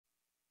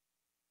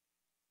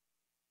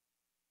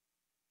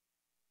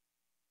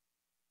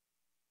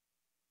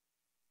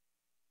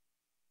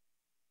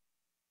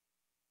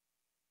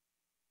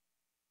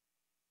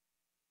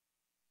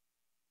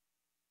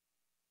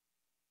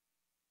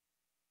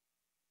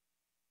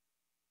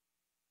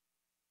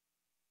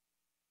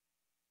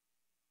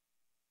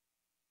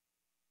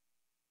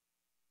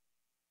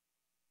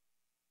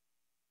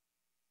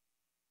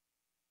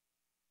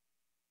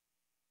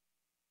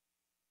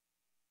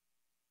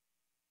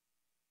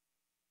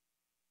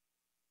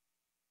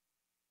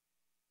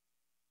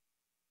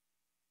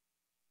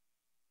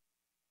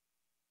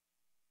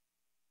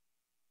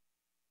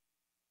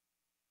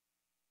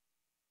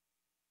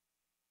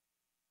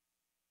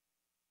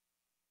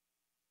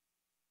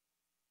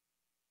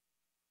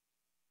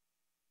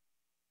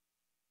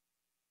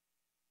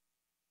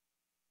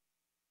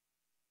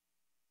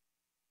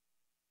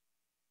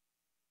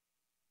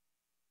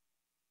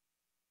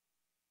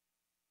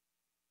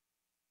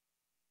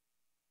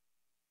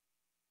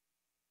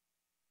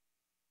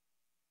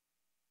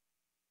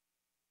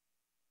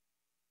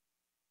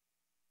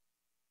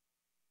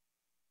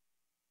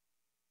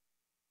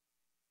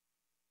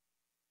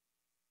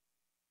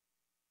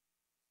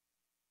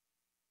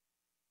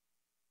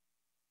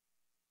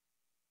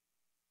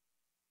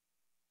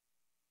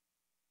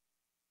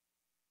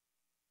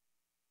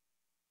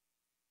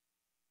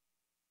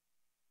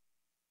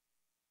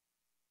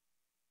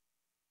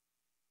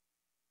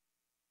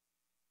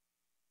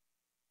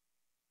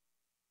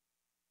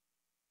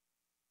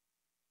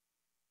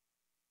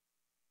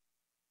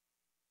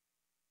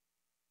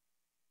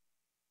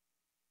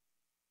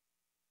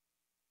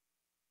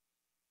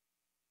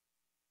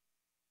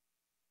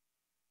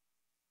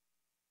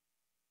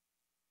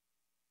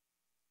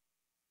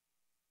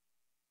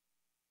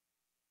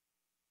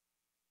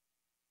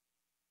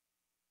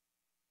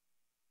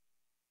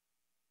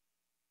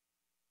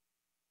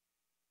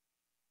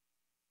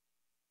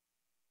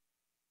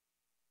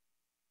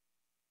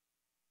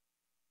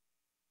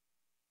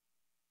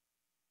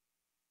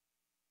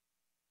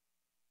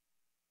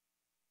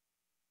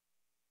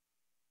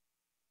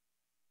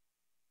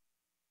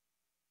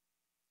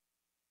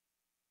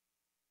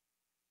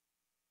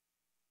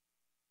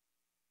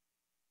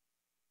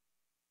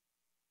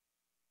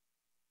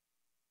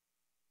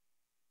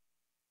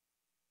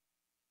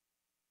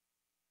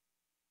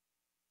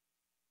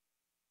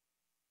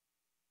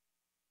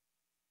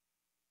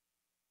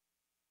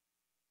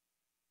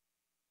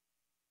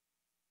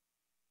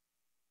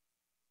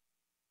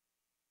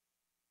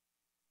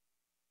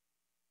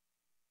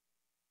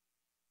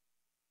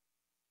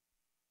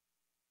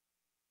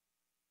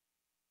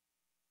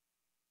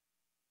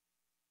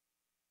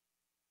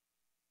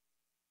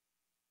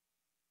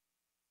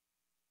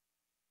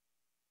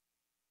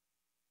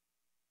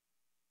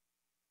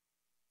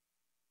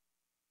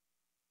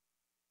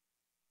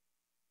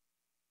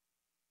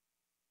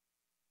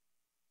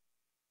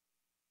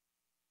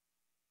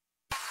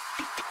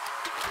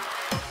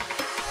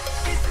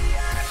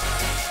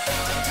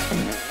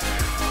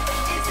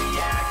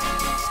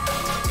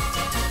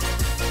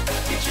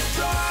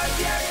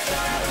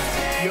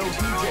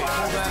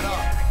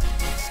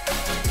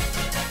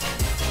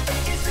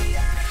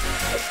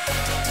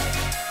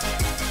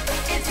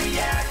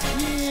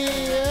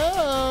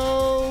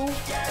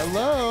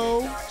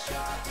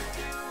Hello.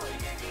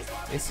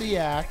 It's the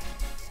Yak.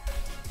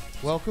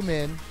 Welcome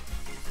in.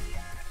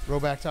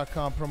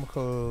 Rowback.com, promo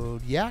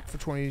code YAK for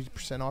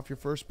 20% off your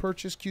first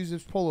purchase.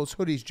 Q-zips, polos,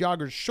 hoodies,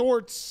 joggers,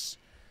 shorts.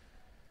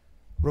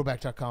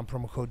 Rowback.com,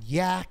 promo code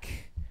YAK.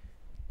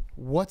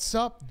 What's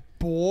up,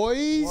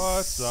 boys?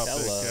 What's up,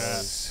 big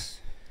cat?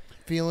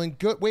 Feeling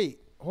good. Wait,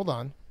 hold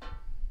on.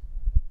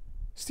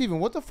 Steven,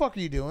 what the fuck are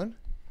you doing?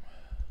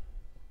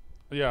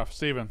 Yeah,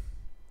 Steven.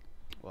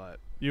 What?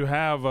 You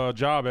have a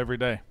job every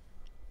day.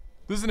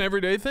 This is an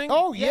everyday thing?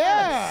 Oh,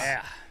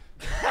 yeah.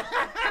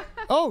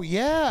 Oh,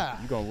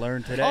 yeah. You gonna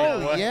learn today?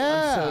 Oh,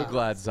 yeah. I'm so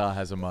glad Za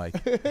has a mic.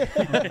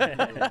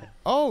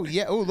 Oh,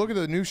 yeah. Oh, look at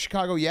the new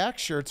Chicago Yak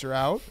shirts are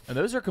out. And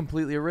those are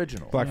completely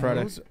original. Black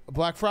Friday. Those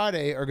Black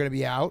Friday are going to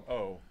be out.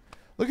 Oh.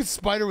 Look at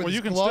Spider with Well, his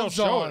you can still gloves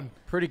show on. it.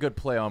 Pretty good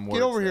play on words.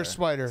 Get over here, there.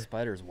 Spider.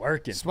 Spider's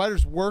working.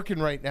 Spider's working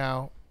right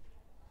now.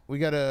 We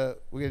gotta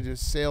do a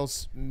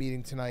sales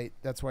meeting tonight.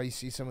 That's why you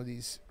see some of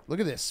these. Look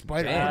at this,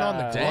 Spider putting on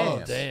the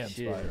gloves. Damn,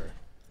 Shit. Spider.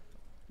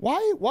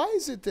 Why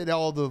is it that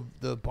all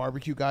the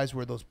barbecue guys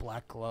wear those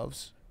black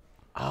gloves?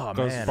 Oh,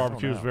 Because man.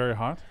 barbecue is very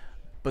hot.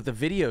 But the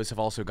videos have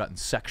also gotten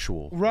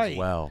sexual Right. as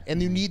well.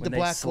 And you need When the they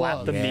black slap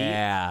gloves. the meat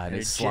Yeah, and and it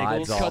it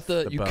slides jiggles. off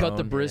You cut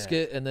the bone.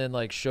 brisket and then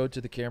like show it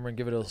to the camera and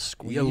give it a little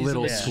squeeze. A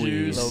little and the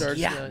squeeze. juice starts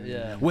Yeah. to-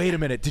 yeah. Wait a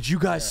minute. Did you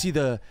guys see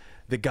the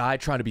guy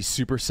trying to be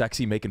super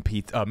sexy making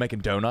making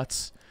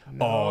donuts?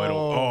 Oh,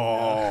 it'll.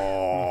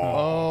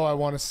 Oh, I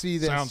want to see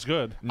this. Sounds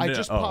good. I No.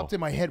 just popped in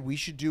my head. We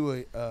should do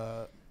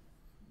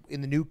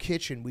in the new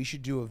kitchen. We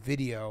should do a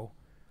video,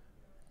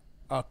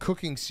 a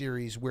cooking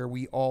series where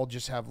we all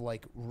just have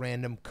like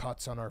random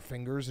cuts on our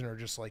fingers and are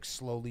just like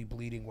slowly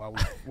bleeding while we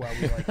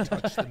like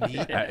touch the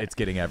meat It's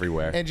getting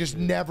everywhere. and just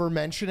never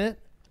mention it.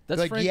 That's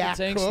Like Frank the Yak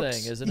Tank's cooks.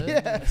 thing, isn't it?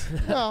 Yeah,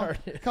 well,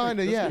 kind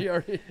of. He Yeah,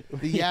 already-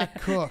 the Yak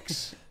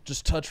cooks.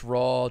 just touch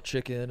raw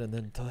chicken and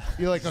then.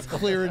 You're like a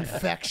clear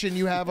infection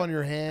you have on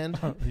your hand.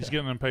 He's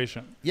getting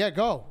impatient. Yeah,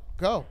 go.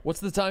 What's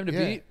the time to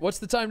Yeah. beat? What's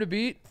the time to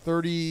beat?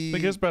 30. I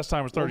think his best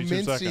time was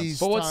 32 seconds.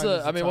 But what's time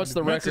is the? I mean, what's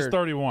the time Mintz record? is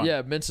 31.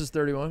 Yeah, Mintz is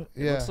 31.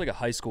 It Yeah, looks like a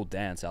high school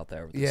dance out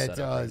there. With the Yeah, it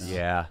setup right does. now.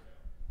 Yeah.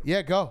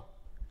 yeah, go.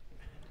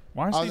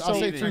 Why is he I'll so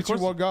say 3, 2,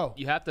 1, go.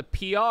 You have to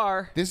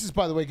PR. This is,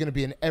 by the way, going to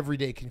be an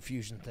everyday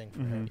confusion thing for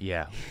him.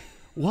 Yeah.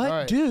 What, All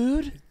right.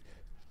 dude?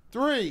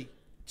 3,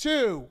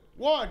 2,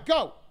 1,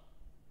 go.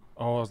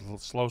 Oh, it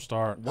was a slow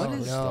start. What Oh,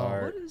 is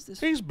no. what is this?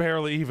 He's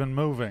barely even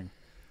moving.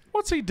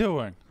 What's he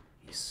doing?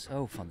 He's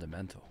so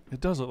fundamental. It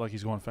does look like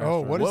he's going faster.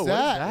 Oh, what is Whoa, what is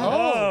that? that?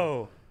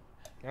 Oh,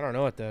 I don't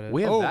know what that is.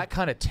 We have Oh. that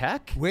kind of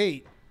tech?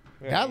 wait.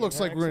 That looks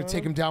like we're going to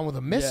take him down with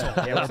a missile.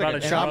 Yeah, we're about to And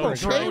I'm chopper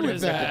okay gunner.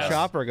 with that.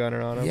 Chopper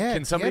gunner on him. Yeah,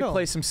 Can somebody get 'em.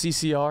 play some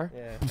CCR?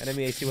 Yeah.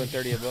 Enemy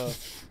AC-130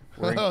 above.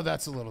 Oh,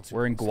 that's a little too.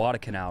 We're in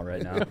Guadalcanal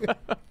right now.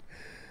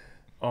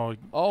 Oh,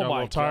 Oh got a my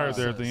little tired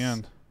there at the Jesus.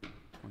 end.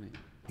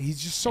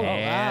 He's just so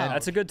And loud.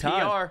 That's a good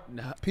time.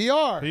 PR.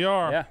 PR.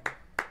 Yeah.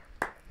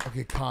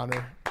 Okay,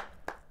 Connor.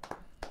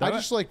 I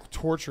just like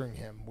torturing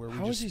him where we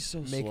How is just he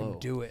so make slow? him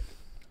do it.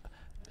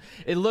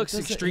 It looks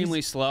doesn't- extremely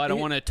he's- slow. I don't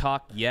he- want to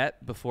talk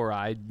yet before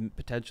I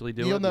potentially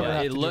do You'll it. never but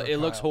have it, to do it, it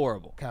looks Kyle.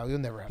 horrible. Kyle, you'll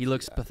never have He to do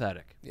looks that.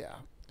 pathetic. Yeah.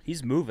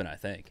 He's moving, I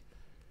think.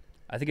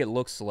 I think it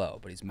looks slow,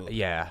 but he's moving.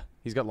 Yeah.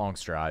 He's got long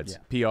strides.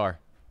 Yeah. PR.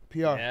 PR.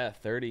 Yeah,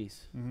 30s.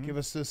 Give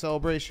us the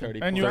celebration.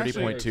 30. And you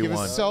actually, 30.21. Give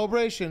us a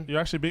celebration. you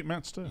actually beat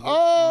Mintz, too.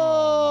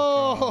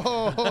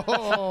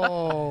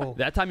 Oh.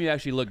 That time you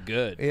actually look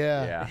good.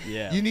 Yeah. Yeah.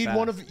 Yeah. You need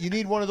fast. you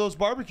need one of those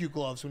barbecue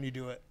gloves when you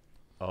do it.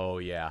 Oh,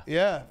 yeah.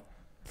 Yeah.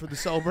 For the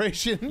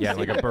celebration. Yeah,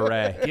 like a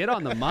beret. Get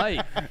on the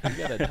mic. You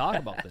got to talk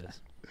about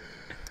this.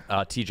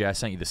 TJ, I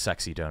sent you the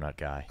sexy donut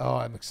guy. Oh,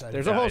 I'm excited.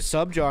 There's a whole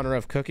subgenre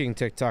of cooking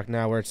TikTok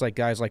now where it's like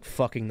guys like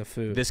fucking the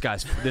food. This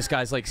guy's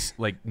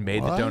like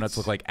made What? the donuts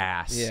look like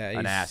ass. yeah,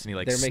 an ass, and he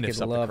like they're sniffs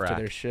making up love the to crack.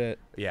 their shit.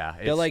 Yeah,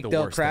 it's They'll the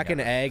worst crack thing an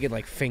ever. egg and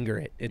like finger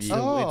it. It's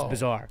Oh. it's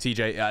bizarre.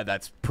 TJ,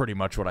 that's pretty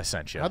much what I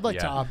sent you. I'd like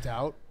yeah. to opt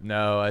out.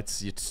 No,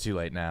 it's too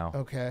late now.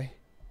 Okay.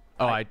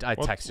 Oh, I What-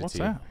 texted what's to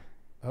you. that?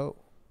 Oh.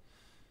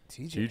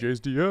 TJ. TJ's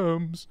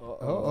DMs.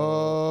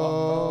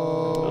 Oh.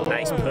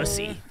 Nice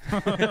pussy.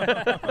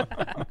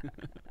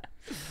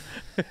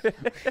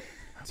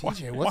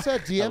 TJ, what's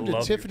that DM to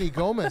love Tiffany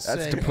Gomez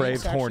That's saying?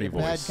 depraved, Hank's actually horny a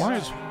bad voice. guy? Why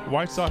is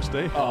White Sox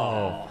Day?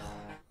 Oh.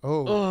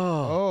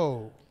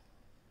 Oh.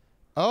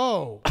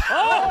 Oh.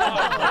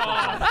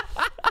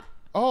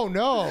 Oh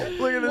no.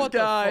 Look at this What the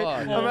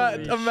guy.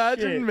 fuck?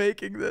 Imagine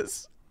making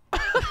this.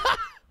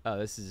 Oh,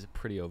 this is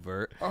pretty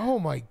overt. Oh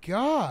my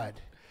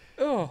God.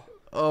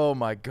 Oh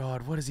my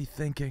God, what is he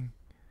thinking?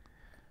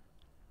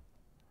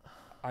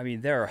 I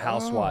mean, there are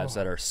housewives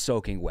that are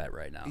soaking wet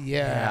right now.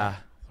 Yeah.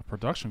 The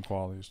production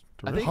quality is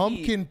I terrific. think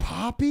Pumpkin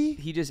poppy?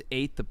 he just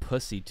ate the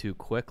pussy too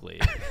quickly.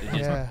 It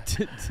Yeah.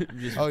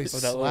 just Oh, he's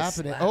that little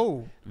slapping it.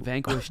 Oh.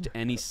 vanquished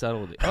any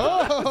subtlety.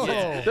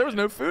 Oh. There was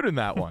no food in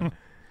that one.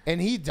 And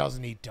he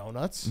doesn't eat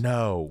donuts.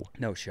 No.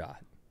 No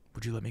shot.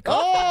 Would you let me cook?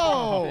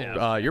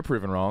 Oh. You're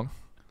proven wrong.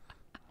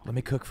 Let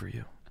me cook for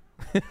you.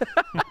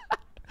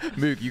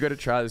 Mook, you got to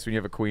try this when you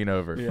have a queen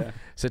over. Yeah.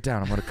 Sit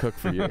down. I'm gonna cook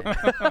for you.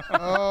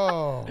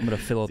 Oh. I'm gonna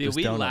fill up See, this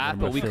we donut. laugh, I'm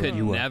but gonna we fill could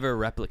you up. never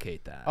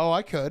replicate that. Oh,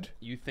 I could.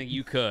 You think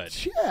you could?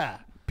 Yeah.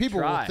 People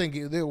Try. will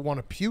think they'll want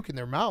to puke in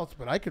their mouth,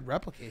 but I could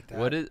replicate that.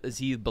 What is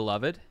he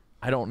beloved?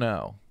 I don't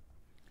know.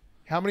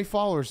 How many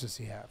followers does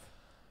he have?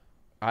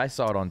 I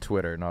saw it on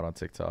Twitter, not on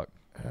TikTok.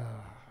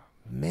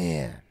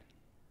 Man,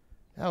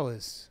 that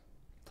was.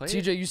 Play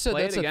TJ, you said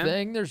Play it that's a again.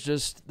 thing. There are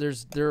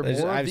There's-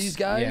 more of I've these s-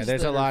 guys. yeah,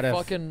 there's that a lot are of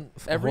fucking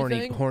horny,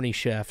 everything. horny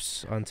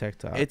chefs on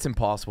TikTok. It's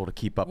impossible to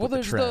keep up Well, with the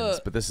there's trends,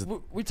 the. but this is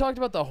we talked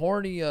about the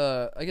horny.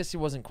 I guess he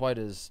wasn't quite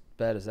as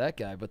bad as that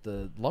guy, but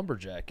the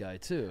lumberjack guy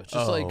too. It's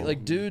just Oh.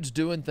 like dudes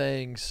doing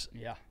things,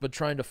 Yeah. but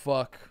trying to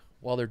fuck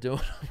while they're doing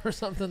them or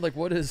something. Like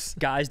what is?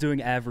 Guys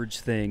doing average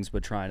things,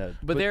 but trying to.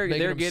 But Making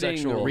they're them getting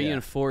sexual.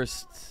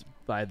 reinforced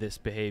by this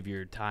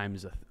behavior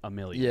times a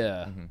million.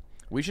 Yeah,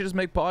 we should just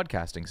make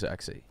podcasting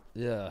sexy.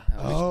 yeah.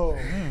 Oh.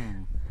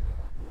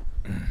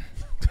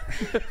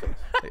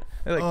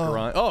 They like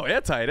grunt. Oh yeah,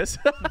 Titus.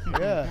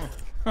 Yeah.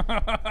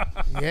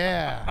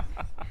 Yeah.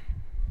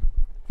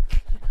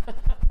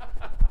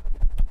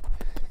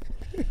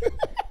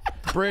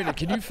 Brandon,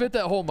 can you fit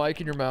that whole mic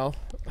in your mouth?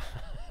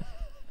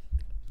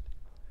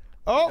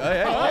 Oh.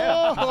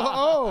 yeah,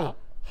 Oh.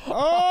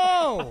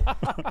 Oh.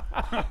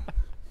 Oh.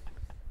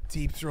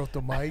 Deep throat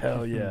the mic.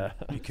 Hell yeah.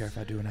 Do you care if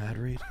I do an ad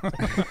read?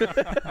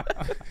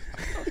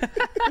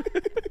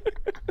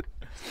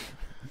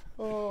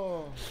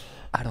 Oh.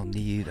 I don't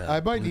need. I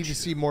might need to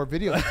see more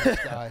videos of this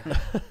guy.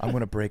 I'm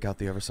gonna break out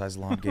the oversized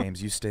lawn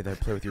games. You stay there,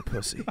 play with your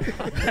pussy.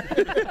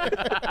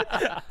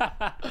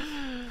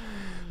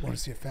 Want to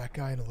see a fat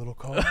guy in a little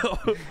car?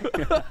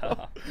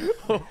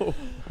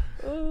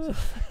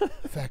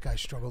 Fat guy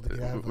struggled to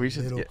get out of a We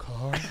should little get-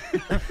 car.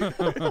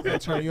 That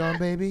turn you on,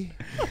 baby?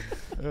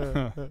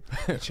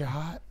 Get you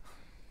hot?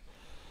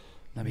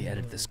 Let me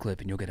edit this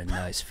clip, and you'll get a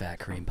nice fat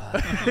cream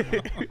pie.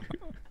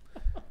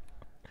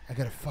 I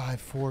got a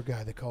 5'4"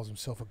 guy that calls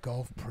himself a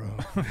golf pro.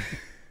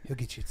 He'll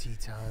get you tea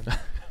time.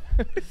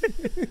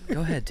 Go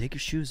ahead, take your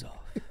shoes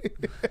off.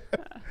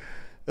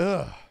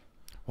 Ugh.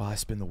 While I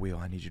spin the wheel,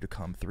 I need you to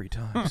come 3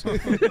 times.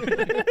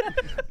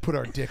 Put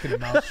our dick in a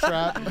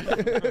mousetrap.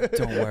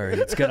 Don't worry,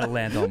 it's gonna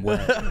land on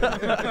wet.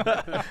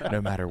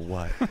 No matter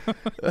what.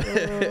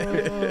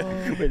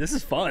 Wait, this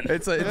is fun.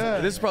 This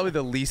is probably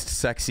the least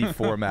sexy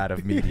format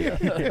of media.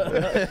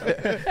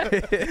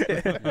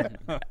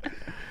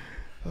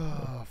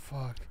 Oh,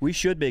 fuck. We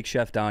should make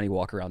Chef Donnie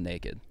walk around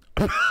naked.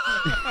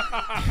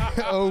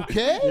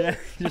 Okay.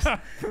 Yeah.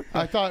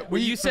 I thought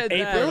Well, you said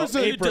that there was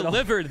a- you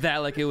delivered that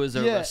like it was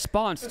a Yeah.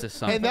 response to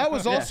something. and that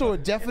was also a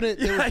definite.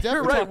 There was You're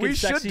definitely right. We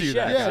should sexy do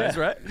that. chef. Yeah. That's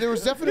right. There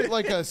was definitely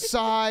like a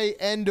sigh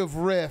end of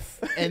riff,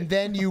 and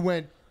then you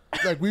went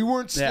like we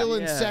weren't still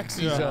in Yeah.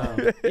 sexy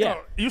zone. Yeah.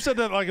 Oh, you said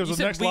that like it was You the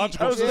said next we-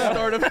 logical That was the step.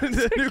 start of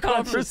the new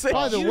conversation.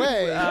 By the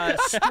way,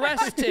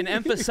 stressed and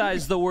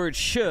emphasized the word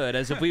should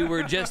as if we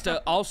were just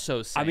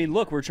also saying. I mean,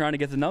 look, we're trying to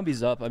get the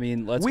numbies up. I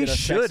mean, let's We get a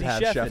should sexy have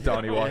chef Chef in.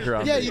 Donnie walk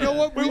around. yeah, you know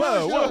what? We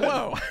Whoa, should.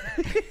 whoa,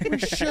 whoa. We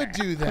should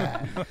do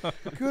that.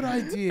 Good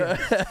idea.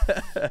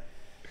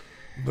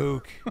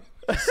 Mook.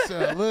 It's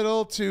a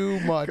little too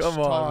much Come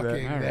on,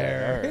 talking man.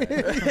 there.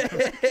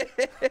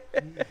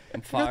 I'm I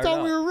fired thought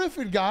up. we were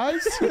riffing,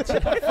 guys.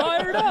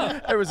 fired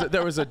up.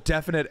 There was a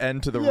definite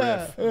end to the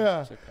yeah, riff.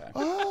 yeah.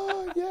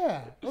 Oh,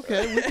 yeah.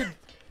 Okay,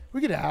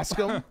 we could ask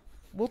him.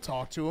 We'll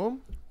talk to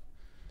him.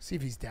 See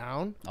if he's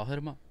down. I'll hit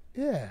him up.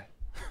 Yeah.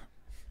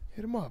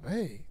 Hit him up.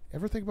 Hey,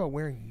 ever think about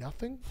wearing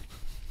nothing?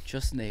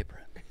 Just an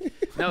apron.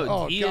 No,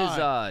 Oh, he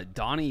God. is.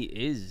 Donnie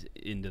is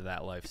into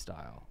that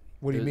lifestyle.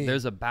 What do you mean?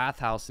 There's a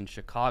bathhouse in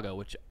Chicago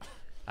which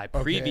I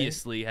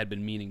previously had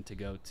been meaning to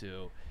go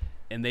to,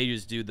 and they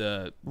just do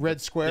the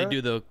Red Square? They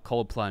do the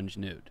cold plunge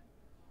nude.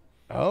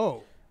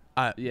 Oh.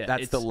 Yeah,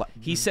 That's it's- the.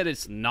 He said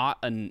it's not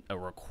a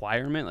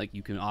requirement. Like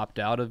you can opt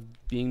out of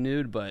being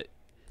nude, but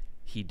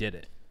he did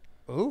it,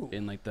 Ooh.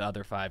 and like the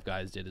other 5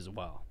 guys did as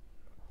well.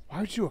 Why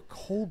would you do a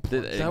cold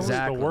The- plunge? That was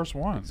Exactly. the worst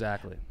one.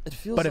 Exactly. It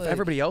feels But like, if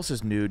everybody else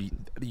is nude,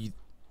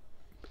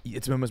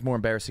 it's almost more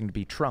embarrassing to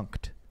be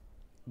trunked.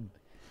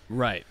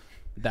 Right.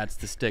 That's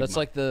the stigma. that's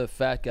like the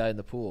fat guy in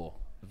the pool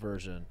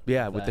version.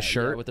 Yeah, of with the that.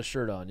 shirt. Yeah, with the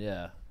shirt on.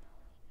 Yeah.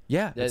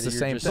 Yeah, Yeah, it's the you're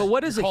same just- thing. But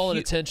what is you're a calling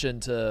hu- attention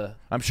to?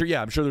 I'm sure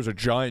there's a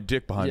giant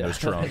dick behind Yeah. those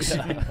trunks.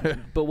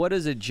 But what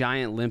does a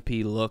giant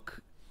limpy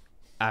look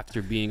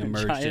after being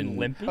immersed Giant in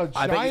limpy? A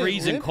I bet giant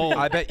freezing limpy? cold.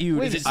 I bet you.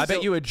 Wait, is I this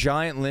bet you a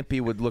giant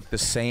limpy would look the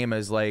same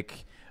as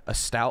like a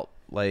stout.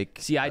 Like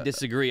See, I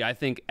disagree. I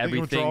think you would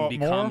everything draw more?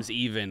 becomes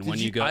even when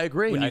you- you go. I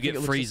agree. When I you think it get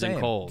looks the freezing same.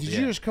 cold. Did yeah.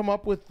 you just come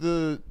up with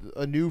a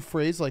new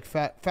phrase like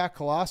fat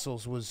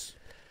colossals was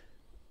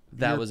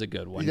That you're- was a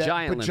good one. that-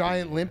 Giant but limpy.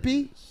 giant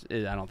limpy?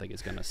 I don't think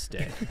it's gonna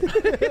stay.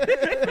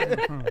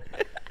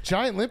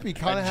 Giant limpy A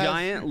kind of has.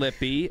 giant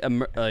lippy,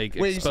 like Wait,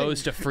 you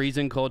exposed to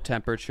freezing cold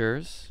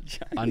temperatures,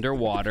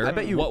 underwater. I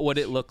bet you- What would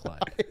it look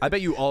like? I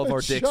bet you all of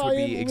our dicks would be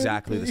giant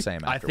exactly limpy. the same.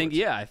 I think,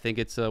 afterwards. I think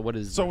it's what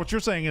is. So what you're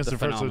saying is, The if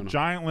there's a phenomenon.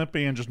 giant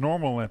limpy and just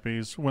normal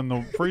limpies, when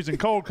the freezing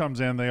cold comes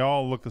in, they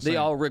all look the same. They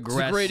all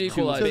regress. great to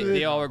equalizer.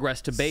 they all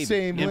regress to baby,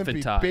 Same limpy,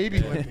 infantile. baby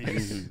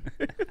limpies.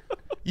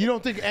 You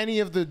don't think any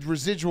of the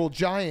residual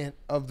giant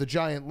of the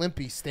giant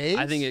limpy stays?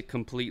 I think it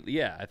completely.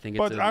 Yeah, I think.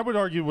 But it's I would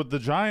argue with the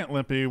giant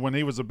limpy, when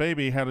he was a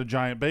baby, had a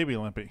giant baby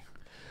limpy.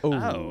 Oh,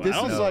 This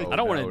I don't, is like- I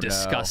don't want No, to no.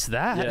 discuss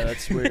that. Yeah,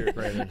 that's weird,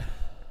 Brandon.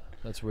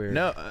 That's weird.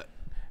 No.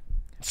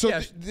 so.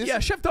 Yeah,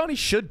 This, Chef Donnie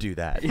should do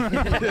that.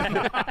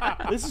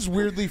 this is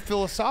weirdly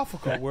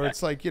philosophical, where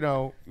it's like, you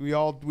know, we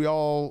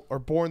all are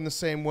born the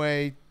same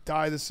way,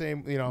 die the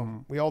same. You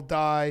know, we all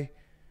die.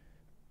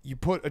 You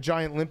put a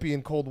giant limpy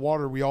in cold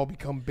water, we all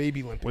become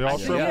baby limpies. We all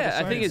Yeah, shrivel the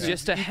I think same. it's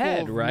just a Equal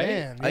head, of right?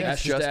 man, I think yeah.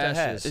 it's just a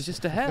head. It's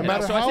just a head. No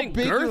matter so I how think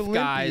big your girth limpy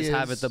guys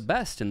have it is- the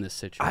best in this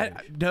situation.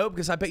 No,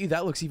 because I bet you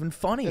that looks even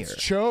funnier. It's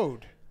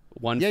chode.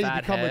 One Yeah, you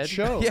fat become head. a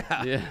chode.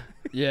 Yeah. Yeah.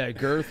 Yeah,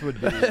 girth would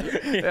be.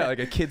 Yeah, like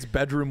a kid's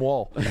bedroom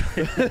wall.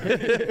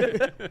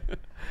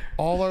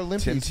 All our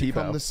Tim limpies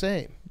become Tebow. the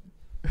same.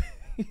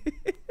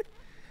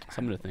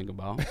 Something to think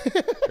about.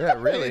 Yeah, it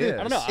really is.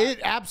 I don't know. It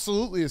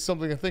absolutely is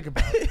something to think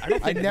about.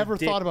 I never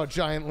thought about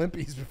giant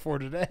limpies before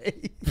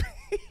today.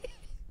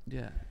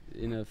 Yeah,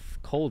 in a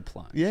cold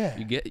plunge. Yeah.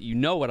 You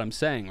know what I'm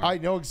saying, I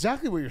right? know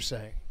exactly what you're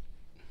saying.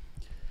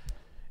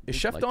 Is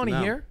Chef Like to Donnie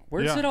know. here?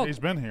 Where does Yeah, it all? he's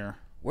been here.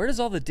 Where does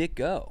all the dick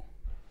go?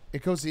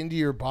 It goes into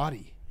your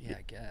body. Yeah,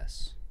 I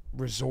guess.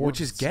 Resorts.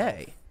 Which is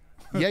gay.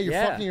 Yeah, you're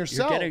Yeah, fucking you're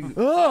yourself. getting-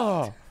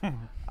 Oh.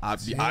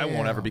 I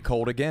won't ever Damn. be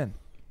cold again.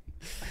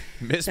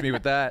 Miss me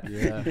with that.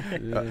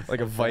 Yeah. Like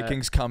a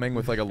Vikings coming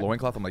with like a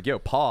loincloth. I'm like, yo,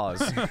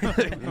 pause.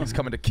 He's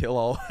coming to kill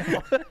all.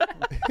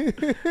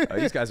 Oh,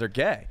 these guys are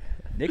gay.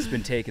 Nick's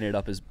been taking it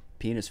up his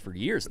penis for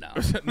years now.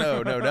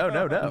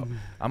 No.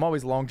 I'm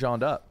always long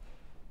johned up.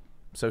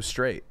 So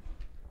straight.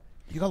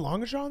 You got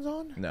long johns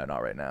on? No,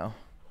 not right now.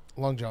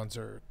 Long johns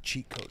are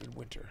cheat code in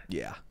winter.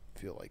 Yeah. I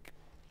feel like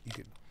you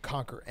could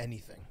conquer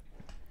anything.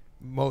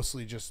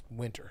 Mostly just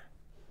winter.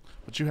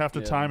 But you have to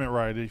Yeah. time it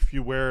right. If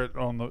you wear it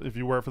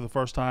for the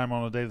first time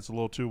on a day that's a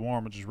little too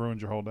warm, it just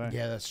ruins your whole day.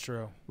 Yeah, that's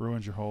true.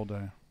 Ruins your whole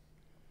day.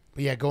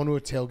 But yeah, going to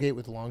a tailgate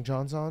with long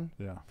johns on,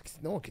 Yeah.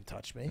 no one can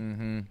touch me.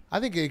 Mm-hmm. I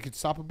think it could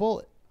stop a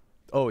bullet.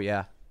 Oh,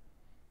 yeah.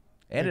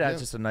 And it Yeah.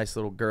 adds just a nice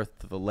little girth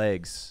to the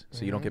legs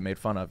so you don't get made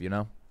fun of, you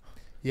know?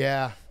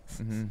 Yeah.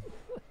 Mm-hmm.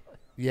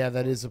 Yeah,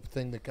 that is a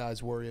thing that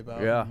guys worry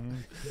about. Yeah.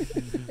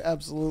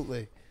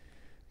 Absolutely.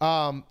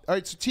 All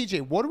right, so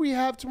TJ, what do we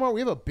have tomorrow? We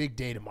have a big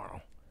day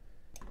tomorrow.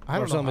 I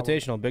don't know. Barstool how-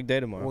 Invitational, big day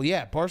tomorrow. Well,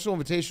 yeah, Barstool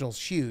Invitational is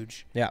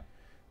huge. Yeah.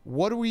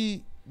 What do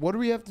we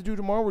have to do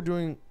tomorrow? We're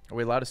doing. Are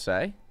we allowed to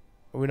say?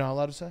 Are we not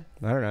allowed to say?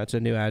 I don't know. It's a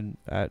new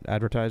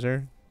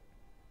advertiser.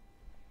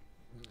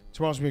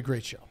 Tomorrow's gonna be a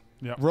great show.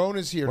 Yeah. Roan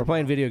is here. We're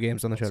playing video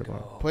games on the show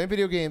tomorrow. Playing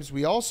video games.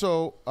 We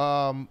also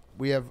I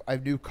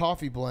have new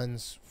coffee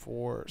blends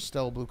for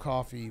Stella Blue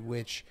Coffee,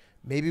 which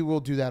maybe we'll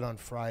do that on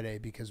Friday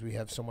because we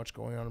have so much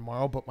going on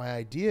tomorrow. But my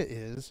idea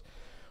is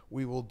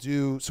we will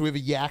do. So we have a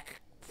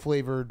yak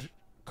flavored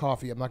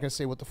coffee. I'm not gonna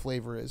say what the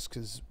flavor is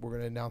because we're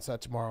gonna announce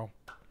that tomorrow.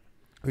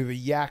 We have a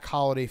yak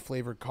holiday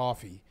flavored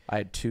coffee. I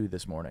had 2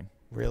 this morning.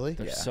 Really?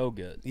 They're Yeah. so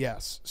good.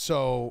 Yes.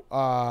 So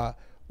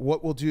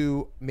what we'll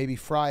do maybe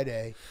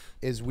Friday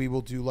is we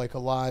will do like a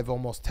live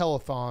almost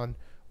telethon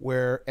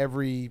where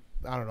every,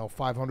 I don't know,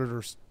 $500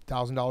 or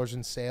 $1,000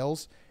 in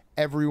sales,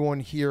 everyone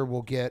here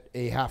will get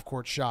a half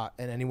court shot,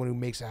 and anyone who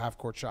makes a half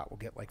court shot will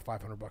get like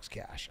 $500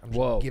 cash. I'm just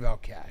Whoa. gonna give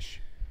out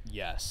cash.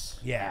 Yes.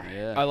 Yeah.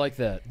 Yeah. I like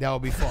that. That'll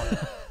be fun.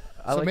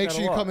 So like make that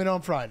sure a you lot. come in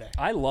on Friday.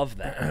 I love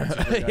that. That's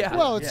a great Yeah. idea.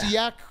 Well, it's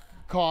yak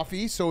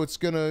coffee, so it's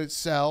gonna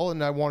sell,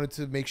 and I wanted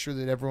to make sure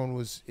that everyone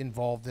was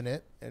involved in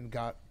it and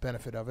got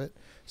benefit of it.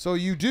 So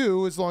you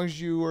do, as long as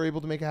you are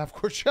able to make a half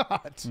court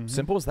shot.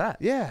 Simple as that.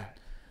 Yeah,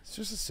 it's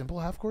just a simple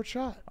half court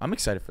shot. I'm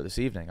excited for this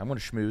evening. I'm going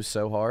to schmooze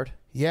so hard.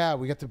 Yeah,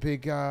 we got the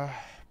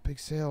big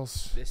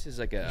sales. This is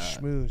like a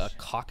Schmooze.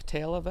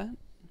 cocktail event.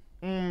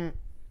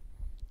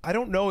 I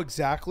don't know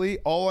exactly.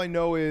 All I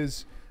know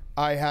is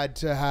I had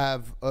to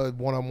have a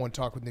one-on-one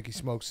talk with Nikki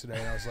Smokes today,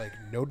 and I was like,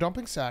 no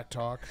dumping sack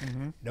talk,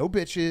 no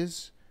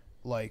bitches,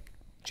 like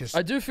just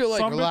I do feel like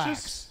Some relax.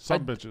 bitches.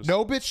 Some bitches.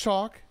 no bitch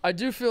talk. I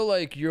do feel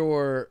like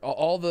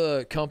all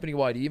the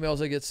company-wide emails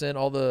that get sent,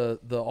 all the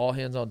all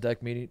hands on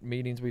deck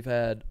meetings we've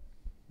had,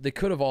 they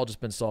could have all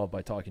just been solved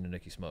by talking to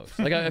Nikki Smokes.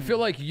 Like I feel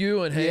like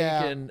you and Hank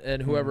Yeah.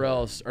 and whoever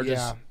else are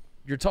just Yeah.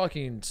 you're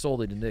talking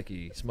solely to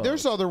Nikki Smokes.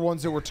 There's other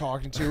ones that we're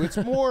talking to. It's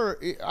more.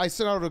 I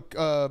sent out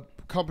a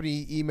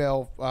company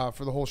email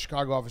for the whole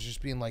Chicago office,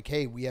 just being like,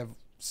 "Hey, we have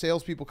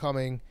salespeople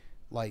coming.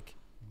 Like,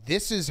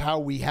 this is how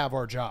we have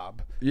our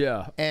job."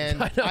 Yeah.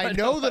 And I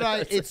know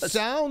that it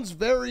sounds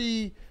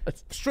very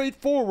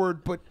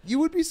straightforward, but you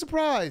would be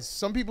surprised.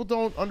 Some people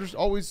don't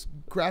always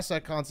grasp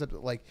that concept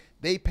that like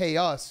they pay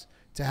us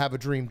to have a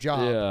dream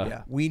job. Yeah.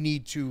 Yeah. We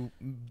need to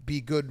be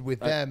good with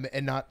them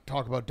and not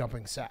talk about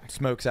dumping sacks.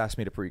 Smokes asked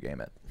me to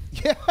pregame it.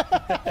 Yeah,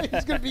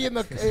 he's gonna be in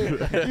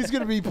the. He's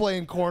gonna be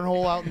playing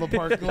cornhole out in the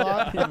parking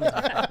lot.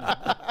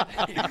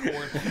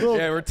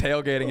 Yeah, we're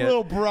tailgating A it.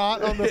 little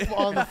brat on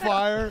the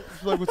fire.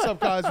 Like, what's up,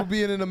 guys? We'll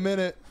be in a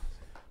minute.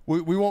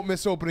 We won't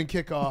miss opening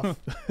kickoff.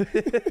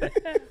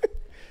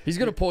 He's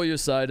gonna pull you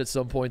aside at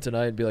some point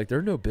tonight and be like, "There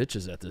are no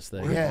bitches at this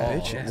thing. Yeah.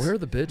 Oh, where are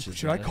the bitches?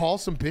 Should I man?" call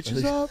some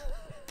bitches up?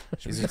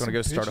 He's just gonna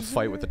go start a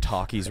fight with the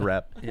talkies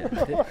rep. Yeah,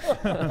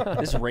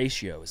 this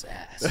ratio is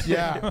ass.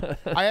 Yeah.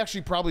 I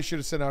actually probably should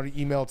have sent out an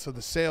email to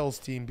the sales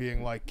team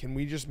being like, can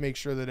we just make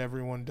sure that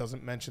everyone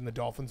doesn't mention the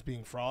Dolphins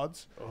being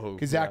frauds?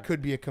 Because that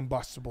could be a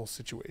combustible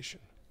situation.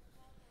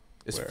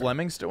 Is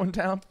Fleming still in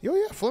town? Oh,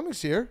 yeah.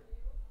 Fleming's here.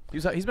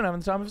 He's been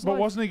having the time of his But life.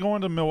 wasn't he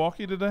going to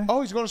Milwaukee today?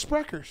 Oh, he's going to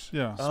Sprecher's.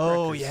 Yeah.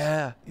 Oh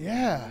yeah.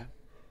 Yeah.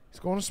 He's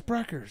going to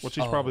Sprecher's. Which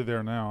he's probably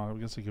there now. I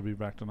guess he could be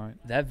back tonight.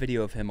 That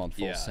video of him on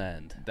full Yeah,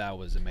 send. that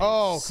was amazing.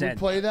 Oh, can we Send.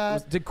 play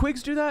that? Did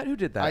Quiggs do that? Who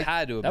did that? I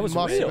had to. Have That was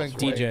been Must have real. been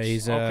Quiggs. DJ,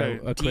 he's Okay.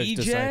 a quick DJ?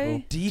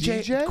 disciple.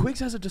 DJ? Quiggs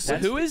has a So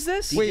disciple. who is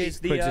this? Wait, DJ's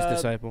the Quick's his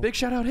disciple. Big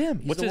shout out him.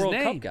 He's What's the his World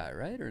name? Cup guy,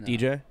 right? Or no?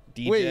 DJ?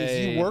 DJ. Wait, does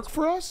he work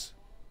for us?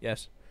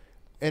 Yes.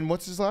 And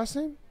what's his last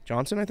name?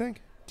 Johnson, I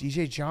think.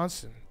 DJ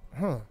Johnson.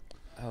 Huh.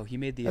 Oh, he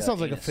made the. That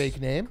sounds like a anus. fake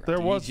name. There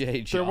was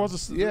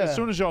Johnson. Yeah. as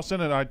soon as y'all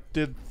sent it, I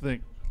did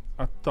think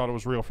I thought it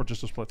was real for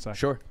just a split second.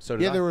 Sure. So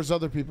did Yeah, I. there was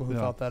other people who Yeah.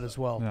 thought that as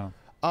well.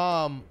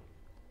 Yeah.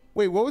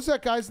 Wait, what was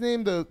that guy's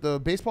name?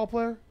 The baseball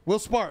player? Will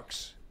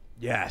Sparks.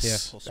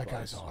 Yes. That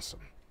guy's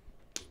awesome.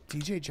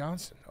 DJ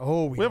Johnson.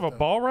 Oh, We have a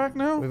ball rack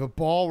now? We have a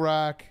ball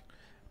rack.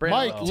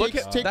 Brandon, Mike, look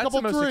take at a that's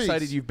couple the most threes.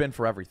 excited you've been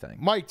for everything.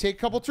 Mike, take a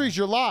couple threes.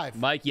 You're live.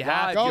 Mike, you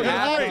have Oh, to. you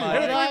have to. Hit a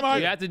three, Mike.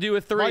 You have to do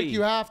a three. Mike,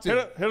 you have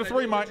to. Hit a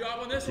three, Mike.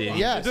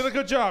 Yes. You did a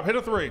good job. Hit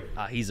a three.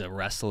 He's a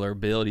wrestler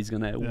build. He's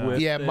gonna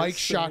whip Yeah, this. Mike's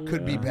shot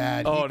could be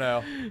bad. Oh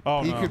no.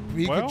 Oh, He no.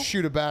 he Well, could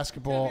shoot a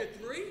basketball.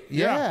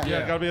 Yeah,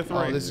 Yeah. gotta be a three.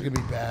 Oh, this is gonna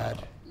be bad.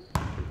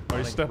 Oh,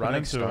 he's stepping running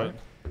into start.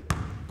 it.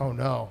 Oh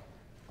no.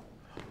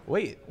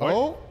 Wait.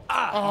 Oh.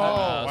 That Oh.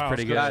 was wow,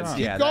 pretty it's good. good. That's,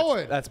 Keep yeah,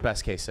 going. That's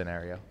best case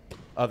scenario,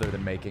 other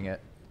than making it.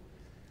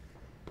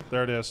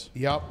 There it is.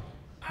 Yep.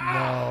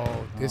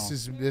 No.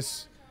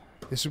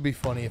 This would be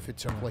funny if it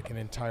took like an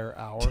entire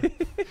hour.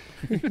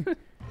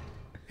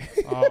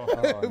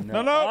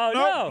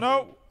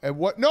 No. And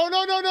what? No.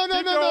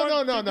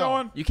 Keep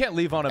going. You can't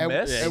leave on a And,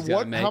 miss. and he's gotta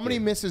what? make How many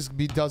it. misses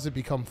does it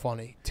become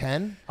funny?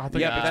 10? I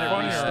think Yeah, it's but then it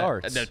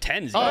funnier. restarts. No,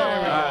 10's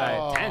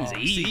Oh. easy. 10's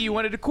easy. See, you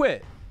wanted to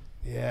quit.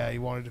 Yeah, he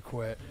wanted to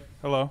quit.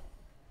 Hello.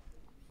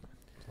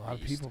 A lot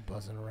of people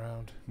buzzing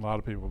around. A lot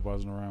of people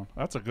buzzing around.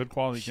 That's a good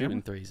quality Shooting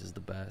game. threes is the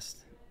best.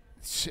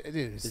 It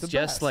is. It's the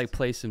just best. like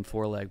placing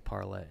 4-leg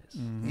parlays.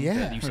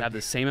 Yeah. You should have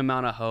the same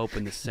amount of hope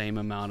and the same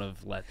amount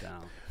of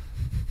letdown.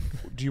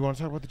 Do you want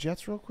to talk about the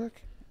Jets real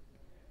quick?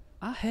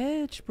 I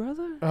hedge,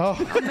 brother. Oh.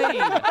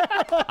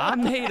 I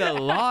made a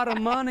lot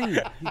of money.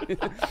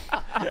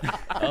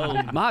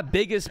 Oh, my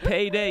biggest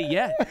payday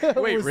yet.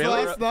 Wait, Was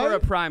really? last For a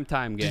night?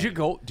 primetime game. Did you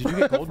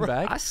get golden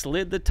I bag?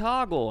 slid the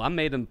toggle. I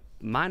made him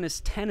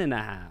minus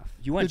 10.5.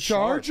 You The went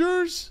sharp.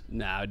 Chargers?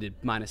 No, I did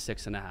minus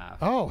 6.5.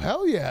 Oh,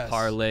 hell yes.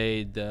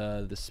 Parlayed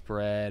the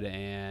spread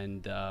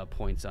and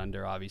points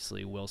under.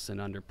 Obviously,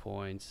 Wilson under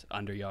points,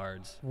 under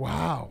yards.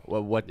 Wow.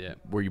 Well, what Yeah.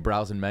 were you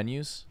browsing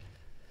menus?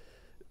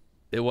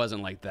 It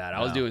wasn't like that. I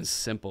was No. doing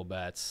simple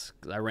bets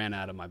because I ran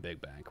out of my big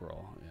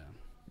bankroll.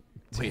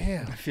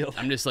 Yeah, Damn.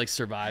 I'm just like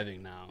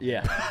surviving now.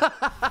 Yeah.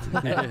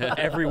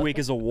 Every week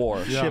is a war.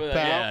 Yeah. Ship out.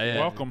 Yeah.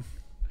 Welcome.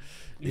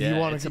 Yeah, you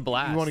want it's to a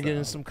blast. You want to get though.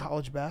 into some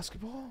college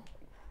basketball?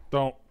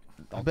 Don't.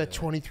 I bet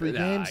 23 Nah,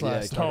 games yeah,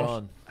 last Come night.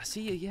 on. I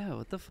see you. Yeah,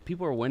 what the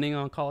people are winning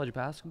on college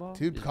basketball?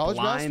 Dude, Just college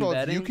blind basketball,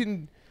 if you betting?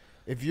 can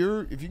if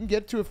you can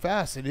get to it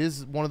fast, it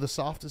is one of the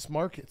softest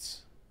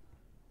markets.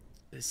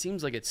 It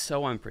seems like it's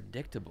so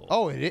unpredictable.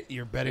 Oh,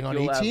 you're betting on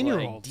You'll have,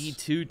 18-year-olds. like,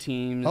 D2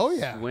 teams. Oh,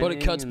 yeah. But it winning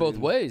cuts and both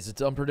then- ways.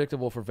 It's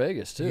unpredictable for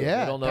Vegas too.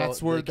 Yeah, they don't know,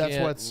 that's where they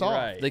can't- it's soft.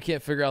 Right. They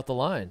can't figure out the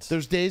lines.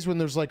 There's days when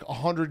there's like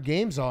 100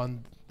 games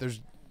on.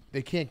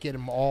 They can't get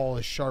them all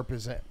as sharp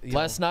as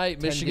Last night,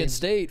 10 Michigan games.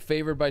 State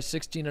favored by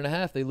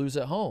 16.5. They lose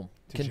at home.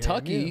 To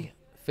Kentucky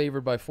JMU.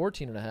 favored by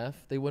 14.5.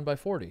 They win by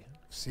 40.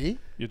 See,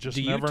 You just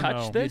Do you never touch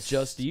know. this?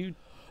 just- Do you?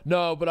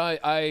 No, but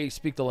I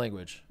speak the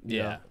language. you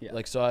Yeah. know? Yeah.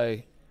 Like so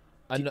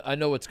I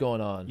know what's going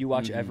on. You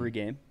watch every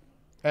game.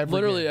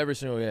 Literally game. every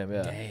single game.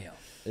 Yeah. Damn.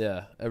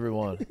 Yeah, every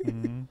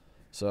one.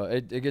 So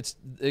it gets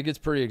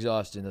pretty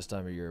exhausting this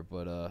time of year,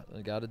 but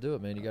I got to do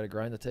it, man. You got to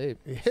grind the tape.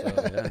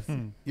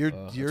 So, You're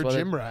that's a why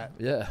gym they- rat.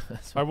 yeah.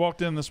 I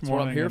walked in this what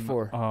morning. I'm here and,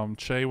 for.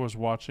 Che was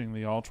watching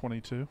the All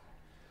 22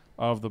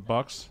 of the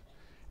Bucks,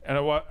 and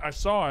I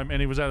saw him,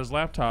 and he was at his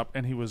laptop,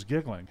 and he was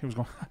giggling. He was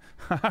going,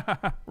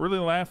 really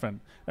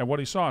laughing at what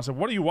he saw. I said,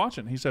 "What are you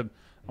watching?" He said,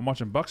 "I'm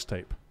watching Bucks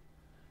tape."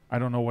 I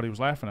don't know what he was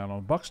laughing at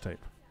on Bucks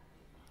tape.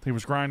 He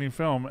was grinding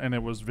film, and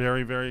it was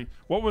very, very.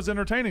 What was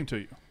entertaining to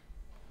you?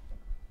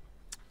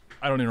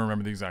 I don't even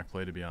remember the exact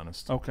play, to be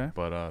honest. Okay.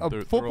 But A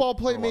there- football there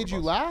play were a lot made of you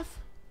busts. laugh?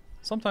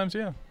 Sometimes,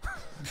 yeah.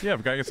 Yeah,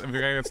 if a guy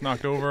gets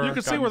knocked over. You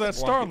can see where that's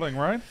startling,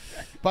 right?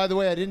 By the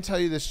way, I didn't tell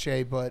you this,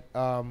 Jay, but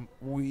I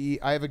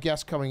have a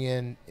guest coming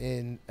in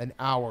an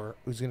hour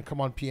who's going to come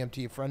on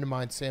PMT. A friend of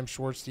mine, Sam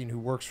Schwartzstein, who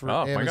works for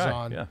Amazon.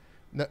 My guy, yeah.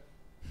 No,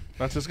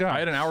 That's his guy. I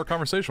had an hour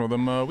conversation with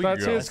him a week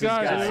That's ago. his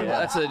guy, dude.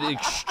 That's an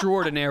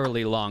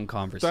extraordinarily long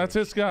conversation. That's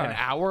his guy. An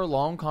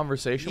hour-long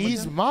conversation with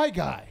he's him? my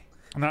guy.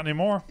 Not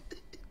anymore.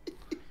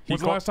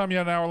 When's the called- last time you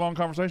had an hour-long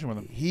conversation with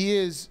him? He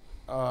is.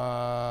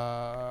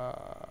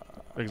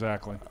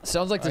 Exactly.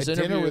 Sounds like this I had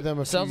dinner interview. with him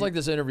a Sounds few- like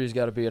this interview's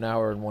got to be an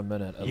hour and 1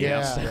 minute. At least.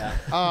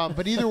 Yeah.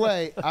 But either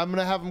way, I'm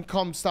gonna have him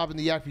come stop in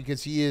the Yak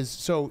because he is.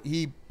 So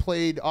he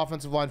played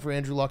offensive line for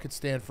Andrew Luck at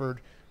Stanford.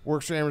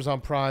 Works for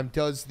Amazon Prime.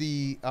 Does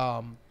the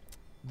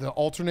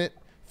alternate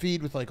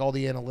feed with like all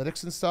the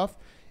analytics and stuff.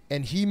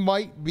 And he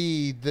might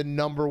be the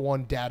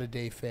 #1 Data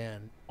Day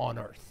fan on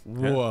earth.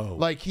 Whoa.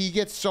 Like he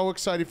gets so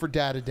excited for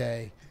Data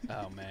Day.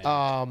 Oh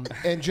man.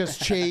 And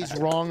just Che's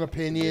wrong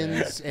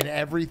opinions and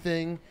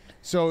everything.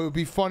 So it would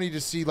be funny to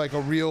see like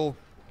a real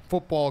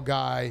football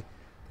guy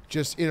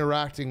just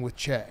interacting with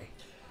Che.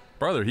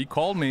 Brother, he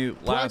called me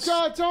last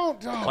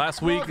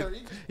week, brother,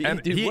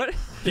 and Dude, what?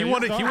 he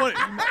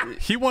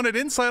wanted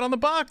insight on the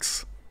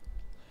box.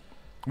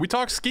 We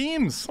talked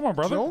schemes. Come on,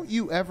 brother. Don't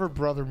you ever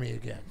brother me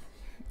again.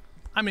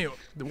 I mean,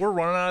 we're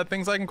running out of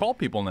things I can call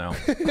people now.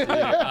 Oh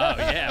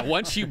yeah.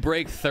 Once you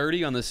break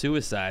 30 on the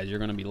suicide, you're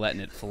gonna be letting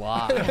it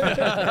fly.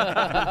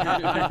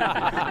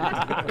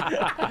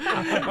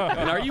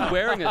 And are you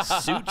wearing a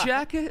suit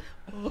jacket?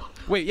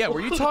 Wait, yeah,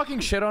 were you talking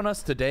shit on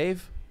us to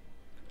Dave?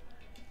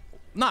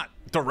 Not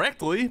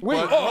directly.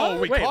 Wait, but,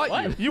 we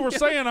caught you. You were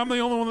saying I'm the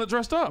only one that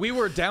dressed up. We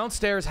were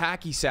downstairs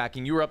hacky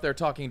sacking. You were up there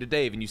talking to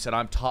Dave, and you said,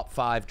 I'm top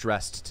 5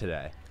 dressed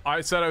today.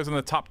 I said I was in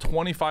the top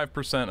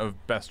 25%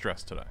 of best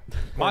dressed today.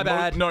 My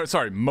bad.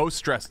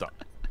 Most dressed up.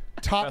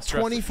 Top Best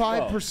dressed.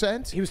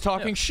 25%. He was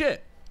talking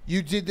shit.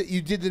 You did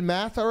the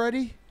math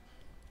already.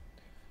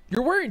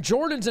 You're wearing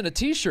Jordans and a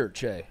T-shirt,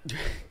 Che.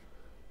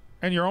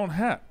 And your own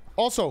hat.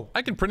 Also,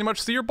 I can pretty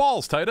much see your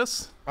balls,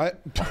 Titus. I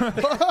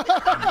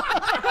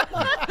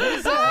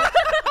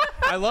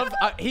love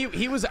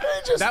he was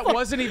that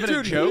wasn't even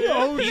a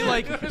joke.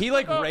 He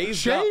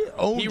raised Che up.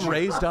 owned He you.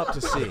 raised up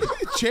to see.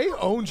 Che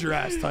owns your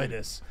ass,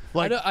 Titus.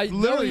 Like I know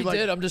literally, he like,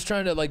 did. I'm just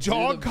trying to like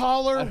dog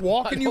collar,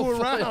 walking I you don't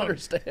fully around.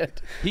 Understand.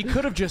 He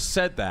could have just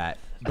said that,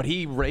 but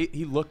he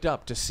looked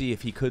up to see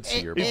if he could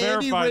see your balls.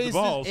 verified the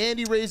balls.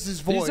 Andy raised his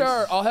voice. These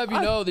are. I'll have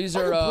you know. These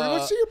I are. can pretty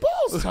much see your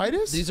balls,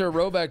 Titus. These are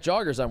rowback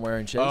joggers I'm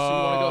wearing, Chase. So you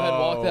want to go ahead and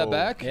walk that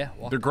back? Yeah.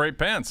 They're great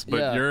pants, but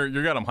Yeah.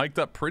 you got them hiked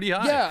up pretty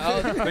high.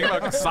 Yeah. Think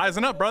about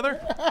sizing up,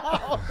 brother.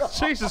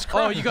 Jesus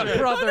Christ. Oh, you got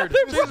brothered.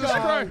 Jesus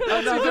Christ.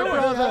 Another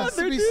brother has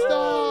to be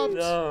stopped.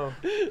 No.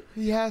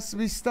 He has to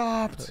be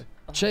stopped.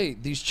 Che,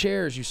 these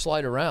chairs you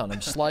slide around.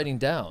 I'm sliding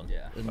down.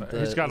 Yeah. And,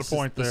 He's got a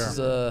point This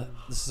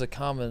is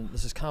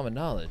common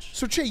knowledge.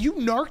 So Che, you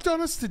narked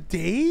on us to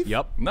Dave?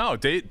 Yep. No,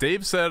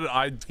 Dave said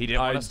He didn't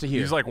want us to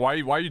hear. He's like, why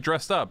are you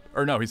dressed up?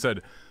 Or no, he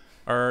said,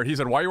 why are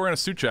you wearing a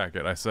suit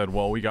jacket? I said,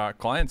 well, we got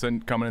clients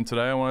coming in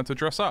today. I wanted to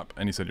dress up.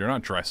 And he said, you're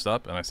not dressed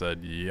up. And I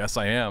said, yes,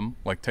 I am.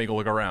 Like, take a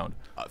look around.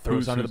 Throw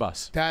us under the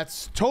bus.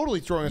 That's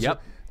totally throwing us.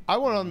 Yep. I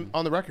went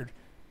on the record.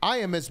 I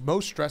am as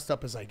most dressed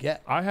up as I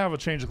get. I have a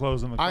change of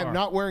clothes in the car. I am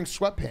not wearing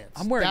sweatpants.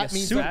 I'm wearing that a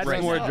means suit. I'm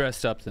That's more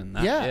dressed up than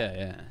that. Yeah.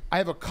 Yeah. I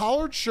have a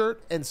collared shirt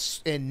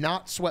and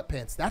not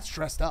sweatpants. That's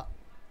dressed up.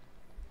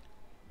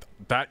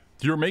 That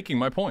you're making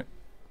my point.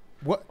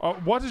 What?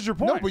 What is your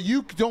point? No, but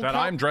you don't. That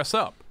count, I'm dressed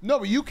up. No,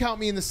 but you count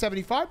me in the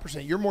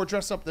 75%. You're more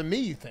dressed up than me.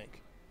 You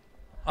think?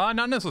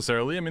 Not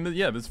necessarily. I mean,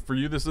 this for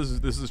you. This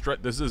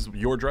is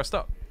your dressed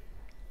up.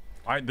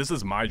 This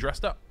is my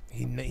dressed up.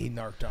 He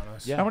narked on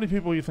us. Yeah. How many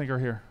people you think are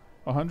here?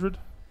 100?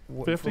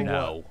 50?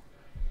 No.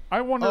 I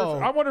wonder. Oh.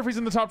 I wonder if he's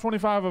in the top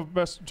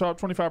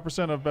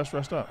 25% of best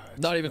dressed up.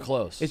 Not even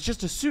close. It's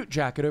just a suit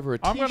jacket over a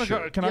I'm T-shirt.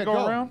 gonna go. Can I Yeah, go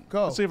go, around?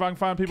 go. Let's see if I can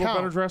find people Count.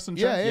 better dressed than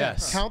Yeah, Che? yeah.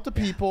 Yes. Count the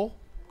people.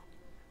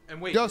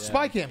 And wait. Yo,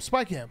 spy cam.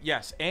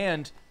 Yes,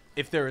 and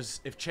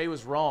if Che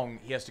was wrong,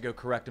 he has to go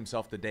correct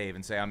himself to Dave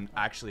and say I'm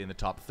actually in the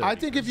top 30. I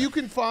think if you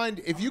can find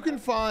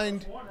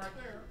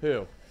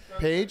Who?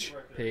 Paige.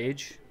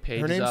 Page Her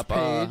is name's up.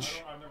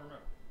 Paige.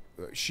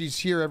 She's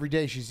here every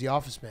day. She's the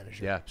office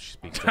manager. Yeah, she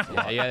speaks. just a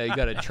lot. Yeah, you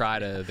got to try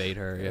to evade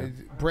her. Yeah.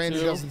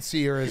 Brandon doesn't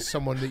see her as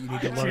someone that you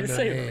need to learn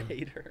their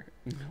name. her.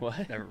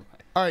 What? Never mind.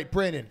 All right,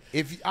 Brandon.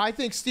 I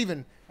think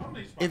Steven,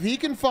 if he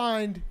can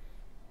find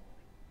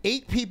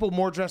 8 people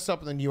more dressed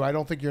up than you, I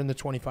don't think you're in the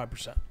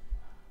 25%.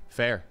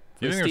 Fair.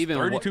 You think Steven,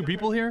 there's 32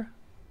 people here?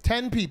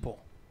 10 people.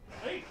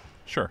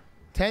 Sure.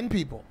 10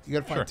 people. You got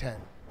to find Sure.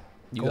 10.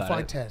 You Go got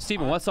find it. 10.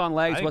 Steven, what's on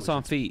legs? think What's we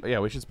on feet?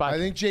 Yeah, we should spy. I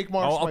think Jake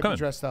Marsh I'll might come be in.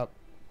 dressed up.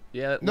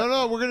 Yeah.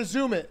 No, we're gonna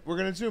zoom it.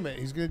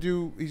 He's gonna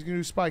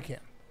do spy cam.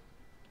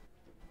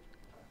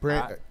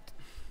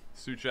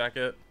 Suit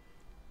jacket,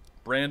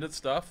 branded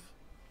stuff,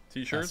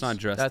 t-shirts. That's not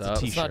dressed That's a up.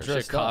 t-shirt. It's not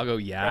dressed Chicago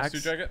Got a Yaks.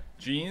 suit jacket,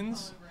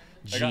 jeans.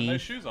 I got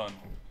nice shoes on.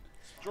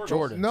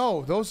 Jordan.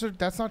 No,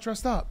 that's not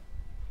dressed up.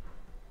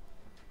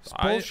 It's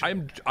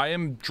bullshit. I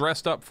am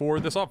dressed up for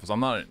this office. I'm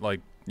not like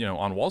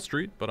on Wall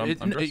Street, but I'm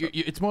dressed up.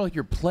 It's more like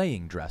you're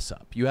playing dress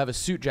up. You have a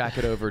suit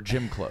jacket over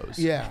gym clothes.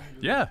 Yeah.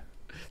 Yeah.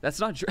 That's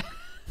not true.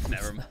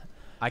 Never mind.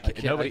 I can't.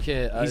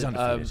 He's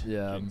undefeated.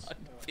 Yeah.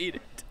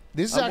 Undefeated.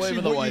 This is I'm actually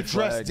waving the what you white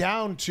dress flag.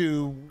 down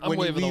to I'm when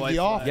you waving the leave white the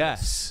flag. office.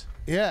 Yes.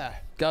 Yeah.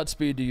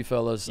 Godspeed to you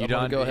fellas. You I'm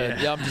gonna done? go ahead.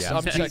 Yeah,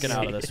 I'm checking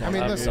out of this I one.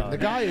 mean, I'm listen, done. the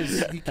guy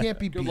is, he can't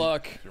be Good beat.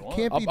 luck.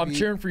 Can't be I'm beat.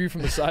 cheering for you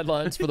from the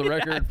sidelines for the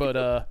record, but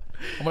I'm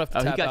gonna have to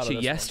Oh, tap he got out you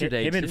of this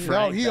yesterday. Him and too.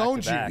 Frank No, he back to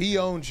owns you. back. He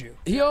owns you. one.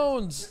 He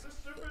owns.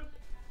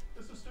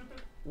 This is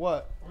stupid.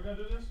 What? We're gonna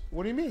do this.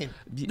 What do you mean?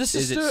 This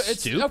Is is it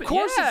It's stupid? of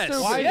course Yes. it's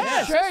stupid. Why,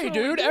 Yes. yes. Hey,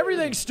 dude,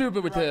 everything's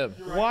stupid with him.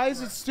 Why is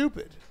it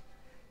stupid?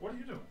 What are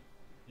you doing?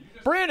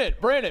 Brandon,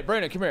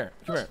 come here.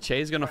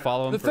 Che's gonna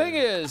follow him. The thing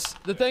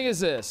is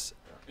this: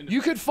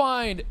 you could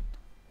find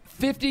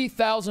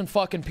 50,000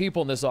 fucking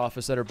people in this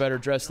office that are better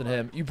dressed than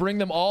him. You bring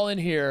them all in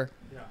here,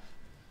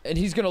 and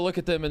he's gonna look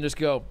at them and just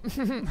go,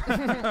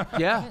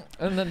 yeah,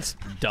 and then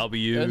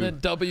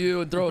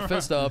W. and throw a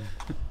fist up,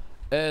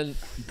 and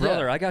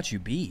Brother, yeah, I got you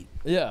beat.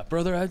 yeah,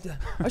 brother,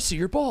 I see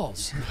your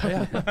balls.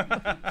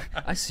 Yeah,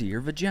 I see your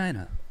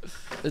vagina.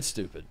 it's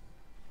stupid.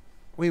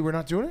 Wait, we're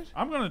not doing it?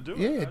 I'm gonna do it.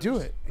 Yeah, do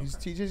it.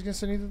 TJ's gonna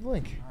send you the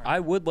link. I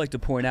would like to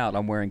point out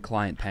I'm wearing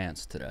client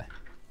pants today.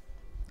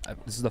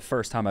 This is the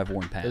first time I've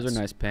worn pants. Those are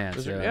nice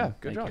pants. Yeah,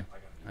 good Thank job. you.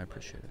 I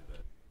appreciate it.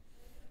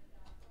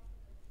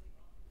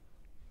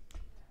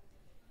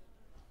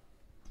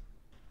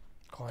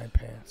 Client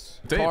pants.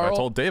 Dave, I Carl?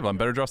 told Dave I'm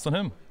better dressed than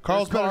him.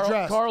 Carl's better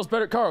dressed.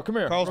 Carl, come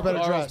here. Carl's better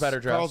dressed. better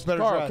dressed. Carl's better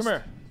Carl, dressed. come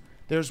here.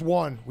 There's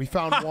one. We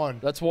found one.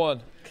 That's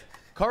one.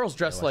 Carl's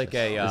dressed like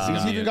a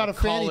He's even got a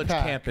fanny college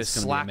pack. campus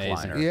It's gonna be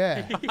amazing.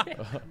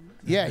 slackliner.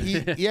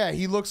 Yeah.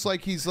 He looks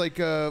like he's like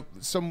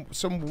some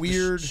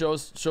weird. Show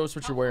us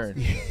what you're wearing.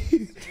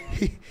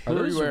 Are What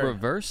are those you wearing?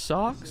 reverse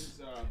socks?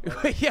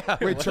 Yeah.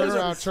 Wait, turn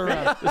around.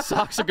 The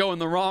socks are going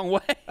the wrong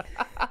way.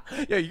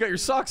 Yeah, you got your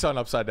socks on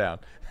upside down.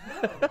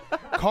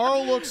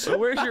 Carl looks.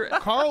 Where's your?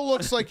 Carl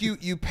looks like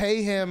you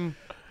pay him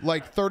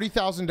like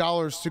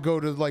 $30,000 to go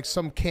to like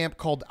some camp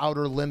called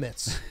Outer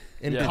Limits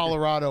in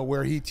Colorado,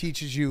 where he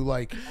teaches you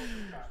like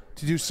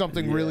to do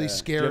something really Do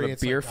scary. you have a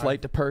It's beer like,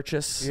 flight to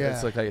purchase? Yeah.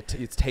 It's like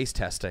it's taste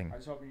testing.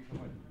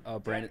 Oh,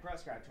 Brandon.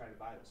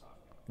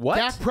 What?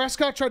 Dak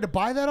Prescott tried to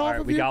buy that off All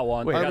right, of we you. got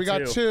one. All right, we We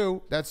got got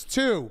two. That's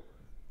two.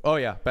 Oh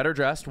yeah, better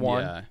dressed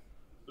one. Yeah.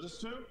 Is this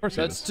two?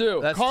 That's two.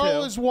 That's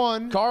Carl two. is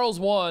one. Carl's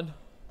one.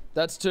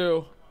 That's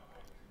two.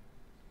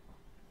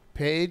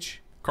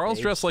 Paige, Carl's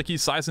dressed like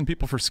he's sizing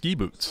people for ski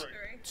boots.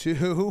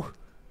 two,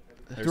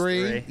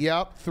 three.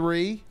 Yep,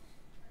 three.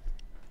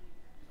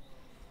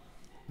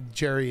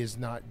 Jerry is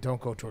not.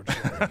 Don't go towards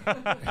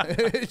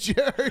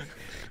Jerry.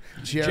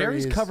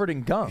 Jerry's is, covered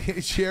in gunk.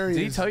 Jerry Did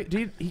he is. tell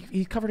you?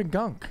 He's covered in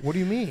gunk. What do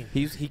you mean?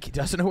 He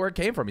doesn't know where it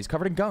came from. He's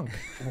covered in gunk.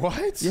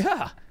 What?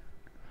 Yeah.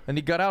 And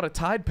he got out a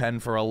Tide pen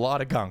for a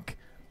lot of gunk.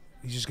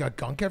 You just got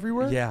gunk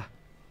everywhere? Yeah.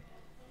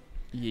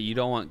 Yeah, you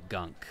don't want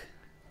gunk.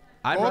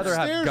 I'd Go rather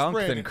have upstairs, gunk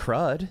Brandon. than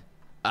crud.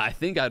 I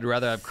think I'd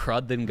rather have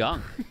crud than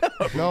gunk.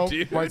 No.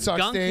 White Sox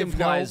Gunk Dave,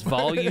 implies no.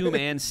 volume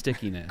and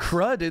stickiness.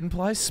 Crud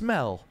implies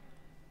smell.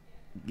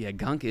 Yeah,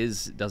 gunk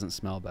doesn't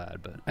smell bad,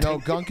 but No,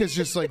 gunk is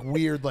just like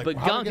weird. Like, but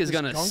how do I gunk get is this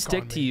gonna gunk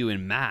stick on to me? you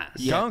in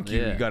mass. Gunk,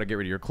 you Yeah. got to get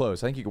rid of your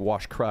clothes. I think you can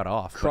wash crud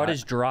off. Crud but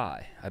is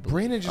dry, I believe.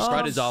 Brandon just Crud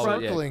got is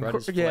always circling. crud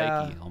is flaky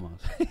Yeah.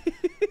 almost.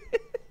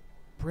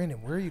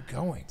 Brandon, where are you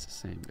going? It's the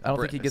same. I don't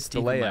think he gets the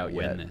Stephen might layout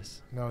win yet.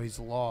 this. No, he's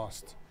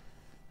lost.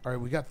 All right,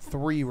 we got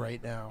three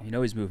right now. You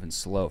know he's moving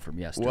slow from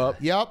yesterday. Well,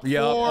 Yep.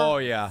 Yep. Four. Oh,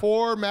 yeah.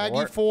 Four.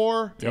 Maggie,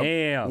 four.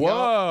 Damn. Yep,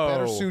 Whoa.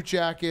 Better suit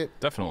jacket.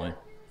 Definitely.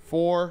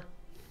 Four.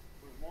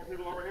 More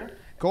people over here.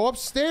 Go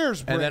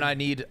upstairs, And then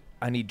Brandon.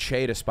 I need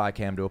Che to spy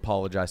cam to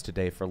apologize to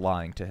Dave for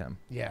lying to him.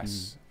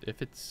 Yes.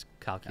 If it's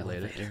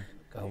calculated.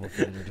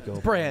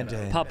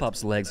 Brandon.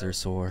 Pop-Up's legs are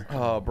sore.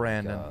 Oh,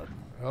 Brandon.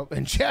 Oh,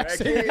 and Jack's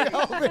in the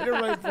elevator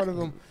right in front of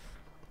him.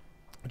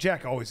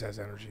 Jack always has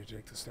energy to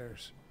take the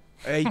stairs.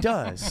 He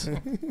does.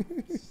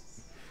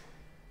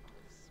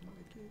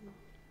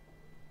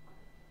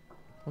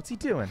 What's he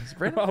doing? Is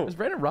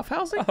Brandon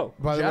roughhousing? Oh.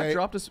 By the Jack way,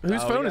 dropped his.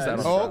 Whose phone is that?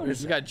 On Oh, We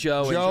got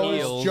Joe and Joe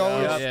heels. is, Joe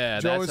is, Yeah,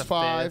 Joe that's is a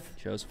five.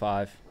 fifth. Shows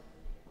 5.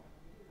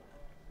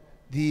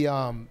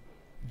 The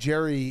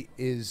Jerry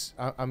is.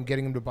 I'm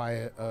getting him to buy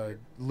a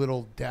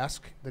little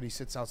desk that he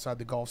sits outside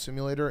the golf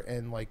simulator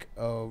and like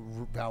a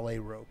valet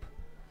rope.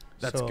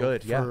 That's So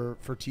good, yeah.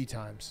 For tea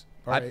times.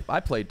 All right. I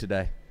played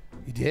today.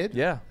 You did?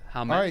 Yeah.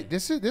 How All many? right.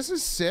 This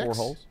is 6. 4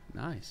 holes.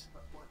 Nice.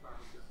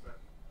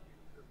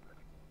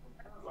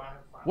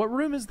 What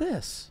room is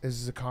this? This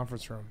is a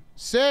conference room.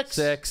 6.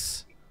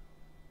 6.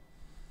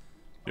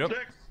 Yep.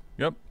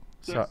 Yep.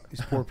 So,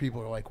 These poor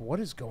people are like, what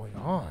is going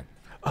on?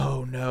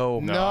 oh no.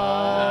 No.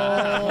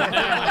 Fuck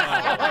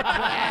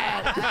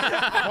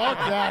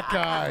that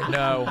guy.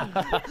 No.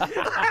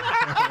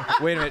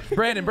 Wait a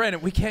minute,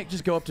 Brandon, we can't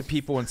just go up to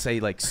people and say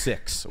like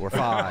 6 or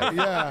 5.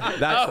 Yeah.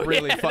 That's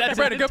really fun.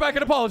 Brandon, go back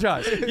and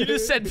apologize. You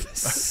just said. It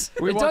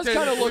does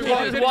kind of look You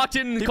like just walked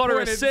in and called her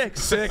a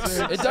 6.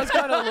 it does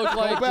kind of look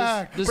like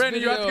back. this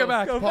Brandon, you have to go video-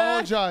 back.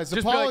 Apologize.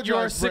 Just be like, you're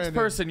a Apologize, 6th Brandon.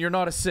 person. You're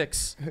not a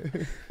 6.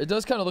 It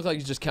does kind of look like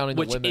he's just counting the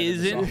Which women.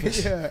 in this office.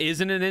 isn't Yeah.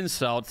 isn't an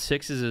insult.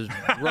 6 is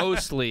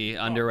grossly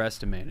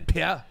underestimated.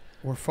 Yeah.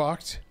 We're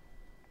fucked.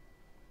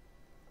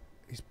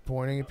 He's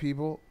pointing at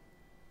people.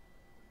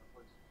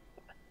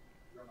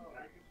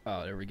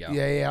 Oh, there we go.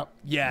 Yeah.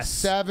 Yes.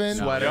 7.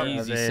 No, Sweater.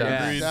 easy Yeah.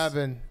 7.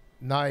 7.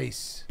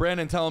 Nice.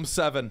 Brandon, tell him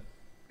 7.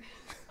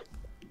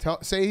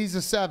 Say he's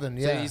a 7.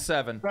 Yeah. Say he's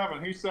 7.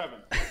 7. He's 7.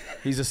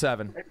 He's a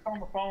 7. He's on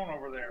the phone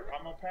over there.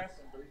 I'm gonna pass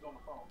him, but he's on the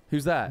phone.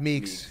 Who's that?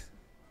 Meeks.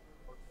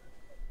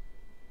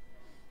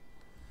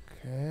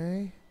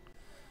 Okay.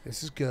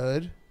 This is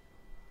good.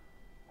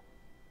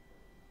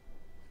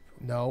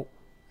 No.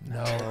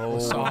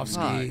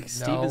 Wasowski.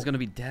 Steven's gonna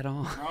be dead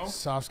on.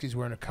 Wasowski's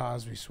wearing a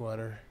Cosby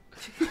sweater.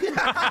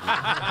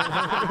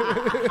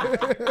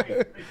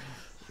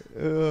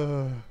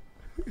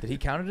 Did he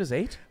count it as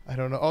 8? I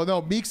don't know. Oh,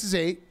 no. Meeks is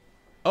 8.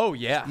 Oh,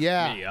 yeah.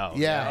 Yeah. Me, oh,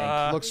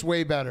 yeah. Looks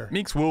way better.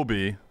 Meeks will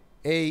be.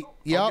 8.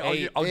 Yep.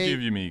 I'll 8.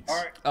 give you Meeks. All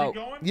right, Oh. keep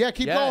going. Yeah,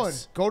 keep Yes. going.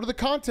 Go to the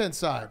content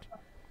side.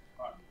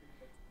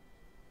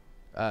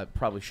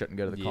 Probably shouldn't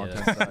go to the Yeah,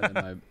 content that's side.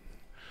 my-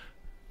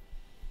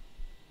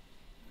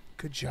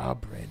 Good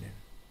job, Brandon.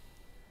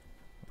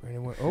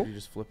 Brandon went. Did Oh, you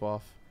just flip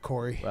off?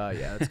 Corey. Yeah,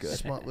 that's good.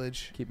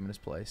 Smutledge. Keep him in his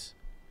place.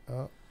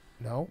 No.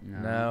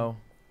 No.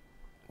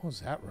 What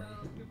was that room?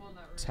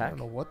 I Tech. don't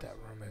know what that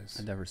room is.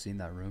 I've never seen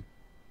that room.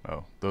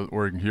 Oh,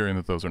 we're hearing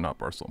that those are not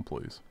Barstool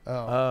employees. Oh.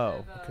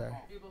 Oh. Okay.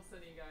 People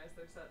sending you guys,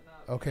 they're setting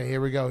up. Okay. Here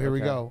we go. Here we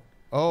Okay. go.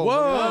 Oh. Whoa.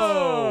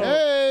 look at this.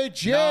 Hey,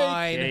 Jake.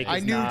 9. Jake I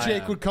is knew 9.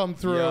 Jake would come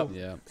through. Yep.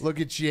 Yeah. Look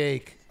at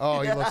Jake.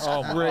 Oh, he looks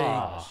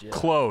great.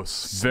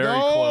 Close. Very No.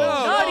 close.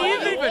 Not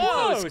Oh, even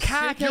close. Jake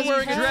Khaki is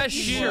wearing dress khaki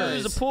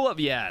shoes, shorts. a pull-up.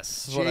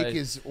 Yes. what I- Jake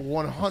is Respect the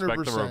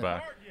 100%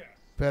 throwback.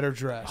 better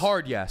dressed.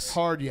 Hard yes.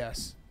 Hard,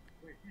 yes.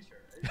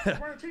 I'm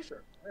wearing a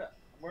t-shirt. Yeah.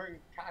 I'm wearing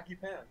khaki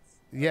pants.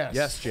 Yes.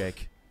 Yes,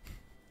 Jake.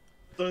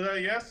 So is that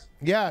a yes?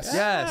 Yes.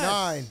 Yes.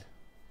 9.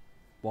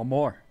 One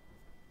more.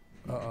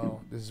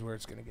 Uh-oh. This is where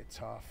it's going to get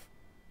tough.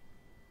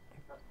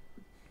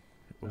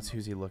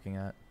 Who's he looking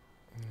at?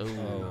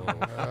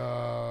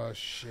 Oh,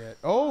 shit.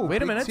 Oh, Wait a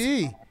Big minute.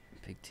 T.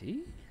 Big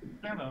T?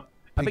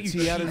 Big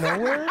T out of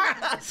nowhere?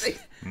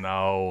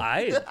 No.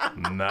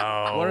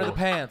 No. What are the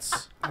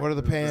pants? What are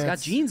the pants? He's got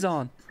jeans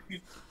on.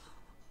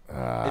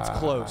 It's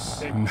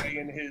close.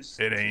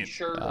 It ain't.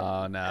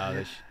 Oh,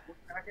 no.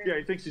 Yeah,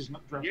 he thinks he's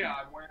not dressed. Yeah,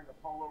 I'm wearing a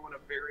polo and a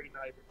very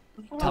nice.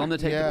 Tell him to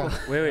take Yeah.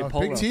 the Wait, Oh,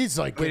 polo. Big T's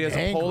like Wait, he has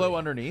getting a polo angry.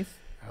 underneath?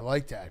 I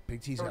like that.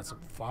 Big T's got some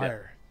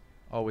fire.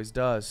 Always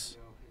does.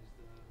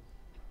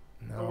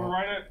 So we're No.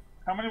 right at,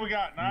 how many we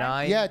got? 9?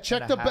 9. Yeah,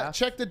 check and a half?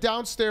 check the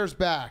downstairs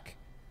back.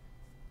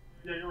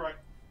 Yeah, you're right.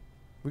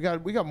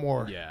 We got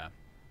more. Yeah.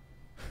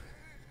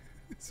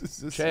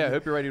 This is- Shay, I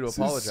hope you're ready to this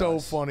apologize. is so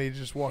funny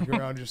just walking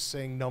around just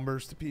saying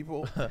numbers to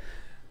people.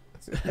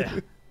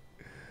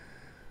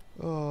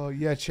 Oh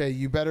yeah, Che,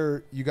 you got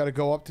to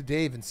go up to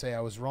Dave and say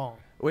I was wrong.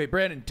 Wait,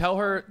 Brandon, tell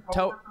her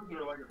They're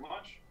like at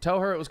lunch.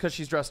 it was because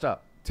she's dressed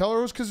up. Tell her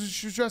it was because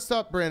she was dressed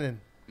up,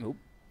 Brandon. Nope.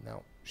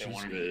 No. They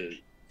wanted to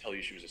tell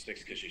you she was a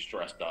 6 because she's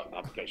dressed up,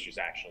 not because she's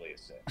actually a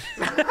 6.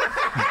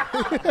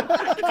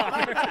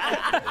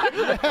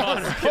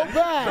 Go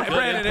back.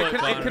 Brandon,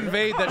 it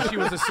conveyed that she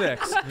was a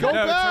 6. Go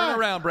no, back. turn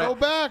around, Brandon. Go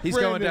back, He's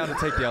Brandon. going down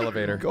to take the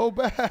elevator. Go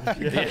back.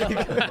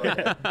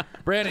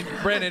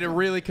 Brandon, it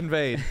really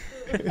conveyed.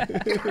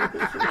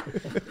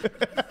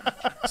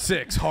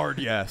 6, hard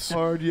yes.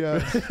 Hard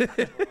yes.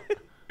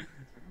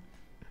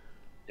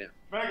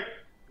 Megan.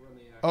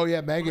 Oh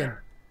yeah, Megan.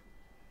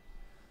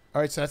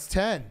 All right, so that's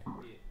 10.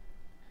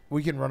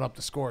 We can run up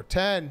the score.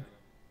 10.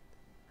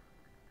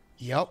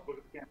 Yep.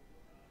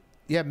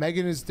 Yeah,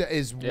 Megan is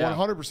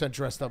 100%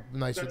 dressed up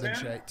nicer than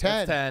Shay.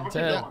 10. That's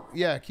 10.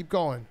 Yeah, keep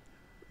going.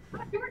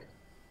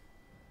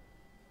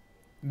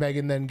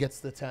 Megan then gets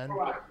the 10. Of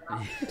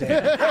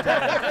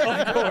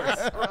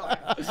course.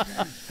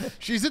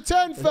 She's a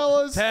 10,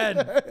 fellas.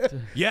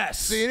 10. Yes.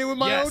 Seeing it with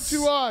my own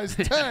 2 eyes.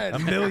 10. A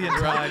million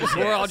times.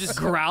 We're all just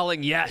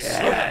growling,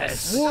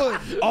 yes. Wood.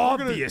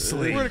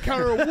 Obviously. We're gonna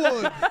counter a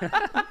wood.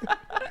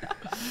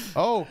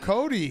 Oh,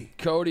 Cody.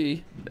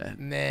 Cody.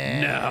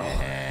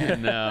 Nah.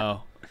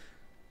 No.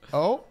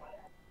 Oh,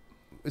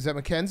 is that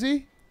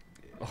Mackenzie?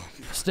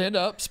 Stand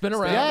up, spin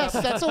around. Yes,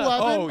 that's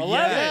 11. Oh, 11.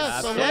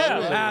 yes. Yes,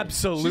 11.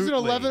 Absolutely. She's an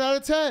 11 out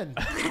of 10.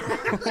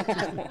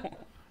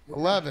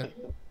 11.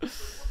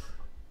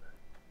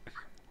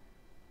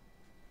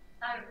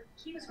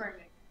 He was wearing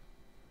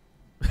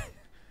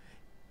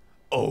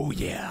Oh,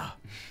 yeah.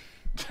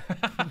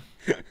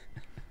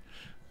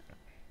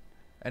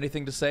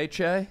 Anything to say,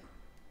 Che?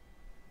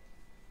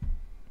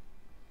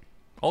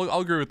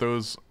 I'll agree with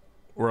those.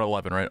 We're at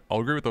 11, right?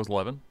 I'll agree with those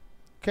 11.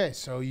 Okay,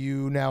 so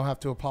you now have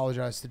to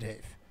apologize to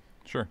Dave.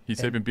 Sure. He's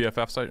taping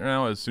BFFs right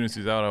now. As soon as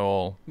he's out,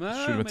 I'll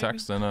shoot him a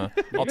text, and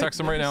I'll text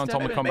him right now and tell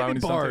him to come by when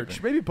he's done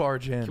taping. Maybe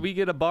barge in. Can we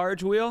get a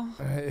barge wheel?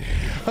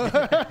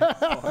 Barge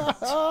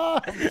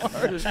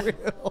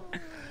wheel.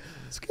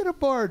 Let's get a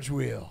barge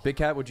wheel. Big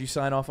Cat, would you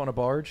sign off on a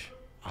barge?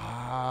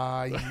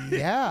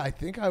 Yeah, I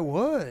think I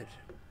would.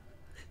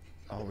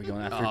 Oh, we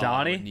going after I would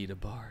Donnie? need a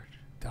barge.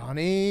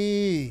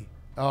 Donnie.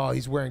 Oh,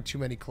 he's wearing too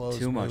many clothes.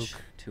 Too much.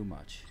 Mook. Too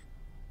much.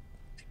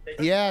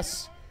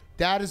 Yes.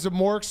 That is a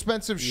more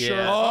expensive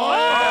shirt.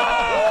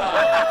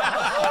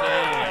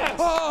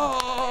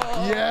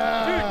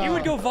 Yeah. Dude, you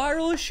would go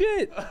viral as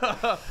shit.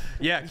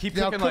 Yeah, keep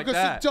Now cooking cook like us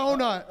that. a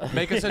donut.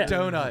 Make us a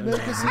donut.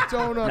 Make us a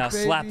donut, Now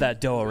baby. slap that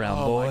dough around,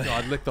 Oh boy. my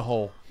God, lick the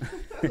hole.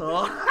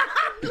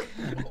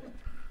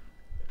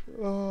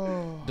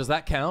 Does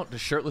that count?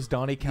 Does shirtless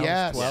Donnie count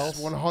Yes, as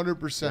 12?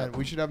 100%.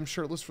 We should have him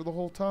shirtless for the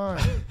whole time.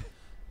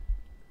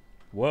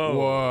 Whoa.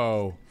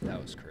 Whoa.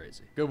 That was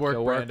crazy. Good work,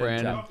 Good work,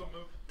 Brandon. Brandon.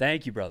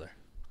 Thank you, brother.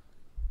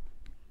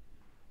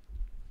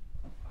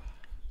 I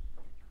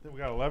think we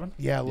got 11.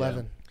 Yeah,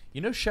 11. You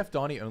know Chef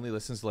Donnie only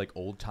listens to like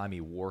old-timey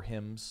war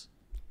hymns?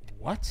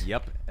 What?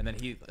 Yep. And then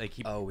he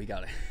Oh, we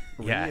got it.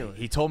 yeah,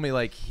 he told me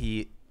like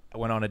he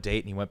went on a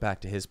date and he went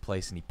back to his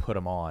place and he put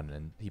them on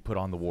and he put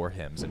on the war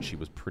hymns and she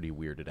was pretty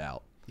weirded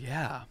out.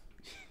 Yeah.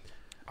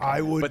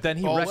 I would. But then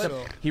he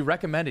also. he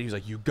recommended, he was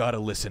like, you got to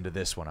listen to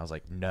this one. I was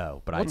like,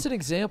 no. But What's an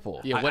example?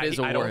 Yeah, what is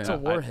a war What's a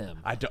hymn? war hymn?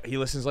 he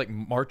listens like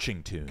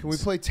marching tunes. Can we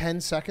play 10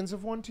 seconds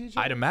of one, TJ?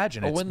 I'd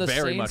imagine Oh, it's when the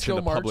very Saints much in go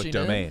the public marching in?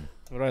 domain.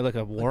 What do I look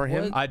up? War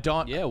hymn? What? I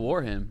don't. Yeah,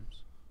 war hymns.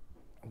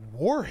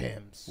 War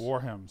hymns.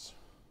 War hymns.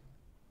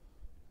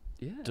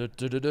 Yeah.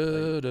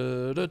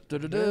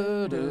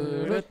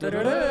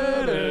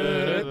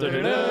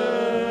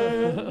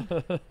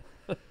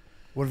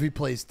 What if he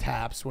plays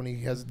taps when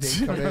he has a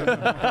date come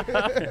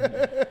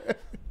in?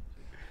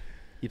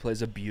 He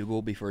plays a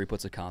bugle before he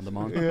puts a condom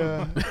on.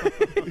 Yeah.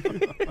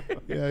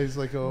 Yeah, he's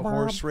like a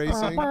horse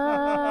racing.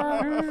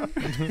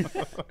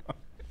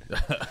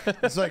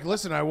 It's like,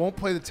 listen, I won't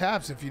play the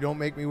taps if you don't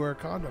make me wear a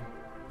condom.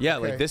 Yeah,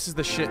 Okay. like this is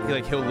the shit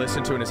he'll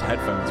listen to in his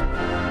headphones.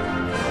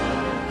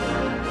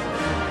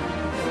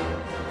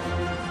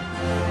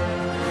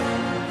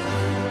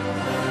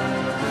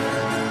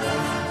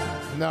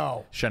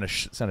 No. Sent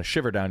a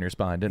shiver down your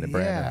spine, didn't it,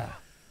 Brandon? Yeah.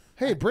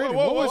 Hey, Brandon,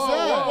 what was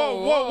that?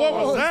 What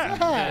was that?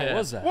 What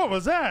was that? What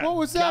was that? What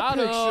was that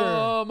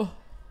Got picture? him.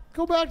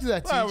 Go back to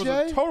that, That was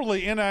TJ. a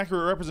totally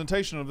inaccurate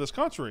representation of this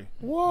country.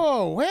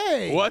 Whoa,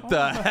 hey. What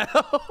the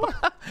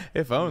hell?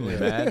 If only,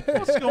 man.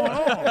 What's going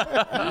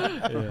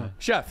on?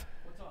 Chef,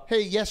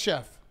 Hey, yes,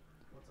 chef.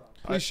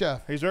 Please,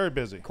 chef. He's very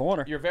busy.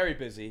 Corner. you're very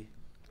busy.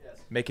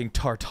 Making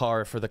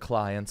tartare for the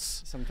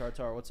clients. Some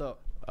tartar. What's up?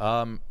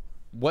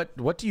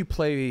 What do you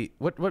play?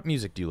 What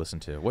music do you listen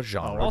to? What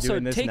genre? Also,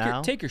 doing this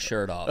now? take your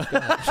shirt off. Go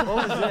ahead.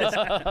 What was this?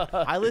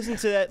 I listen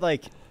to that,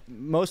 like,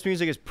 most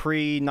music is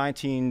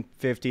pre-1950,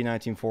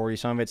 1940.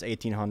 Some of it's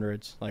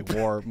 1800s, like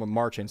war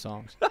marching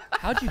songs.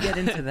 How'd you get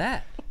into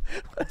that?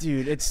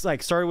 Dude, it's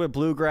like started with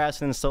bluegrass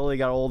and then slowly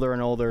got older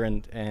and older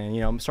and you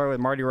know, started with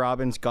Marty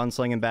Robbins,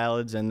 gunslinging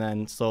ballads, and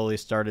then slowly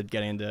started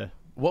getting into...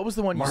 What was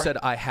the one you said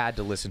I had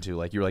to listen to?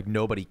 Like you were like,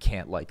 nobody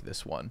can't like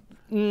this one.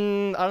 I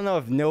don't know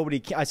if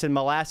nobody... I said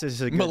Molasses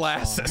is a good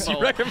Molasses. song.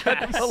 You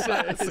recommended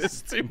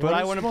Molasses too. But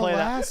I wouldn't play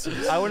that.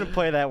 I wouldn't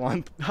play that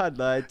one.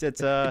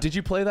 It's Did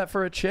you play that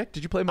for a chick?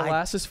 Did you play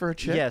Molasses for a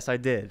chick? Yes, I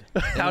did.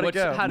 How'd it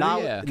go?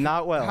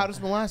 Not well. How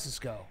does molasses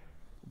go?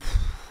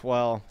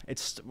 Well,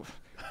 it's...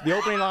 The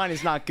opening line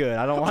is not good.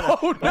 I don't want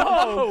to...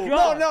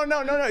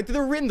 No.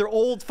 They're written. They're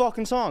old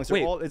fucking songs. They're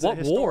Wait, old, it's what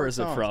a war historic is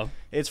it song. from?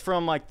 It's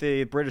from, like,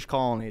 the British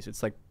colonies.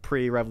 It's, like,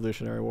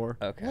 pre-Revolutionary War.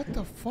 Okay. What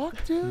the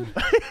fuck, dude?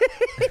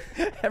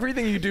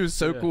 Everything you do is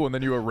so cool, and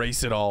then you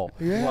erase it all.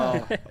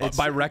 Yeah.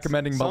 By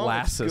recommending Some of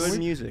it's Molasses. good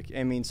music.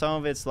 I mean, some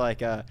of it's,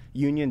 like,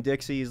 Union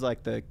Dixie's,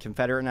 like, the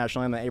Confederate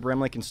national anthem that Abraham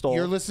Lincoln stole.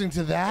 You're listening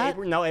to that?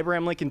 No,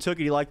 Abraham Lincoln took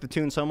it. He liked the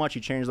tune so much, he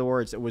changed the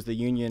words. It was the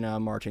Union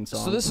marching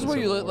song. So this is for where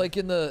the you Civil War. like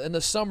in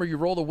the summer, you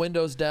roll the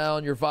windows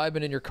down, you're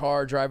vibing in your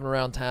car, driving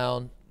around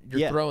town.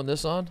 You're throwing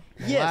this on?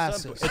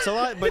 Yes, Molasses. it's a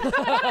lot, but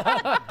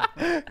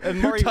and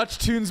Who touch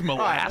tunes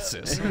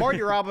Molasses?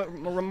 Marty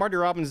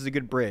Robbins is a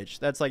good bridge.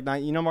 That's like,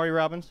 you know Marty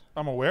Robbins?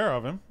 I'm aware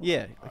of him.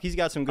 Yeah, he's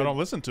got some I good don't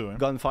listen to him.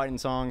 gunfighting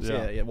songs.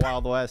 Yeah. Yeah,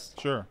 Wild West.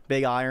 Sure.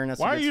 Big Iron.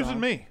 That's Why a are good you using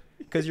song. me?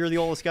 Because you're the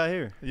oldest guy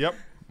here. Yep.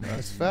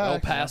 That's El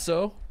fact.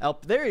 Paso.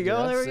 There you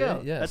go. Yeah, there we see?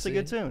 go. Yeah, that's see? a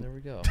good tune. There we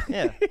go.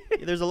 Yeah,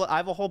 I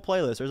have a whole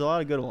playlist. There's a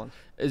lot of good ones.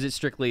 Is it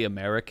strictly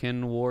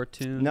American war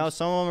tunes? No,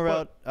 some of them are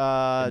about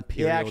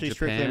Imperial actually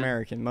strictly Japan?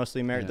 American, mostly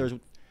American. Yeah.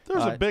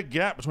 There's a big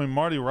gap between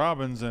Marty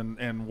Robbins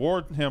and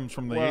war hymns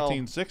from the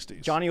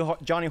 1860s.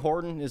 Johnny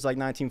Horton is like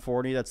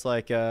 1940. That's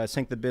like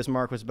Sink the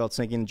Bismarck was about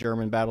sinking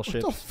German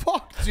battleships. What the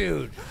fuck,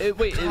 dude?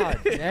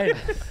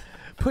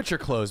 Put your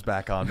clothes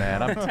back on,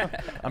 man. I'm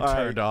All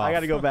turned right, off. I got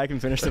to go back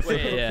and finish the Yeah,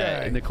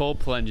 Okay. and the cold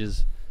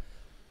plunges.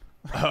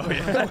 Oh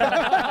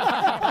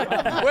yeah.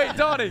 Wait,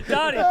 Donnie.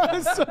 That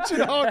was such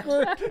an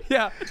awkward.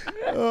 Yeah.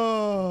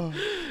 Oh.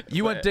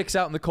 You went dicks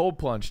out in the cold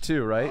plunge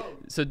too, right?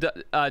 So,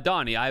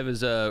 Donnie, I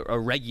was a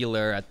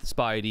regular at the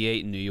Spa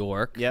 88 in New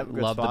York. Yep,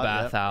 good Love the spot,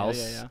 yep.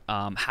 bathhouse.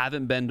 Yeah.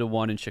 Haven't been to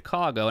one in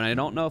Chicago, and I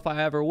don't know if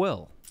I ever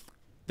will.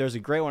 There's a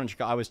great one in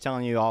Chicago. I was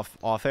telling you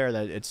off air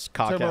that it's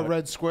cocked Talking out. about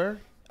Red Square?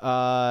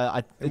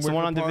 It's the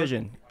one on Wicker Park?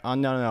 Division.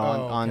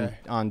 Okay.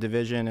 On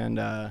Division and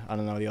I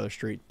don't know the other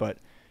street, but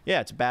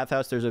yeah, it's a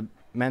bathhouse. There's a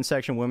men's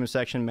section, women's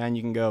section. Men,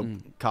 you can go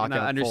cock And I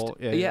out full.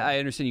 understand. I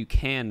understand you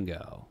can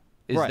go.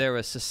 Is Right. there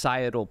a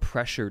societal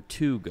pressure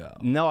to go?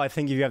 No, I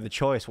think if you have the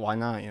choice, why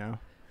not? You know.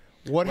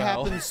 What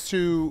happens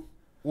to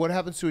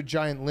a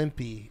giant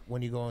limpy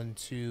when you go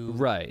into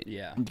Right.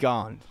 Yeah.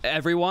 Gone.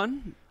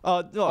 Everyone.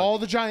 all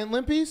the giant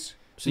limpies?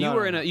 So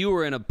you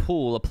were in a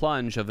pool, a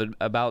plunge of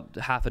about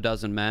half a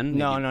dozen men.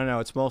 No.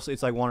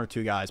 It's like one or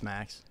two guys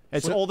max.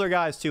 It's older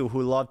guys too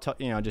who love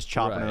just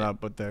chopping it Right. up.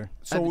 But they're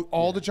So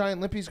all the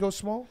giant limpies go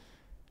small?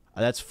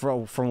 that's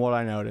from what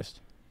I noticed.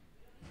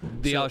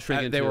 They all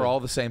shrink They into- were all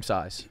the same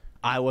size.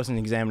 I wasn't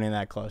examining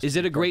that close. Is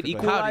it a great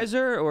perfectly.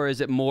 equalizer, or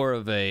is it more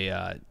of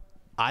a?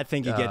 I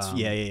think it gets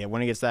yeah.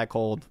 When it gets that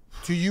cold,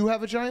 Do you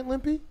have a giant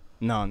limpy?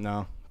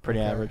 no, pretty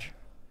Okay. average.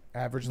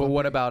 Average But limpy?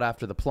 what about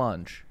after the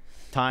plunge?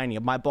 Tiny.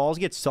 My balls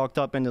get sucked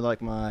up into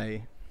like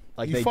my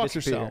You they fuck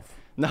disappear. yourself.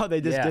 No,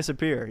 they just Yeah.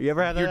 disappear. You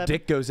ever had that? Your happen?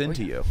 dick goes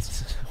into you.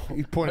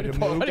 You pointed to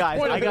move?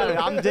 Guys, I got it.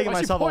 I'm digging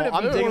myself a hole.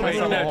 I'm digging Wait,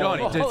 myself no, a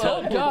hole.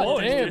 Donnie,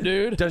 God damn,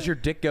 dude. does your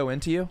dick go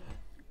into you?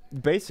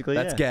 Basically,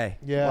 That's yeah. gay.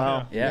 Yeah.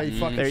 Wow. Yeah, you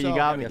fucked There, you yourself.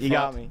 got me. You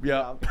got me.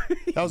 Yeah.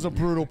 That was a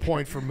brutal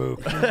point for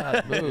Mook.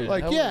 Dude,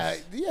 Like,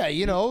 that yeah,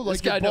 you know,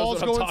 like guy your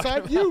knows balls what I'm go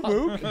talking inside you,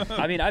 Mook.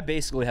 I mean, I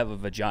basically have a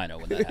vagina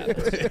when that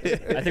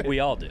happens. I think we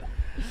all do.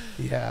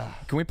 Yeah.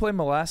 Can we play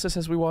Molasses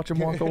as we watch him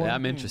walk away?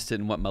 I'm interested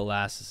in what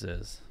molasses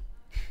is.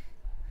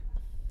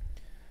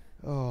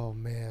 Oh,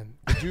 man.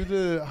 Do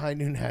the high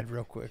noon ad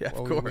real quick Yeah, of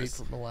while we wait course.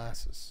 for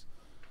molasses.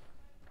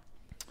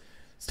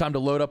 It's time to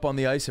load up on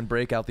the ice and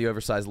break out the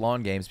oversized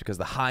lawn games because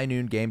the High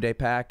Noon Game Day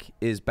Pack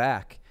is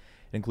back.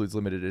 It includes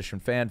limited edition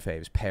fan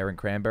faves, pear and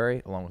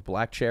cranberry, along with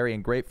black cherry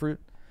and grapefruit.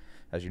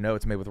 As you know,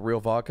 it's made with real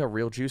vodka,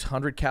 real juice,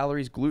 100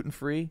 calories,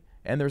 gluten-free,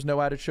 and there's no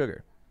added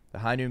sugar. The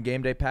High Noon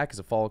Game Day Pack is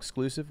a fall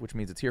exclusive, which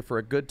means it's here for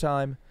a good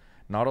time,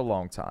 not a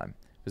long time.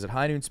 Visit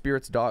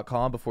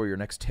highnoonspirits.com before your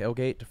next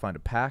tailgate to find a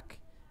pack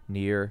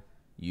near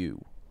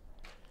you.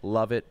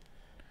 Love it.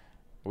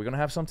 Are we going to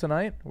have some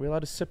tonight? Are we allowed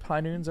to sip High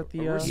Noons at the...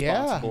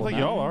 Yeah. I think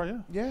y'all are,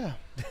 yeah.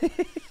 Yeah.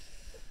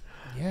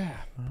 Yeah.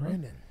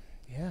 Brandon.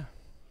 Yeah.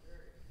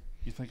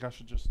 You think I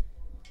should just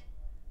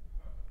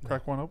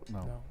crack one open?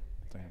 No.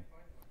 Damn.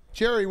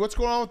 Jerry, what's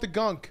going on with the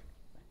gunk?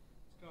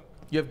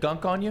 You have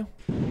gunk on you?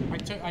 I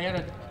got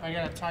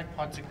a Tide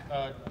Pod.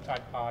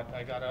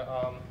 I got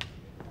a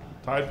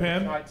Tide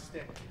pen? Tide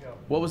stick to go.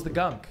 What was the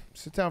gunk?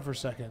 Sit down for a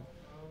second.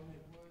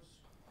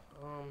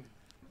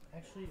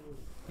 Actually, it was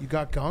You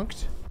got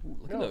gunked?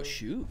 Look at those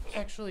shoes.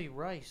 actually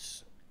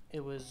rice.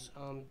 It was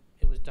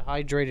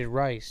dehydrated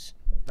rice.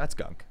 That's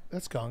gunk.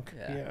 That's gunk.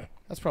 Yeah.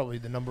 That's probably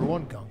the number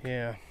one gunk.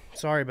 Yeah.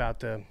 Sorry about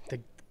the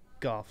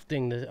golf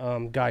thing.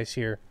 The guys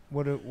here.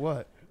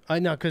 What? I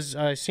know, cause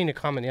I seen a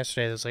comment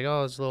yesterday that's like,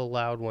 oh, it's a little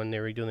loud when they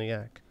were doing the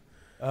yak.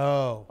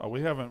 Oh. Oh,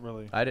 we haven't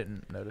really. I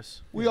didn't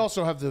notice. We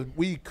also have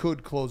we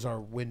could close our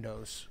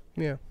windows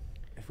Yeah.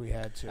 if we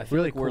had to. I feel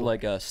Really like we're cool.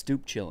 like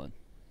stoop chilling.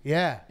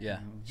 Yeah. Yeah.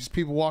 Just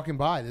people walking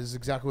by. This is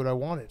exactly what I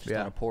wanted. Just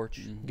on a porch.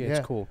 Yeah, Yeah.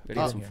 it's cool. Gotta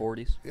get some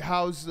 40s.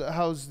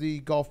 How's the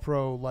Golf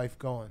Pro life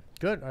going?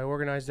 Good. I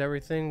organized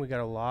everything. We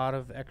got a lot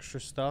of extra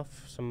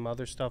stuff. Some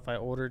other stuff I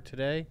ordered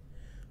today.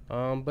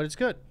 But it's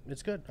good.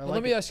 It's good. I Well, like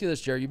let me it. ask you this,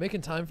 Jerry. You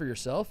making time for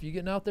yourself? You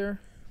getting out there?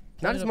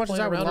 Not as much as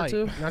I would like.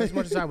 Not as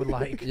much as I would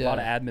like. A lot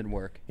of admin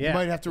work. You Yeah.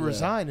 might have to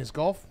resign as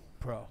Golf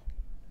Pro.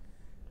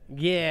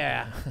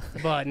 Yeah.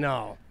 But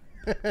no.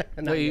 Not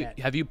Wait, yet.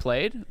 have you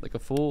played like a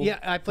full? Yeah,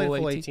 I played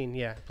full 18? 18.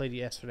 Yeah, I played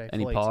yesterday.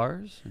 Any full 18.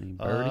 pars? Any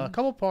birdie? A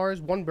couple pars,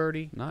 one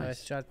birdie.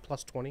 Nice. I shot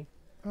plus 20.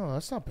 Oh,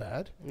 that's not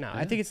bad. No,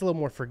 I think it's a little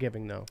more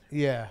forgiving though.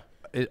 Yeah.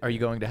 Are you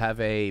going to have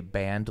a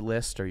banned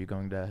list? Are you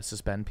going to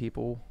suspend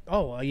people?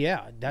 Oh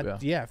yeah,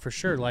 yeah, for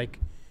sure. Like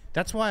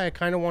that's why I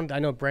kind of wanted. I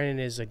know Brandon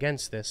is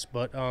against this,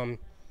 but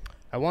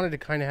I wanted to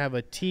kind of have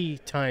a tea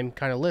time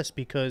kind of list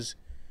because.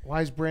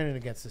 Why is Brandon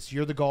against this?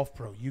 You're the Golf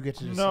Pro. You get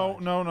to decide. No.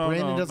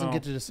 Brandon no, doesn't no,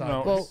 get to decide.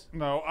 No, Well,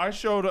 no. I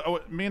showed.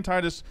 Me and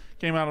Titus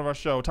came out of our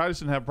show. Titus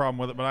didn't have a problem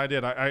with it, but I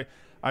did.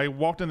 I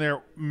walked in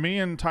there. Me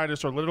and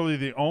Titus are literally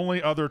the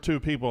only other two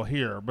people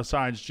here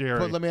besides Jerry.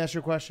 but let me ask you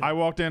a question. I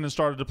walked in and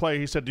started to play.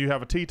 He said, "Do you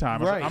have a tea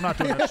time?" I Right. said, I'm not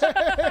doing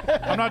that.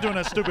 I'm not doing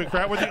that stupid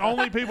crap. We're the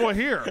only people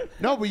here.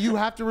 No, but you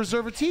have to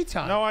reserve a tea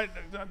time. No,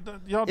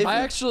 y'all.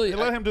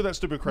 Let him do that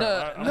stupid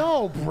crap.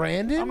 No,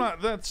 Brandon. I'm not.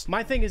 That's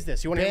my thing. Is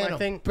this? You want to hear my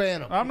thing?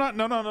 Ban him. I'm not.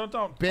 No,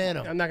 don't ban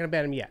him. I'm not gonna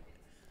ban him yet.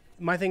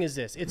 My thing is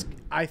this.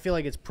 I feel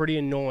like it's pretty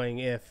annoying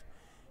if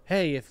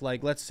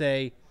like let's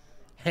say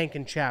Hank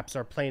and Chaps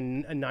are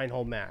playing a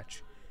 9-hole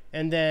match.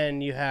 And then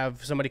you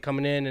have somebody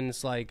coming in and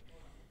it's like,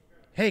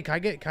 hey, can I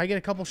get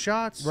a couple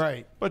shots?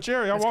 Right. But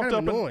Jerry, I That's walked kind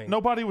up of annoying. and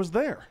nobody was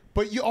there.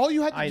 But all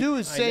you had to I- do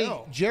is I say,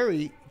 know.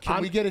 Jerry,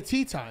 can we get a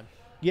tea time?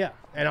 Yeah,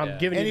 and I'm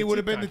giving And you he the would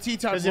have tea been the tea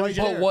time 'Cause it right was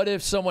there. But what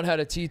if someone had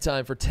a tea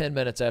time for 10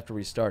 minutes after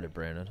we started,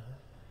 Brandon?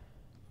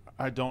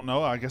 I don't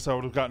know. I guess I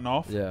would have gotten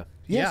off. Yeah.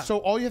 Yeah, so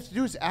all you have to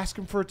do is ask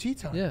him for a tea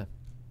time. Yeah.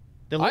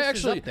 The list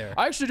is up there.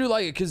 I actually do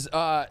like it because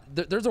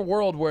there's a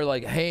world where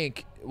like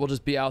Hank will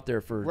just be out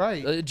there for.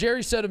 Right.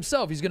 Jerry said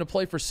himself he's going to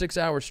play for 6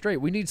 hours straight.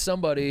 We need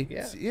somebody.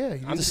 Yeah. Yeah,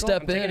 I'm to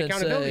step taking in and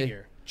accountability say,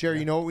 here. Jerry,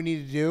 you know what we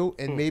need to do?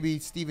 And maybe,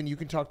 Steven, you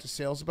can talk to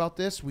sales about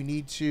this. We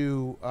need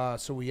to,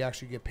 so we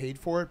actually get paid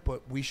for it,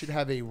 but we should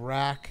have a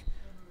rack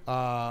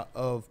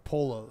of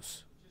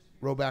polos,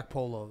 rowback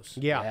polos.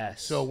 Yeah.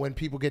 Yes. So when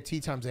people get tea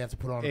times, they have to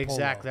put on a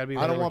Exactly, polo. that'd be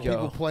I don't where want we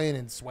people go. playing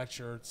in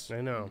sweatshirts.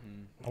 I know.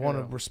 I want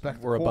to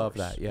respect the We're above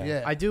course. that,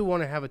 yeah. I do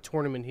want to have a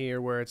tournament here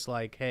where it's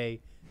like,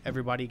 hey,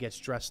 everybody gets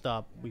dressed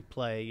up, we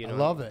play. You know,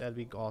 love it. That'd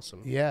be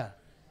awesome. Yeah.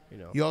 You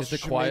know. You Get also the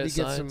should quiet maybe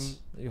get signs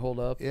some, you hold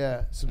up.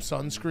 some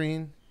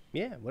sunscreen,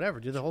 Yeah, whatever.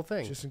 Do the whole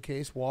thing. just in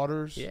case,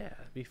 waters. Yeah,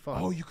 it'd be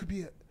fun. Oh, you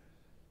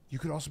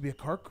could also be a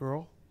cart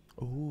girl.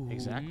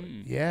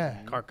 exactly.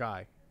 Yeah. Cart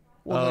guy.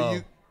 Well, no,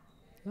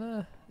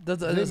 you, Does,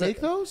 do they make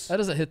those? That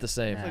doesn't hit the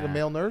same. Like a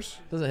male nurse?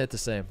 Doesn't hit the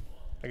same.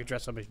 I could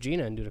dress up as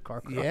Gina and do the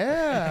cart guy.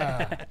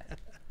 Yeah.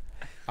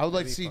 I would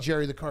like to see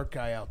Jerry the cart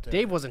guy out there.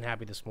 Dave wasn't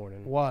happy this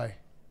morning. Why?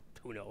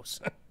 Who knows?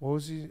 What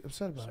was he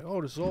upset It's about? like,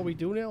 oh, this is all we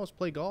do now is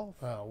play golf.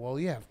 Oh, well,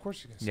 yeah, of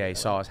course you can say Yeah, he that.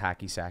 saw us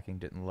hacky sacking.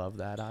 Didn't love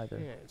that either.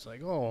 Yeah, it's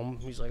like, oh,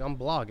 he's like, I'm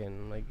blogging.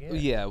 I'm like, yeah,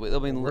 Yeah, I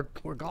mean,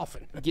 we're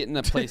golfing. getting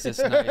a place this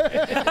night.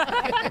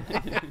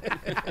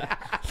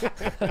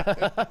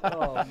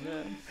 Oh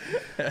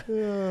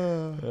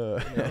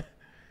man.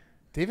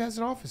 Dave has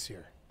an office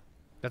here.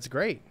 That's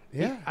great.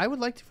 Yeah. I would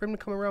like for him to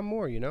come around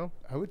more. You know,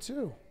 I would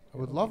too. I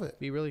would love it.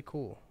 be really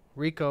cool.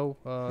 Rico,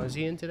 is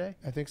he in today?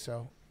 I think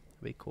so.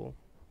 Be cool.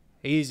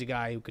 He's a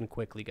guy who can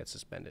quickly get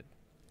suspended.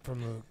 From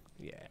the,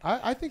 Yeah.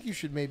 I think you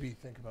should maybe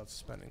think about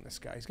suspending this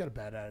guy. He's got a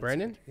bad attitude.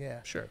 Brandon?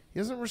 Yeah. Sure. He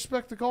doesn't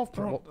respect the golf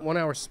pro. 1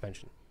 hour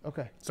suspension.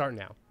 Okay. Start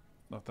now.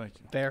 No, thank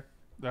you. Fair.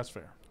 That's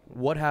fair.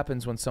 What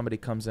happens when somebody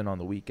comes in on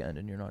the weekend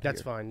and you're not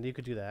That's here? fine. You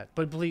could do that,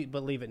 but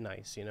leave it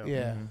nice. You know.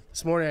 Yeah.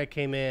 This morning I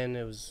came in.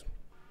 It was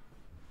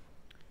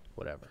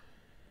whatever.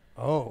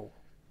 Oh.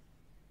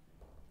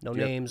 No Do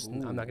you have- names.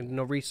 I'm not gonna do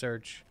no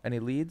research. Any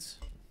leads?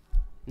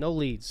 No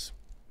leads.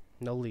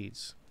 No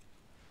leads.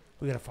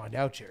 We got to find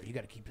out, Jerry. You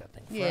got to keep that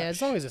thing fresh. Yeah,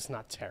 as long as it's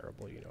not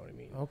terrible. You know what I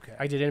mean. Okay.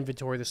 I did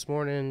inventory this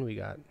morning. We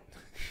got.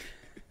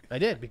 I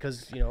did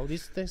because you know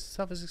this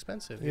stuff is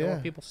expensive. You don't Yeah.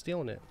 want people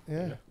stealing it. you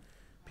Yeah. know.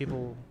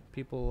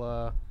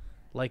 People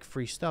like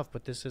free stuff,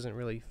 but this isn't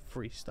really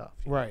free stuff.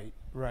 you know. Right,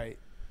 right.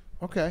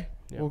 Okay.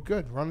 Yeah. Well,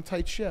 good. Run a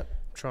tight ship.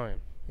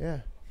 Trying. Yeah.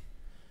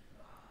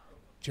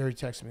 Jerry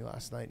texted me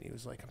last night, and he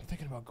was like, I'm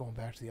thinking about going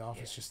back to the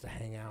office just to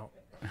hang out.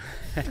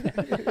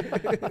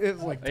 It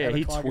was like Yeah, 10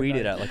 he o'clock tweeted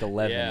night. at like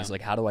 11. Yeah. He's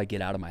like, "How do I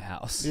get out of my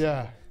house?"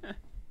 Yeah.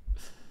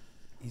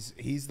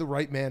 He's the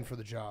right man for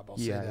the job, I'll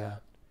say Yeah, that. yeah.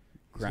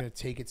 He's going to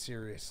take it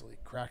seriously,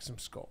 crack some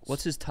skulls.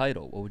 What's his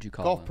title? What would you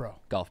call Golf him? pro.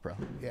 Golf pro.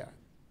 Yeah.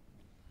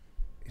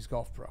 He's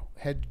golf pro.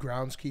 Head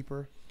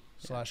groundskeeper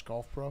 /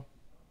 golf pro.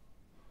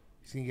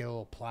 He's going to get a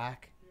little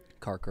plaque.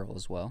 Cart girl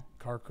as well.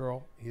 Cart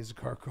girl. He is a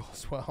cart girl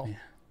as well.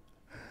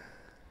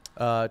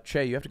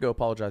 Che, you have to go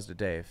apologize to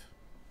Dave.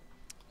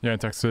 Yeah, I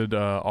texted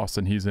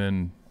Austin. He's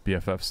in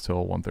BFFs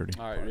till 1:30.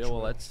 All right, yeah, well,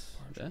 let's.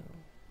 Yeah.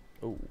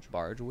 Oh,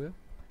 barge wheel.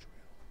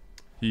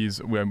 We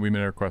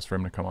made a request for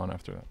him to come on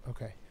after that.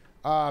 Okay.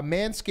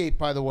 Manscaped,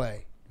 by the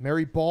way.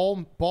 Mary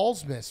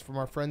Ballsmiss from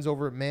our friends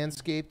over at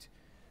Manscaped.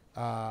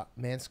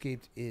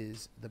 Manscaped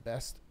is the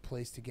best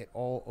place to get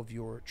all of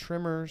your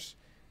trimmers,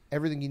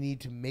 everything you need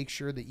to make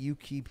sure that you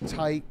keep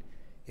tight.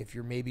 If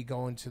you're maybe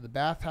going to the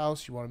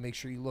bathhouse, you want to make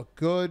sure you look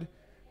good.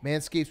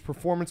 Manscaped's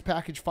Performance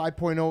Package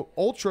 5.0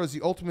 Ultra is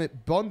the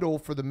ultimate bundle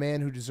for the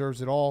man who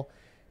deserves it all.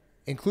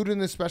 Included in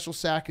this special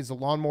sack is the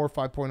Lawnmower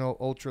 5.0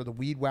 Ultra, the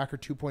Weed Whacker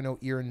 2.0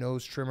 ear and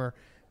nose trimmer,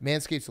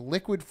 Manscaped's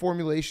liquid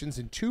formulations,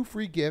 and 2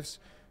 free gifts.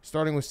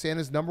 Starting with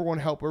Santa's #1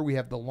 helper, we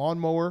have the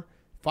Lawnmower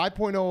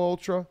 5.0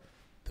 Ultra.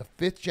 The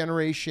 5th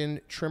generation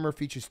trimmer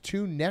features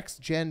 2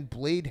 next-gen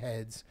blade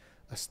heads,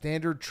 a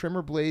standard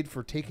trimmer blade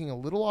for taking a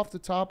little off the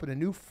top, and a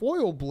new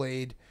foil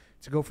blade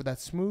to go for that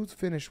smooth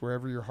finish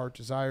wherever your heart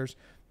desires.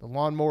 The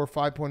Lawnmower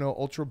 5.0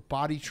 Ultra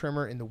Body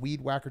Trimmer and the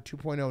Weed Whacker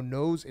 2.0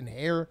 Nose and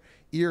Ear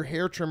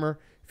Hair Trimmer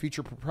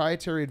feature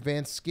proprietary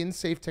advanced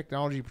skin-safe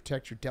technology to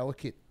protect your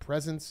delicate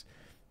presence.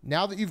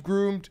 Now that you've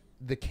groomed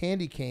the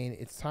candy cane,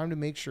 it's time to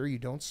make sure you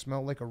don't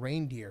smell like a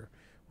reindeer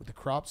with the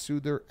Crop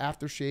Soother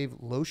Aftershave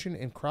Lotion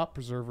and Crop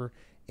Preserver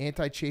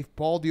Anti-Chafe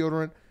Ball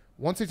Deodorant.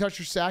 Once they touch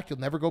your sack, you'll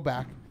never go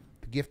back.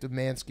 The gift of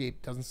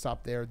Manscaped doesn't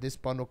stop there. This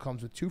bundle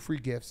comes with 2 free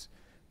gifts.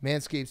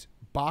 Manscaped's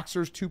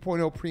Boxers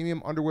 2.0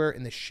 Premium Underwear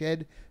and the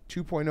Shed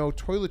 2.0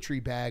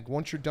 Toiletry Bag.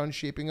 Once you're done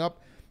shaping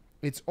up,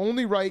 it's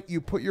only right you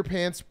put your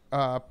pants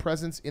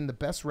presents in the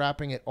best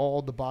wrapping at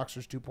all the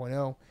Boxers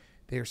 2.0.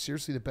 They are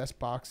seriously the best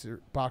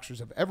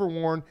boxers I've ever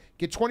worn.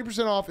 Get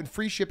 20% off and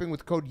free shipping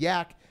with code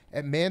YAK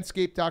at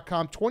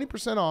manscaped.com.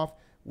 20% off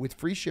with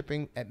free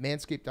shipping at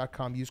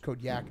manscaped.com. Use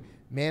code YAK.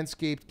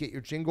 Manscaped, get your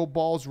jingle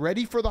balls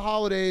ready for the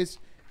holidays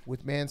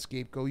with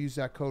Manscaped. Go use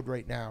that code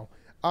right now.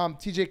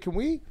 TJ, can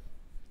we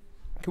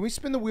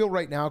spin the wheel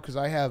right now? Because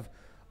I have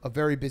a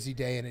very busy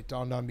day, and it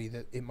dawned on me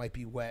that it might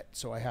be wet,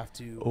 so I have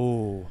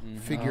to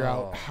figure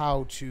out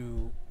how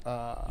to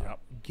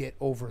get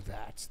over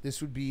that.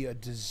 This would be a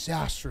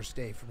disastrous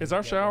day for me. Is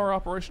our shower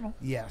operational?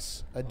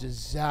 Yes, a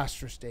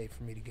disastrous day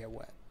for me to get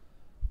wet.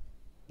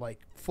 Like,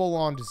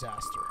 full-on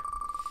disaster.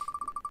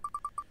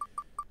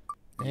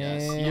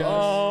 Yes. And Yes.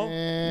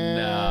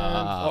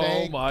 No.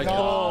 thank Oh, my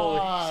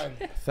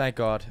God. Thank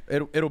God.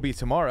 It'll be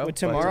tomorrow. Would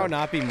tomorrow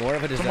not be more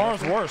of a disaster?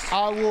 Tomorrow's worse.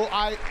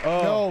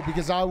 No,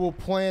 because I will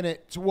plan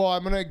it. Well,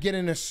 I'm gonna get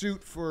in a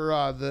suit for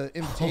the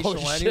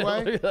invitational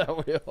anyway. Look at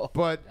that wheel.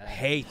 But I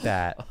hate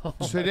that.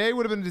 today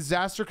would have been a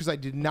disaster because I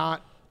did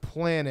not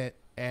plan it,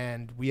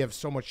 and we have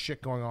so much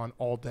shit going on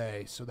all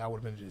day. So that would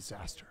have been a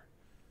disaster,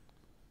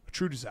 a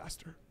true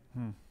disaster.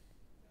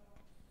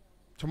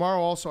 Tomorrow,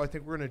 also, I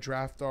think we're gonna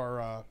draft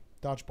our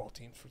dodgeball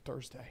teams for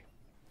Thursday.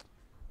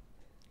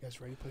 You guys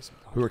ready to play some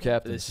dodgeball? Who are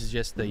captains? This is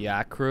just the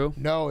Yak crew.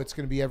 No, it's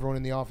going to be everyone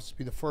in the office. It'll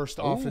be the first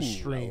office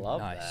stream.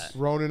 Nice.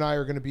 Ron and I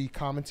are going to be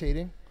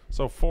commentating.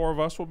 So 4 of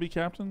us will be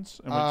captains,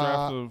 and we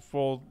draft the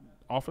full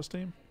office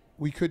team.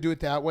 We could do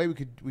it that way. We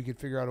could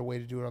figure out a way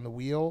to do it on the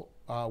wheel.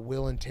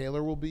 Will and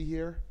Taylor will be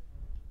here.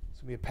 It's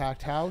going to be a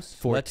packed house.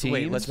 Let's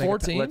make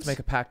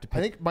a pact to pick.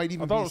 I think it might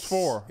even I thought be it was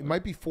 4. It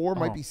might be 4,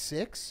 might be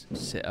 6.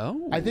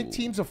 Oh. I think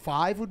teams of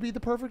 5 would be the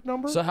perfect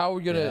number. So how are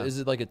we gonna? Yeah. Is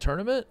it like a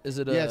tournament? Is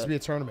it? yeah, it's going to be a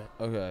tournament.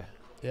 Okay.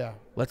 Yeah.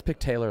 Let's pick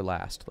Taylor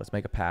last. Let's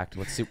make a pact.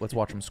 Let's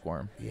watch him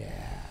squirm. Yeah.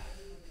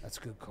 That's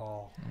a good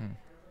call.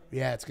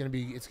 Yeah, it's going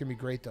to be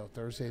great though.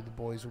 Thursday the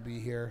boys will be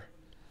here.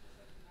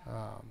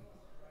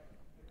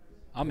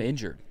 I'm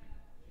injured.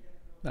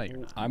 No, you're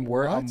not. I'm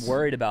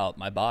worried about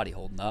my body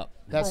holding up.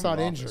 That's not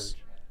injured.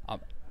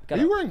 Are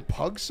you wearing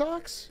pug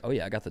socks? Oh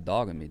yeah, I got the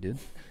dog in me, dude.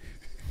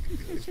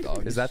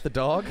 Is that the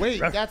dog? Wait,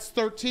 that's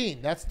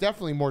 13. That's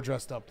definitely more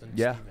dressed up than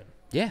Yeah. Steven.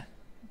 Yeah.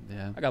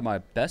 Yeah. I got my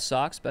best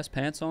socks, best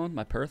pants on,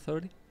 my Perth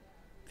hoodie.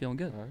 Feeling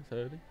good.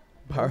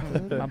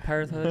 My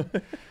Perth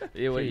hoodie.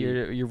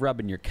 You're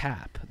rubbing your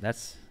cap.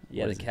 That's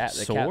the cap.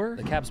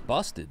 The cap's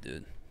busted,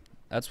 dude.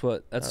 That's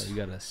what. That's You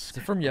got a. Is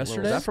it from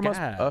yesterday? Is that from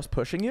us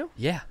pushing you?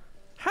 yeah.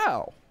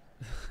 How?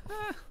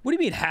 What do you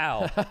mean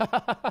how?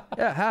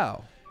 Yeah,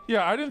 how?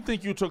 Yeah, I didn't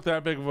think you took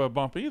that big of a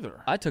bump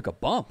either. I took a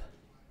bump.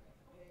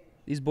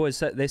 These boys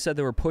said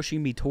they were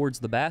pushing me towards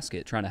the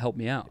basket, trying to help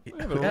me out.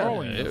 Yeah, they're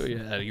rolling you.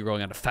 Yeah, you're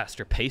rolling at a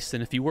faster pace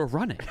than if you were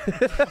running.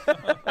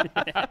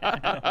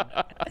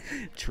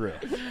 True.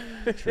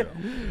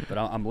 But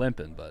I'm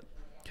limping. But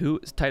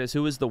Titus,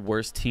 who was the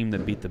worst team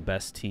that beat the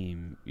best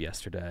team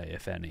yesterday,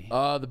 if any?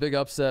 The big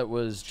upset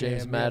was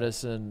James JMU.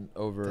 Madison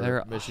over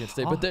They're Michigan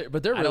State, hot.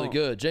 but they're I really don't-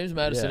 good. James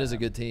Madison Yeah. is a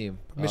good team.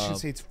 Michigan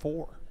State's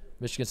 4.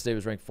 Michigan State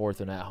was ranked 4th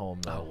and at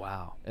home. Though. Oh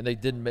wow. And they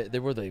didn't. They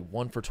were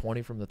 1 for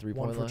 20 from the 3-point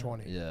 1 for line.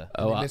 20. Yeah.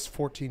 And they missed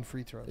 14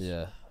 free throws.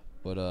 Yeah.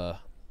 But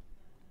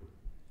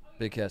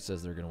Big Cat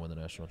says they're going to win the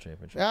national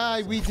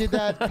championship. We did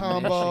that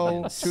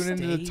combo. Michigan Tune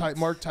into the State.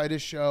 Mark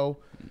Titus show.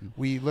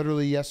 We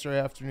literally yesterday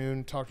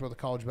afternoon talked about the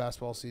college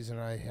basketball season.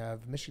 I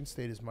have Michigan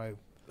State as my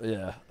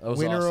Yeah. That was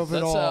winner awesome. of it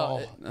That's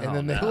all. And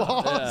then they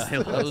lost. Yeah,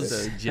 that was,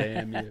 So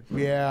JMU.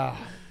 Yeah.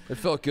 it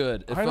felt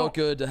good. It I felt don't-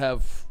 good to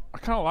have I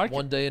kind of like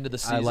one it. day into the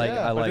season. like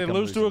Yeah. Like they them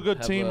lose to a losing. good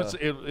Have team.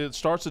 a- It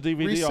starts the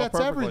DVD off Resets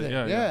perfectly. everything.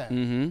 Yeah.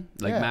 Mm-hmm.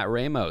 Like Yeah. Matt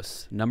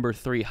Ramos, number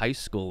 3 high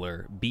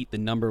schooler, beat the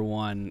number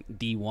 1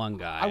 D1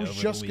 guy. I was over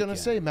the just going to weekend.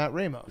 say Matt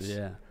Ramos.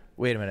 Yeah.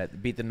 Wait a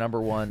minute. Beat the number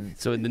 1.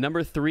 So the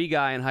number 3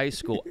 guy in high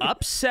school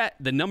upset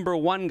the number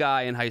 1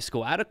 guy in high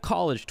school at a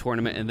college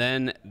tournament, and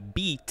then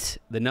beat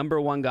the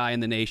number 1 guy in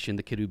the nation,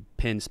 the kid who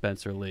pinned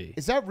Spencer Lee.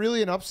 Is that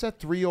really an upset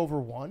 3 over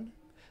 1?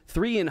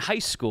 3 in high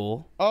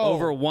school Oh.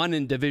 over 1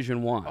 in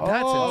Division 1.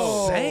 That's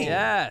Oh. insane.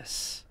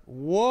 Yes.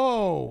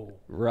 Whoa.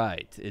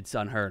 Right. It's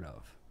unheard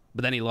of.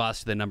 But then he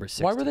lost to the number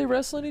 6. Why were they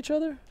wrestling each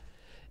other?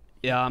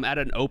 At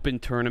an open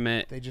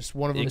tournament. They just,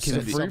 one of them It said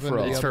can be something to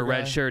the It's other for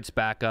red guy. shirts,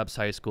 backups,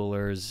 high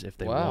schoolers, if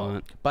they Wow.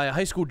 want. By a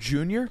high school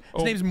junior?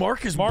 His name's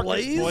Marcus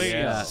Blaze?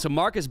 Yeah. So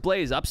Marcus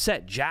Blaze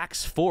upset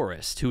Jax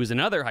Forrest, who is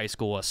another high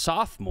school, a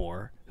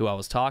sophomore, who I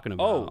was talking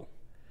about. oh,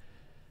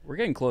 we're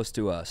getting close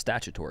to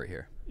statutory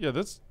here. Yeah,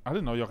 I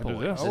didn't know y'all could do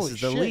this. Holy This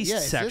is the shit. least Yeah,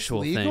 is this sexual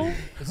legal? thing.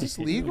 Is this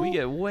legal? We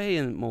get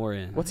way more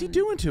in. What's he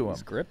doing to him?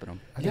 He's gripping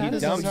him. I think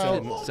this is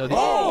how,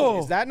 So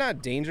Is that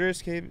not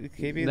dangerous,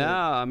 KB? no,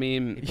 I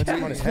mean, He puts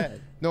him on his head.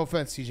 no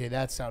offense, CJ.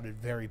 That sounded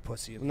very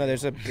pussy. No,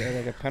 there's a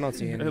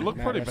penalty. In It looked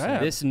Matt pretty wrestling.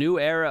 bad. this new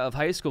era of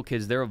high school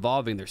kids, they're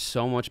evolving. They're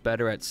so much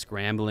better at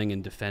scrambling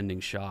and defending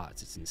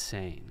shots. It's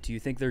insane. Do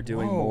you think they're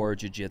doing more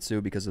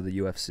jiu-jitsu because of the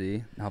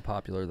UFC? How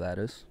popular that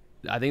is?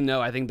 I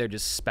think they're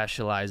just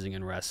specializing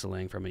in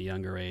wrestling from a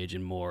younger age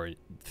and more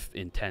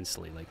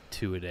intensely, like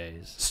 2 a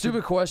days.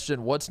 Stupid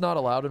question. What's not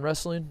allowed in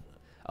wrestling?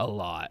 A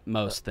lot.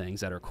 Most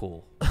things that are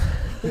cool.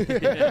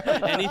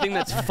 Anything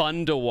that's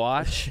fun to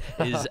watch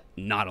is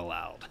not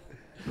allowed.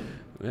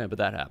 Yeah, but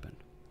that happened.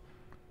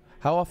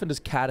 How often does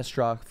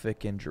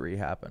catastrophic injury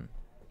happen?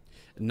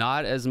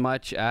 Not as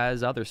much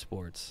as other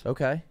sports.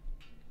 Okay.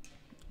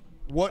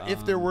 What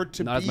if there were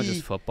to not as much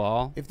as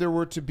football? If there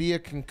were to be a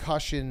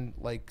concussion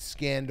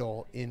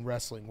scandal in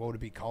wrestling, what would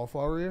it be?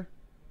 Cauliflower ear?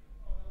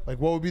 Like,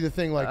 what would be the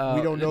thing? Like,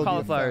 we don't know.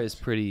 Cauliflower the is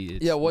pretty.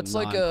 It's what's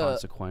like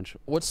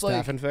consequential? What's Staph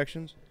like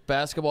infections?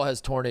 basketball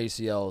has torn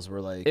ACLs.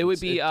 Where like it would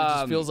be. It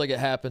just feels like it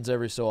happens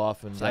every so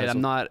often.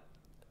 I'm not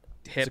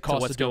hip to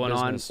what's going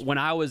on. business. When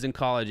I was in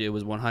college, it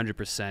was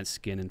 100%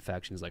 skin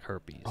infections like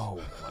herpes. Oh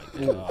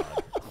my god.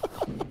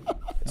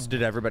 So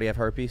did everybody have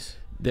herpes?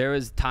 There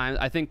was times,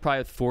 I think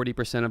probably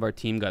 40% of our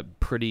team got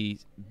pretty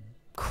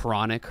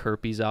chronic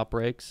herpes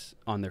outbreaks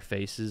on their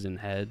faces and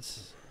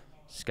heads,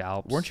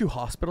 scalps. Weren't you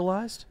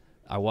hospitalized?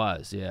 I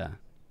was, yeah.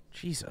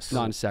 Jesus.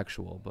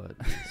 Non-sexual, but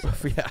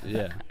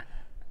yeah.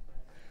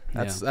 Yeah.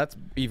 That's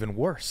even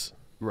worse.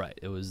 Right.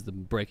 It was the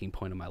breaking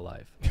point of my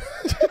life. Wait,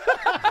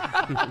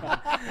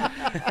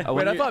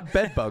 I thought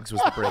bed bugs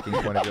was the breaking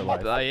point of your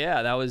life.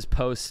 Yeah, that was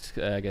post,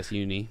 I guess,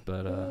 uni.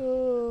 But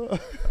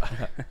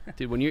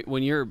dude,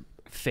 when your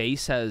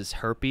face has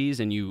herpes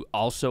and you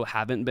also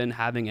haven't been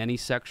having any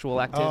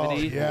sexual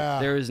activity,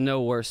 there is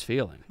no worse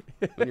feeling.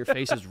 When your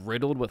face is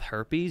riddled with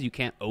herpes, you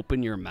can't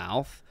open your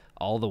mouth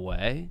all the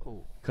way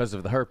because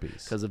of the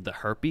herpes. Because of the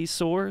herpes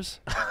sores.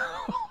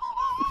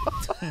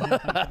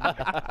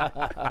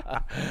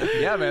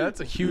 Yeah, man, that's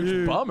a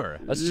huge bummer.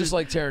 That's just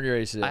like tearing your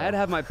ACL. I had to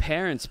have my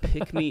parents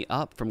pick me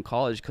up from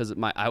college because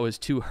I was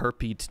too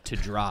herped to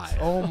drive.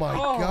 Oh my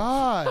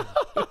god!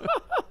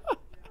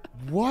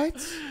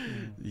 What?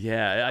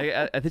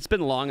 Yeah, it's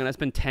been long, and it's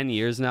been 10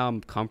 years now.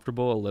 I'm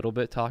comfortable a little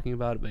bit talking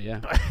about it, but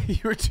yeah. You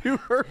were too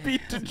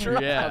herped to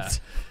drive.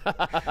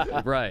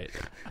 Yeah. Right.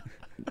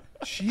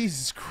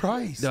 Jesus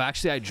Christ. No,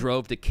 actually, I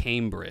drove to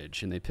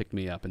Cambridge, and they picked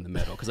me up in the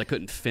middle because I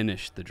couldn't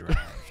finish the drive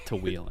to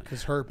Wheeling.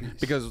 Because herpes.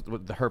 Because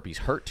the herpes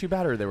hurt too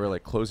bad, or they were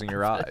like closing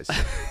your eyes?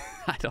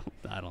 I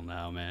don't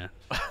know, man.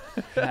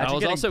 I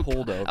was also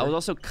pulled over. I was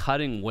also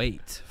cutting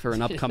weight for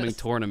an upcoming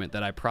tournament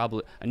that I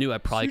knew I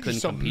probably couldn't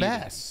just a compete.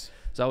 Mess. In.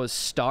 So I was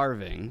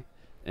starving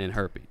and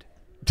herped.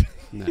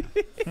 No.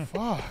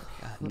 Fuck.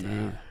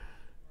 No.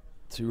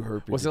 Too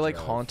herpes. Was it like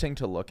haunting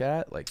to look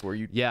at? Like, were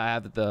you? Yeah, I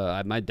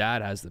have my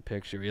dad has the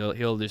picture.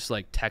 He'll just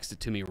like text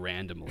it to me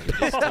randomly,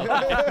 just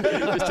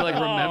to like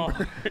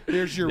remember.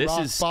 Here's your This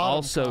rock is bottom,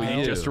 also Kyle.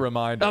 you. Just a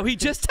reminder. Oh, he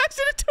just texted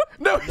it to me.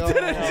 No, he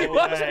didn't. He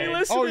wasn't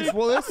listening. Oh, he's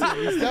listening.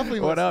 He's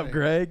definitely What listening. up,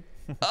 Greg?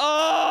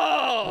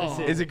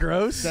 Oh, Is it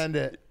gross? Send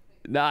it.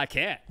 no, I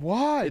can't.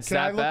 Why? It's Can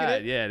I that look at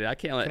bad. it? Yeah, I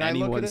can't let Can I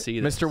look anyone at it? see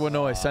this. Mr.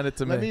 Winoy, send it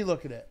to me. Let me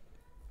look at it.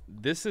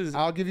 This is.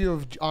 I'll give you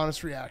an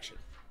honest reaction.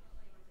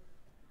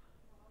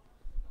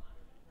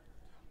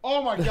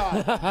 Oh my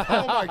god!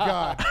 Oh my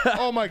god!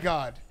 Oh my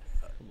god!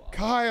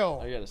 Kyle,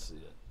 I gotta see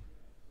it.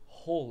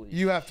 Holy.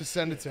 you have to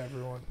send it to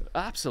everyone.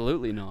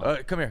 Absolutely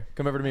not. Come here.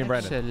 Come over to me and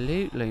Brandon.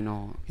 Absolutely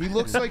not. He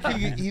looks like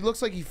he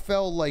looks like he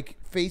fell like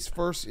face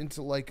first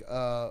into like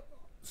a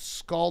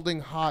scalding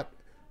hot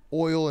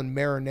oil and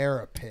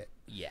marinara pit.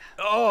 Yeah.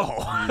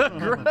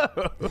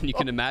 Oh, You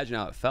can imagine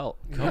how it felt.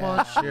 Come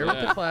on, share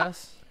with the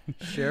class.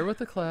 Share with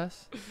the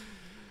class.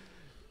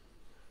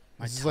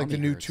 This is like the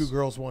new Two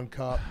Girls One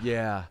Cup.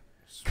 yeah.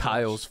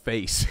 Kyle's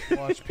face.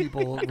 Watch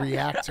people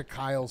react to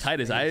Kyle's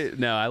Titus, face.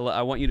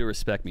 I want you to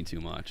respect me too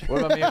much.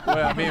 What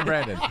about me and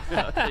Brandon?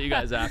 I'll tell you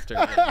guys after.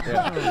 All right.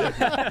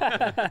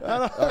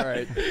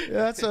 Yeah,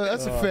 that's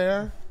a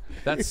fair.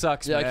 That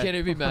sucks, Yeah, man. I can't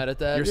even be mad at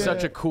that. You're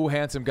such a cool,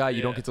 handsome guy.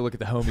 You don't get to look at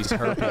the homies'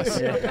 herpes.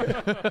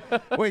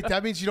 Wait,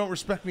 that means you don't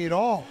respect me at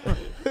all.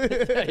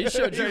 He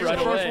showed you right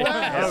away.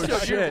 Oh, He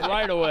showed you shit.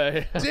 right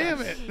away.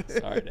 Damn it!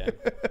 Sorry, Dan.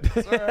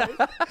 It's all right.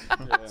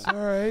 It's all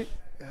right.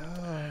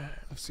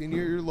 I've seen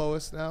your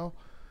lowest now.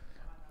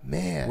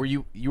 Man. Were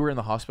you were in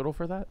the hosptal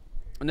for that?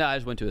 No, I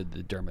just went to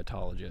the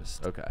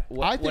dermatologist. Okay. I think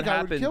what I would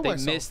happened? kill They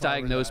myself if I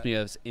were misdiagnosed that. me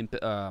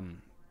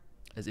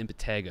as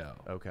impetigo.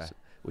 Okay.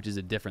 Which is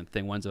a different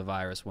thing. One's a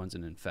virus, one's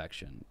an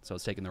infection. So I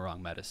was taking the wrong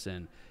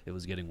medicine. It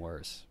was getting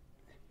worse.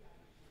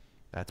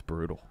 That's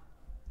brutal.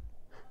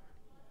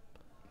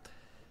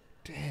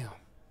 Damn.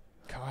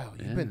 Kyle,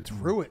 you've been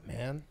through it,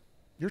 man.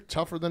 You're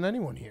tougher than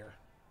anyone here.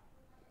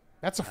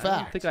 That's a I fact.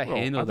 don't think I Well,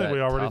 handled I think that.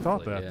 we already toughly,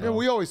 thought that, Yeah. Yeah,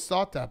 we always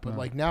thought that, but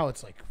like now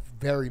it's like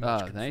very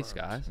much. Oh, thanks,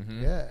 confirmed. guys.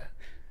 Mm-hmm. Yeah,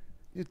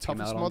 you're the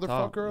toughest out on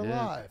top, motherfucker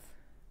yeah. alive.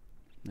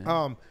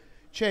 Yeah.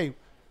 Che,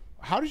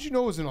 how did you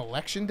know it was an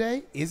election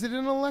day? Is it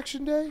an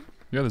election day?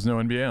 Yeah, there's no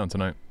NBA on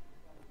tonight.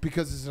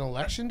 Because it's an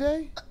election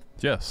day?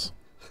 Yes.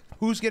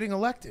 Who's getting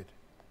elected?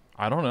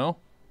 I don't know.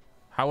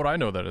 How would I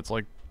know that? It's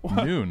like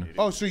noon.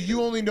 Oh, so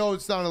you only know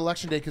it's not an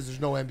election day because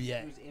there's no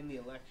NBA. Who's in the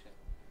election?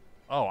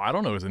 Oh, I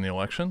don't know who's in the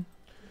election.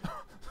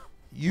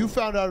 You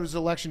found out it was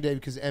election day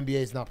because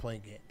NBA is not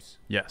playing games.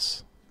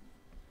 Yes.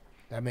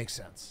 That makes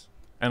sense.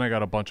 And I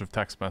got a bunch of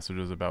text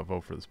messages about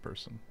vote for this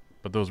person.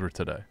 But those were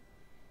today.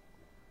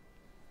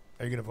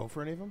 Are you going to vote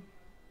for any of them?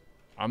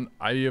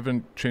 I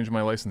haven't changed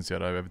my license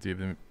yet. I have a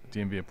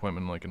DMV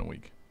appointment like in a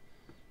week.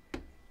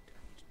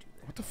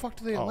 What the fuck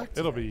do they elect?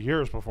 It'll be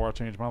years before I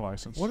change my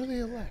license. What do they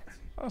elect?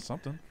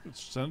 Something.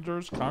 It's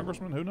senators,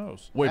 congressmen, who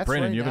knows? Wait, That's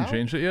Brandon, right you haven't now?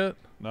 changed it yet?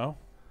 No.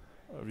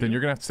 Then you're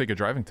gonna have to take a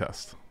driving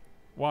test.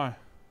 Why?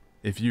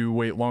 If you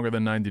wait longer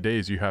than 90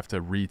 days, you have to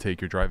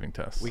retake your driving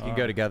test. We can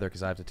go together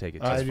because I have to take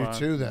it. I too. do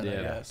too. Then I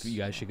Yeah, guess. you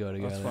guys should go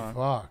together. That's fine.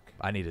 Fuck.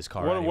 I need his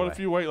car. What anyway. if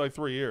you wait like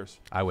 3 years?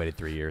 I waited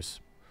 3 years.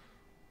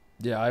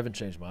 Yeah, I haven't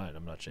changed mine.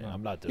 I'm not changing.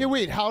 I'm not doing. Yeah,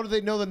 wait. How do they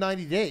know the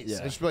 90 days?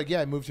 Yeah. They should be like,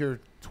 yeah, I moved here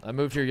I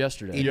moved here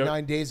yesterday.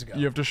 89 days ago.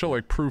 You have to show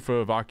like proof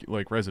of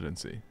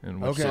residency. And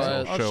which Okay. says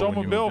So it'll I'll show show when them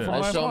a you bill moved from in.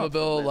 I last saw him a month.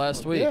 bill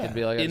last week Yeah. and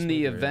be like, I In just the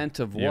moved here. event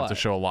of You have to what?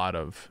 show a lot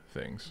of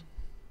things.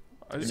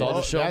 So I'll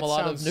just show him a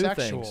lot of sounds new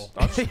sexual.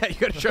 things. Yeah, you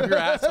gotta show your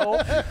asshole.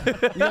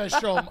 You gotta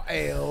show them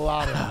a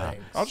lot of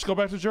things. I'll just go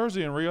back to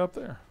Jersey and re-up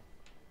there.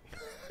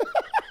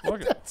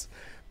 Look at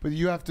But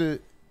you have to.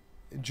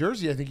 In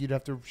Jersey, I think you'd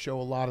have to show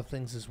a lot of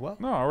things as well.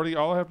 No, already.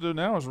 All I have to do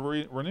now is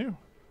renew.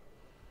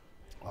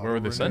 Where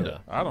would they send it?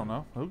 I don't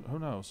know. Who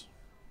knows?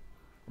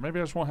 Or maybe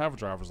I just won't have a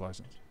driver's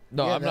license.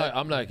 No, Yeah, I'm that- not.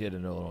 I'm not getting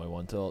an Illinois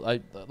one till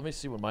let me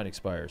see when mine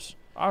expires.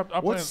 I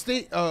What plan,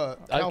 state? I'm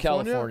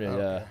California.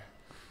 Okay.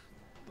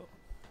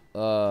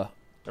 Yeah.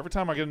 every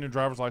time I get a new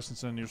driver's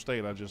license in a new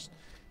state,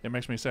 it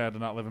makes me sad to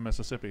not live in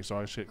Mississippi. So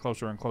I get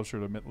closer and closer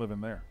to living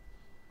there.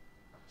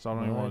 So I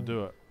don't even want to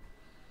do it.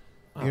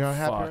 You're not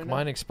happy Fuck, right now?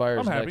 mine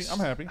expires. I'm happy. next- I'm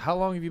happy. How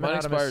long have you been Mine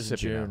out of expires in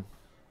Mississippi June.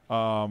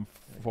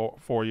 now?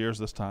 4 years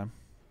this time.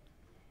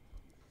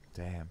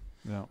 Damn.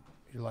 Yeah.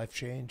 Your life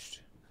changed.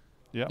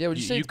 Yeah. Yeah, would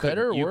you say it's couldn't-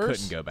 better or you worse?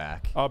 couldn't go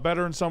back.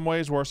 Better in some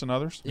ways, worse in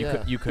others.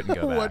 Yeah. You couldn't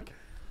go What? back.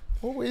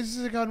 What ways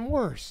has it gotten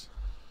worse?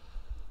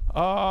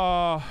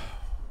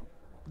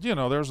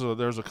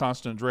 There's a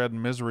constant dread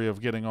and misery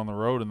of getting on the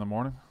road in the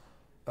morning,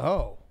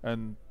 Oh.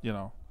 and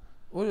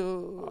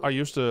What, I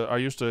used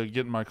to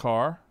get in my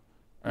car,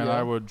 and Yeah.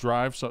 I would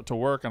drive to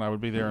work, and I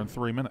would be there in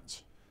 3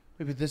 minutes.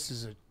 Maybe this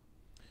is a.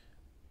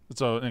 It's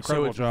an So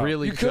incredible it's job.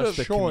 really You could've just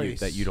the commute choice.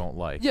 that you don't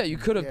like. yeah, you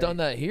could have Yeah. done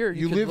that here.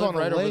 You could live on a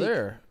right over lake.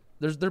 there.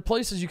 There are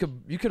places you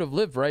could have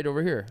lived right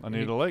over here. I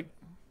need a lake.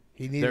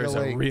 He needed There's a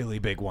a lake. really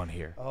big one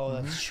here. Oh,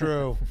 that's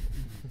true.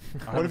 I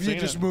What haven't if you seen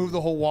just it. moved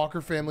the whole Walker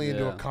family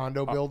into a Yeah.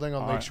 condo building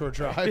on I- Lakeshore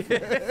Drive?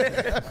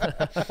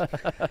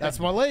 That's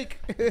my lake,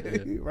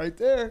 right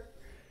there.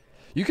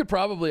 You could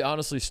probably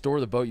honestly store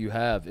the boat you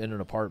have in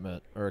an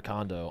apartment or a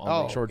condo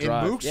on Lakeshore in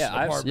Drive. Mook's Yeah,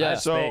 I've apartment. Yeah.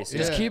 I've space.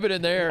 Just Yeah. keep it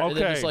in there and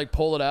then Okay. just like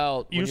pull it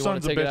out when You you want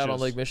sons to of take it out on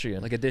bitches. Lake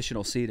Michigan. Like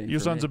additional seating. You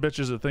for sons me. of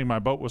bitches that think my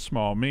boat was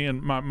small. Me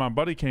and my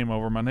buddy came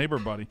over, my neighbor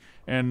buddy,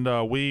 and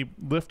we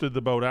lifted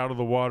the boat out of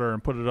the water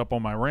and put it up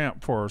on my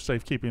ramp for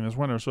safekeeping this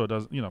winter, so it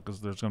doesn't,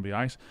 because there's going to be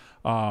ice.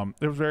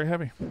 It was very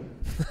heavy.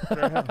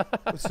 Very heavy.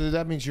 So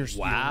that means you're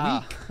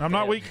Wow. weak. I'm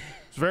not weak.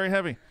 It's very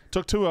heavy.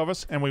 Took two of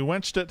us, and we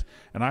winched it,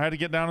 and I had to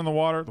get down in the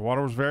water. The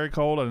water was very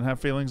cold. I didn't have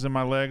feelings in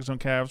my legs and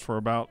calves for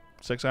about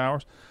 6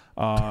 hours.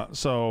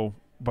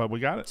 But we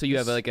got it. So you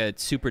have like a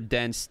super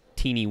dense,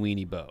 teeny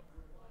weeny boat.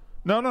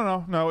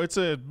 No. It's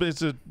a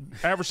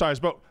average size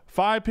boat.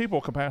 5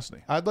 people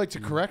capacity. I'd like to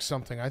correct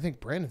something. I think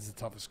Brandon's the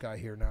toughest guy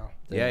here now.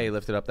 Yeah, he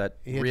lifted up that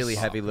He had really to-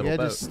 heavy little He had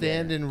boat. to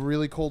stand in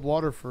really cold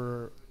water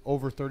for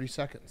over 30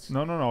 seconds.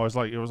 No. It was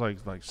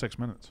like 6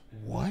 minutes.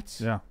 What?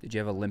 Yeah. Did you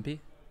have a limpy?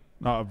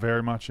 No,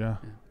 very much. Yeah.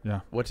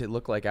 What's it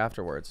look like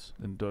afterwards?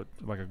 And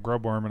like a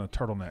grub worm in a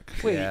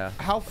turtleneck. Wait, Yeah.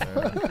 how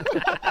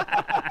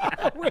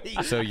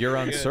Wait. So you're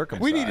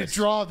uncircumcised. We need to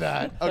draw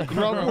that. A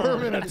grub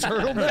worm in a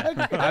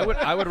turtleneck?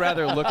 I would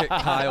rather look at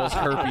Kyle's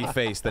herpy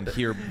face than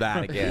hear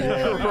that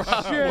again.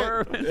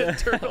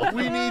 Shit.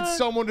 We need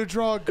someone to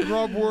draw a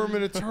grub worm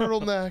in a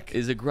turtleneck.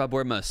 Is a grub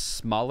worm a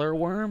smaller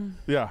worm?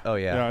 Yeah. Oh,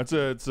 yeah. Yeah, it's a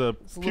a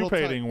little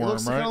pupating it worm,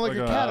 looks right? kinda like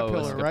a Oh, caterpillar,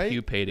 it's like right? a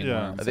pupating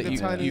Yeah. worm. It's That like a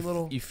tiny you,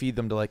 little- you feed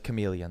them to like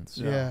chameleons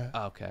Yeah.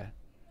 Oh, okay.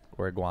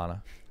 or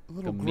iguana. A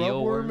little A grub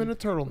mealworm? worm in a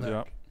turtleneck.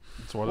 Yeah.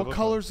 That's what it What looks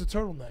color's the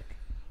turtleneck? like.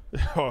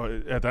 Oh,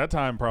 at that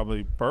time,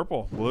 probably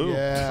purple, blue,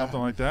 Yeah.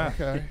 something like that.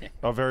 Okay.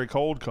 A very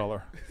cold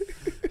color.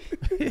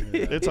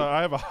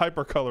 I have a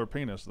hypercolor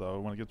penis though.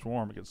 When it gets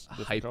warm, it gets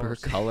different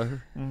colors.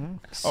 Hypercolor?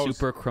 Oh,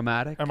 Super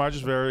chromatic? Am I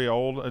just very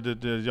old?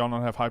 Did y'all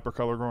not have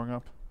hypercolor growing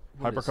up?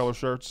 What is- Hypercolor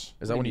shirts?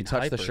 Is that do when you you mean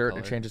touch the shirt and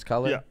it hypercolor? changes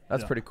color? Yeah.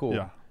 That's yeah, pretty cool.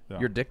 Yeah. Yeah.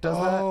 Your dick does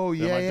that? Oh, my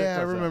yeah, dick yeah. I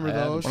does that. remember I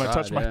haven't those. When I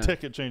touch God, my yeah.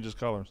 dick, it changes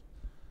colors.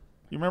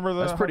 You remember that?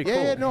 That's pretty Yeah,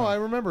 cool. yeah, no, I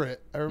remember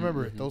it. I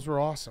remember it. Those were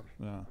awesome.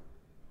 Yeah.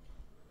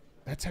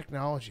 That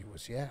technology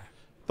was, yeah.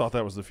 Thought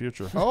that was the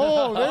future.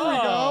 Oh, there we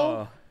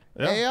go.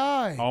 Yeah.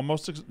 AI.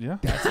 Almost. Yeah.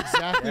 That's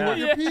exactly what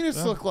your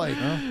penis looked like.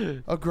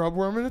 A grub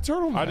worm in a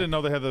turtleneck. I didn't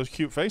know they had those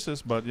cute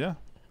faces, but yeah.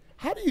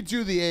 How do you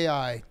do the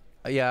AI?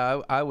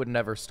 Yeah, I would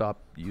never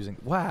stop using.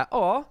 Wow.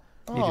 Oh.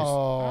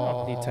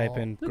 You type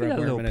in Look at grub that worm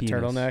little in a penis.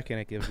 turtleneck and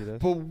it gives you this.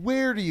 But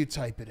where do you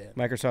type it in?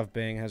 Microsoft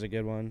Bing has a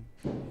good one.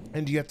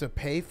 And do you have to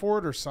pay for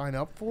it or sign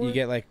up for You it?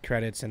 get like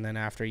credits, and then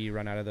after you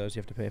run out of those, you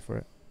have to pay for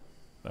it.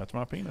 That's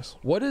my penis.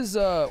 What is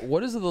the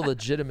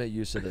legitimate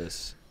use of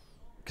this?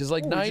 Because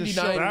like Oh, we just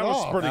 99, showed That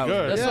was pretty That was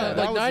good. That's Yeah, not- that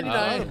like was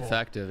 99 incredible.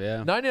 Effective,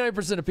 yeah.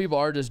 99% of people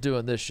are just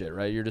doing this shit,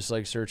 right? You're just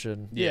like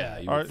searching. Yeah,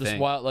 you All would right, Just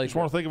think. wild, like Just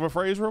want to think of a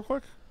phrase real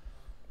quick.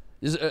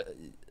 is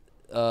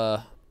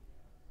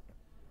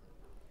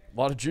A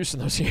lot of juice in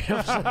those yams.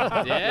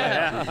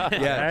 Yeah,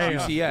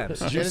 juicy yams.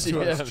 Juicy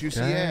yams.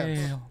 Juicy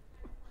yams.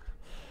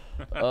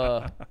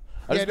 I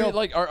just mean,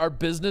 like, are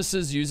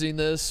businesses using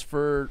this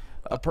for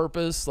a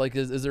purpose? Like,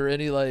 is there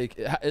any, like,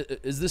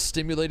 is this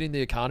stimulating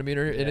the economy in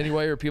any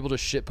way, or are people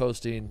just shit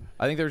posting?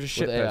 I think they're just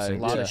shit posting.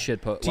 A lot of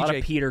shit a lot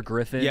of Peter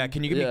Griffin. Yeah,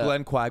 can you give me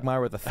Glenn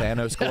Quagmire with a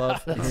Thanos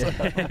glove?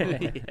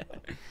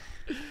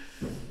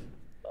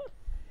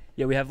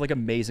 Yeah, we have like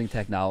amazing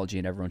technology,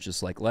 and everyone's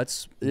just like,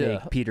 let's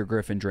make Peter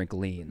Griffin drink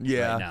lean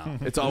right now.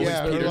 It's always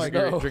Peter's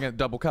drinking it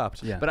double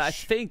cupped. Yeah. But I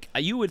think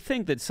you would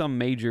think that some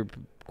major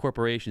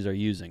corporations are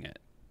using it.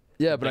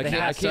 Yeah, but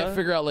I can't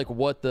figure out like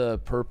what the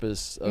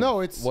purpose of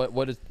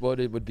what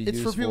it would be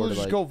used for. It's for people to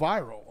just go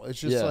viral.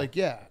 It's just like,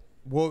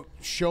 well,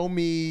 show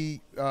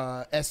me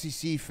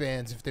SEC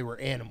fans if they were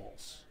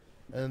animals.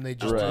 And they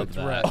just do a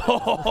threat.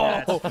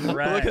 Look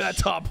at that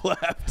top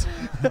left.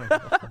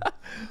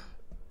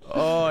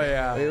 Oh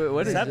yeah. Wait,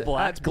 what is that?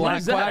 Black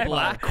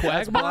Quagmire.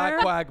 That's Black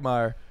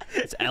Quagmire.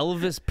 It's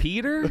Elvis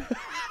Peter.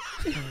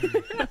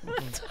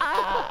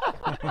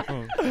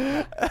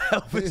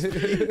 Elvis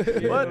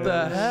Peter. What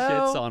the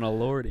hell? Shits on a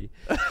lordy.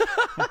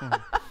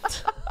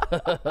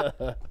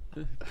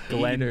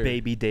 Glenn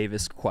Baby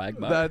Davis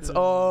Quagmire. That's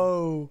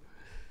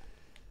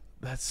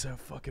so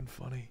fucking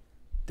funny.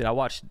 Dude, I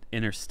watched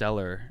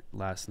Interstellar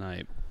last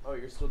night. Oh,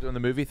 you're still doing the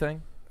movie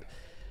thing?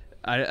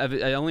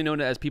 I only know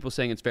it as people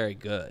saying it's very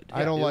good.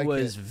 I don't like it.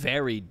 It was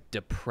very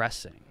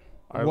depressing.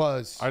 I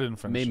didn't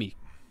finish. Made me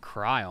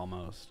cry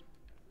almost.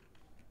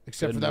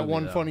 Except for that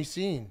one funny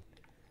scene.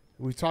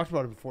 We've talked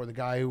about it before. The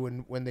guy who,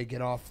 when they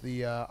get off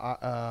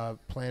the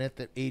planet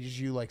that ages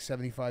you like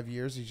 75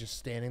 years, he's just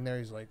standing there.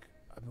 He's like,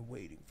 I've been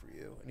waiting for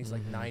you. And he's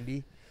like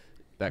 90.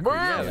 That creeps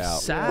me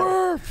out.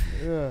 Murph!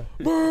 Yeah.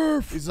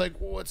 Murph! He's like,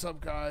 what's up,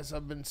 guys?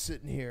 I've been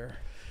sitting here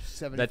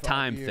 75 That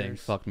time years. thing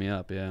fucked me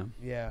up, yeah.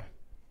 Yeah.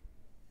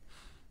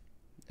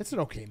 It's an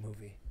okay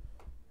movie.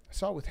 I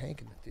saw it with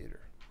Hank in the theater.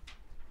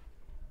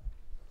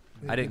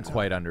 I didn't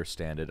quite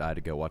understand it. I had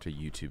to go watch a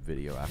YouTube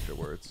video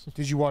afterwards.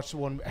 Did you watch the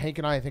one? Hank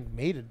and I think,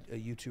 made a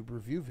YouTube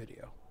review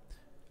video.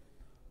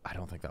 I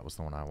don't think that was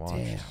the one I watched.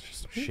 Damn.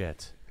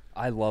 Shit.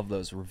 I love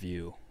those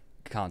review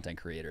content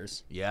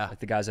creators. Yeah.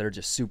 Like the guys that are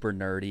just super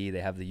nerdy.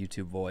 They have the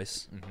YouTube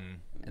voice.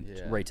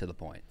 And right to the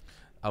point.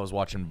 I was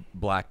watching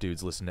black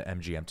dudes listen to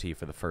MGMT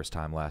for the first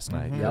time last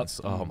night.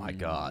 Oh, my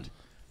God.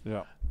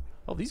 Yeah.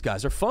 Oh, these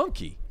guys are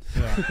funky.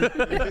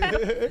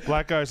 Yeah.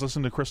 Black guys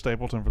listen to Chris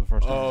Stapleton for the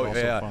first time. Oh, it's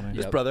also funny.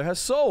 This brother has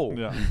soul.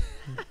 Yeah.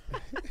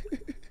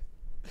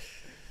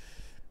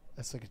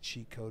 That's like a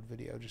cheat code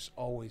video. Just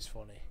always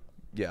funny.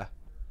 Yeah.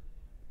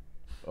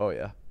 Oh,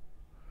 yeah.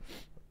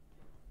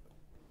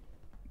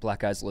 Black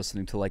guys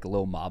listening to like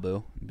Lil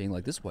Mabu and being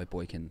like, this white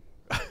boy can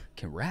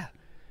rap.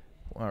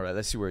 All right,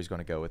 let's see where he's going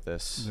to go with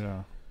this.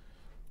 Yeah.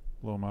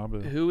 Lil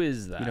Mabu. Who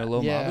is that? You know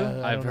Lil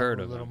Mabu? I've heard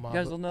of him. You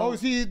guys don't know? Oh,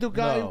 is he the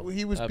guy No,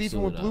 he was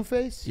beefing with absolutely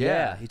Blueface?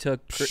 Yeah, he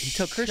took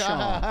Christian.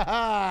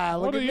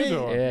 Look at me.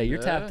 Yeah,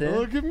 you're tapped in.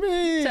 Look at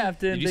me.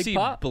 Tapped in. Did you Big see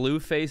Pop.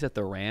 Blueface at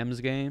the Rams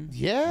game?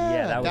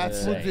 Yeah, that was that's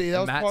insane. what that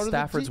was Matt part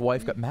Stafford's of the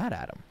wife got mad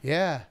at him.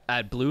 Yeah.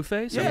 At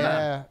Blueface?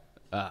 Yeah.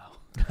 Oh.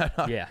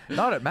 Yeah.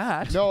 Not at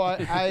Matt. No,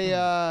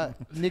 I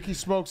Nicky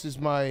Smokes is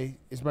my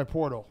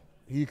portal.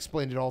 He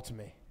explained it all to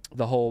me.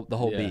 The whole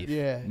beef.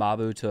 Yeah.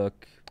 Mabu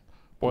took.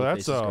 Boy,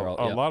 that's Blueface's girl.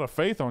 a Yep. lot of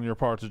faith on your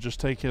part to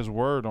just take his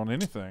word on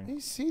anything.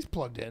 He's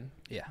plugged in.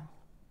 Yeah.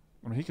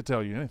 I mean, he could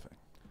tell you anything.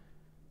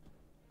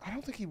 I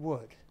don't think he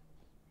would.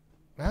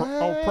 He's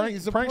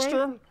a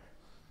prankster?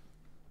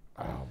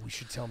 Oh, we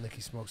should tell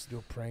Nicky Smokes to do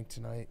a prank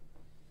tonight.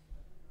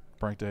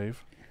 Prank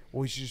Dave. Well,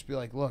 we should just be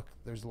like, look,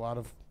 there's a lot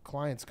of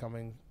clients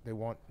coming. They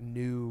want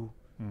new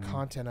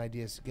content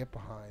ideas to get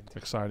behind.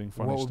 Exciting,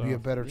 funny What would stuff. be a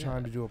better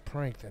time to do a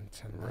prank than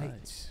tonight?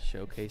 Right.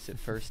 Showcase it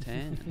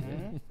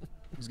firsthand.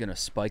 He's gonna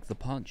spike the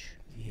punch.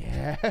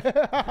 Yeah.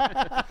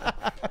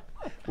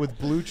 With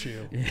Blue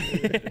Chew.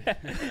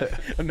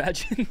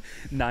 Imagine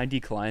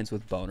 90 clients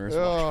with boners.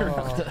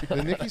 Oh,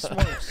 the Nicky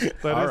Smokes.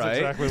 That is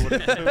exactly what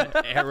it is.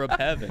 Arab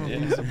heaven. He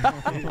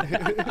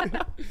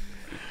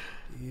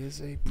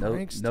is a No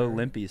prankster.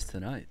 limpies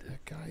tonight.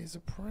 That guy is a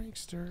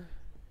prankster.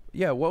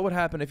 Yeah, what would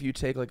happen if you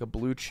take like a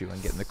Blue Chew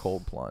and get in the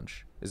cold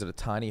plunge? Is it a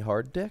tiny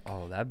hard dick?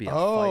 Oh, that'd be a fight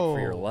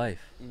for your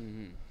life.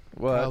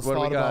 Kyle's what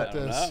do we thought got? about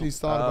this. He's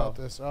thought about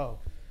this. Oh.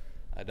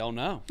 I don't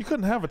know. You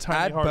couldn't have a tiny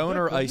Add hard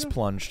boner dick, could ice you?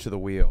 plunge to the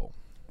wheel.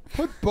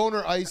 Put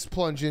boner ice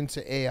plunge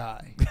into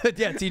AI.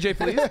 Yeah, TJ,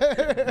 please.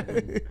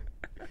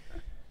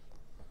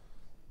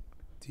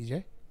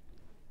 TJ?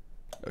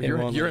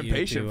 You're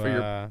impatient for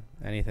your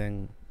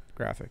anything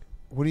graphic.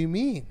 What do you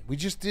mean? We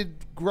just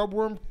did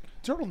grubworm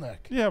turtleneck.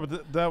 Yeah,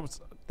 but that was.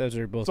 Those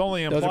are both. It's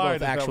only those are implied both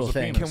that actual was a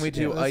things. penis. Can we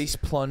do Yeah, ice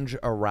plunge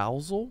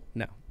arousal?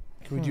 No.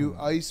 Can we do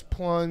ice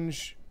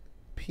plunge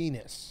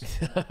penis?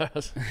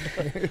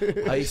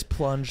 Ice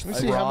plunge. Let me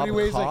see how many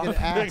ways I can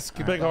cock? ask.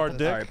 Big about hard this.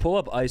 dick. All right, pull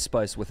up Ice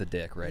Spice with a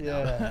dick right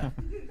now.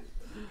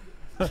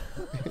 Yeah.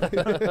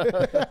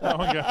 That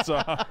one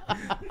got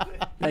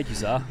Thank you,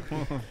 Za.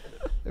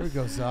 There we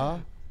go,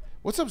 Za.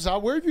 What's up, Za?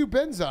 Where have you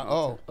been, Za?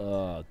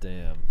 Oh,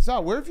 damn. Za,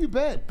 where have you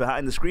been?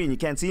 Behind the screen, you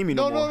can't see me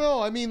no more.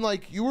 No. I mean,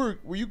 like, were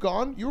you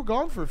gone? You were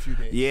gone for a few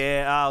days.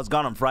 Yeah, I was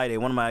gone on Friday.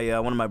 One of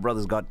my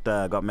brothers got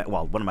one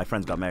of my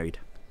friends got married,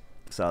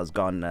 so I was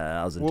gone.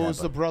 I was in Tampa. Was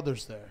the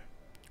brothers there?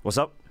 What's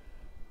up?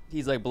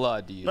 He's like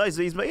blood to you. No,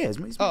 he's my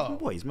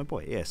boy. He's my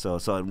boy. Yeah, so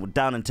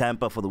down in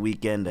Tampa for the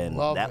weekend, and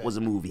that was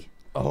a movie.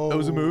 Oh, it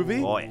was a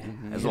movie. Oh yeah.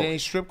 Any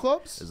strip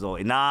clubs?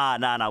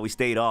 Nah. We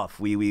stayed off.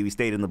 We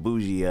stayed in the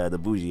bougie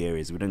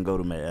areas. We didn't go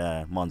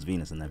to Mons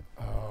Venus and them.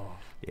 Oh.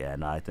 Yeah,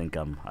 no. I think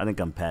I'm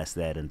past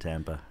that in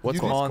Tampa.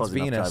 What's Mons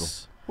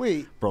Venus?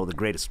 Wait, bro, the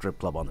greatest strip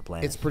club on the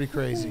planet. It's pretty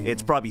crazy.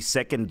 It's probably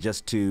second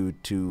just to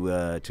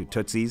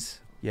Tootsie's.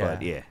 Yeah.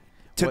 But yeah.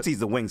 Tootsie's,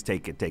 the wings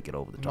take it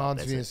over the top.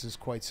 Mons Venus is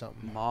quite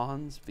something.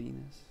 Mons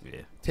Venus.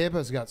 Yeah.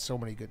 Tampa's got so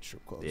many good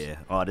strip clubs. Yeah.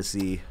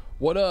 Odyssey.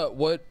 What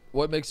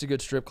makes a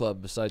good strip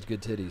club besides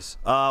good titties?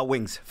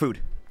 Wings, food.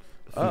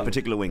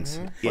 Particular wings.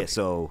 Yeah,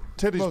 so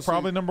titties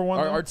probably number one.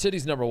 Are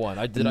titties number one?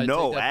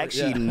 No,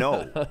 actually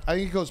no. I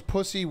think it goes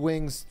pussy,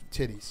 wings,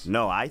 titties.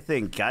 No, I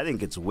think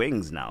it's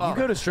wings now. You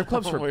go to strip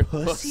clubs for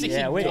pussy?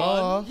 Yeah, wait.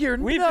 You're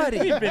nutty.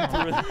 We've been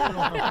through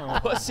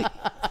it. Pussy.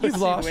 You've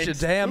lost your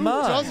damn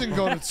mind. Doesn't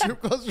go to strip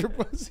clubs for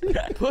pussy.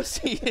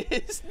 Pussy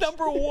is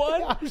number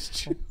one.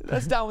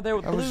 That's down there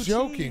with I blue was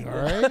joking, cheese.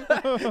 all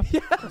right?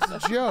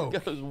 It's a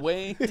joke. Goes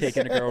wings.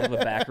 Taking a girl to the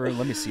back room.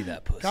 Let me see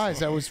that pussy.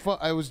 Guys, I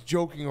was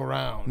joking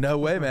around.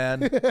 No way,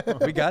 man.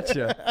 We got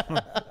you.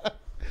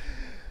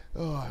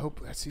 Oh, I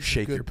hope I see some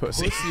Shake good your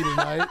pussy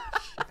tonight.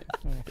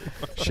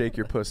 Shake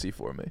your pussy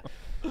for me.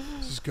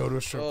 Just go to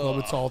a strip club.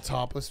 It's all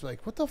topless.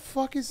 Like, what the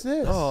fuck is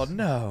this? Oh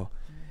no.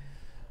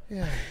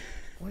 Yeah.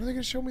 When are they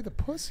gonna show me the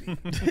pussy?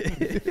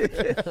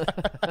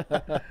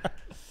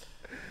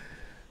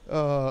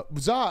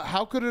 Za,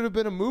 how could it have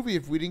been a movie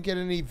if we didn't get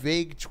any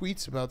vague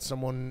tweets about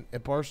someone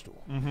at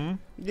Barstool? Mm-hmm.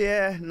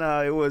 Yeah,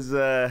 no, it was.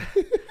 Yeah,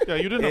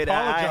 you didn't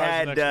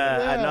apologize.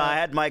 I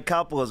had my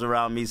couples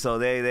around me, so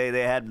they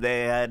had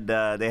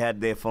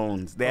their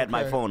phones. They had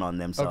my phone on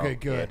them. So okay,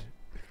 good.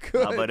 Yeah.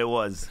 Good. No, but it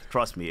was.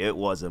 Trust me, it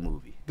was a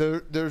movie.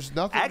 There's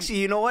nothing. Actually,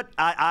 you know what?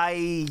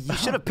 You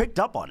should have picked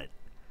up on it.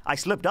 I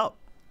slipped up.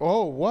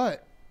 Oh,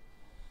 what?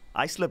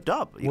 I slipped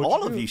up.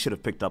 All of you should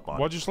have picked up on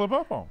it. What'd you slip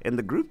up on? In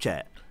the group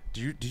chat.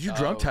 Did you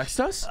drunk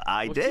text us?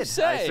 I What'd you did.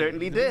 say? I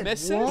certainly did.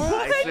 Miss it?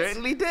 I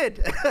certainly did.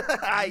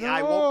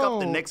 I woke up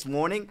the next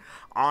morning.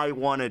 I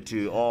wanted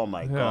to. Oh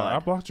my god. I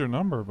blocked your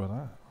number, but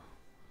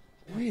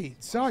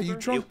Wait, Za, you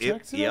drunk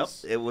texted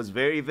us? Yep. It was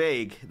very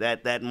vague.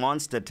 That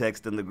monster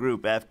text in the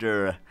group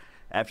after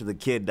the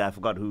kid. I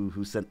forgot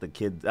who sent the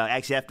kid.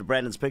 Actually, after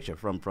Brandon's picture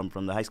from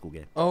the high school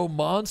game. Oh,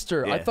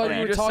 monster! Yeah. I thought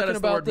you were just talking said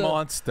about the word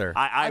monster.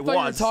 I thought you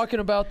were was talking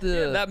about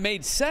the. That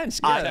made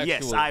sense.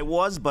 yes, I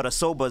was, but a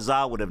sober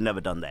Za would have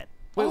never done that.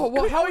 Wait,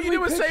 well, how you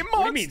do is say monster?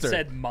 What do you mean,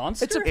 said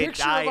monster? It's a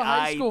picture of a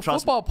high school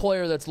football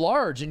player that's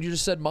large, and you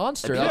just said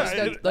monster.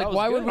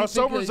 Why would we a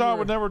sober think Za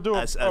would never do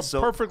a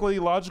so- perfectly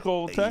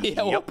logical text?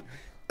 Yep.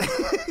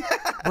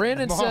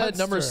 Brandon said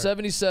number Monster.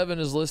 77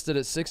 is listed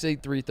at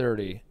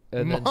 68330,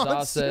 and then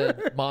Za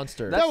said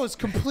monster. That was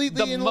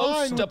completely the in most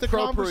line with the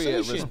appropriate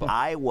conversation. response.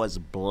 I was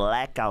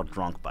blackout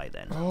drunk by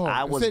then. Oh,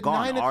 I it was was at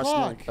gone. 9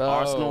 o'clock.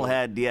 Arsenal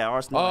had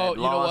Arsenal Oh, had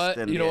you know lost. what?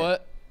 And You know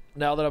what?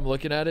 Now that I'm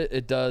looking at it,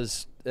 it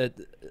does. It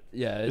does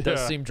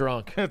Yeah. seem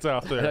drunk. It's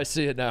out there. I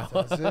see it now.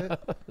 That's it?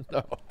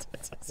 No,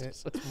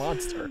 it's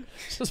monster.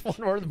 It's just one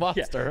word,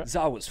 monster.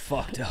 Za was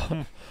fucked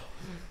up.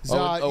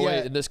 Za,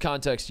 Wait, in this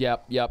context,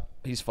 yep,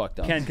 he's fucked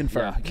up. Can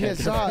confirm. Yeah, Yeah,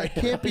 Za, it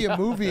can't be a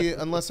movie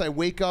unless I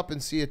wake up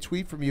and see a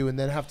tweet from you and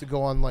then have to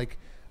go on like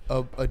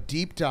a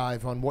deep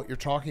dive on what you're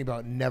talking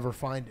about and never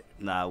find it.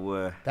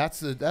 Nah, That's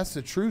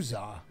the true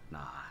Za.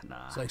 nah.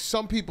 It's like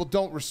some people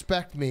don't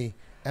respect me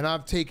and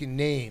I've taken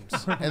names.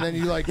 And then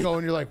you like go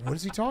and you're like, what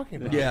is he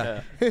talking about?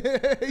 Yeah.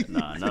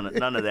 Nah,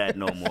 none of that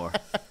no more.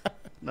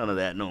 None of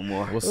that no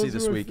more. We'll see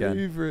this weekend.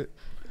 Favorite.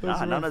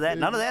 Nah, none of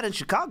that in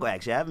Chicago.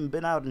 Actually, I haven't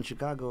been out in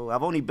Chicago.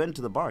 I've only been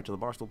to the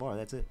Barstool bar.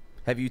 That's it.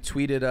 Have you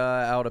tweeted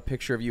out a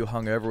picture of you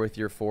hung over with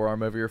your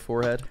forearm over your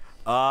forehead?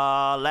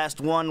 Last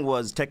one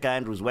was Tekka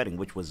Andrews' wedding,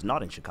 which was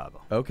not in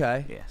Chicago.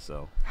 Okay. Yeah,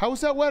 so How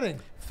was that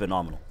wedding?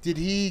 phenomenal. Did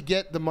he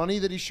get the money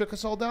that he shook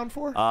us all down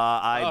for?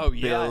 I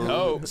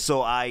hope.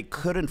 So I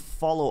couldn't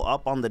follow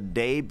up on the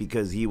day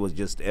because he was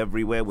just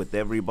everywhere with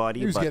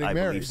everybody. He was but getting I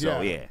married, believe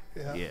so. yeah.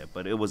 Yeah.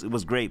 But it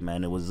was great,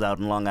 man. It was out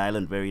in Long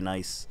Island, very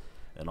nice,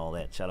 and all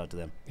that. Shout out to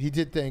them. He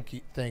did thank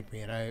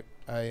me, and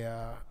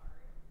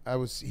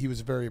he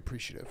was very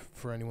appreciative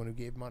for anyone who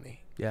gave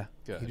money. Yeah.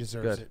 He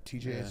deserves it.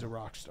 TJ is a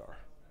rock star.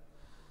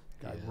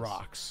 Guy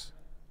rocks.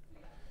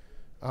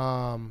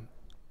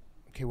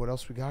 Okay, what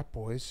else we got,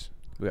 boys?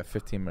 We got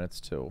 15 minutes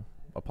till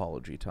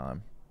apology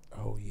time.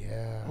 Oh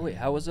yeah. Oh, wait,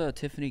 how was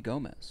Tiffany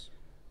Gomez?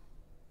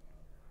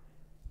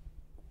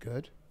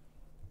 Good.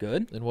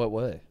 Good? In what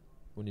way?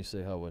 When you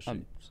say how was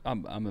she?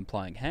 I'm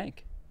implying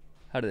Hank.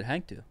 How did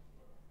Hank do?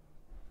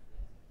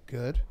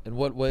 Good. In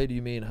what way do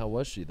you mean how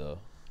was she though?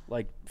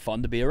 like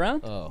fun to be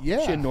around? Oh,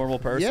 yeah, she a normal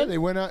person? Yeah, they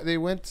went out. They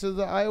went to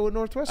the Iowa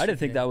Northwestern. I didn't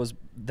think that was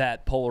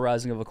that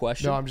polarizing of a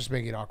question. No, I'm just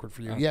making it awkward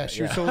for you. Okay, Yeah,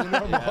 she was totally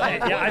normal.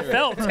 Yeah, I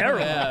felt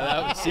terrible.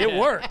 It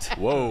worked.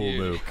 Whoa,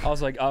 Luke. I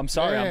was like, I'm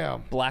sorry, Damn.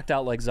 I'm blacked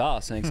out like Zah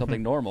saying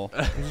something normal.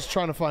 I'm just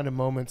trying to find a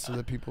moment so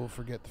that people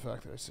forget the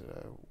fact that I said,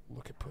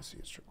 "Look at pussy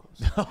at strip clubs."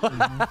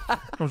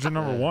 That was your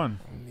number one.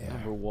 Yeah.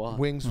 Number one.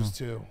 Wings was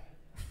 2.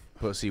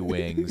 Pussy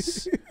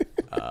wings.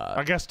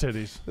 I guess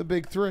titties. The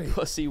big 3.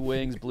 Pussy,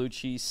 wings, blue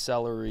cheese,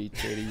 celery,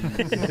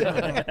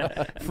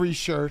 titties. Free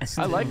shirts.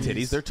 I like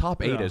titties. They're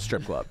top 8 at a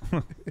strip club.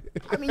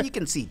 I mean, you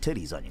can see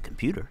titties on your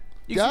computer.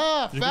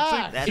 Yeah,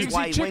 fact. That's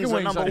why wings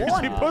are number You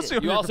one. see pussy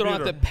on You your also don't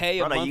have to computer. pay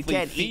a Brother, you monthly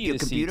can't eat fee your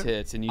to see computer.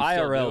 tits, and you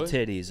IRL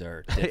still do it? titties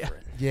are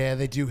different. Yeah,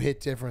 they do hit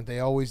different. They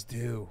always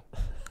do.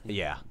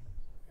 Yeah.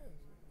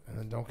 And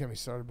then don't get me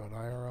started about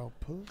IRL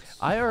puss.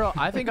 IRL.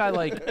 I think I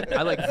like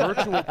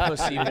virtual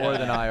pussy more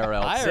than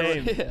IRL.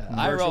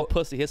 IRL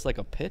pussy hits like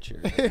a pitcher.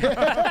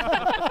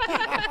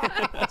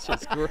 That's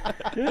just great.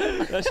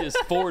 That's just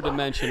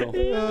 4-dimensional.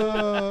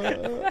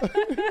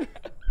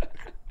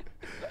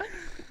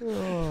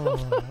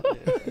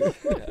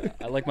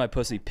 I like my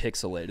pussy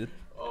pixelated.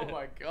 Oh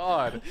my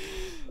god.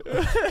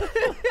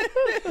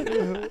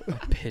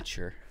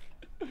 Pitcher.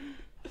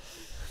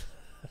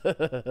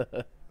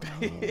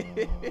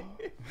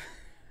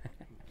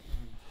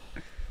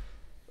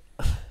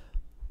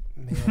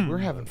 Man, we're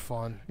having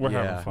fun. We're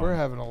having fun. We're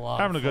having a lot.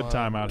 Having of a good fun.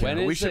 time out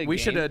here. We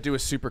should do a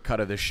super cut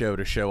of this show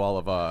to show all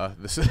of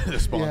the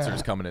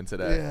sponsors coming in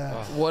today.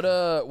 Yeah.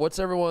 What's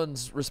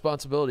everyone's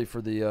responsibility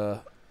for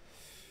the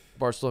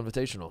Barstool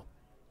Invitational?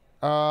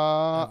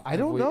 I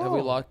don't know. Have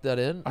we locked that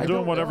in? I'm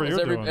doing whatever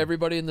you're doing.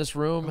 Everybody in this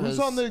room Who's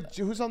on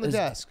the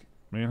desk?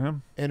 Me and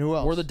him. And who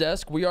else? We're the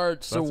desk. We are.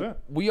 So That's it.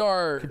 we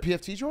are. Can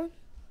PFT join?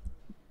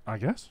 I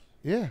guess.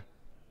 Yeah.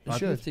 He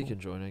should. PFT can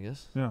join, I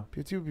guess. Yeah.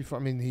 PFT would be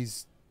fun. I mean,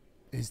 his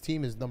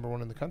team is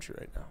 #1 in the country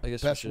right now. I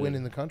guess best we win should-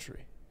 in the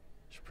country.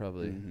 Should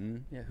probably.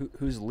 Yeah,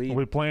 who's lead?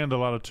 We planned a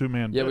lot of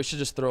 2-man. Yeah, we should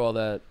just throw all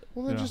that.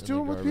 Well, then Yeah. just do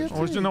it with garbage.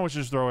 PFT. We should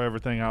just throw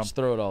everything out. Just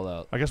throw it all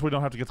out. I guess we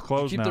don't have to get the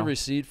clothes Keep now. the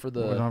receipt for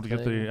the. We don't have to get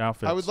thing. the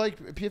outfits. I would like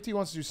PFT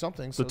wants to do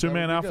something. So the that would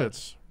 2-man be good.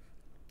 outfits.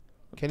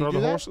 Can Throw he do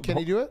the that? horse- Can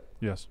he do it?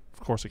 Yes,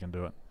 of course he can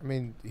do it. I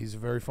mean, he's a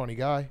very funny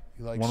guy.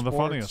 He likes One of the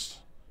sports. funniest.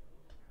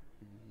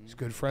 He's a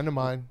good friend of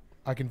mine.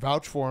 I can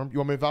vouch for him. You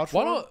want me to vouch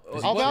Why for him?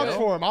 don't- I'll vouch chill?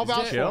 for him. I'll Is vouch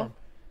it for chill? him.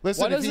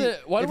 Listen, Why if, doesn't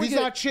it- why if don't we he's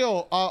get- not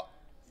chill,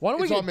 Why don't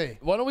we it's get? on me.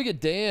 Why don't we get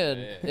Dan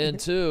in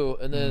too,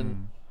 and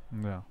then.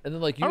 Yeah. And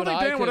then like you I don't and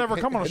think I Dan would could, ever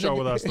come on a and show then-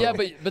 with us, Yeah, though.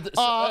 but Dan doesn't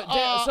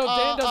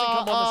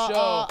come on the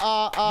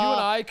show. You and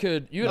I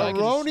could. You and I could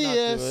just not do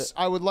Erroneous. it.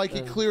 I would like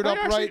it cleared up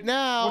right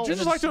now. Would you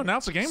just like to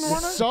announce the game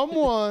tomorrow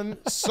night?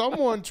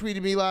 Someone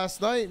tweeted me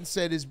last night and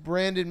said, "Is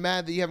Brandon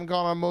mad that you haven't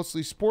gone on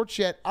Mostly Sports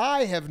yet?"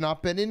 I have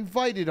not been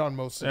invited on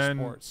Mostly And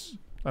Sports.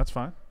 That's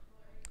fine.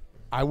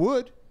 I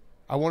would.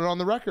 I want it on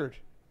the record.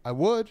 I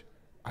would.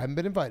 I haven't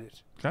been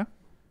invited. Okay.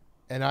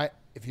 And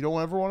if you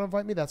don't ever want to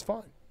invite me, that's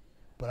fine.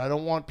 But I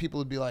don't want people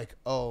to be like,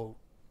 "Oh,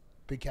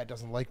 Big Cat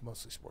doesn't like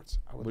Mostly Sports."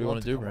 I would What do you love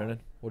want to do, come on. Brandon?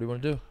 What do you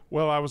want to do?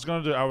 Well, I was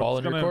going to Ball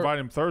in your court. invite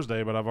him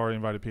Thursday, but I've already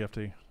invited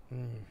PFT.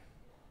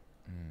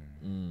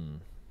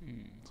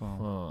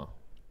 So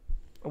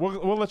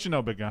we'll let you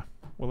know, big guy.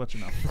 We'll let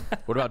you know.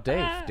 What about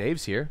Dave?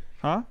 Dave's here.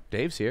 Huh?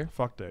 Dave's here.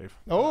 Fuck Dave.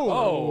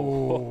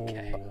 Oh.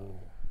 Okay.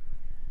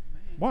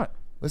 What?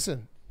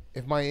 Listen,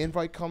 if my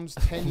invite comes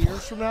 10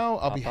 years from now,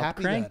 I'll be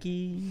happy then.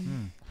 Cranky.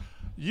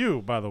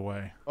 You, by the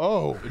way.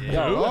 Oh.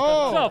 Yo,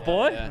 Oh. what's up,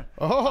 boy? Yeah.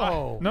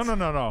 Oh.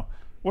 No.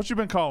 What you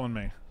been calling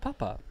me?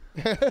 Pop.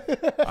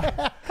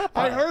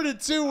 I heard it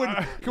too.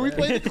 Can we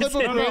play the clip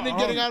of Brandon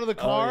getting out of the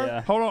car?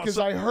 yeah. Hold on. Because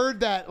I heard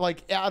that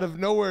like out of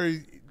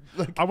nowhere.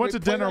 Like, I went to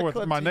play dinner that with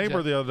clip, my TJ.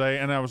 neighbor the other day,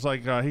 and I was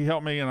like, he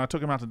helped me, and I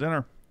took him out to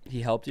dinner. He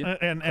helped you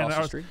And across I the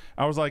was, street.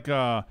 I was like,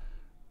 I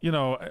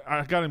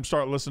got him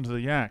start listening to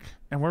the Yak,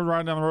 and we're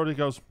riding down the road. He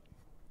goes,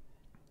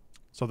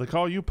 "So they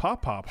call you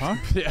Pop Pop, huh?"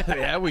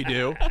 yeah, we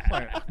do.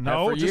 Like,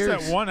 no, for just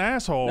years. that one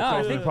asshole No, calls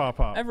I me think Pop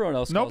Pop. everyone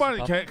else calls Nobody.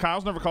 him Pop Pop.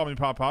 Kyle's never called me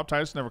Pop Pop.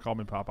 Titus never called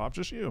me Pop Pop.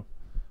 Just you,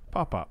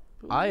 Pop Pop.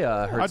 I heard.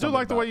 I do something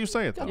like the way about- you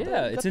say it, though.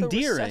 Yeah, it's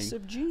endearing.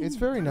 It's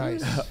very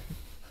nice.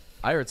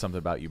 I heard something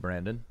about you,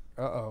 Brandon,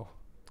 Uh-oh.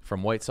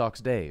 from White Sox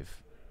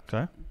Dave.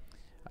 Okay.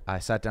 I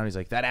sat down. He's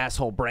like, "That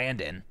asshole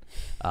Brandon."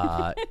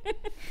 Oh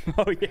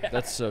yeah.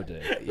 That's so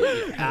Dave.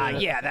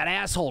 Yeah, that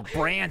asshole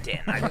Brandon.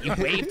 He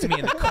waved to me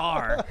in the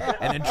car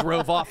and then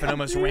drove off and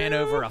almost ran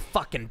over a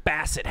fucking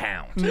basset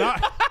hound.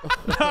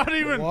 Not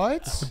even.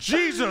 What?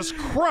 Jesus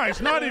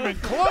Christ! Not even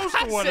close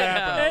to what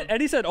happened.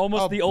 And he said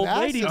almost A the old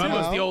lady basset too.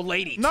 Almost the old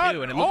lady Not-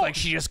 too, and it looked oh. like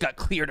she just got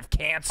cleared of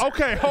cancer.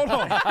 Okay, hold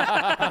on.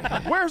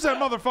 Where's that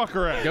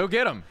motherfucker at? Go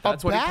get him.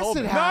 That's what he told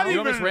me. basset hound? He Not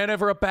almost even ran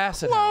over a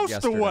basset hound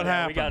Close to what yesterday.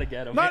 happened. We gotta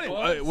get him.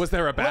 Not, Was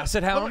there a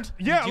basset hound?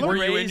 yeah, Were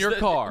you in Raised your the-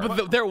 car?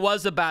 There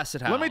was a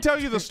basset hound. let me tell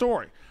you the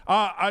story.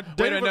 Wait,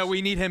 David no, was-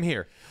 we need him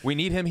here. We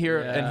need him here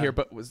and Yeah. here,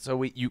 but so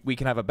we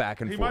can have a back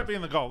and He forth. might be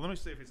in the golf. Let me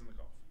see if he's in the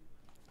golf.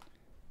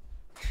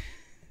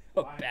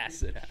 A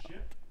basset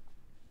hound.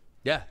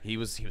 Yeah, he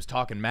was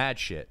talking mad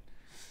shit.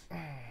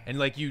 And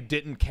like you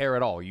didn't care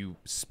at all. You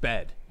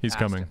sped. He's past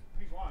coming. him.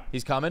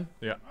 He's coming?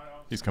 Yeah.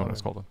 He's coming.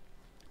 It's called him.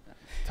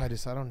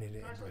 Titus, I don't need to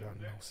invite on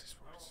mostly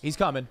sports. He's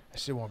coming. I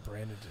still want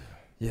Brandon to.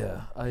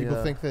 Yeah.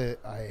 People think that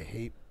I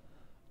hate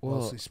well,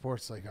 mostly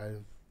sports. Like I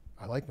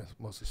like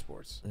mostly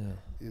sports. Yeah.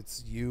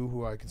 It's you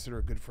who I consider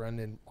a good friend,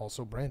 and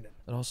also Brandon.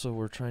 And also,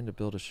 we're trying to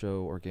build a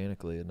show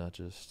organically and not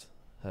just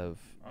have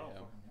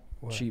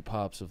cheap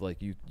hops of like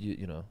you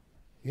know.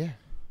 Yeah.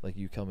 Like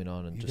you coming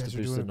on and You just guys to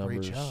are boost the doing a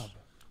great numbers. job.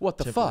 What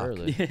the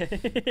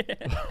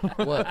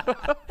fuck?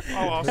 What?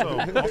 Oh, also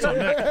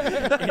Nick.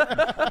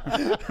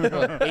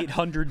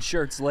 800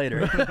 shirts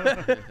later.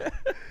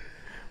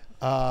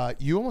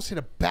 You almost hit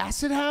a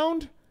basset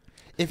hound.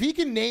 If he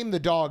can name the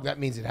dog, that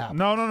means it happened.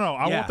 No.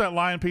 I want that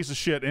lying piece of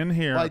shit in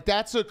here. Like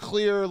that's a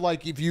clear.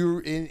 Like if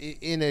you're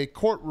in a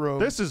courtroom,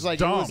 This is like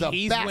dumb. It was a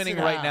He's basset winning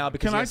hound. right now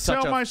because Can he I has such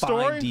tell a my fine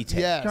story? detail.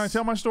 Yes. Can I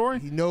tell my story?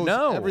 He knows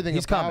No, everything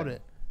he's about coming.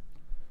 it.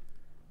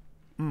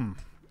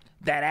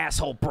 That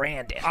asshole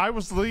Brandon. I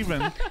was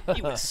leaving.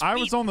 I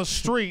was on the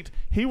street.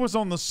 He was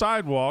on the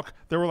sidewalk.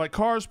 There were like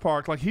cars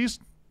parked. Like he's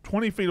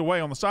 20 feet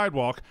away on the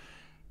sidewalk.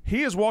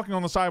 He is walking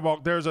on the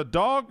sidewalk. There's a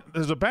dog.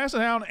 There's a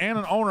basset hound and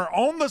an owner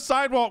on the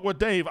sidewalk with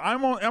Dave.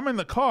 I'm in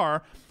the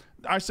car.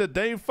 I said,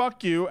 Dave,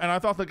 fuck you. And I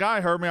thought the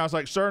guy heard me. I was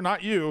like, sir,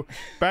 not you.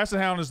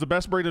 Basset hound is the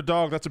best breed of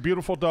dog. That's a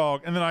beautiful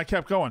dog. And then I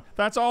kept going.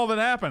 That's all that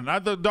happened.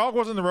 The dog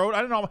was in the road. I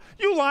didn't know.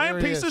 You lying Here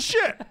he piece is. of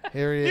shit.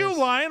 Here he You is.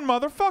 lying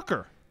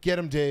motherfucker. Get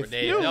him, Dave.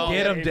 Dave, You no.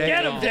 Get him, Dave.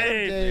 Get him,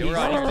 Dave. He's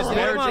What am I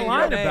disparaging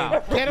lying your name.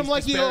 about? Get him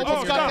like he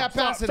almost got that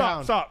basset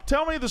hound. Stop.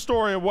 Tell me the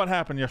story of what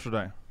happened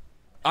yesterday.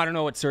 I don't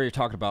know what story you're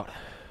talking about.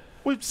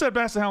 We've said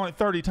basset hound like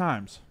 30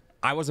 times.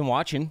 I wasn't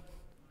watching.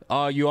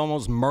 You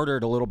almost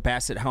murdered a little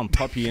basset hound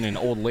puppy and an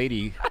old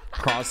lady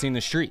crossing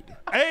the street.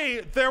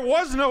 A, there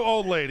was no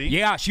old lady.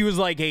 Yeah, she was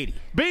like 80.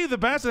 B, the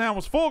basset hound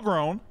was full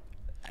grown.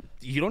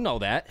 You don't know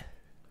that.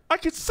 I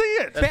could see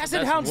it.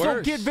 Basset hounds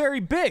don't get very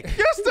big.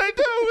 Yes, they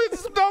do.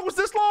 This dog was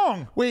this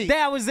long. Wait.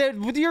 That was it.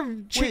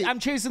 I'm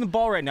chasing the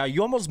ball right now.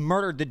 You almost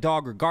murdered the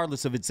dog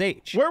regardless of its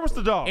age. Where was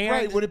the dog? And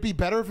Right. Would it be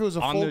better if it was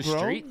a on full the grown?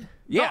 street?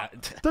 Yeah.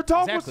 The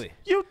dog exactly.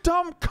 was. You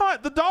dumb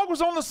cunt. The dog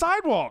was on the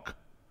sidewalk.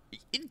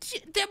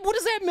 What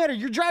does that matter?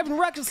 You're driving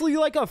recklessly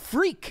like a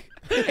freak.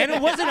 And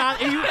it wasn't on.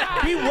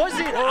 He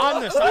wasn't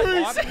on the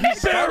sidewalk.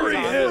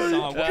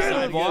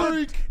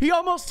 He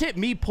almost hit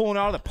me pulling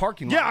out of the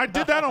parking lot. Yeah, I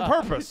did that on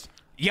purpose.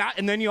 Yeah,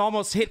 and then you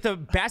almost hit the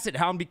basset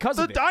hound because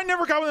of it. I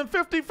never got within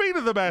 50 feet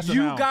of the basset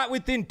You hound. got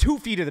within 2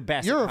 feet of the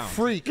basset You're hound. a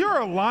freak. You're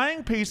a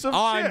lying piece of shit.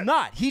 I'm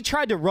not. He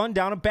tried to run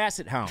down a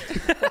basset hound.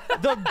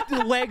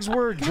 the legs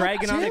were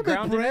dragging on the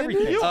ground and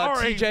everything. You are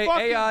TJ, a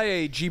fucking, AI,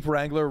 a Jeep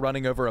Wrangler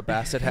running over a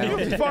basset hound.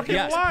 You fucking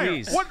Yes, liar.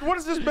 please. What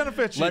does this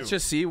benefit you? Let's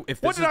just see if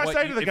this What did is I what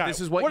say you, to the if guy? this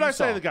is what What did you I say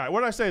saw. to the guy?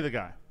 What did I say to the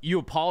guy? You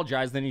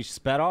apologized, then you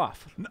sped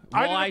off.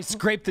 I I didn't-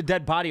 scraped the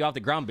dead body off the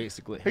ground,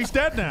 basically. He's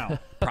dead now.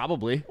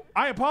 Probably.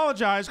 I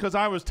apologize because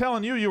I was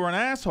telling you were an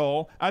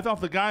asshole. I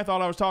thought the guy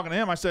thought I was talking to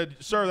him. I said,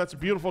 sir, that's a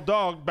beautiful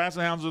dog.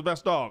 Basset hounds are the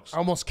best dogs. I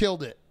almost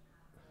killed it.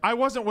 I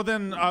wasn't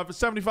within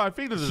 75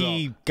 feet of the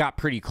He dog. got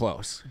pretty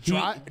close.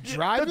 Drive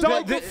the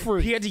dog like a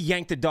freak. He had to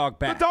yank the dog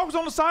The back. dog was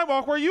on the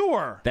sidewalk where you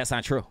were. That's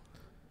not true.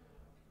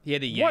 He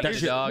had to yank What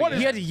the dog. what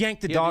He had to yank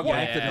the dog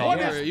Yeah,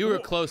 back. you were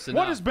close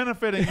enough. What is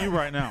benefiting you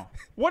right now?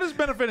 What is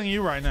benefiting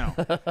you right now?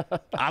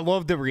 I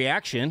love the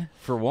reaction,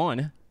 for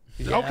one.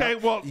 Okay,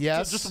 well,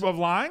 Yes. just of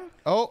lying?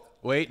 Oh,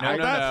 Wait, no, Oh,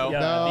 no, that's- no.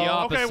 no. The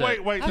opposite. Okay,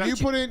 wait. Can you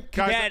put in?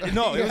 Guys,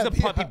 No, it was a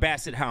Yeah. puppy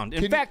basset hound.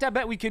 In Can- fact, I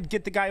bet we could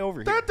get the guy over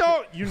here. that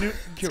dog, you knew.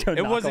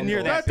 It wasn't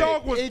near That that big.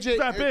 dog was AJ,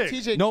 that big.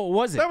 TJ, No, it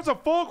wasn't. That was a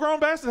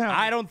full-grown basset hound.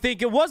 I don't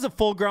think it was a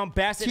full-grown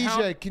basset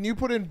hound. TJ, can you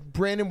put in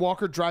Brandon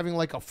Walker driving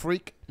like a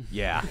freak?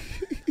 Yeah.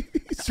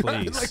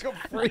 Driving Please. like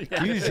a freak.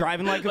 He was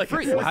driving like a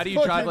freak. How do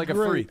you drive like a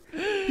freak?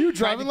 You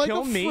driving like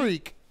kill a me.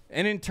 freak.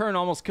 And in turn,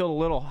 almost killed a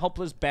little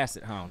helpless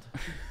basset hound.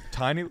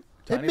 Tiny.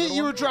 Admit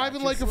you were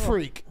driving like a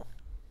freak.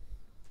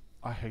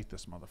 I hate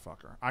this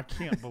motherfucker. I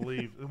can't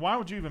believe. Why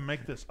would you even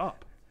make this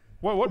up?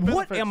 What What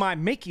benefits? am I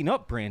making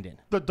up, Brandon?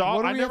 The dog.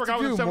 What do I we never have to got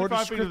within do? More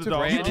 75 feet of the descriptive dog.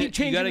 Brandon, You keep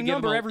changing gotta the give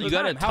number him a- every you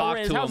gotta time. talk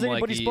to How's him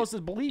anybody like supposed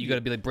to believe you got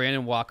to be like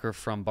Brandon Walker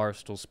from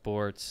Barstool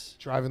Sports.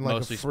 Driving like a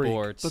Mostly freak.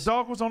 Sports. The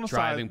dog was on the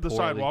driving the poorly.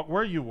 sidewalk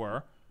where you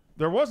were.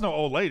 There was no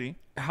old lady.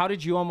 How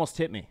did you almost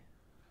hit me?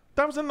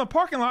 That was in the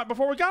parking lot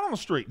before we got on the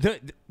street.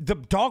 The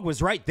dog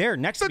was right there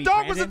next to The me.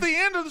 dog was Brandon. at the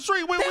end of the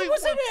street. That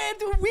wasn't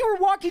it. We were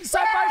walking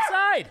side by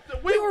side.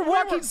 We were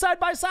walking side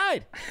by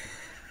side.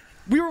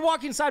 We were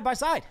walking side by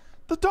side.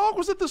 The dog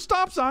was at the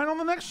stop sign on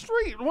the next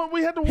street.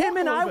 We had to walk Him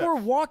and a little I bit. were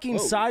walking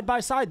side by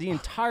side the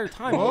entire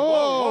time.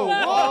 Whoa,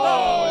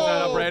 whoa, Is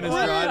that how Brandon's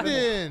driving?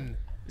 Brandon.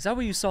 Is that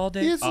what you saw,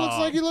 Dave? He looks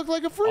like he looked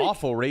like a freak.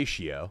 Awful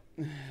ratio.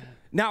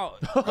 Now,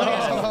 That's do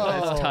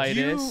you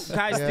Titus.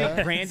 guys Yeah.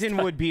 think Brandon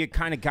would be a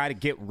kind of guy to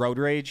get road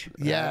rage?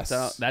 Yes.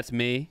 That's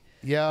me.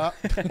 Yeah.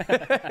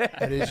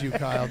 That is you,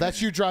 Kyle.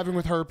 That's you driving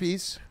with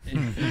herpes.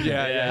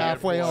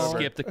 Halfway home.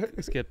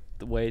 Skip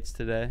the weights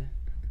today.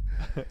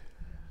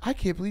 I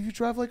can't believe you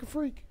drive like a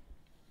freak.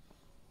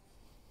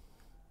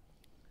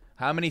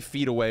 How many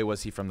feet away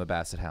was he from the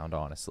basset hound,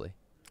 honestly?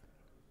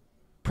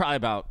 Probably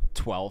about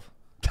 12.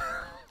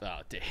 Oh,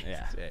 Dave.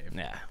 Yeah.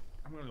 Yeah.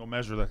 I'm gonna go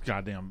measure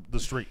the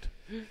street.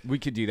 We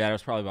could do that. It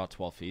was probably about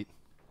 12 feet.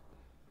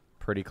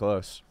 Pretty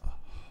close.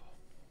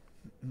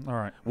 All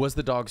right. Was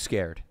the dog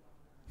scared?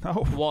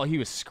 No. Well, he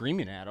was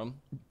screaming at him.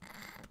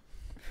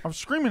 I'm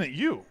screaming at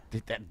you.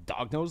 Did that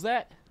dog knows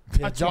that?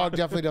 Yeah, dog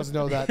definitely doesn't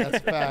know that. That's a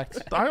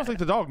fact. I don't think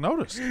the dog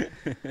noticed.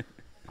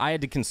 I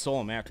had to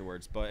console him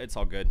afterwards, but it's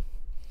all good.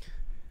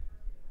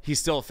 He's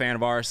still a fan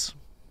of ours.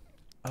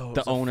 Oh,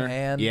 the owner.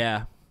 Fan?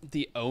 Yeah.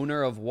 The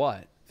owner of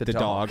what? The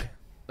dog.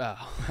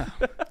 Oh.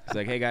 He's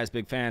like, hey guys,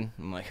 big fan.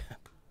 I'm like,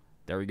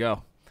 there we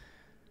go.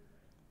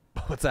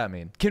 What's that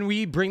mean? Can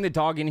we bring the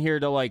dog in here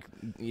to like?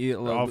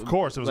 Of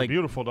course, it was like, a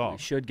beautiful dog. We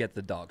should get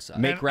the dog side.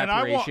 Make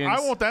reparations. And I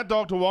want that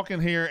dog to walk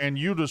in here and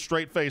you to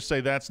straight face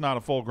say that's not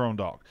a full grown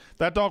dog.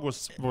 That dog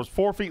was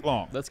 4 feet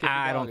long. Let's get.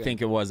 I don't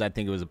think it was. I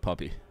think it was a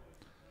puppy.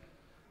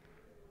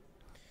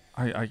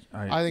 I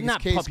think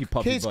Not it's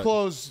puppy, case but-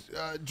 closed,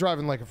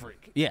 driving like a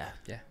freak. Yeah.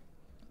 Yeah.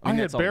 I had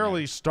that's all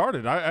barely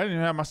started. I didn't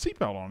even have my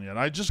seatbelt on yet.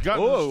 I just got.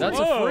 Whoa. That's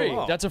a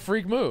freak. That's a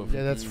freak move.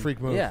 Yeah, that's a freak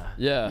move. Yeah.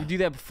 Yeah. You do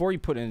that before you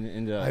put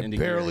into I into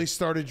barely gear.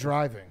 started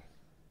driving.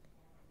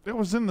 It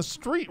was in the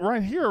street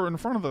right here in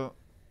front of the.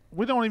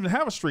 We don't even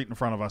have a street in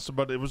front of us,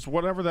 but it was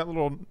whatever that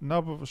little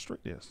nub of a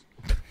street is.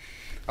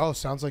 Oh,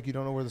 sounds like you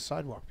don't know where the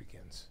sidewalk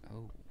begins.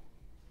 Oh.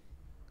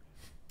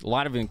 A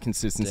lot of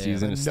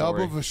inconsistencies in The his nub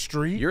story. of a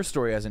street? Your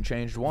story hasn't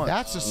changed once.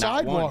 That's a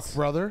sidewalk, once.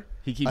 brother.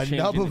 He keeps a changing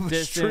nub the of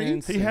a street.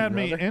 distance. He had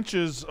me Brother.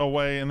 inches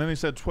away, and then he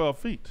said 12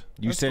 feet.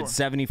 You That's said cool.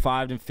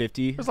 75 and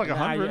 50. It was like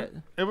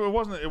 100. It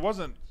wasn't. It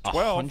wasn't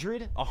 12.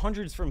 100?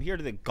 100's from here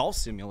to the golf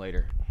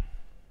simulator.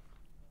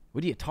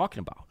 What are you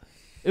talking about?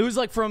 It was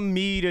like from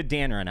me to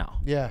Dan right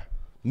now. Yeah.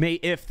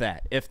 If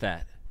that.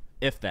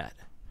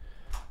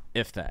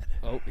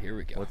 Oh, here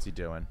we go. What's he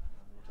doing?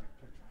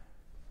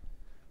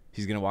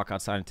 He's gonna walk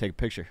outside and take a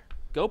picture.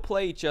 Go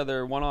play each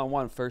other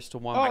one-on-one, first to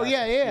one. Oh,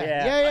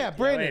 yeah.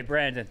 Brandon. Wait,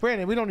 Brandon.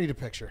 Brandon, we don't need a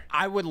picture.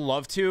 I would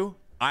love to.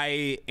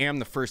 I am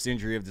the first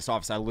injury of this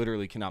office. I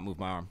literally cannot move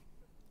my arm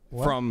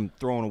from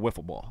throwing a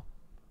wiffle ball.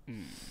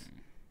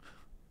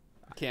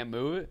 Can't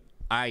move it?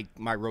 My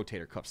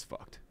rotator cuff's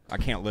fucked. I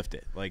can't lift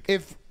it. Like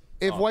If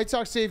White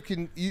Sox Dave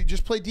can, you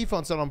just play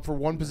defense on him for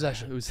one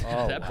possession. Who's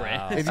that,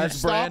 Brandon? If you That's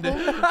stop Brandon.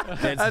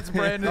 him, That's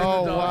Brandon.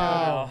 oh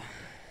wow.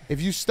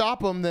 If you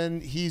stop him,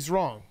 then he's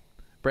wrong.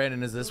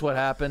 Brandon, is this what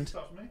happened?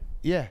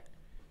 Yeah.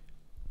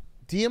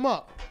 D him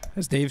up.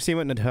 Has Dave seen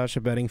what Natasha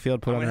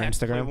Bedingfield put on her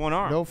Instagram? one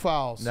arm. No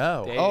fouls.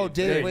 No. Oh,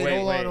 Dave, wait,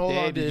 hold on,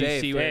 Dave, did you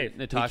Dave. see what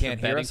Natasha He can't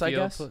hear us, I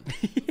guess?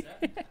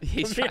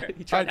 He's All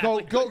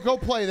right, go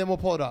play, then we'll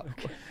pull it up.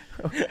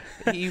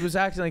 He was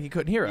acting like he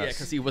couldn't hear us. Yeah,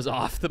 because he was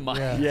off the mic.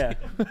 Yeah.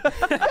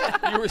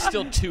 Yeah. You were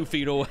still 2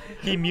 feet away.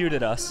 He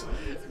muted us.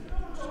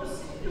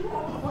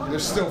 They're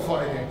still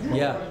fighting.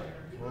 Yeah.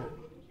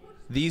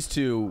 These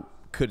two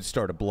could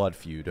start a blood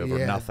feud over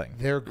Yeah, nothing.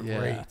 They're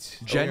great.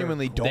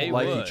 Genuinely don't They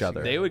like would. each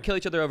other. They would kill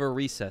each other over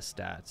recess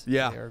stats.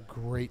 Yeah. They're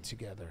great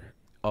together.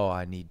 Oh,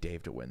 I need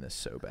Dave to win this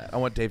so bad. I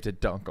want Dave to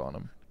dunk on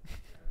him.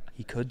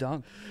 He could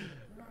dunk.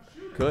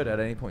 Could at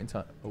any point in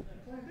time. Oh.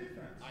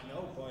 I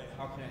know, but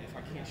how can if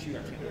I can't shoot,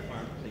 I can't lift my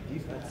arm to play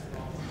defense.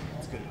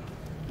 It's good.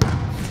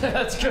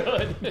 That's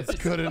good. It's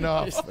good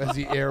enough as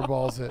he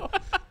airballs it. All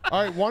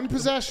right, one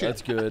possession.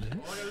 That's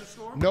good.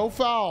 No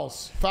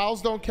fouls.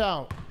 Fouls don't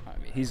count. I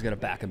mean, he's gonna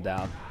back him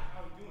down.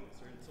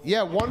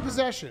 Yeah, one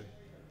possession.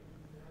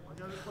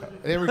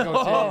 There we go, Dave.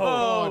 Come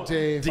on,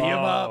 Dave. D him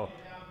up.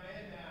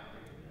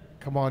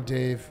 Come on,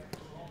 Dave.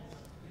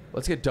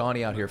 Let's get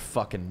Donnie out here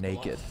fucking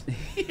naked.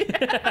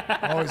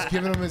 Oh, he's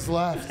giving him his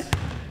left.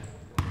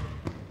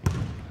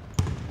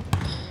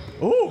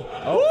 Oh,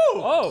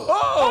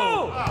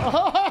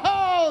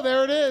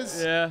 there it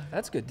is. Yeah,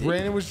 that's good.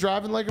 Brandon was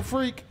driving like a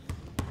freak.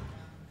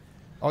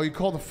 Oh, you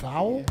called a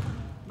foul?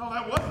 No,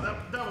 that wasn't.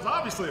 That was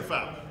obviously a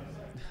foul.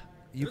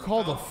 You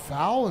called a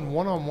foul in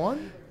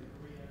one-on-one?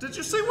 Did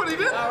you see what he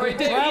did? Oh, he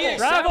did. He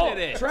accepted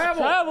it.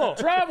 Travel.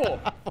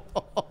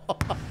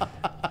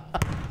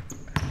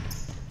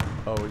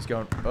 Oh, he's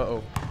going.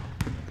 Uh-oh.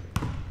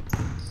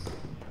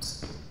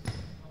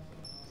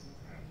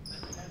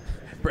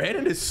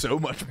 Brandon is so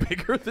much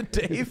bigger than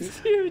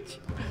Dave. Huge.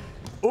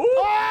 Oh!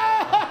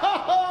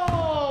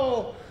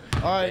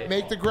 All right,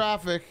 make the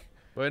graphic.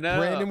 But no.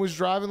 Brandon was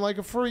driving like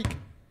a freak.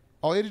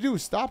 All he had to do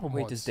was stop him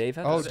Wait, once. does Dave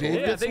have Oh, this? Dave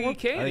Yeah, I gets think he one?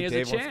 can. I He think has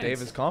Dave a wants. chance.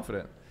 Dave is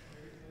confident.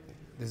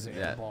 This is a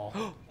Yeah. ball.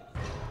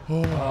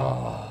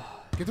 Oh.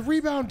 Get the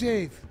rebound,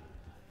 Dave.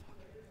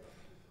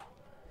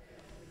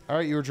 All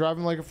right, you were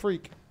driving like a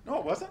freak. No,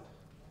 it wasn't.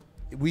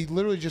 We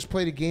literally just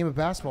played a game of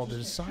basketball to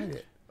decide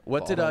it.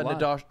 What did Ball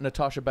line.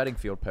 Natasha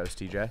Bedingfield post,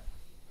 TJ?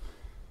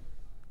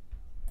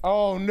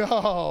 Oh,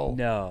 no.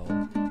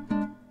 No.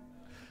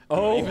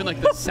 Oh. Even like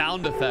the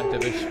sound effect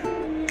of it.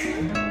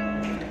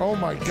 Oh,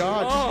 my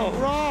God. She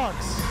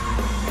rocks.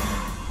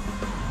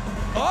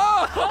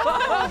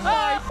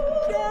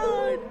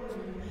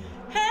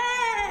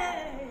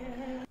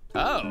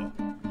 Oh.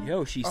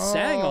 Yo, she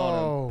sang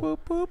on him.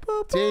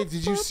 Oh. Dave,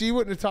 did you see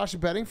what Natasha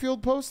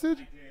Bedingfield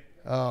posted?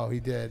 Oh, he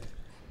did.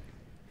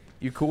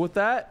 You cool with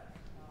that?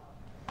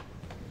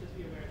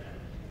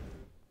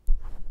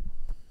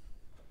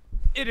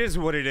 It is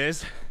what it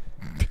is.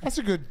 That's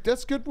a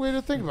good way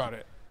to think about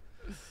it.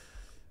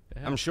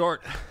 I'm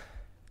short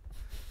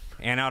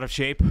and out of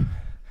shape.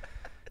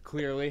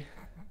 Clearly.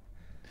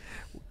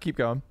 Keep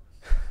going.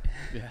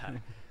 Yeah.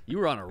 You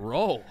were on a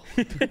roll.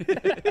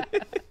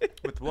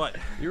 With what?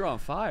 You're on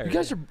fire. You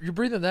guys you're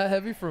breathing that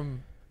heavy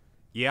from.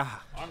 Yeah.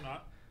 I'm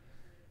not.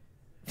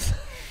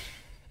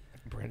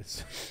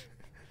 Brandon's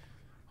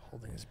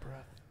holding his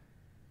breath.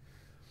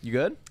 You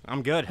good?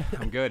 I'm good.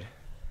 I'm good.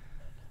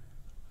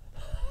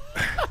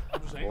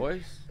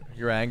 Boys,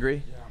 you're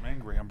angry? Yeah, I'm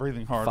angry. I'm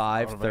breathing hard.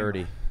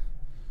 5:30.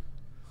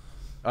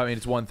 I mean,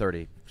 it's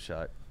 1:30.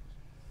 Shut.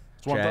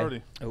 It's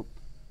 1:30. Oh.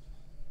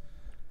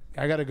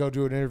 I got to go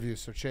do an interview,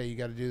 so Che, you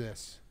got to do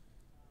this.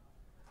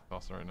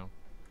 Also right now.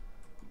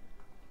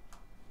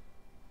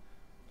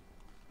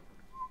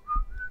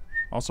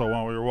 Also,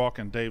 while we were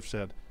walking, Dave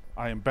said,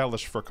 I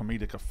embellish for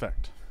comedic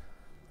effect.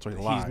 So he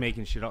lied. He's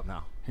making shit up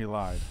now. He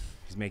lied.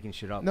 He's making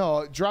shit up.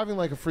 No, driving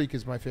like a freak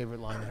is my favorite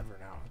line ever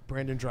now.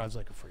 Brandon drives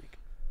like a freak.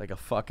 Like a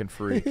fucking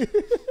freak.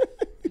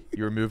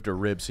 You removed a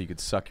rib so you could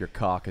suck your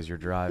cock as you're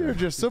driving. You're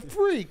just a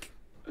freak.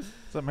 Is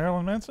that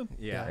Marilyn Manson?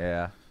 Yeah.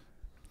 Yeah.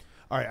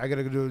 All right, I got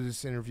to go do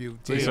this interview.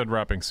 He said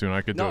rapping soon.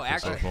 I could do No, it for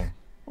actually- social.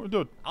 We'll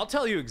do it. I'll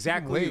tell you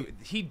exactly. Wait.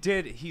 He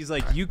did. He's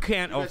like, you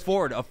can't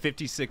afford a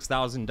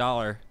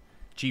 $56,000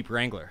 Jeep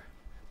Wrangler.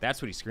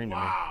 That's what he screamed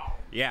at me.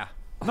 Yeah.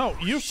 No,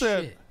 you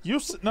said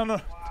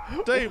no.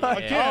 Dave,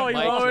 again. Yeah,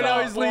 Mike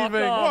now he's leaving.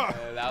 What? Yeah,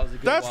 that was a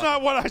good That's walk.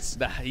 not what I said.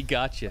 Nah, he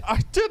got you. I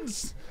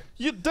didn't.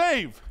 You,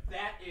 Dave.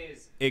 That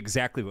is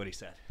exactly what he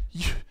said.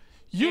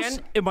 You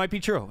And it might be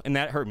true, and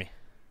that hurt me.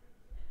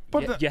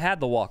 But You had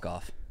the walk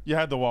off. you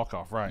had the walk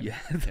off, right? Yeah.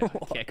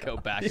 Can't go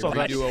back So and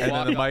that's- redo a And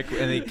walk. then the mic,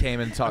 and he came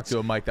and talked to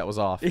a mic that was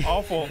off.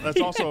 Awful.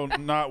 That's also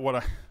not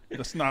what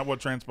that's not what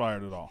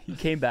transpired at all. He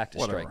came back to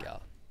Whatever. strike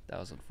out. That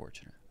was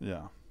unfortunate.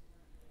 Yeah.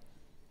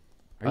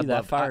 Are you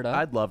that fired up?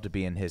 I'd love to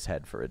be in his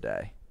head for a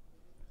day,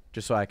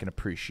 just so I can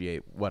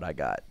appreciate what I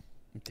got.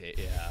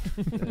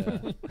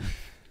 Yeah.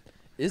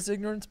 Is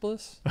ignorance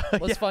bliss?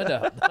 Let's find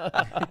out.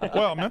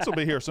 Well, Mintz will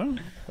be here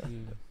soon.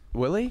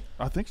 Will he?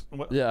 I think.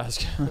 Yeah.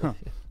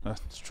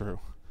 That's true.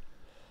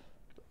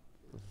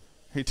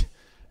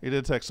 He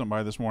did text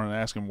somebody this morning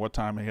and ask him what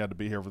time he had to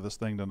be here for this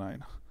thing tonight.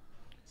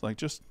 It's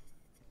like you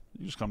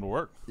just come to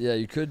work. Yeah,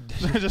 you could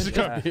Just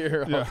come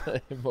here all yeah.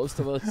 day, most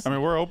of us. I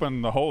mean, we're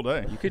open the whole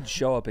day. You could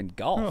show up in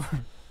golf.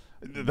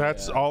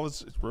 That's all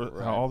that's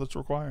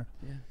required.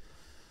 Yeah.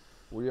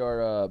 We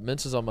are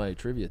Mintz is on my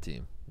trivia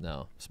team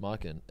now,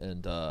 Smockin,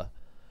 and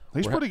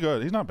He's pretty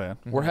good. He's not bad.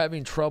 we're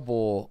having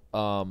trouble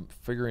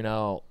figuring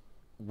out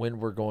when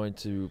we're going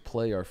to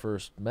play our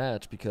first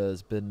match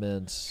because Ben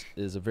Mintz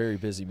is a very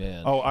busy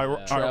man. Oh,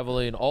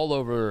 traveling all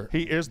over.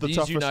 He is the these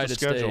toughest United to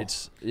schedule.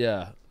 States.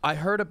 Yeah, I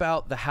heard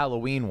about the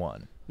Halloween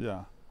one.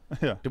 Yeah.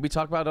 Yeah. Did we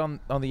talk about it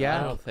on the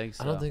app? I don't think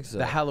so. I don't think so.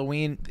 The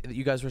Halloween,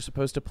 you guys were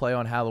supposed to play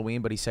on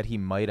Halloween, but he said he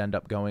might end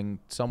up going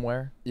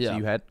somewhere. Yeah. So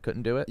you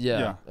couldn't do it?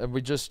 Yeah. And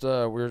we just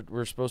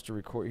we're supposed to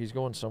record. He's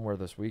going somewhere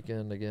this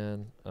weekend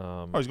again.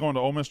 He's going to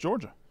Ole Miss,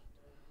 Georgia.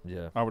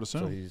 Yeah, I would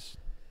assume. So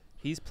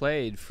He's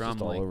played from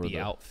all like over the the-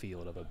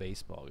 outfield of a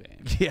baseball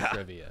game. Yeah.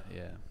 Trivia.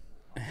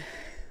 Yeah.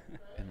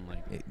 And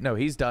like No,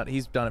 he's done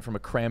it from a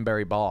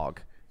cranberry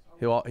bog.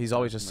 He's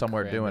always just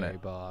somewhere doing Cranberry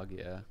it. Bog.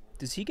 Yeah.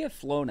 Does he get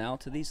flown out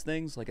to these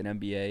things like an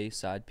NBA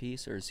side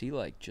piece, or is he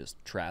like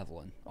just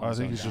traveling? on I his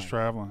think own he's just dime?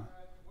 traveling.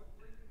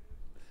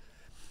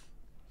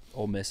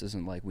 Ole Miss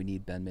isn't like we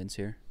need Ben Mintz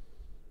here.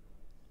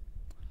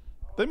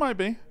 They might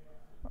be.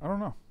 I don't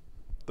know.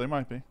 They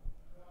might be.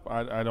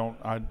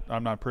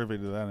 I'm not privy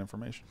to that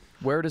information.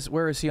 Where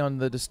is he on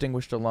the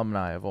distinguished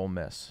alumni of Ole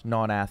Miss?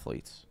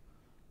 Non-athletes.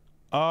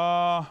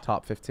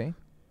 Top 15.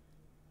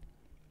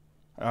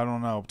 I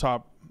don't know.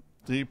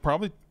 He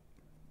probably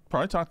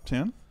top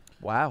 10.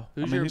 Wow.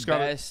 Who's your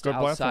best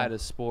outside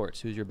of sports?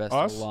 Who's your best?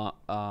 Us?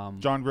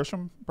 John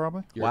Grisham,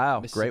 probably. Wow,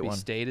 Mississippi great one.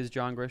 State is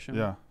John Grisham.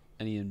 Yeah.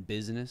 Any in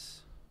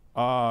business?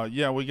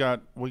 Yeah, we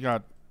got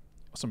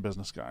some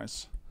business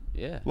guys.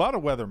 Yeah. A lot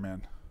of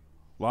weathermen.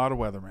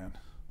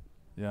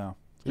 Yeah.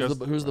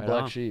 Who's the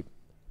black sheep?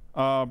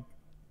 Probably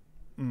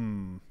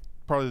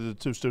the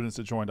two students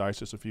that joined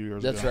ISIS a few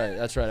years ago.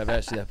 That's right. I've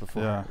asked you that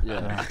before.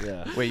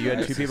 Yeah. Wait, you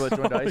had two people that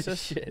joined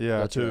ISIS? Shit. Yeah,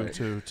 That's right.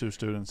 two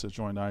students that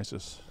joined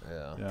ISIS.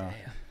 Yeah. Yeah.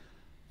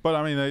 But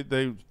I mean,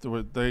 they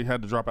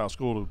had to drop out of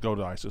school to go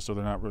to ISIS, so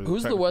they're not really.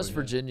 Who's the West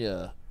technically-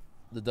 Virginia,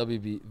 the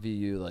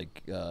WVU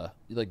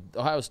like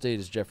Ohio State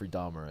is Jeffrey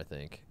Dahmer, I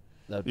think.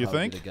 That'd You probably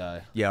think? be the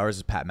guy. Yeah, ours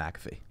is Pat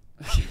McAfee.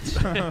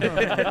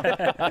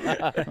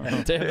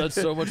 Damn, that's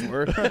so much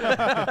work.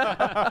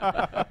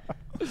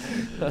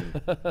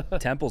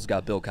 Temple's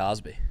got Bill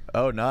Cosby.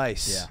 Oh,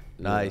 nice. Yeah.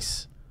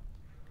 Nice.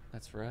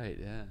 That's right.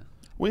 Yeah.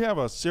 We have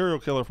a serial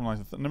killer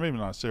from maybe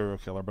not a serial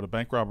killer, but a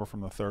bank robber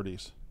from the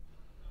 30s.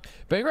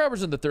 Bank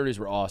robbers in the 30s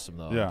were awesome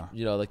though. Yeah.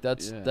 You know, like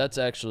that's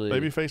actually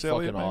Babyface fucking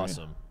Elliott, maybe?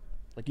 awesome.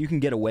 Like you can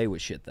get away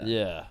with shit then.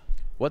 Yeah.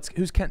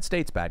 Who's Kent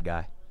State's bad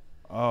guy?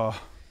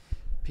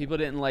 People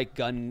didn't like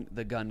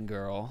the gun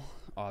girl,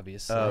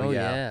 obviously. Oh,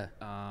 yeah.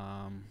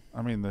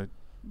 I mean,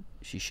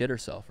 she shit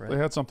herself, right? they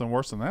had something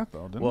worse than that,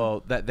 though, didn't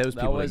Well, those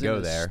people didn't go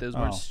there. Those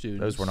weren't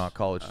students. Those were not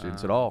college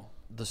students at all.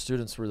 The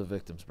students were the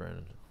victims,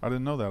 Brandon. I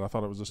didn't know that. I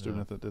thought it was a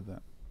student that did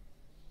that.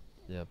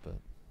 Yeah,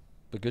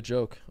 but good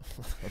joke.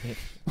 I mean,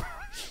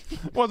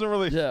 wasn't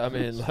really. Yeah, I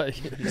mean,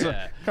 like, it's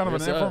kind of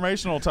an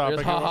informational topic.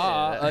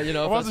 You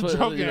know, I wasn't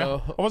joking. You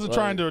know, I wasn't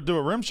trying to do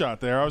a rim shot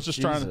there. I was just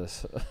trying to.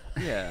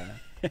 Yeah.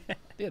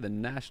 Yeah, the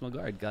National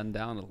Guard gunned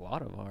down a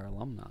lot of our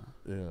alumni.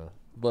 Yeah,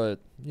 but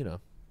you know.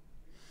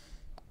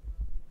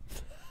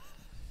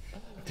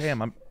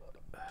 Damn,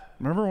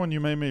 Remember when you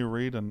made me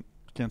read a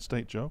Kent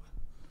State joke?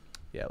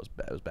 Yeah, it was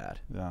bad.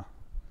 Yeah,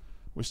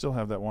 we still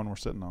have that one we're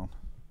sitting on.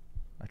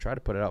 I tried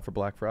to put it out for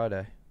Black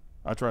Friday.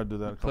 I tried to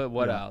do that. Put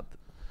what out?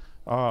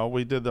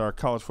 We did our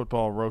college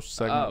football roast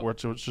segment,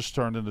 which was just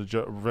turned into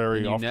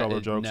very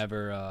off-color jokes.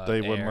 Never.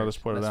 They wouldn't let us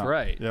put it out. That's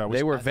right. Yeah,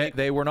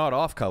 they were not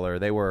off-color.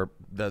 They were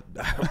on it.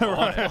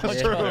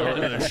 That's true.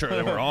 They're sure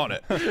they were on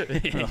it.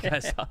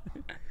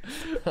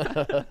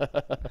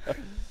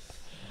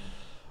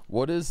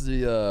 What is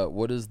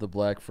the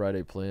Black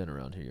Friday plan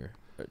around here?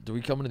 Do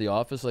we come into the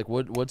office? Like,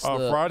 what's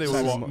the Friday?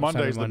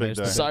 Monday's the big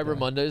day. Cyber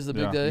Monday's the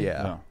big day.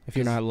 Yeah. If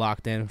you're not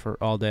locked in for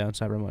all day on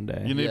Cyber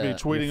Monday, You need to be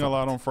tweeting a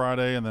lot on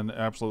Friday, and then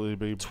absolutely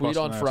be tweet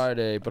on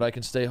Friday. But I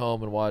can stay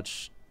home and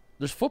watch.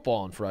 There's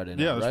football on Friday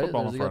now, Yeah, there's right?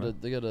 football on Friday.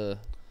 They gotta.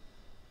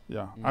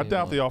 Yeah, I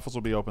doubt the office will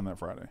be open that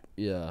Friday.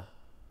 Yeah.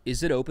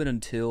 Is it open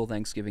until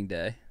Thanksgiving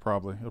Day?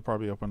 Probably. It'll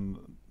probably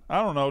open.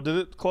 I don't know. Did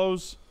it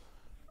close?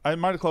 I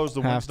might have closed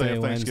the Wednesday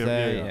of Thanksgiving.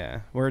 Wednesday, yeah.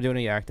 We're doing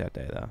a yak that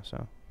day though,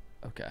 so.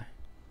 Okay.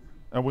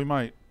 And we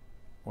might.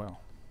 Well.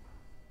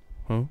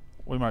 Huh?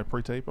 We might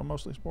pre-tape on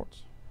Mostly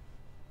Sports.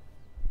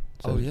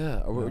 Oh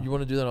yeah. You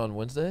want to do that on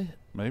Wednesday?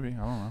 Maybe. I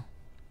don't know.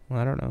 Well,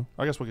 I don't know.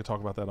 I guess we could talk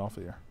about that off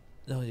the air.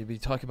 No, you'd be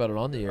talking about it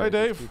on the air. Hey,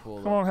 Dave.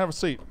 Come on, have a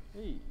seat.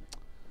 Hey.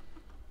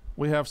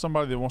 We have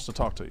somebody that wants to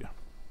talk to you.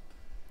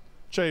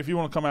 Che, if you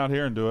want to come out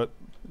here and do it,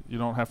 you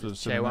don't have to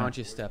sit Che, in why there. don't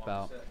you step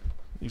out?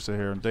 You sit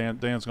here, and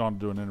Dan's gone to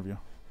do an interview.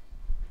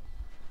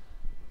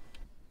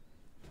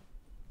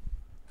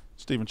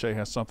 Stephen Che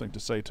has something to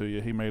say to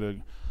you. He made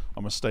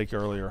a mistake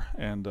earlier,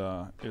 and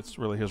it's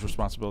really his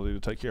responsibility to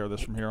take care of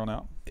this from here on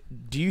out.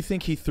 Do you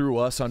think he threw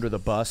us under the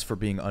bus for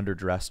being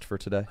underdressed for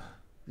today?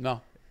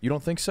 No. You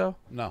don't think so?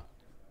 No.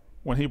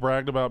 When he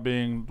bragged about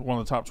being one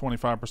of the top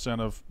 25%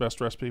 of best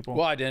dressed people?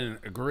 Well, I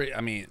didn't agree. I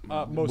mean,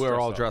 we're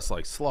all dressed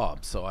like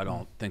slobs, so I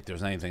don't think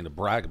there's anything to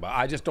brag about.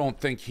 I just don't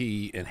think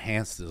he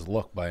enhanced his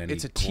look by any.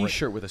 It's a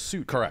T-shirt with a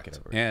suit. Correct.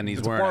 And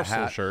he's wearing a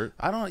hat. Shirt.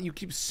 I don't. You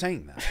keep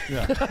saying that.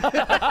 Yeah.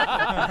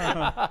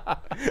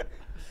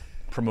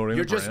 Promoting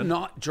You're the just brand.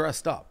 not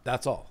dressed up.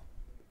 That's all.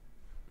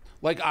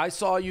 Like I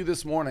saw you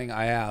this morning.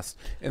 I asked,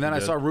 and then I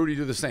saw Rudy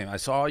do the same. I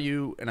saw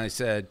you, and I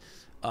said,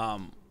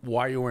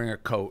 "Why are you wearing a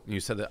coat?" And you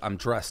said that I'm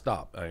dressed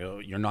up. I go,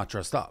 "You're not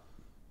dressed up."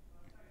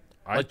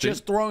 Like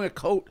just throwing a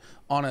coat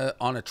on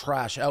a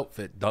trash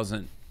outfit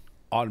doesn't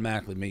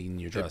automatically mean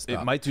you're dressed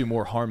up. It might do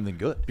more harm than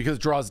good because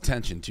it draws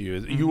attention to you.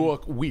 You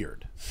look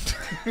weird.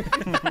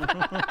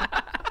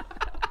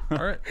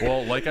 All right.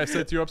 Well, like I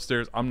said to you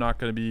upstairs, I'm not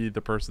going to be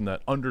the person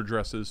that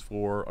underdresses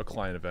for a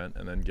client event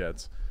and then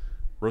gets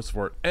roasted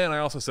for it. And I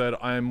also said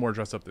I'm more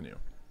dressed up than you.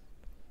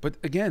 But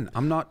again,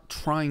 I'm not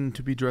trying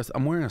to be dressed.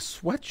 I'm wearing a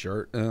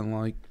sweatshirt, and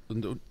like,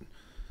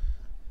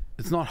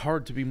 it's not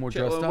hard to be more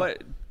dressed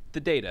up.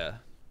 The data,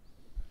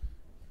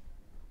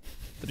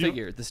 the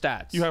figure, the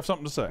stats. You have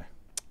something to say.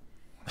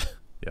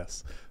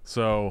 Yes.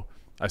 So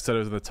I said it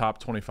was in the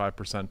top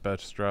 25%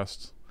 best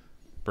dressed.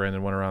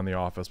 Brandon went around the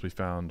office. We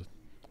found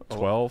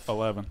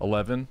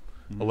 11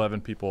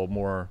 11 people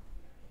more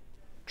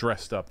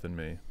dressed up than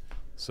me.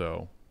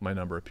 So my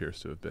number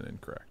appears to have been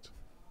incorrect.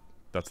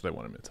 That's what they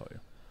wanted me to tell you.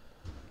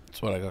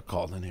 That's what I got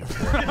called in here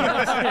for. Crazy.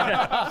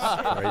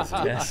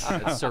 Yes.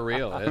 It's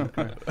surreal.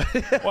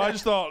 Yeah. Well, I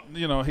just thought,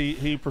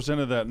 he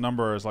presented that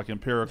number as like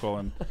empirical,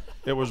 and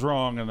it was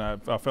wrong, and I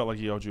felt like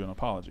he owed you an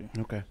apology.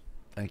 Okay.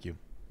 Thank you.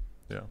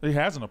 Yeah. He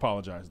hasn't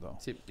apologized, though.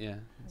 Yeah.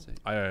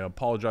 I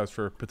apologize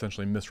for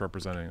potentially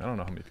misrepresenting. I don't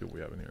know how many people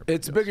we have in here.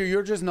 It's bigger.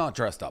 You're just not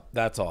dressed up.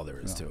 That's all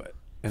there is to it.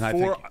 And I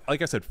think,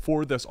 like I said,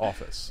 for this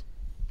office,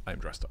 I'm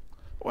dressed up.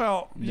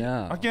 Well,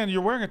 again,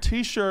 you're wearing a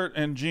T-shirt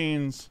and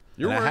jeans.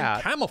 You're and wearing a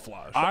hat.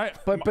 camouflage. I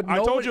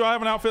told you I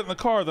have an outfit in the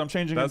car that I'm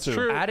changing That's into.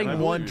 true. Adding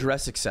one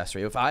dress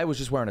accessory. If I was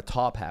just wearing a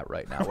top hat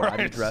right now, would I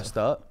be dressed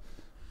up?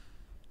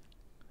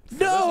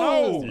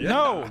 No.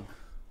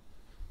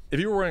 If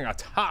you were wearing a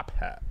top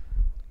hat.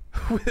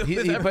 but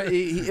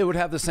it would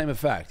have the same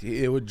effect.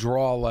 It would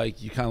draw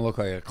like you kind of look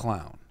like a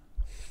clown.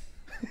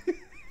 All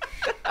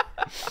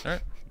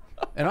right.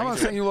 And I'm not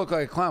saying you look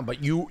like a clown,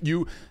 but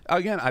you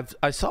again,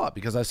 I saw it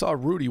because I saw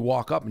Rudy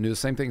walk up and do the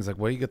same thing. He's like,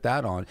 "Where do you get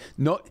that on?"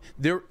 No,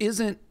 there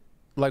isn't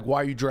like,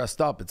 "Why are you dressed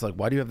up?" It's like,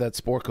 "Why do you have that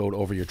sport coat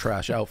over your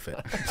trash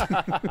outfit?"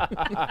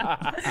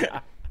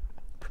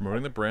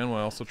 Promoting the brand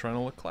while also trying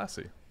to look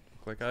classy.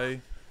 Look like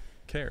I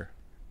care,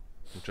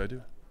 which I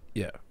do.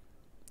 Yeah.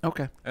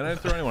 Okay. And I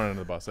didn't throw anyone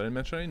under the bus. I didn't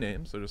mention any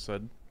names. I just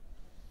said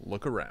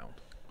look around.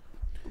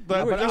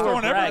 But just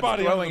throwing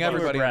everybody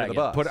under the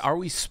bus. But are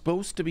we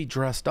supposed to be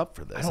dressed up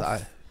for this?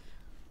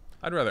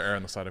 I'd rather err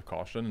on the side of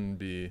caution and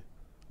be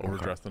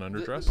overdressed than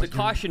underdressed. The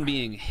caution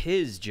being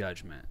his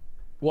judgment.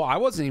 Well, I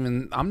wasn't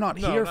even. I'm not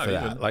here not for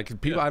that. even.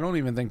 Like people, I don't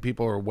even think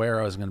people are aware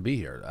I was going to be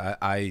here.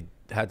 I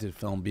had to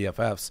film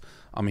BFFs.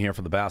 I'm here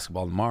for the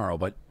basketball tomorrow,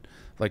 but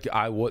like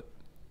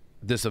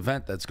this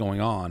event that's going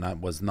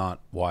on was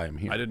not why I'm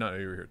here. I did not know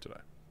you were here today.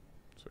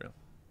 So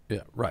yeah.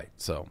 Yeah, right.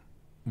 So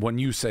when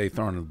you say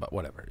thrown in the butt,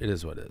 whatever, it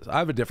is what it is. I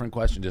have a different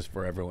question just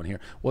for everyone here.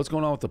 What's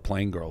going on with the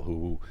plain girl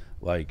who,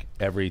 like,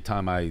 every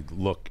time I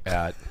look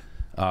at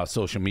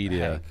social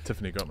media,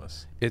 Tiffany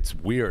Gomez. It's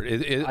weird.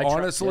 It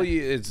honestly,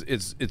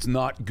 it's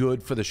not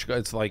good for the show.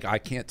 It's like I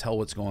can't tell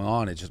what's going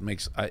on. It just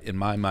makes, in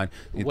my mind,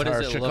 the What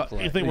entire does it look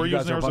like? You think we're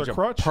using her as a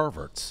crutch?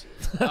 Perverts.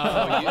 It's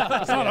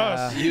not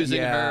us.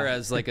 Using her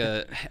as like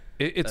a.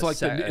 It's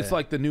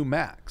like the new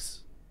Max.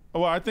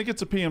 Well, I think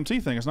it's a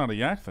PMT thing. It's not a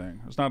Yak thing.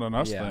 It's not an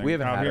us thing. We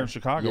haven't out had here her. in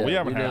Chicago. Yeah, we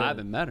haven't had her. I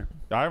haven't met her.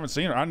 I haven't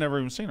seen her. I've never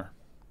even seen her.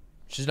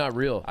 She's not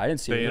real. I didn't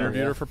see They her.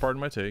 interviewed her for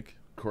Pardon My Take.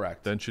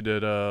 Correct. Then she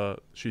did.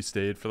 She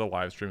stayed for the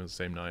live stream the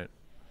same night.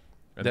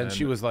 And then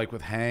she was like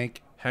with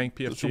Hank. Hank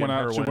PFT. She went and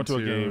out. her She went to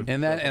a game.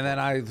 And then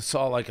I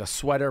saw like a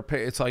sweater.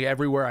 It's like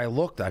everywhere I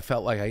looked, I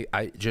felt like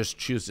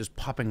she was just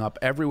popping up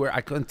everywhere.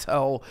 I couldn't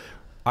tell.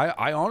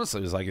 I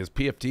honestly was like, is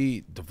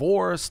PFT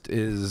divorced?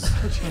 Is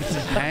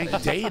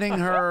Hank dating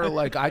her?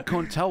 Like I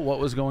couldn't tell what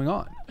was going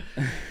on.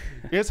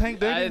 Is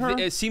Hank dating her?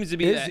 It seems to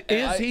be.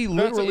 Is he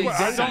literally It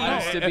dating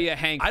seems to be a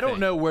Hank. I don't thing.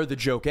 know where the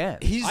joke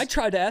ends. I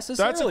tried to ask this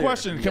That's earlier. a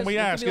question. Can we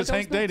ask? Is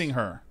Hank dating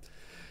her?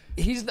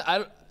 He's.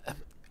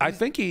 I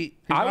think He's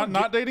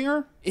not dating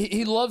her.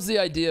 He loves the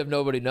idea of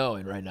nobody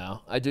knowing right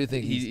now. I do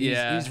think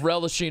he's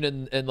relishing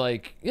in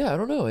like, yeah, I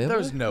don't know.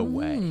 There's no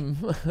way.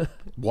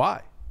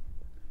 Why?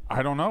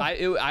 I don't know. By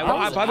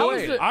the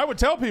way, I would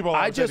tell people.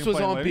 I just was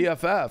dating on Plain Lady.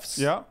 BFFs.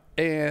 Yeah.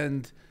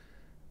 And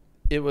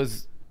it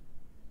was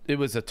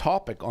a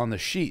topic on the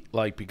sheet,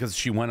 like because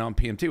she went on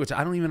PMT, which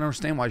I don't even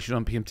understand why she's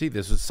on PMT.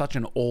 This is such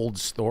an old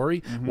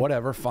story.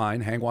 Whatever,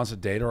 fine. Hank wants to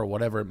date her or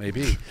whatever it may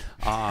be.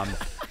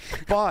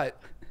 But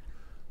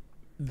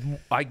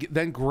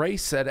then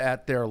Grace said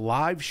at their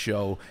live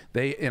show,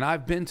 and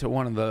I've been to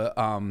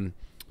one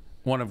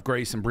of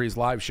Grace and Bree's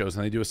live shows,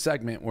 and they do a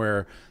segment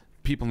where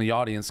people in the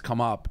audience come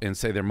up and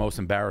say their most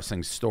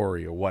embarrassing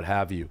story or what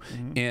have you.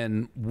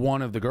 And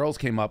one of the girls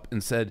came up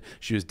and said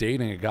she was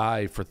dating a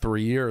guy for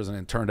 3 years, and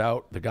it turned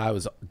out the guy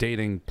was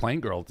dating Plain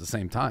Girl at the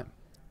same time.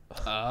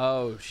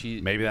 Oh,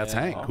 maybe that's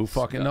Hank. Who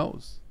fucking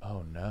knows?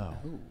 Oh no.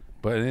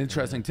 But an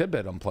interesting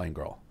tidbit on Plain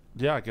Girl.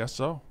 Yeah, I guess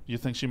so. You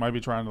think she might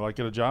be trying to like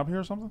get a job here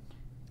or something?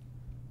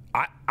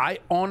 I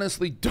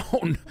honestly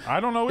don't. I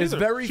don't know either. It's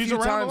very She's few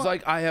around a times lot.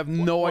 like I have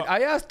no.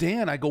 I asked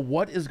Dan. I go,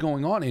 "What is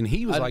going on?" And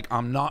he was like,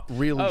 "I'm not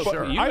really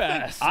sure." You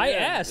asked. I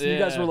asked. And you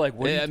guys were like,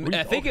 "What?"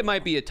 I think it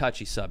might be a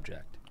touchy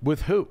subject.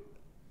 With who?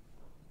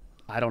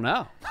 I don't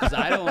know. 'Cause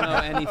I don't know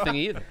anything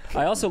either.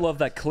 I also love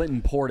that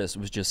Clinton Portis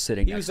was just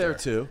sitting. He was there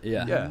too.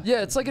 Yeah.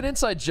 Yeah, it's like an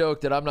inside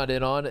joke that I'm not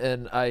in on,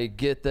 and I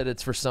get that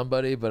it's for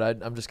somebody,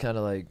 but I'm just kind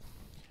of like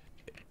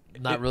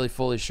not really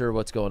fully sure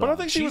what's going on. But I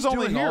think she was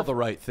only doing here all the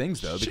right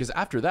things though, because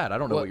after that, I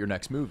don't know what your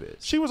next move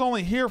is. She was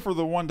only here for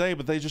the one day,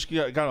 but they just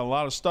got a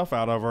lot of stuff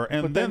out of her,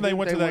 and then they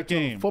went to that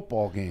game,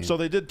 football game. So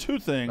they did two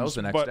things. That was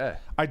the next but day.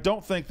 I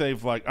don't think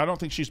I don't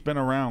think she's been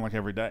around like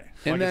every day.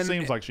 And Like then- it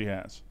seems like she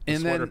has. The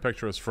And sweater then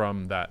picture was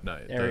from that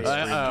night. There he is.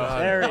 That's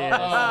There he is.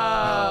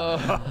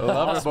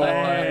 Love it,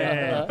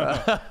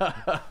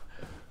 boy.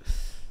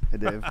 Hey,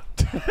 Dave.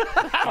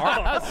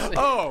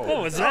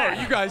 What was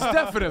that? You guys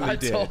definitely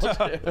did.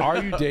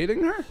 Are you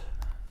dating her?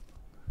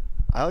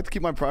 I like to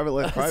keep my private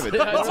life private.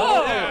 But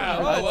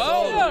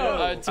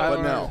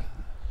But no.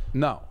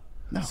 No.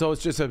 So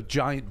it's just a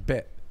giant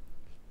bit.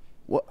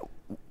 What?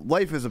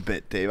 Life is a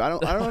bit, Dave. I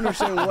don't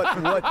understand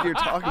what you're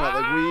talking about.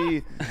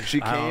 Like she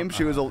came.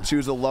 She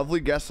was a lovely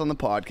guest on the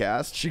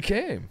podcast. She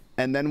came,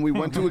 and then we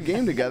went to a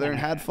game together and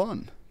had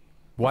fun.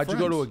 Why'd you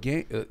go to a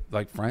game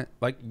like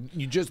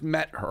you just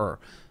met her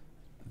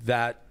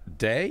that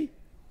day?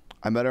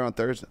 I met her on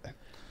Thursday,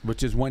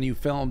 which is when you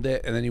filmed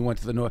it, and then you went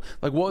to the north.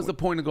 Like, what was the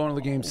point of going to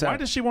the game Saturday? Why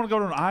does she want to go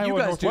to an Iowa You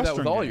guys Northwestern do that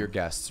with all game? your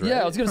guests, right?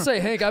 Yeah, I was gonna say,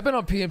 Hank, I've been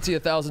on PMT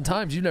 1,000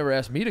 times. You've never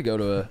asked me to go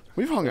to a.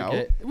 We've hung out.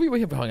 We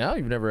have hung out.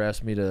 You've never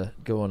asked me to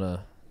go to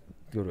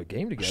a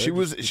game together. She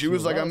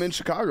was like, I'm in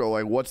Chicago.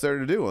 Like, what's there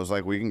to do? I was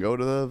like, we can go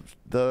to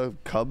the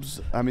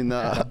Cubs. I mean,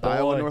 the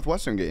Iowa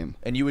Northwestern game.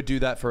 And you would do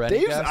that for any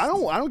Dave's. guest? I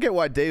don't get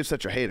why Dave's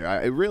such a hater.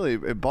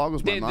 It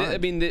boggles my mind. I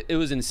mean, it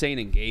was insane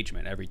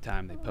engagement every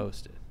time they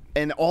posted.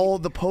 And all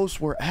of the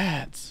posts were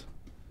ads.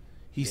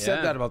 He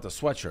said that about the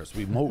sweatshirts.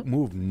 We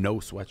moved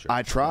no sweatshirts.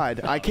 I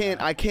tried. I can't.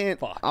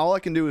 All I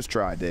can do is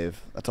try, Dave.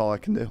 That's all I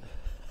can do.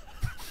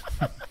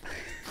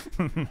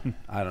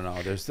 I don't know.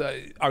 There's.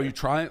 Are you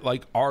trying?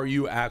 Like, are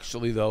you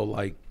actually though?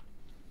 Like,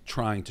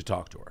 trying to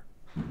talk to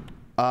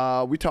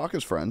her? We talk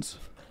as friends.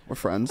 We're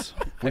friends.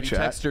 We Have you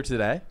chat. texted her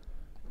today?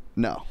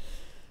 No.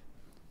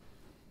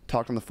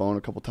 talked on the phone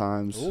a couple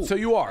times. So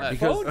you are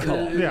because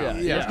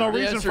There's no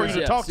reason for you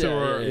to talk to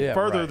her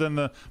further than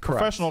the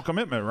professional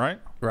commitment, right?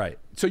 Right.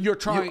 So you're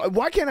trying.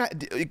 Why can't I?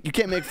 You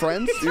can't make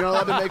friends. You're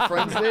not allowed to make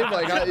friends, Dave.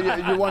 Like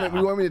you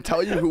want me to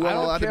tell you who I'm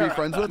allowed to be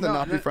friends with and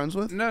not be friends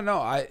with?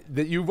 No.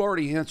 That you've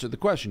already answered the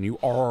question. You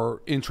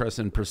are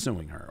interested in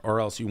pursuing her,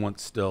 or else you won't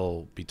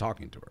still be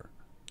talking to her.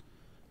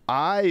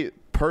 I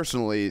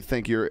personally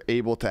think you're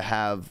able to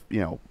have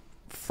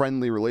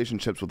friendly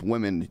relationships with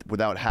women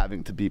without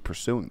having to be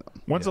pursuing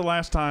them. When's the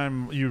last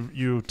time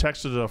you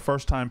texted a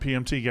first-time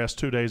PMT guest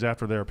 2 days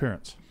after their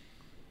appearance?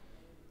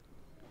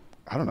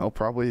 I don't know,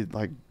 probably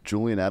like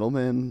Julian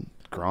Edelman,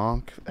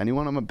 Gronk,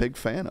 anyone I'm a big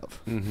fan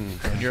of. And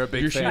you're a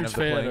big fan of the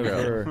plain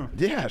girl.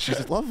 Yeah,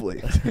 she's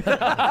lovely.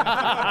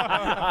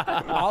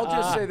 I'll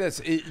just say this: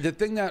 the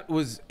thing that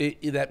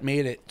that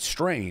made it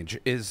strange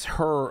is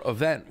her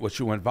event, which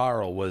went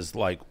viral, was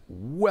like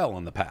well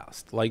in the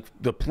past. Like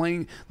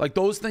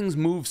those things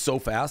move so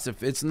fast.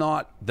 If it's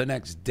not the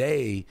next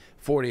day,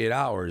 48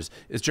 hours,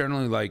 it's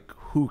generally like,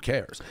 who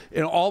cares?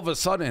 And all of a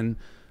sudden,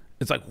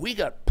 it's like we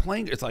got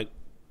plain. It's like,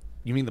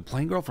 you mean the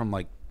plain girl from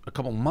like a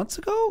couple months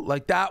ago?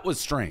 Like, that was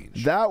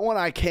strange. That one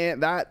I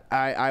can't. That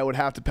I would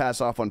have to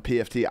pass off on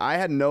PFT. I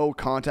had no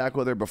contact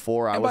with her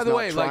before. I was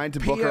not trying to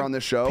book her on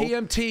the show.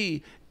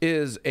 PMT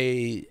is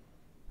a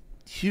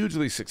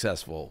hugely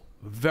successful,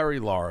 very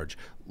large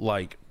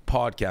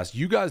podcast.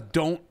 You guys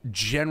don't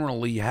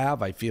generally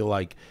have, I feel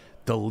like,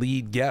 the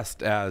lead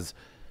guest as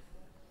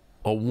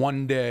a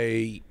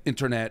one-day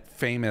internet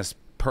famous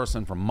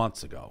person from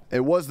months ago.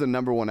 It was the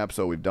 #1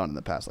 episode we've done in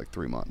the past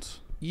 3 months.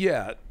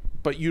 Yeah.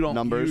 But you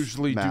don't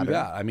usually do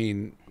that. I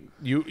mean,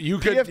 you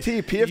could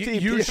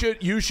PFT.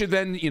 You should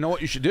then, you know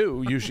what you should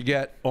do? You should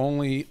get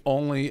only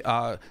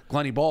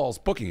Glenny Ball's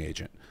booking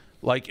agent.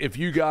 Like, if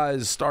you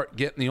guys start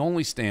getting the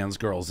OnlyStans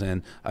girls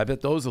in, I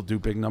bet those will do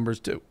big numbers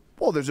too.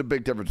 Well, there's a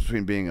big difference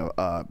between being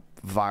a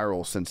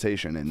viral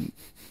sensation and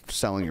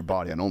selling your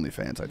body on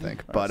OnlyFans, I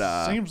think.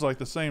 But seems like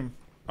the same.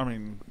 I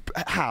mean,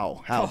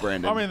 how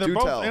Brandon? I mean, they're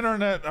both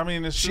internet. I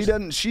mean, she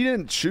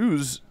didn't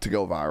choose to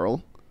go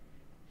viral.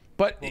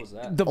 But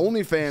the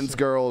OnlyFans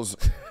girls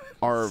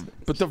are.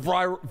 But the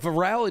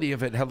virality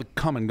of it have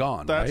come and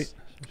gone, right?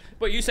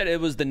 But you said it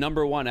was the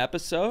 #1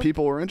 episode.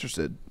 People were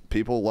interested.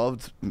 People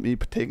loved me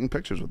taking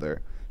pictures with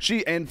her.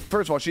 And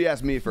first of all, she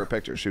asked me for a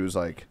picture. She was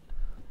like,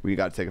 "We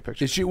got to take a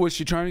picture." Was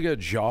she trying to get a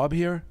job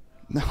here?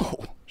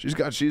 No,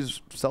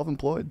 she's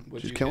self-employed.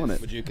 She's killing it.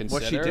 Would you consider?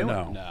 What's she doing?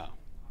 No.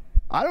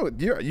 I don't.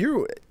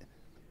 You.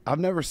 I've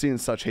never seen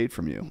such hate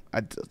from you.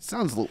 It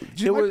seems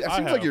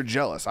like you're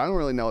jealous. I don't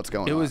really know what's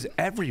going on. It was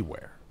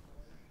everywhere.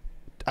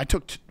 I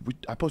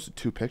posted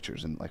 2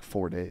 pictures in like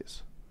 4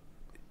 days.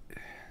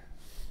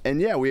 And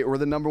yeah, we're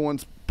the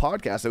 #1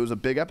 podcast. It was a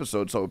big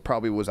episode, so it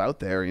probably was out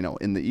there,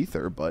 in the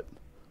ether. But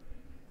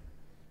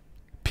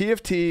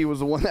PFT was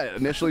the one that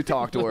initially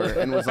talked to her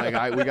and was like,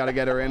 "We got to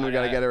get her in. We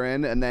got to get her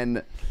in." And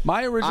then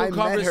my original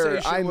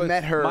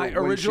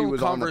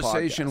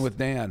conversation with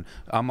Dan,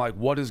 I'm like,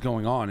 "What is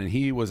going on?" And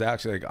he was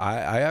actually like,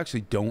 "I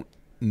actually don't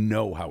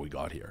know how we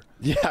got here."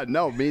 Yeah,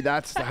 no,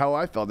 that's how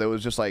I felt. It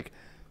was just like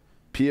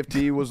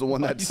PFT was the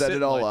one that set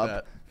it all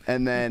up.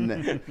 And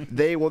then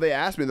they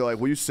asked me, they're like,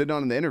 "Will you sit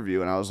on in the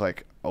interview?" And I was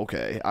like,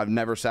 "Okay." I've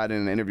never sat in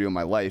an interview in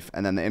my life.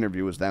 And then the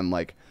interview was them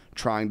like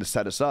trying to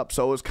set us up.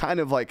 So it was kind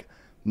of like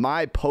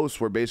my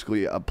posts were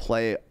basically a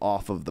play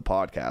off of the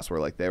podcast where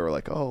like they were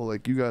like, "Oh,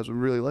 like you guys would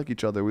really like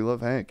each other. We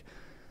love Hank."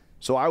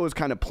 So I was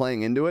kind of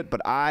playing into it,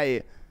 but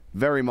I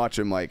very much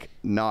am like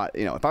not,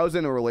 if I was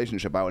in a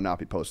relationship, I would not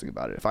be posting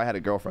about it. If I had a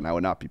girlfriend, I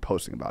would not be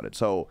posting about it.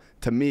 So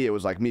to me, it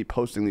was like me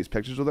posting these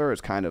pictures with her is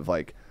kind of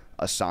like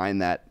a sign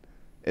that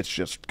it's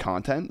just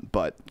content,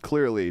 but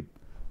clearly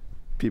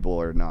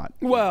people are not.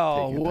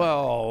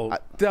 Well,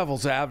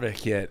 devil's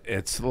advocate,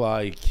 it's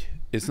like,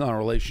 it's not a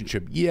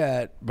relationship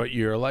yet, but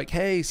you're like,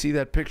 "Hey, see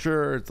that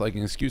picture?" It's like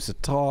an excuse to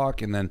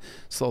talk, and then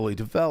slowly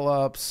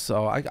develops.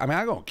 So I mean,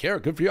 I don't care.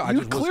 Good for you.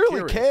 You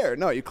clearly care.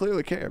 No, you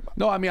clearly care.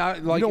 No, I mean,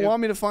 you don't want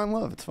me to find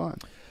love. It's fine.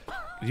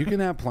 You can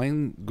have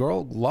plain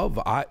girl love.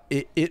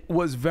 It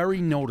was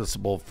very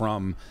noticeable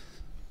from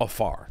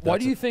afar. Why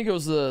do you think it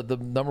was the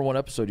 #1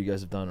 episode you guys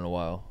have done in a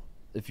while?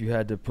 If you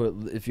had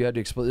to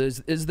explain,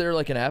 is there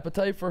like an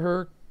appetite for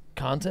her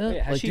content?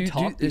 Wait, has she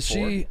talked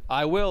before?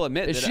 I will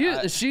admit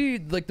is she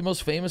like the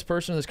most famous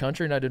person in this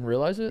country and I didn't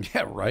realize it?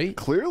 Yeah, right.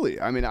 Clearly,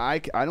 I mean, I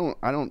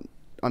don't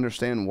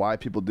understand why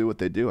people do what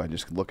they do. I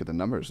just look at the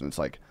numbers and it's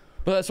like.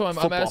 But that's why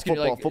I'm asking you,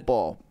 like,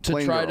 football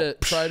to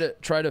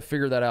try to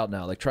figure that out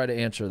now. Like, try to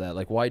answer that.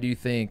 Like, why do you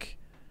think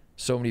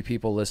so many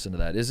people listen to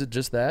that? Is it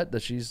just that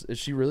is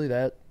she really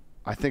that?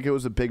 I think it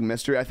was a big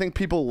mystery. I think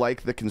people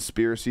like the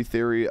conspiracy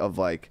theory of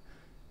like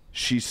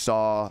she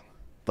saw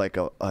like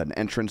an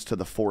entrance to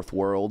the fourth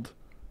world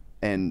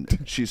and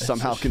she's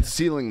somehow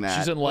concealing that.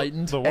 She's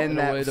enlightened. And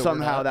that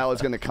somehow that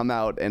was going to come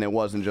out and it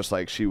wasn't just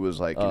like she was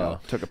like,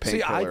 took a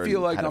painkiller. See, I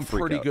feel like I'm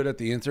pretty out. good at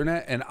the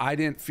internet and I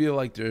didn't feel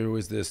like there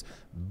was this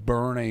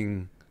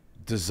burning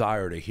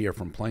desire to hear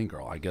from Plain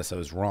Girl. I guess I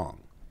was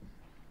wrong.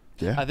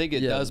 Yeah. I think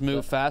it does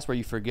move fast where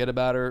you forget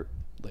about her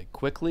like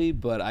quickly,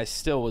 but I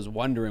still was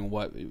wondering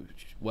what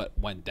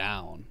went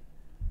down.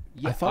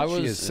 Yeah, I thought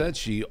she had said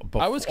she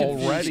I was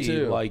confused already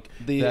too. like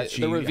the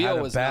reveal had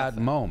a was bad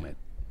nothing. moment.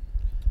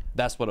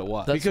 That's what it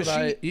was. Because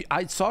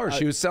I saw her.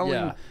 She was selling.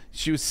 yeah.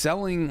 She was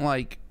selling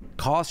like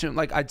costume.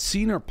 Like I'd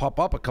seen her pop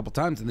up a couple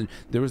times, and then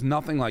there was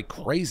nothing like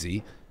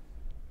crazy.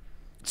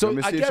 So Let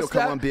me I see if guess she'll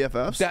come on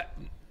BFFs.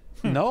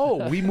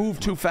 No, we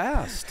moved too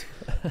fast.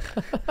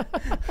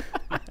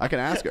 I can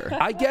ask her.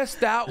 I guess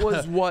that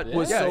was what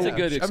was Yeah, so. it's a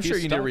good I'm sure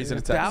you need a reason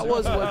to text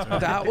her.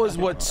 That was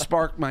what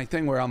sparked my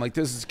thing where I'm like,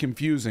 this is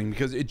confusing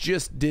because it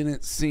just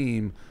didn't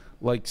seem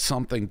like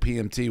something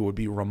PMT would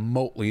be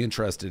remotely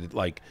interested in,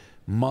 like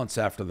months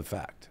after the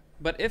fact.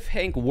 But if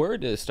Hank were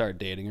to start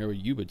dating her,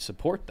 you would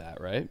support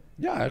that, right?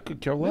 Yeah, I could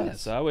care less. Yeah,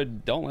 so I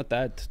would. Don't let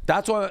that.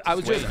 That's why I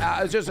was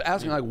just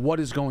asking, like, what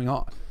is going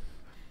on?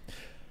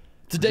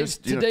 To Dave's,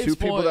 Just, you know, Dave's two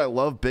people point, that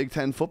love Big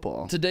Ten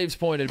football. To Dave's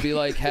point, it'd be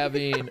like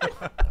having,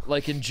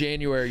 like in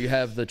January, you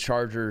have the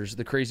Chargers,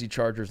 the crazy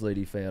Chargers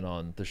lady fan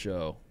on the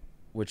show,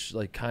 which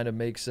like kind of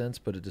makes sense,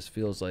 but it just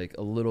feels like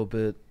a little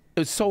bit.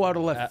 It's so out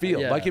of left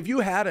field. Yeah. Like if you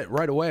had it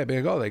right away, I'd be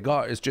like, oh, they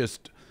got. It's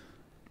just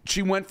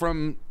she went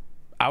from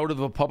out of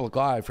the public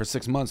eye for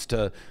 6 months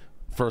to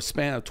for a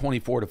span of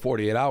 24 to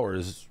 48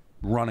 hours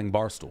running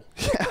Barstool.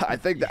 Yeah, I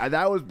think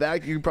that was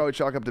that. You could probably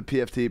chalk up to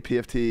PFT.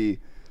 PFT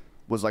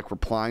was like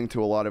replying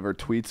to a lot of her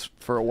tweets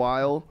for a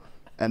while,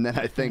 and then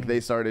I think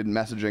they started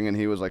messaging, and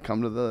he was like,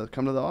 "Come to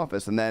the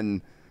office." And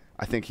then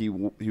I think he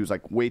was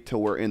like, "Wait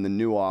till we're in the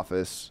new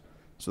office."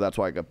 So that's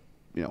why I got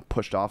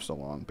pushed off so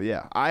long. But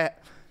yeah, I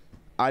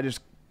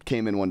just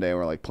came in one day and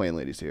we're like, "Playing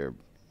ladies here,"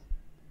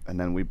 and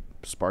then we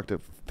sparked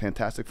a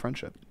fantastic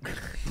friendship.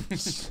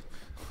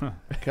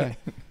 Okay,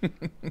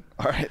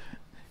 all right.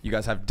 You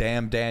guys have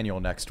Damn Daniel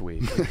next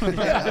week. Exactly.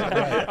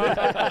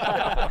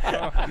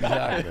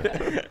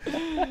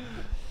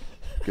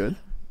 Good.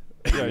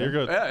 Yeah, you're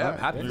good. Yeah, I'm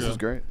happy. This is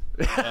great.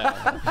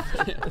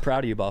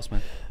 Proud of you, boss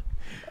man.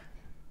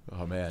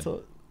 Oh man.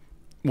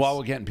 While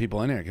we're getting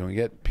people in here, can we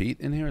get Pete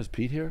in here? Is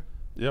Pete here?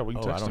 Yeah, we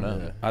can text him.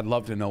 know. I'd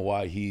love to know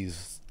why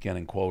he's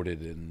getting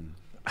quoted in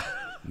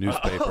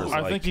newspapers.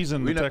 I think he's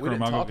in the tech we room.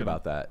 didn't I'll go talk get him.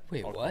 about that.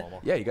 Wait,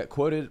 what? Yeah, you got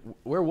quoted.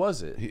 Where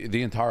was it?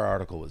 The entire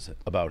article was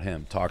about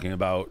him, talking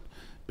about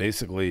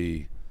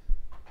basically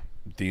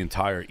the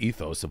entire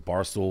ethos of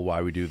Barstool,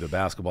 why we do the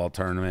basketball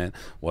tournament,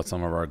 what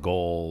some of our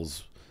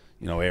goals,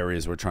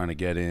 areas we're trying to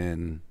get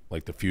in,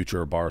 like the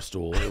future of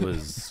Barstool. It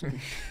was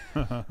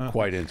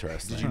quite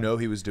interesting. Did you know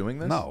he was doing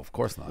this? No, of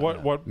course not.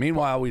 What?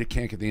 Meanwhile, we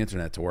can't get the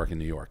internet to work in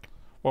New York.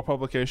 What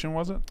publication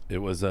was it? It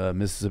was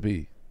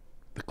Mississippi,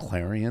 the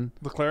Clarion.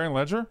 The Clarion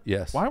Ledger.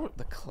 Yes. Why would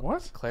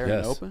what?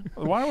 Clarion Yes. Open?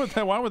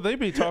 Why would they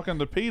be talking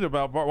to Pete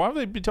about why would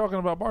they be talking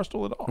about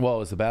Barstool at all? Well, it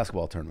was the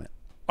basketball tournament.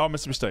 Oh,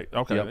 Mississippi State.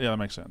 Okay, Yep. yeah, that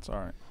makes sense. All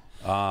right.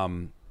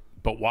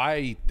 But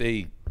why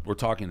they were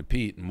talking to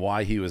Pete and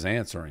why he was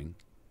answering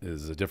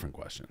is a different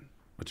question,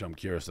 which I'm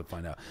curious to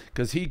find out.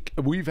 Because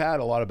we've had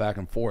a lot of back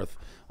and forth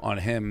on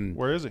him.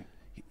 Where is he?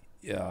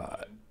 Yeah.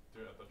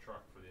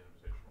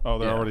 Oh,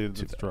 they're already at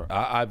the truck.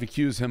 I've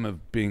accused him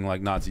of being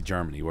like Nazi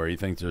Germany, where he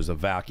thinks there's a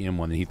vacuum.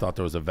 When he thought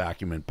there was a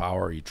vacuum in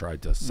power, he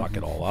tried to suck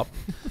it all up,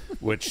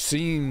 which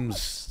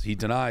seems he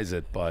denies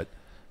it. But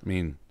I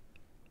mean,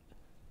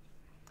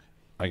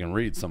 I can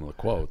read some of the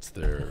quotes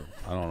there.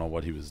 I don't know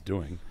what he was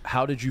doing.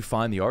 How did you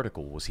find the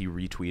article? Was he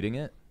retweeting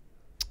it?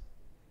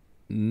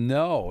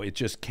 No, it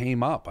just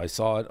came up. I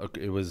saw it.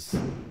 It was.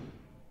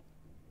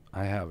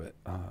 I have it.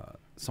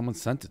 Someone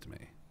sent it to me.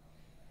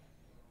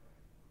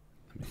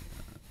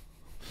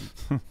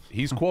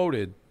 He's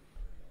quoted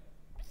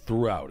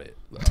throughout it.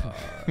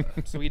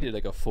 So he did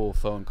like a full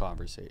phone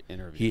conversation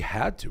interview. He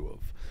had to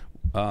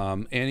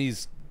have. And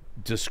he's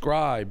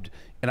described,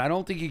 and I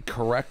don't think he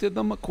corrected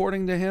them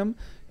according to him,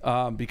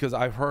 because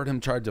I've heard him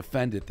try to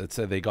defend it that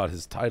said they got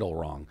his title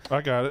wrong.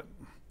 I got it.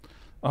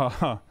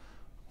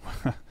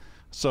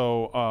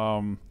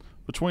 So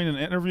between an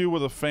interview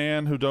with a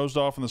fan who dozed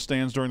off in the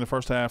stands during the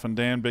first half and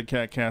Dan Big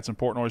Cat Cats in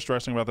Portnoy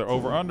stressing about their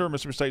over-under,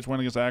 Mississippi State's win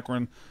against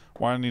Akron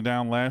winding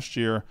down last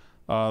year,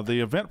 the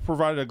event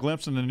provided a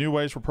glimpse into new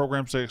ways for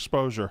programs to get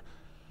exposure.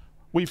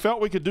 We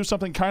felt we could do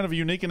something kind of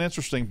unique and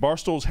interesting.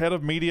 Barstool's head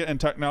of media and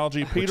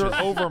technology, Peter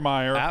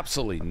Overmeyer,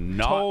 absolutely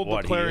not told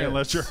what the Clarion he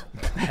is. Ledger.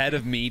 Head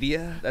of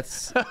media?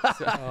 That's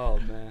oh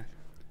man.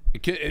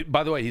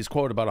 By the way, he's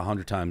quoted about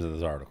 100 times in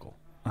this article.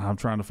 I'm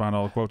trying to find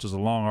all the quotes. It's a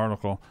long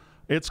article.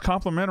 It's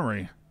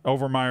complimentary,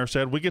 Overmeyer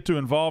said. We get to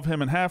involve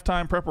him in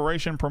halftime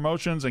preparation,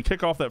 promotions, and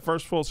kick off that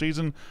first full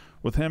season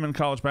with him in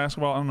college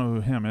basketball. I don't know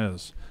who him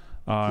is.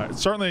 It's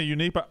certainly a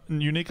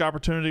unique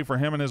opportunity for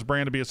him and his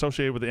brand to be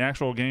associated with the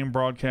actual game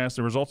broadcast.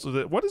 The results of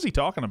it. What is he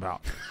talking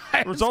about?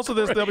 The results of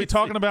this they'll be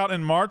talking about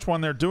in March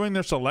when they're doing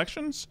their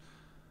selections.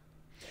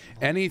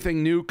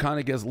 Anything new kind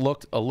of gets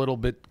looked a little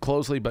bit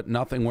closely, but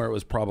nothing where it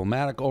was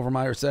problematic.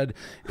 Overmeyer said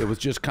it was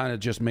just kind of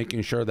just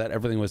making sure that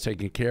everything was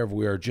taken care of.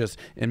 We are just,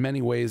 in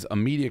many ways, a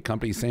media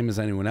company, same as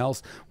anyone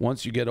else.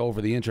 Once you get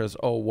over the interest,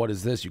 oh, what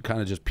is this? You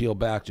kind of just peel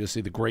back, just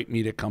see the great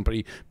media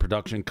company,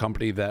 production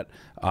company that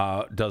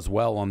does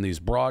well on these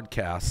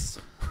broadcasts.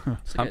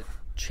 It's like a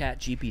Chat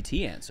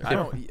GPT answer.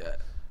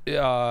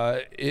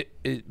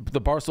 The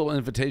Barstool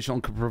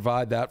Invitational could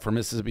provide that for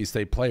Mississippi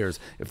State players.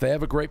 If they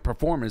have a great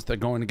performance, they're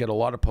going to get a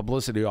lot of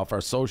publicity off our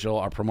social,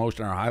 our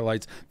promotion, our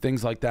highlights,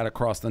 things like that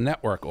across the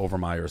network,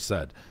 Overmeyer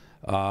said.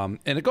 And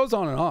it goes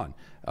on and on.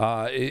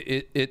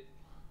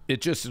 It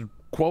just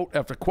quote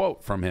after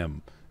quote from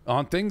him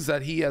on things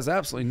that he has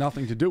absolutely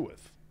nothing to do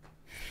with.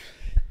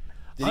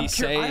 Did he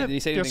say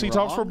anything guess he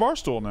wrong? talks for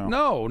Barstool now.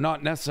 No,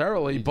 not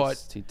necessarily, but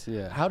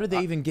how did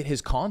they even get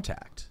his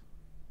contact?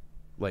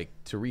 Like,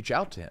 to reach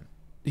out to him?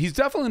 He's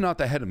definitely not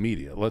the head of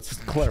media. Let's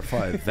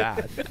clarify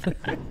that.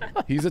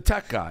 He's a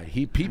tech guy.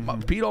 Pete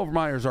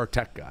Overmeyer's our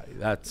tech guy.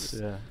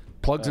 That's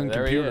plugs in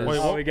computers.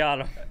 Wait, we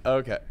got him.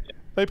 Okay.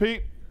 Hey,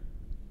 Pete.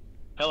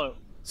 Hello.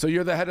 So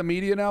you're the head of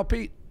media now,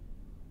 Pete?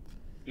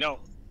 No,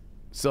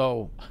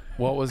 So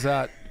what was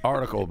that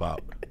article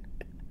about?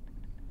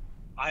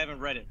 I haven't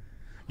read it.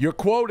 You're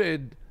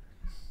quoted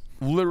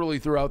literally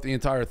throughout the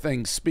entire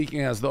thing,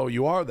 speaking as though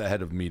you are the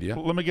head of media.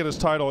 Let me get his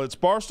title. It's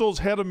Barstool's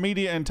head of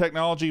media and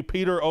technology,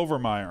 Peter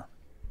Overmeyer.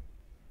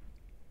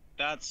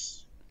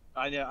 That's,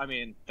 I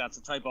mean, that's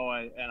a typo.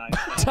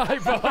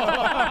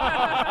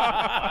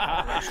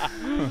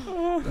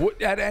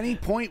 At any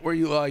point where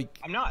you like,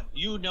 I'm not.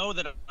 You know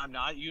that I'm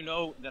not. You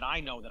know that I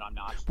know that I'm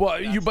not. well,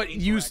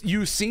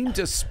 you seem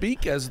to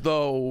speak as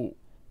though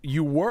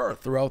you were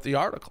throughout the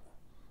article.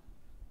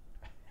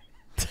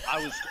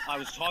 I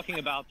was talking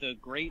about the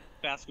great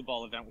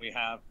basketball event we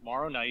have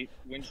tomorrow night,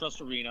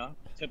 Wintrust Arena,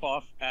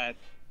 tip-off at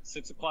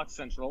 6 o'clock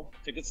Central.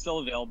 Tickets still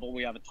available.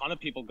 We have a ton of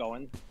people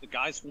going. The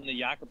guys from the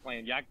Yak are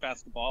playing Yak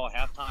basketball at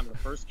halftime of the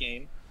first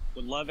game.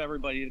 Would love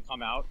everybody to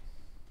come out.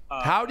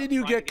 How did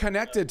you get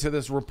connected to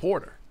this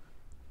reporter?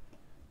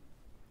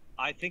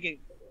 I think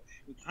we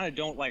kind of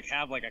don't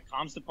have like a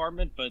comms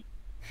department, but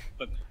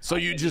so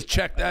you just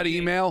check that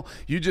email?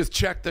 You just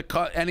check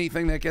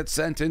anything that gets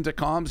sent into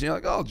comms? And you're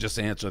like, oh, I'll just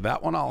answer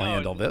that one. I'll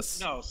handle this.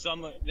 No,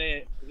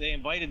 they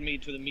invited me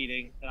to the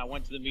meeting, and I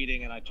went to the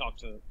meeting, and I talked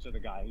to the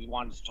guy. He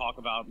wanted to talk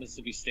about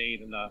Mississippi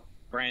State and the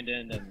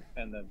Brandon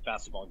and the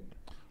basketball game.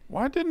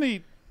 Why didn't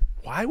he?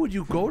 Why would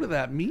you go to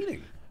that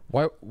meeting?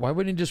 Why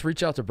wouldn't he just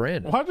reach out to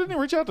Brandon? Why didn't he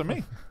reach out to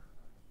me?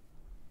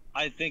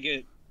 I think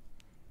it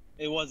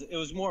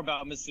was more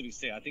about Mississippi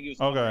State. I think he was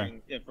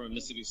covering it from a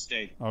Mississippi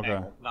State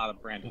angle, not a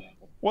Brandon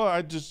angle. Well,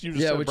 you just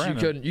said which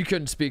Brandon. you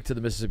couldn't speak to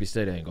the Mississippi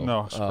State angle.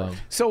 No.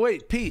 So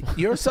wait, Pete,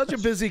 you're such a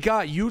busy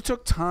guy. You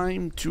took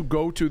time to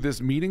go to this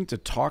meeting to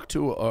talk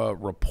to a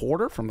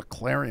reporter from the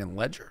Clarion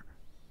Ledger?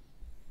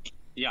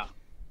 Yeah.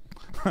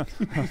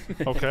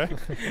 Okay.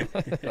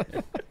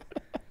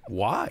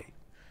 Why?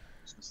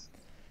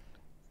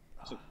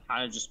 So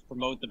kind of just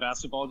promote the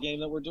basketball game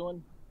that we're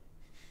doing.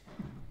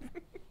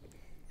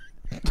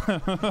 I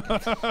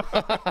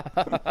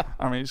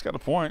mean, he's got a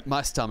point.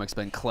 My stomach's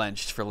been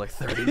clenched for like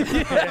 30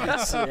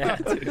 minutes. Yeah,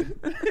 dude.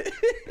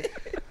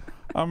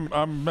 I'm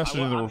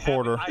messaging the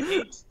reporter.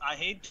 I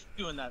hate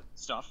doing that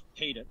stuff.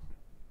 Hate it,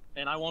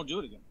 and I won't do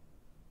it again.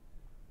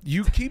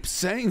 You keep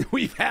saying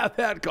we've had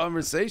that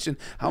conversation,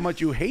 how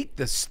much you hate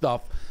this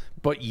stuff,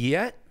 but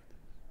yet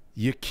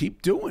you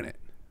keep doing it.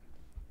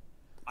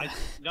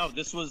 No,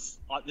 this was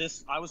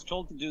I was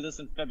told to do this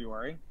in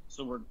February,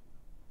 so we're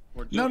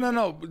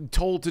No.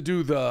 Told to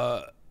do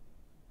the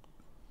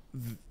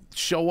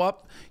show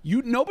up.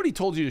 Nobody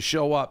told you to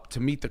show up to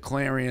meet the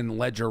Clarion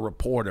Ledger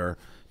reporter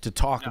to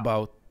talk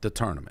about the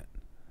tournament.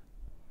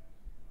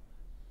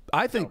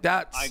 I think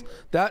that's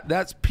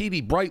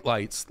Petey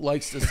Brightlights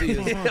likes to see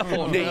his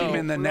name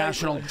in the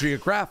National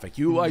Geographic.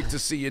 You like to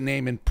see your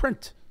name in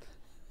print.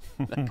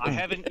 I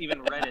haven't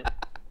even read it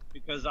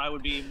because I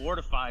would be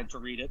mortified to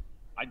read it.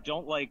 I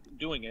don't like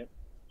doing it,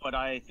 but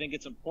I think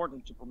it's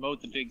important to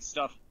promote the big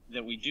stuff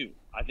that we do.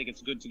 I think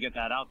it's good to get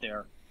that out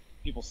there.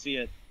 People see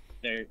it.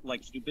 They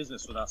like to do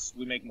business with us.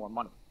 We make more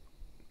money.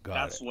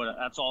 That's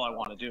all I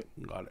want to do.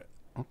 Got it.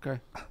 Okay.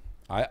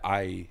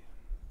 If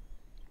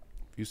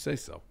you say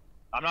so.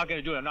 I'm not going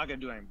to do it. I'm not going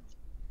to do it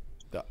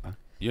anymore.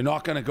 You're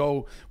not going to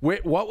go.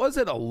 Wait, what was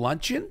it? A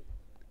luncheon?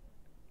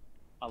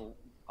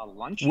 A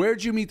luncheon?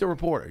 Where'd you meet the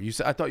reporter?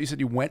 I thought you said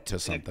you went to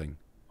something.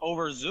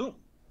 Over Zoom.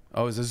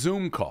 Oh, it was a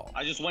Zoom call.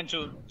 I just went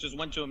to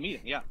a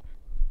meeting. Yeah.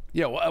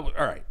 Yeah. Well,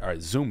 all right.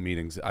 Zoom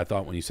meetings. I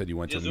thought when you said you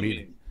went to a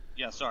meeting.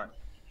 Yeah. Sorry.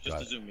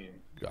 Just a Zoom meeting.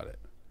 Got it.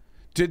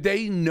 Did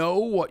they know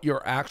what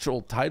your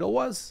actual title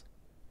was?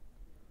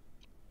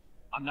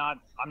 I'm not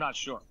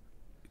sure.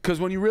 Because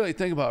when you really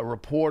think about a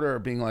reporter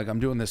being like, I'm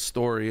doing this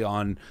story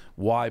on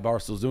why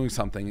Barstool's doing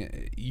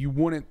something, you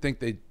wouldn't think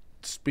they'd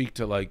speak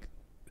to like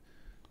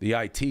the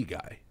IT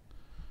guy.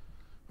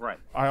 Right.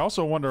 I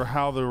also wonder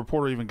how the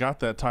reporter even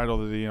got that title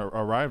that he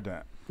arrived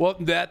at. Well,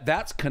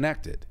 that's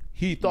connected.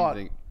 He thought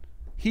it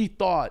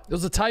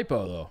was a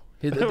typo though.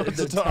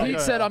 Pete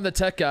said I'm the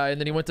tech guy,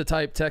 and then he went to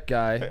type tech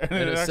guy,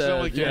 and it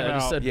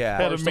said,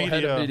 head of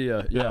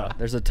media. Yeah.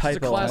 There's a typo.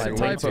 It's a classic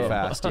typo. Too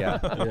fast,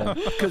 yeah.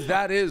 Because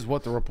that is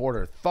what the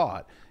reporter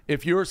thought.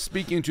 If you're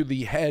speaking to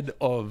the head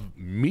of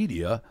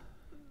media,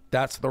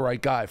 that's the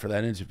right guy for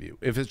that interview.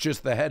 If it's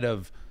just the head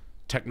of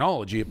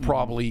technology, it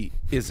probably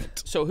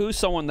isn't. So who's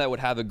someone that would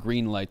have a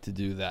green light to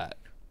do that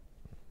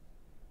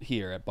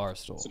here at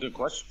Barstool? That's a good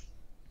question.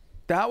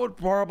 That would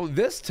probably,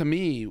 this to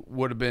me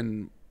would have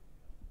been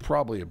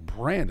probably a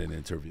Brandon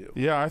interview.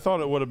 Yeah, I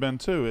thought it would have been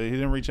too. He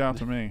didn't reach out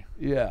to me.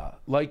 Yeah,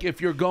 like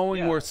if you're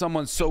going where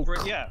someone's so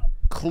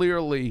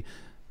clearly,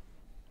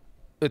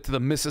 it's the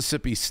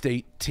Mississippi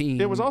State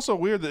team. It was also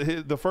weird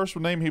that the first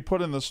name he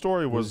put in the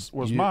story was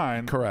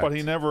mine, correct. But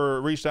he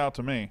never reached out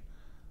to me.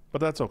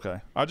 But that's okay.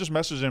 I just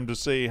messaged him to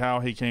see how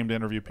he came to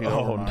interview Pete.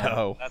 Oh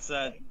no, that's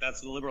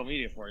the liberal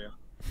media for you.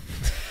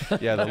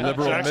 Yeah, the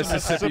liberal Jackson,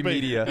 Mississippi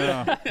media.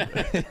 Yeah.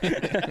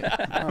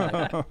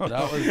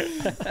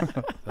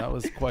 that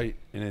was quite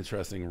an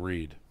interesting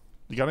read.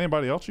 You got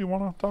anybody else you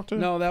want to talk to?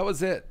 No, that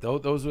was it.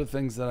 Those were the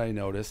things that I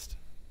noticed.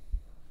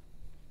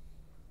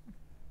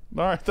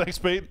 All right, thanks,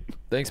 Pete.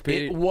 Thanks,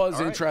 Pete. It was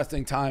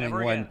interesting timing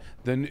when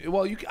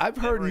I've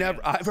heard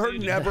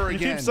never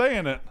again. You keep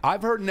saying it.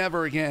 I've heard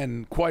never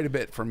again quite a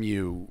bit from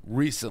you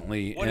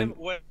recently.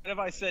 What have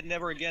I said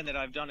never again that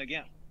I've done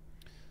again?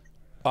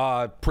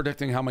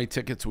 Predicting how many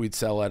tickets we'd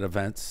sell at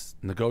events,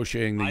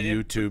 negotiating the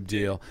YouTube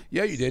deal.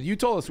 Yeah, you did. You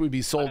told us we'd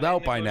be sold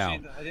out by now.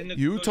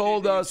 You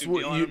told us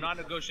I'm not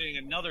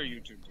negotiating another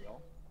YouTube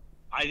deal.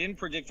 I didn't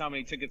predict how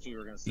many tickets we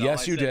were going to sell.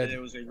 Yes, you did. That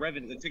it was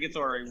the tickets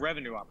are a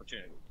revenue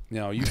opportunity.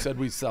 No, you said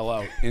we'd sell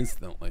out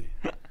instantly.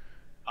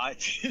 I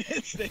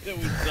didn't say that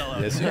we'd sell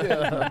out. Yes, you did.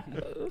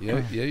 yeah,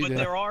 you but did.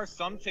 There are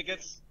some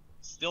tickets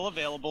still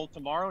available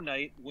tomorrow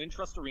night.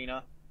 Wintrust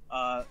Arena,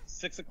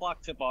 6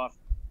 o'clock tip-off.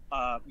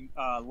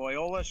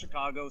 Loyola,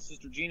 Chicago,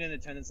 Sister Jean in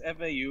attendance,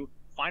 FAU,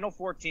 Final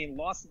 14,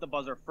 lost at the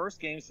buzzer, first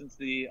game since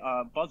the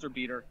buzzer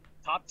beater,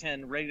 top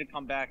 10, ready to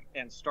come back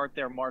and start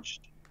their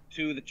march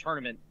to the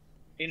tournament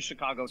in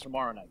Chicago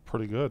tomorrow night.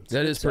 Pretty good.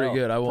 That is pretty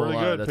good. I won't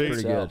lie. That's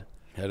pretty good.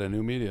 Head of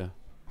new media.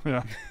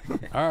 Yeah.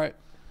 All right.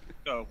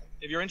 So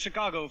if you're in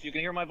Chicago, if you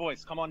can hear my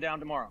voice, come on down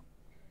tomorrow.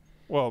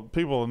 Well,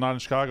 people not in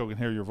Chicago can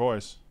hear your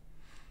voice.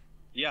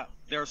 Yeah,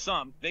 there are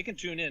some. They can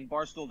tune in,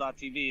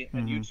 Barstool.tv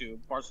and YouTube,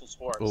 Barstool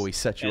Sports. Oh, we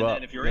set you and up.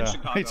 And if you're in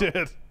Chicago, he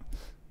did.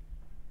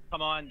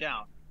 Come on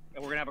down,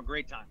 and we're going to have a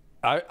great time.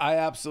 I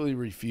absolutely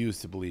refuse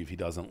to believe he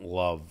doesn't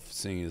love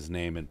seeing his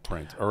name in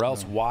print. Or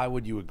else, why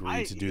would you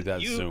agree to do that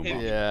Zoom?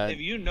 If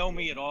you know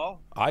me at all,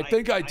 I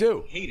think I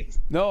do. Hate it.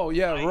 No,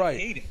 yeah, I right.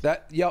 hate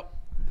it. Yep.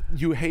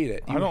 You hate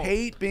it. You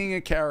hate being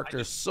a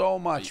character so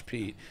much,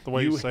 Pete. The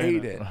way you you're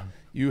saying hate it.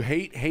 You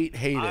hate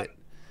it.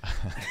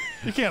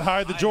 You can't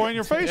hide the joy in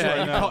your face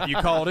right now. You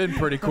called in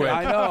pretty quick.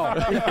 I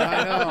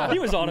know. He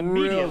was on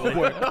immediately.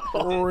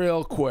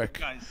 Real quick.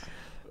 You guys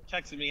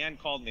texted me and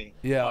called me.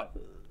 Yeah.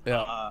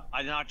 But,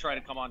 I did not try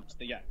to come on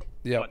yet.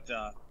 Yeah. But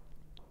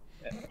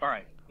all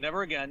right,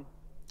 never again.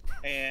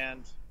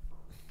 And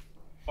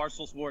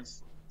Barstool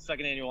Sports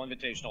second annual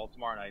invitational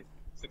tomorrow night,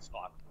 6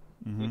 o'clock.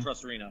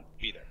 Wintrust Arena,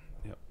 be there.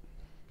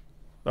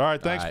 All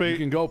right, thanks, Pete. You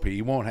can go, Pete.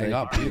 He won't hang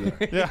up either.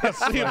 Yeah,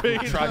 see you,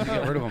 Pete. Tried to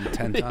get rid of him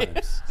 10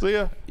 times. See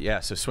ya. Yeah,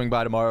 so swing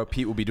by tomorrow.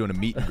 Pete will be doing a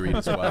meet and greet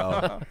as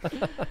well.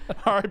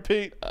 All right,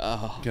 Pete.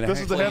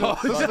 This is the head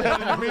of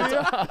the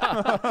media.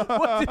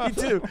 What did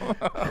he do?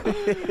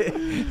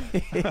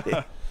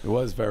 It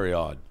was very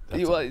odd.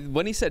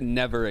 When he said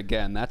never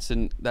again, that's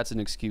an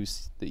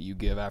excuse that you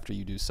give after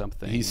you do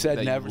something. He said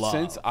that never. You love.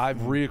 Since I've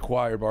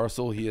reacquired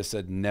Barstool, he has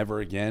said never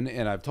again.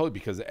 And I've told you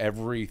because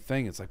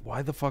everything, it's like,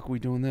 why the fuck are we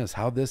doing this?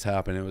 How'd this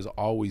happen? It was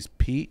always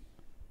Pete.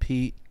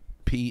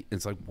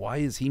 It's like, why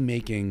is he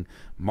making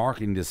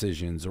marketing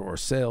decisions or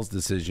sales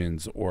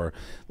decisions or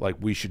like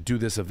we should do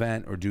this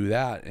event or do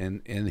that?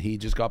 And he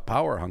just got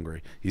power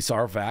hungry. He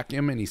saw a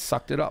vacuum and he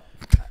sucked it up.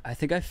 I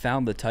think I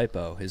found the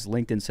typo. His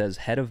LinkedIn says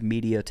head of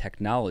media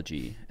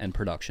technology and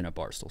production at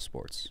Barstool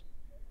Sports.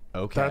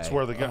 Okay. That's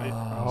where the guy.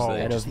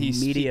 Head of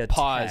media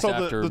paused So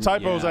after the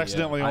typo is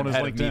accidentally on his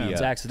head of LinkedIn. media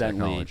It's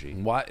accidentally. technology.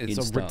 Why? It's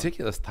a Insta.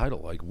 ridiculous title.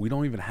 Like we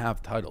don't even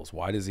have titles.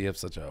 Why does he have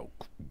such a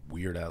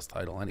weird ass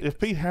title anyway? If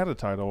Pete had a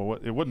title,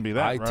 it wouldn't be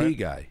that, IT right?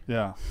 guy.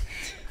 Yeah.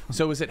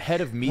 So is it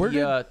head of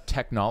media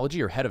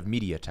technology or head of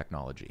media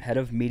technology? Head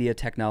of media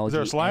technology Is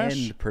there a slash?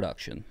 and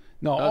production.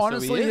 No, so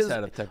honestly, he is his,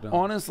 head of technology.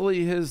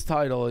 honestly, his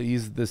title,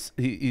 he's the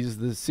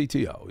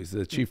CTO. He's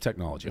the chief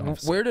technology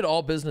officer. Where did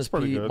All Business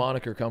pretty Pete good.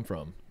 moniker come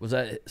from? Was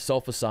that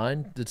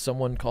self-assigned? Did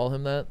someone call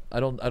him that? I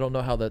don't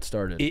know how that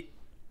started.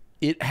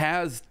 It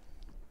has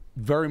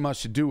very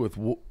much to do with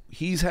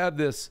he's had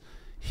this.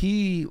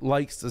 He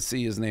likes to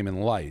see his name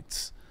in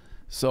lights,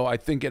 so I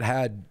think it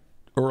had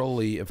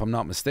early, if I'm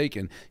not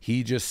mistaken,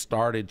 he just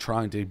started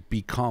trying to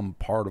become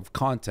part of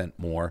content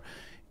more,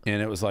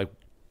 and it was like.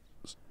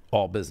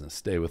 All business,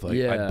 stay with like.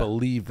 Yeah. I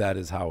believe that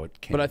is how it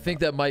came. But I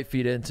think that might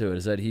feed into it.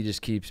 Is that he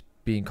just keeps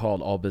being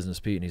called All Business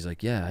Pete, and he's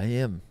like, yeah, I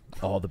am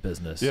all the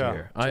business Yeah,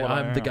 here. that's what I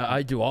I'm the am. guy.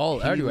 I do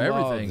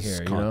everything loves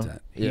here.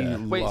 content. You know?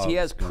 He Wait, so he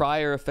has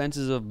prior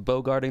offenses of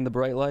bogarting the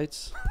bright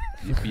lights?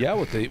 Yeah,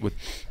 with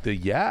the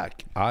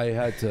yak, I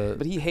had to.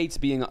 But he hates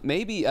being.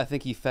 Maybe I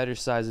think he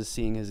fetishizes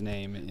seeing his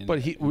name. But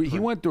he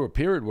went through a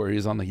period where he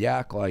was on the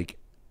yak like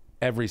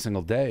every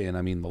single day, and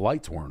I mean the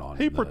lights weren't on.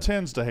 He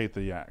pretends to hate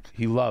the yak.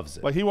 He loves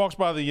it. Like he walks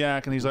by the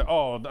yak and he's like,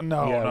 "Oh no,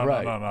 no,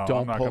 right. no, no,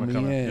 Don't I'm not pull gonna me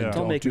come in. Yeah.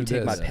 Don't make me do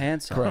take my this.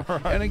 pants Correct.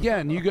 off. And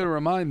again, you got to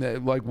remind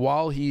that, like,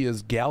 while he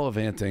is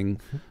gallivanting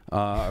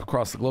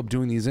across the globe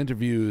doing these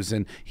interviews,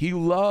 and he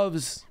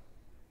loves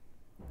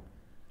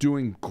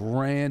doing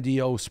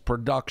grandiose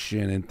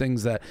production and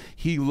things that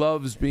he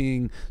loves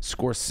being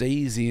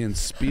Scorsese and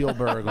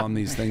Spielberg on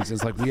these things.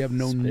 It's like we have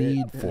no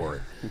need for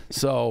it.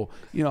 So,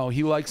 you know,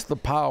 he likes the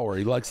power.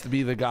 He likes to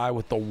be the guy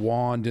with the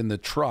wand in the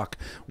truck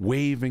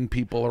waving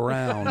people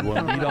around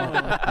when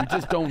we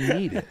just don't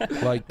need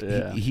it. Like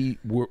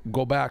we're,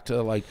 go back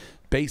to like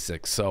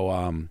basics.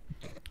 So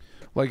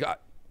like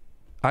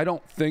I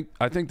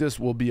think this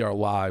will be our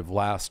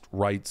last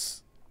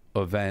rights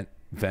event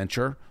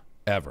venture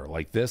ever,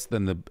 like this,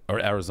 then the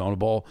Arizona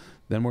Bowl,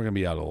 then we're gonna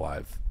be out of the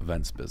live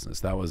events business.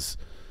 That was.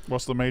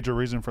 What's the major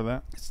reason for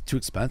that? It's too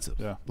expensive.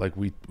 Yeah, like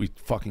we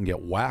fucking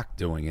get whacked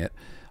doing it,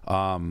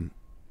 and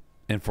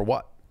for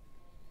what?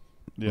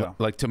 Yeah,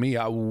 like to me,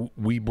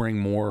 we bring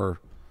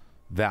more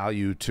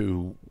value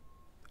to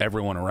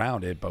everyone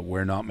around it, but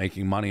we're not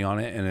making money on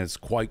it, and it's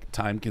quite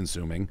time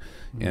consuming,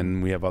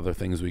 and we have other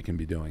things we can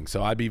be doing.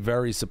 So I'd be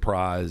very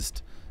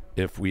surprised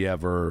if we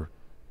ever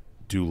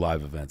do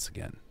live events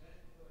again.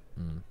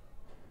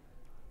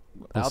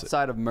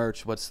 Outside of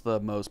merch, what's the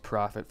most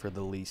profit for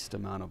the least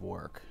amount of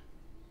work?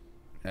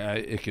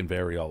 It can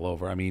vary all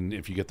over. I mean,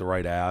 if you get the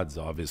right ads,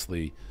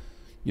 obviously,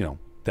 you know,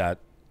 that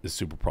is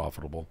super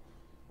profitable.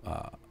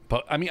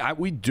 But I mean,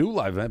 we do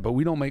live event, but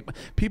we don't make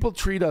people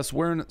treat us.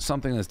 We're in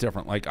something that's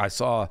different. Like I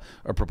saw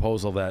a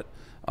proposal that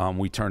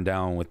we turned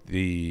down with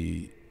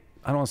the.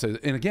 I don't want to say,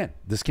 and again,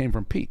 this came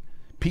from Pete.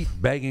 Pete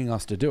begging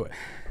us to do it.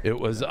 It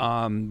was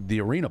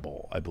the Arena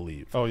Bowl, I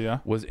believe. Oh yeah,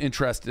 was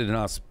interested in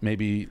us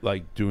maybe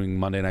like doing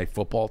Monday Night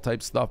Football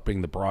type stuff,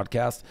 being the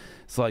broadcast.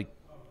 It's like,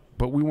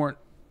 but we weren't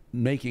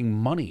making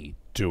money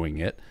doing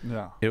it.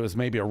 Yeah, it was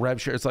maybe a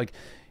rev share. It's like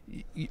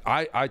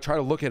I try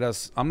to look at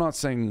us. I'm not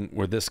saying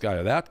we're this guy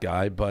or that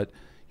guy, but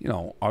you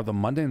know, are the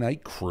Monday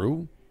Night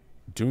crew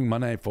doing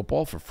Monday Night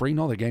Football for free?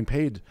 No, they're getting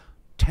paid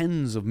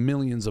tens of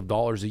millions of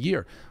dollars a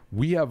year.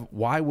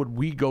 Why would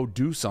we go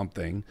do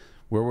something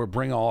where we're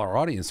bringing all our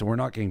audience and we're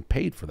not getting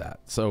paid for that?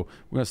 So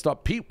we're going to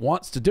stop. Pete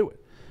wants to do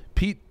it.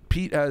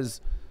 Pete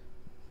has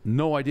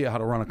no idea how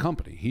to run a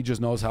company. He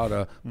just knows how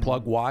to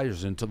plug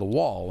wires into the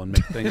wall and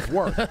make things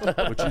work,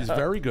 which he's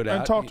very good at.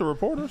 And talk to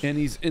reporters. And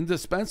he's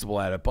indispensable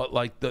at it. But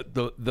like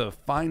the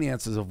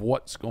finances of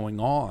what's going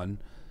on,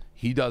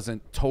 he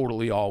doesn't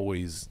totally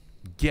always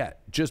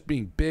get. Just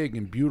being big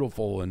and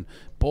beautiful and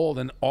bold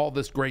and all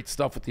this great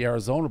stuff with the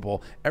Arizona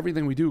Bowl,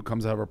 everything we do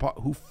comes out of our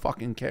pocket. Who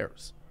fucking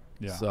cares?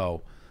 Yeah.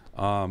 So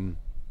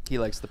he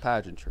likes the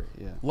pageantry.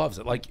 Yeah, loves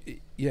it.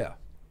 Like, yeah,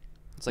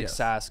 it's like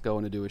Sass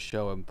going to do a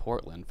show in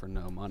Portland for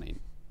no money,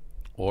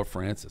 or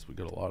Francis. We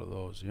get a lot of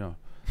those. Yeah.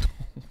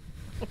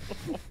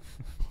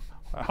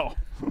 Wow.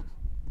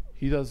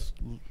 He does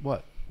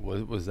what?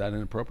 Was that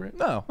inappropriate?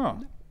 No. Huh.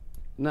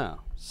 No,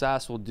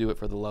 Sass will do it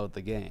for the love of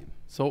the game.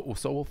 So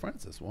will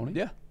Francis, won't he?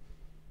 Yeah.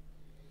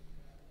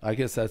 I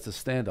guess that's a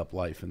stand-up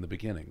life in the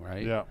beginning,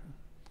 right? Yeah.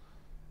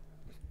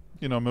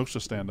 You know, Mook's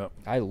a stand-up.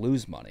 I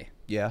lose money.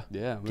 Yeah.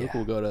 Yeah, Mook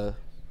will go to.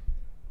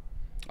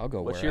 I'll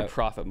go. What's where your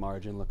profit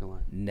margin looking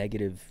like?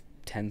 Negative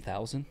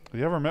 10,000. Have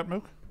you ever met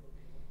Mook?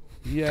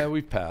 Yeah,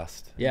 we've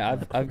passed.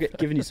 Yeah, I've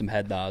given you some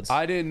head nods.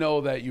 I didn't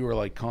know that you were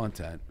like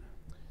content.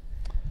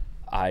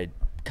 I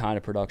kind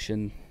of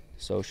production,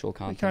 social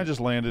content. He kind of just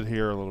landed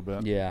here a little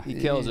bit. Yeah. He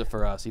kills it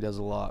for us. He does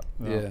a lot.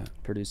 Yeah.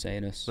 Produce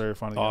anus. Very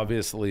funny guy.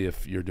 Obviously,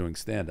 if you're doing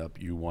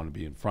stand-up, you want to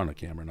be in front of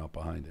camera, not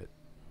behind it.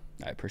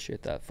 I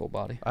appreciate that full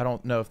body. I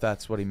don't know if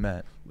that's what he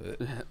meant.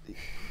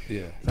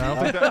 Yeah. I don't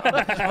think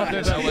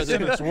that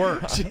sentence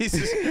worked.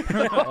 Jesus.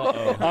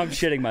 I'm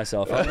shitting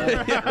myself. I'm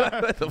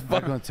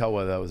not going to tell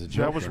whether that was a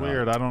joke. That was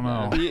weird. I don't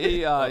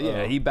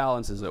know. He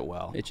balances it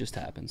well. It just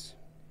happens.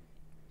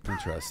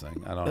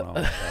 Interesting. I don't know.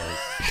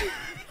 That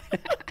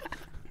was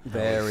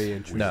very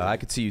interesting. No, I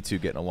could see you two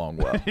getting along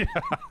well.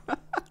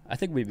 I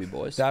think we'd be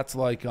boys. That's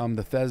like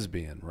the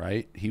thespian,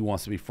 right? He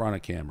wants to be front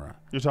of camera.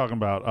 You're talking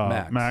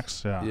about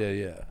Max.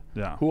 Yeah.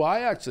 Yeah. Who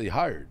I actually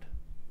hired.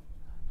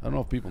 I don't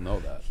know if people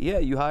know that. Yeah,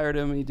 you hired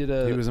him. He did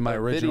He was in my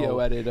original video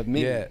edit of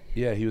me.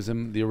 Yeah. He was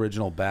in the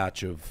original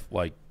batch of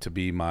like to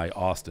be my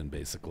Austin,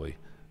 basically.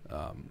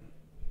 I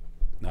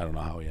don't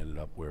know how he ended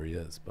up where he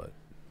is, but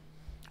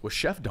was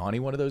Chef Donnie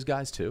one of those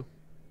guys too?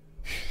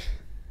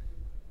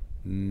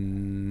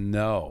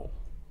 No.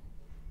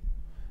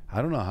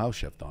 I don't know how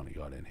Chef Donnie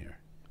got in here.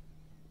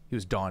 He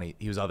was Donnie.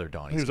 He was other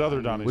Donnie's. He was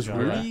other Donnie's Was guy.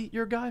 Rudy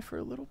your guy for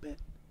a little bit?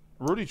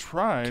 Rudy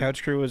tried.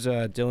 Couch crew was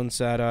Dylan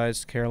Sad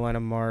Eyes, Carolina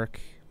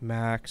Mark,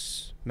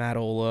 Max, Matt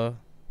Ola.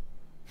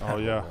 Oh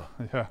yeah,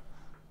 yeah.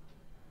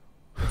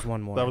 There's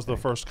one more. That was the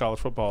first college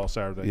football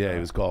Saturday. Yeah, he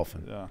was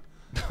golfing. Yeah.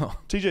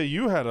 TJ,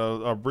 you had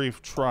a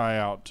brief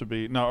tryout to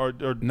be or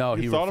No,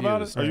 you he thought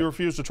about it, refused. or you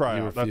refused to try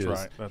He out. That's refused.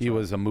 right. That's He right.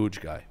 was a Mooj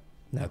guy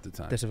at the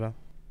time. Disavow.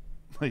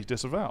 He's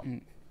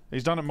disavowed.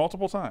 He's done it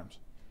multiple times.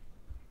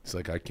 It's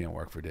like I can't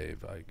work for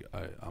Dave.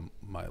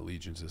 My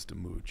allegiance is to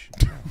Mooch.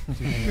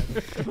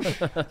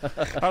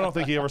 I don't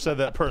think he ever said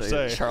that per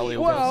se. Charlie.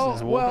 Well,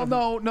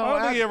 no. I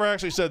don't think he ever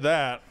actually said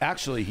that.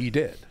 Actually, he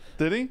did.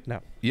 Did he? No.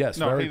 Yes.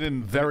 No, very, he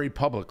didn't. Very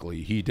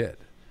publicly, he did.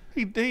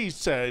 He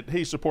said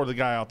he supported the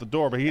guy out the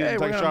door, but he Hey,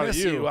 didn't we're take a gonna shot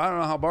miss at you. I don't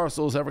know how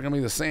Barstool's ever gonna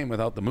be the same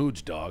without the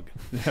Mooch dog.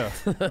 Yeah.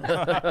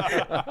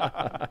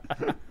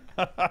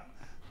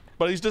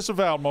 But he's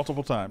disavowed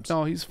multiple times.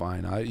 No, he's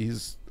fine.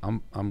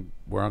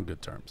 We're on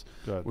good terms.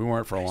 Good. We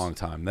weren't for a long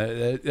time.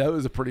 That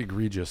was a pretty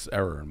egregious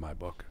error in my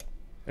book.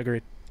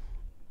 Agreed.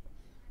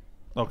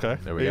 Okay.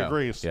 There we he go.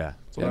 agrees. Yeah.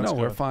 So Yeah, that's no,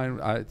 we're good. fine.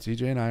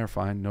 TJ and I are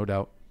fine, no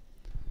doubt.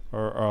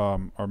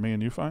 Are me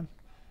and you fine?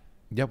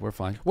 Yep, we're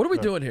fine. What are we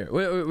doing here?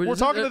 We're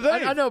talking to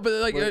Dave. I know, but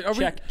like,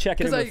 are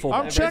checking in we? with full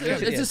I'm checking. Is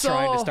this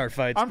trying all? to start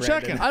fights. I'm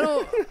Brandon. checking. I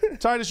don't.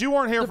 Titus, you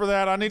weren't here for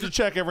that. I need to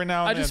check every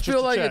now and I then. just feel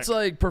to like check. it's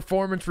like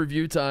performance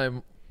review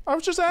time I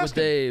was just with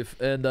asking. Dave,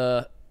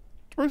 and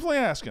Briefly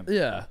asking.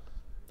 yeah.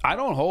 I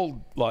don't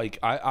hold like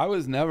I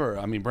was never.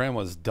 I mean, Brand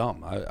was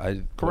dumb.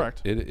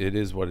 Correct. It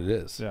is what it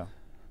is. Yeah.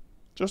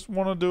 Just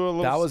want to do a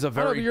little. That was a I don't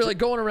know, very but you're like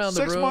going around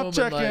the room. 6-month and,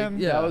 check-in.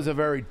 Like, yeah. that was a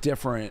very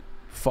different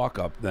fuck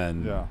up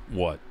than Yeah.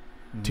 what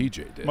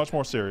TJ did. much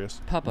more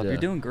serious. Pop up, Yeah. you're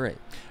doing great.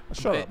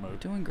 Shut up, You're Moot.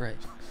 doing great.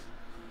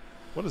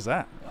 What is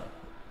that?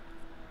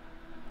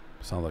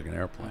 Sounds like an I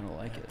airplane. don't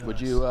like it. Would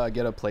you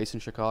get a place in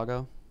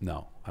Chicago?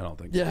 No, I don't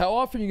think Yeah. so. How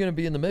often are you going to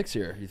be in the mix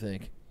here? You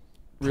think?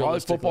 Probably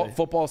Realistically.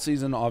 football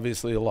season,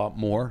 obviously a lot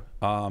more,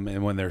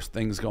 and when there's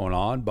things going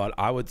on. But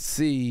I would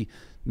see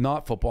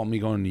not football me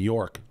going to New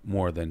York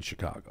more than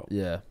Chicago.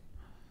 Yeah.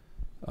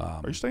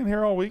 Are you staying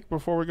here all week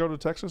before we go to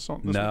Texas?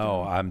 This No,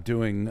 weekend? I'm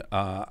doing.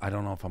 I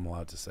don't know if I'm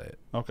allowed to say it.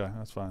 Okay,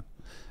 that's fine.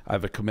 I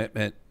have a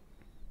commitment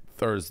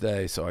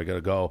Thursday, so I got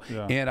to go.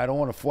 Yeah. And I don't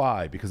want to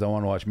fly because I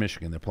want to watch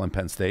Michigan. They're playing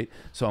Penn State,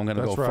 so I'm going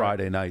to That's go right.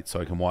 Friday night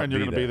so I can watch. And you're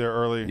going to be there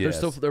early. Yes.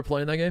 They're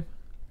playing that game.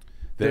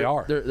 They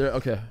are. They're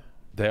okay.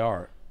 They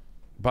are.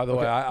 By the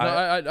Okay. way,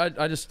 I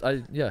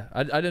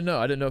didn't know.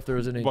 I didn't know if there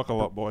was any.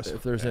 Buckle up, boys.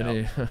 If there's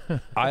any.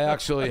 I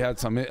actually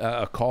had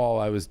a call.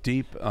 I was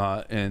deep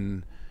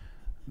in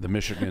the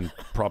Michigan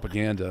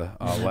propaganda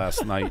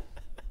last night,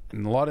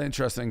 and a lot of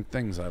interesting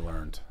things I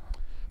learned.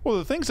 Well,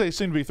 the things they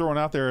seem to be throwing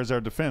out there as their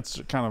defense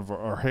kind of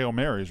are Hail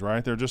Marys,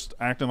 right? They're just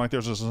acting like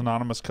there's this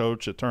anonymous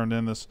coach that turned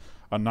in this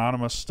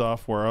anonymous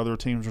stuff where other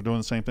teams are doing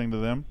the same thing to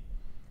them.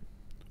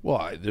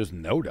 Well, there's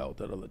no doubt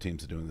that other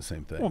teams are doing the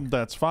same thing. Well,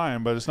 that's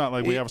fine, but it's not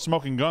like we have a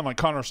smoking gun like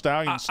Connor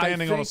Stallion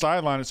standing on the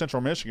sideline at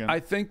Central Michigan. I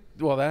think,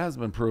 well, that has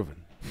been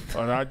proven.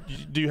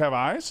 Do you have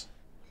eyes?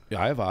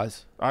 Yeah, I have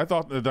eyes. I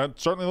thought that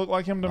certainly looked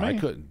like him to me. I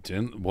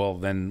couldn't. Well,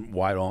 then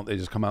why don't they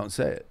just come out and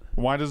say it?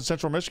 Why does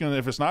Central Michigan,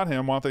 if it's not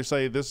him, why don't they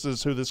say this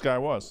is who this guy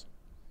was?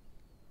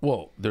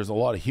 Well, there's a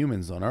lot of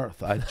humans on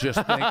Earth. I just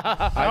think.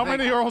 How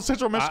many are on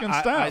Central Michigan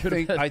staff?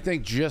 I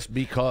think just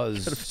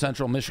because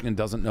Central Michigan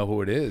doesn't know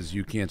who it is,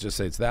 you can't just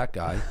say it's that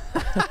guy.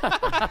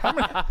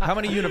 How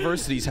many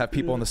universities have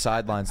people on the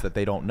sidelines that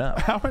they don't know?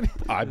 How many?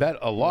 I bet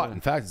a lot.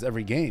 In fact, it's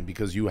every game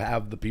because you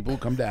have the people who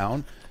come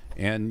down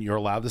and you're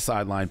allowed the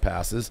sideline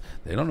passes.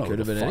 They don't know who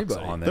the fuck's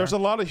on there. There's a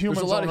lot of humans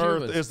There's a lot on of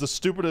Earth. humans. Is the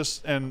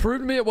stupidest and Prove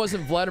to me it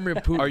wasn't Vladimir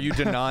Putin. Are you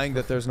denying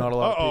that there's not a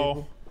lot of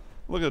people?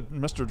 Look at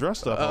Mr.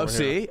 Dressed Up over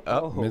See?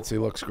 here. Mitzi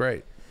looks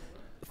great.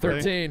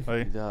 13.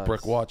 Hey.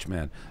 Brick watch,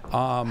 man.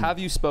 Have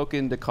you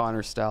spoken to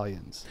Connor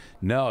Stallions?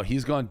 No,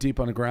 he's gone deep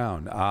on the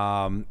ground.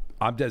 I'm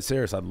dead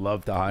serious. I'd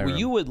love to hire Well, him.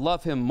 you would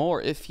love him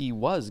more if he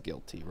was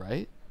guilty,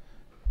 right?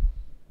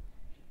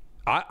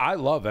 I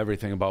love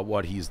everything about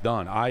what he's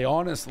done. I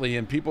honestly,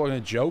 and people are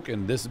going to joke,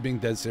 and this is being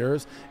dead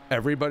serious,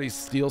 everybody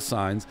steals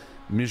signs.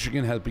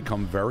 Michigan has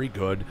become very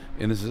good,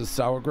 and this is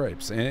sour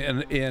grapes.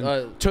 And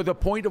to the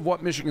point of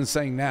what Michigan's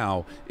saying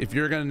now, if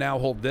you're going to now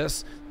hold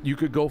this, you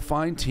could go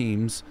find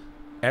teams,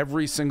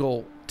 every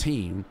single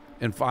team,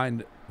 and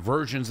find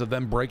versions of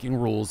them breaking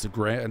rules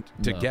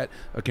to get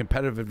a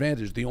competitive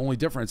advantage. The only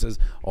difference is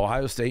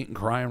Ohio State and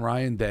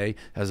Ryan Day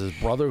has his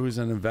brother who's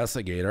an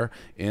investigator,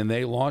 and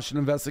they launched an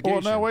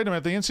investigation. Well, no, wait a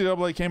minute. The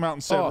NCAA came out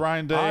and said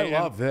Ryan Day. I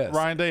love this.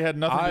 Ryan Day had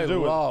nothing to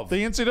do with it.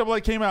 The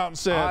NCAA came out and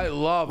said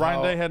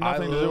Ryan Day had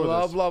nothing to do with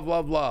this.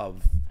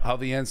 love how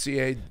the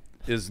NCAA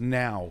is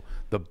now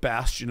the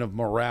bastion of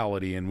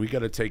morality, and we got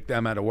to take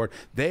them at a word.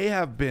 They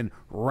have been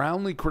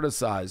roundly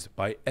criticized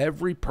by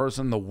every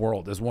person in the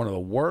world as one of the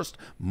worst,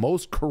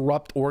 most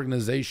corrupt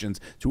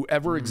organizations to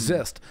ever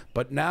exist.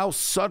 But now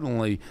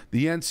suddenly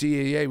the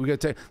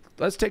NCAA,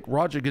 let's take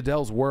Roger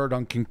Goodell's word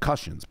on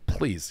concussions.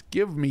 Please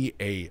give me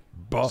a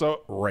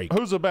break.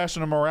 Who's the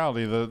bastion of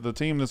morality? The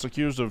team that's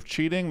accused of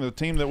cheating? The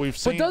team that we've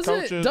seen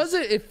coaches?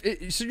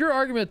 So your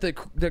argument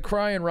that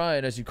Crying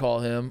Ryan, as you call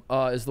him,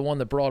 is the one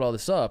that brought all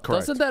this up,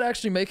 doesn't that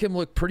actually make him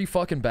look pretty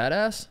fucking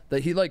badass?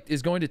 That he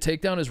is going to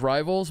take down his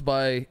rivals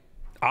by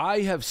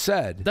I have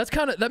said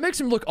that makes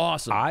him look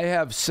awesome. I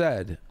have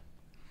said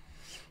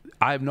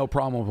I have no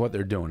problem with what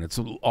they're doing. It's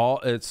all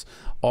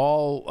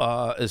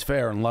is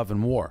fair in love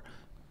and war.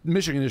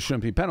 Michigan just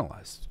shouldn't be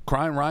penalized.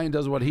 Ryan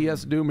does what he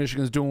has to do.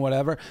 Michigan's doing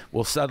whatever.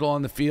 We'll settle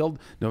on the field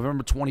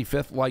November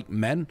 25th like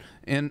men,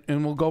 and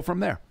we'll go from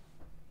there.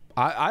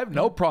 I have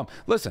no problem.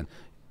 Listen,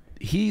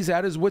 he's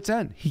at his wit's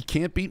end. He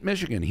can't beat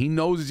Michigan. He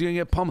knows he's going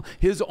to get pummeled.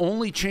 His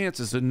only chance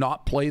is to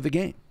not play the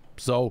game.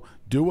 So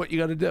do what you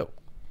got to do.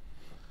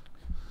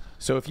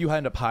 So if you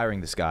end up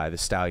hiring this guy, the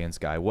Stallions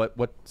guy,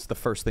 what's the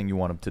first thing you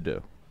want him to do?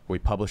 Are we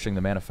publishing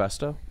the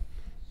manifesto?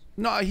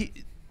 No,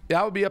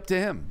 that would be up to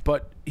him.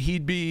 But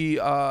he'd be,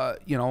 a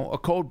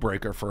code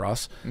breaker for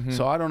us.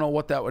 So I don't know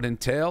what that would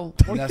entail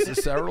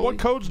necessarily. What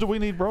codes do we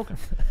need broken?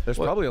 There's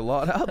probably a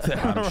lot out there.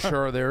 I'm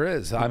sure there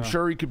is. I'm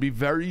sure he could be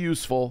very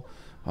useful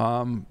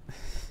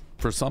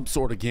for some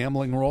sort of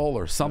gambling role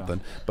or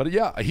something. But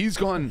yeah, he's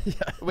gone.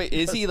 Wait,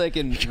 is he like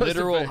in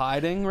literal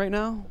hiding right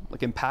now?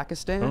 Like in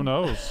Pakistan? Who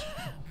knows?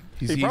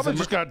 He probably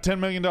just got a $10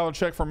 million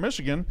check from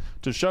Michigan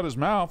to shut his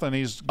mouth, and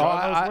he's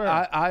God knows where.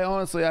 I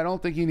honestly, I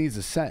don't think he needs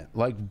a cent.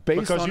 Like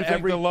based because on you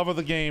think the love of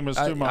the game is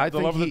too much. The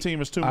love of the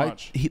team is too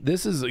much.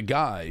 This is a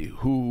guy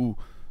who,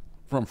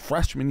 from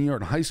freshman year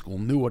in high school,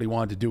 knew what he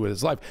wanted to do with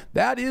his life.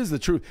 That is the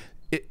truth.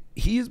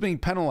 He is being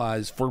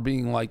penalized for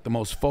being like the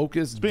most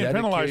focused. He's being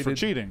penalized for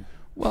cheating.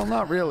 Well,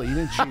 not really. He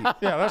didn't cheat.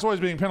 Yeah, that's what he's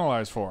being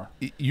penalized for.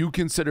 You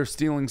consider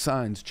stealing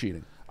signs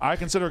cheating? I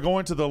consider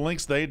going to the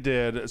links they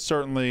did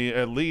certainly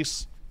at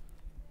least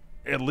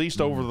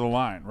over the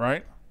line,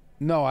 right?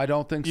 No, I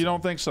don't think so. You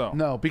don't think so?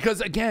 No,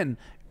 because again,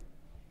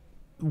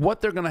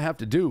 what they're going to have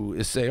to do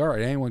is say, all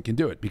right, anyone can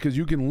do it. Because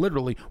you can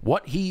literally,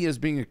 what he is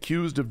being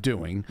accused of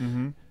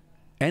doing,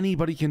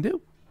 anybody can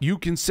do. You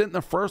can sit in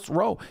the first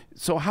row.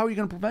 So how are you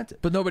going to prevent it?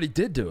 But nobody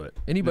did do it.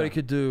 Anybody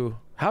could do.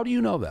 How do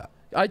you know that?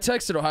 I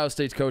texted Ohio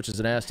State's coaches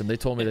and asked them. They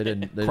told me they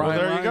didn't. Well,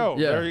 there you go.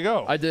 Yeah, there you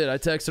go. I did. I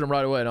texted them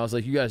right away, and I was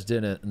like, you guys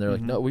didn't. And they're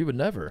like, no, we would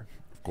never.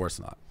 Of course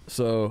not.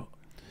 So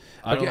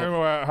I don't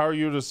know. How are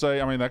you to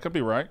say? I mean, that could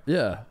be right.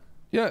 Yeah.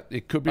 Yeah,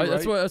 it could be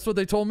right. That's what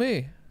they told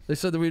me. They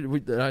said that we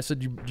and I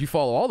said, you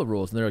follow all the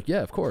rules? And they're like,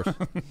 yeah, of course.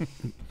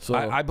 So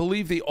I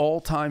believe the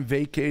all-time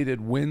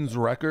vacated wins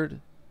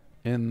record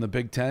in the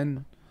Big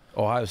Ten,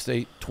 Ohio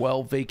State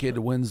 12 vacated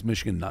wins,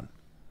 Michigan none.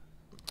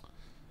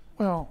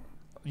 Well,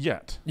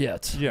 yet. Yeah.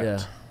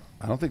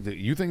 I don't think that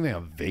you think they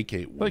have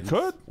vacate wins. They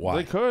could. Why?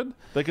 They could.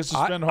 They could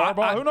suspend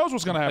Harbaugh. Who knows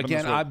what's going to happen? Again,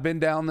 this week? I've been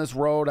down this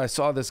road. I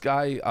saw this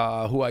guy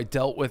who I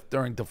dealt with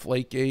during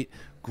Deflategate,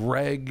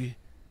 Greg.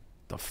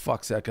 The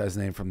fuck's that guy's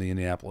name from the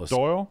Indianapolis?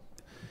 Doyle.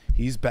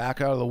 He's back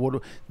out of the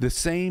wood. The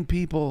same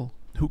people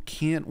who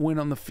can't win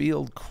on the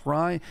field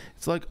cry.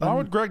 It's like how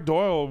would Greg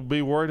Doyle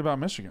be worried about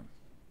Michigan?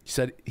 He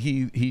said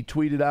he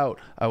tweeted out,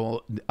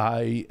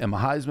 I am a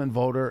Heisman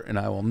voter and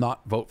I will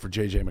not vote for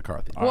J.J.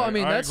 McCarthy. Well, I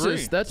mean, I that's agree.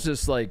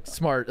 just like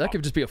smart. That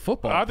could just be a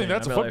football. I think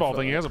that's a football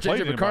thing. He hasn't played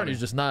J.J. McCarthy's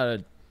just not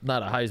a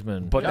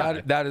Heisman.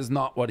 But that is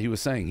not what he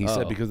was saying. He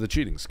said because of the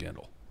cheating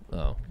scandal.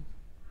 Oh.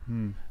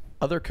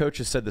 Other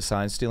coaches said the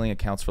sign stealing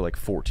accounts for like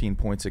 14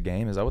 points a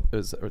game. Is that what it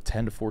was? Or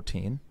 10 to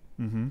 14?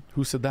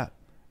 Who said that?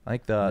 I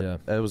think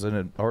that was in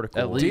an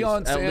article.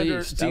 Deion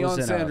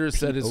Sanders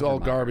said it's all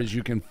garbage.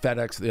 You can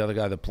FedEx the other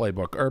guy the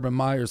playbook. Urban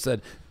Meyer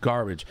said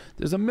garbage.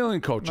 There's a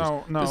million coaches.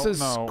 This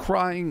is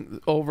crying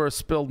over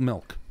spilled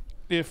milk.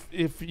 If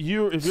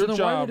your then job,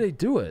 why would they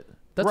do it?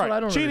 That's right. what I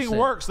don't Cheating understand.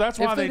 works. That's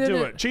why If they do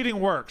didn't- it. Cheating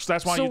works.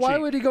 That's why so you why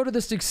cheat. would he go to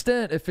this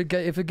extent if it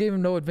gave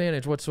him no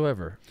advantage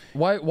whatsoever?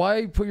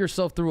 Why put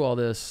yourself through all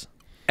this?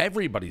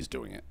 Everybody's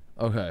doing it.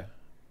 Okay.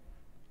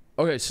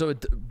 Okay, so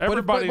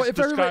Everybody's if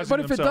disguising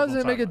it themselves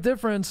doesn't make a all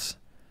difference,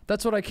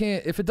 that's what I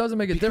can't. If it doesn't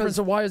make a difference,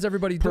 then why is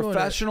everybody doing it?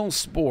 Professional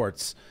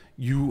sports,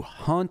 you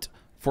hunt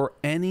for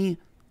any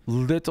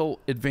little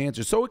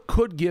advantage. So it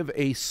could give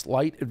a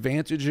slight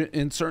advantage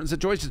in certain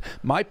situations.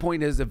 My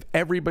point is, if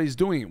everybody's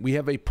doing it, we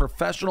have a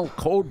professional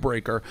code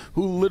breaker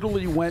who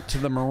literally went to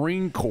the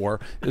Marine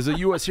Corps as a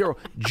U.S. hero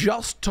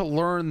just to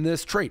learn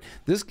this trait.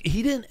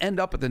 He didn't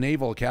end up at the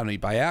Naval Academy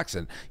by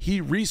accident.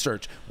 He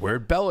researched,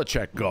 where'd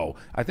Belichick go?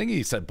 I think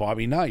he said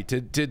Bobby Knight.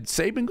 Did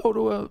Saban go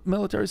to a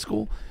military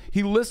school?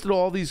 He listed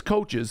all these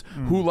coaches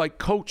who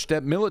coached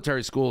at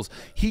military schools.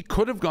 He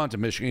could have gone to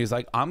Michigan. He's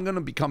like, I'm going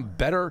to become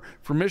better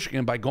for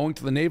Michigan by going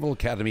to the Naval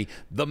Academy.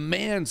 The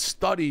man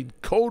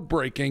studied code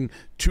breaking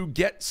to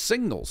get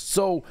signals.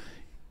 So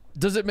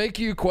does it make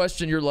you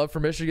question your love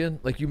for Michigan?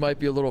 Like you might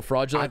be a little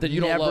fraudulent. I've that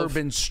you don't never love,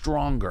 been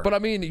stronger. But I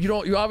mean, you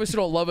obviously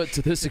don't love it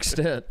to this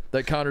extent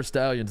that Connor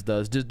Stallions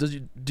does.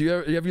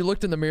 Have you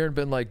looked in the mirror and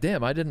been like,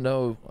 damn, I didn't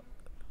know.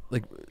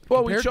 Like,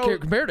 well,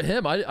 compared to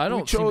him, I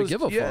don't seem to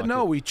give a fuck. Yeah,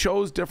 no, we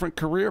chose different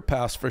career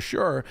paths for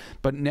sure.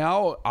 But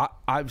now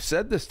I've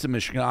said this to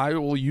Michigan. I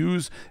will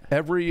use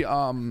every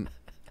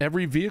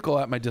vehicle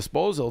at my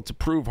disposal to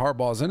prove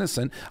Harbaugh's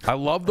innocent. I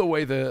love the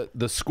way the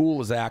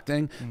school is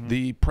acting.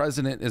 The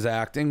president is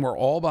acting. We're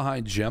all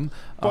behind Jim.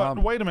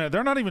 But wait a minute.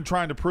 They're not even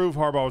trying to prove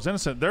Harbaugh was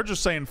innocent. They're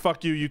just saying,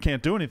 fuck you, you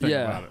can't do anything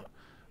about it.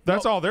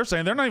 That's all they're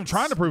saying. They're not even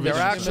trying to prove They're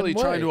innocent. actually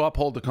trying to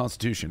uphold the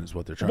Constitution, is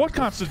what they're trying What to do.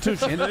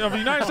 Constitution? Of the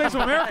United States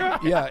of America?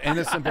 Yeah,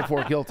 innocent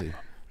before guilty.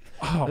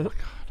 Oh, my God.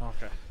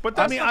 Okay. But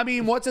I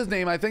mean, what's his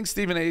name? I think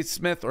Stephen A.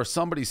 Smith or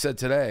somebody said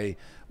today,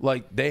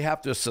 like, they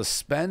have to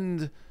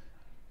suspend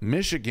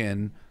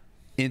Michigan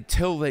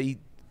until they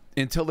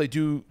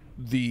do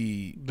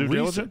the due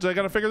diligence. They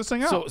got to figure this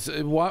thing out.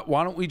 So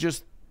why don't we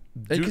just?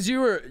 Because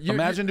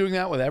imagine doing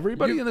that with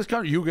everybody in this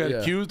country. You get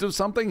accused of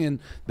something, and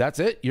that's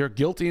it. You're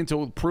guilty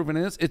until proven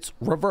innocent. It's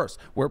reverse.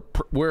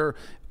 Where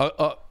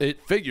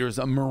it figures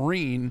a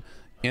Marine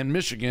in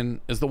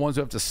Michigan is the ones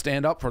who have to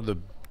stand up for the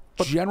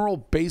general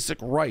basic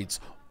rights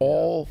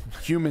all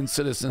human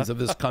citizens of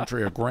this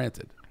country are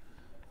granted.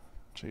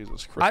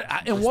 Jesus Christ.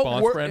 In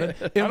what Brandon?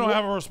 I don't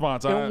have a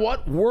response. In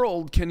what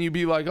world can you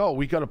be like, oh,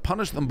 we got to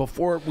punish them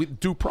before we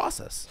due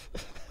process?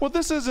 Well,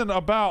 this isn't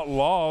about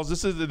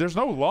laws. There's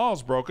no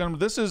laws broken.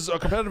 This is a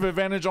competitive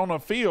advantage on a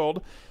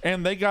field,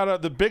 and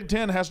the Big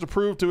Ten has to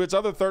prove to its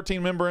other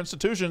 13 member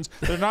institutions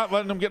they're not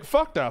letting them get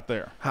fucked out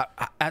there.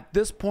 At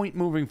this point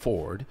moving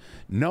forward,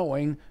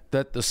 knowing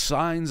that the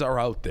signs are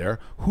out there,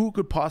 who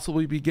could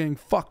possibly be getting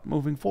fucked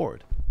moving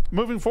forward?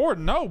 Moving forward,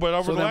 no. But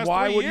over So the then last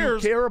why 3 would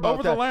years, you care about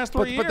over that? the last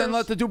 3 years, But then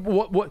let the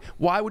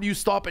why would you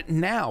stop it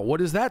now? What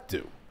does that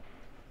do?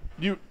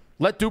 You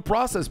let due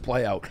process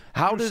play out.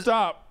 How does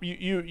stop?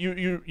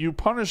 You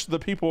punish the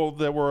people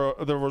that were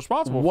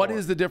responsible. What for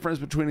is the difference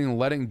between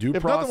letting due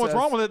If process? nothing was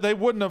wrong with it, they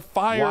wouldn't have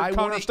fired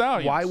Connor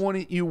Stallions. Why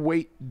wouldn't you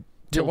wait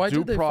till why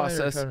due did they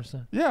process? fire Connor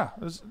Stallions? Yeah,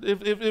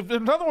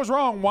 if nothing was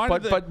wrong, why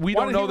did we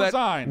why don't did know he that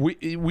resign?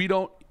 we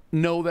don't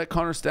know that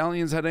Connor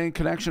Stallions had any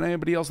connection to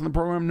anybody else in the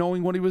program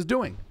knowing what he was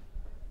doing.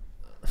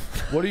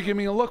 What are you giving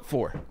me a look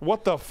for?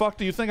 What the fuck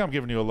do you think I'm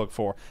giving you a look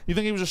for? You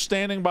think he was just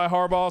standing by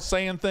Harbaugh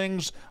saying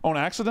things on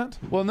accident?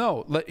 Well,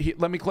 no.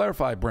 Let me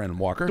clarify, Brandon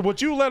Walker.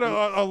 Would you let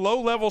a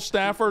low-level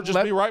staffer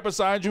just be right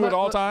beside you at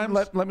all times?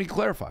 Let me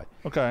clarify.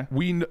 Okay.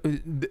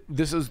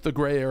 This is the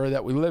gray area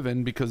that we live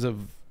in because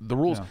of the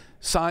rules. Yeah.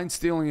 Sign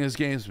stealing is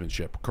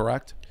gamesmanship,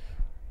 correct?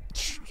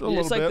 It's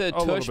like the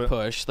tush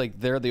push. Like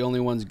they're the only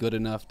ones good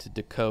enough to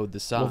decode the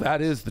signs. Well, that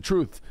is the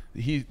truth.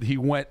 He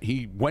went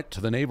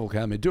to the Naval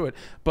Academy to do it.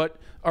 But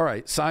all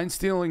right, sign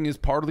stealing is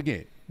part of the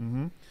game.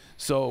 Mm-hmm.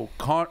 So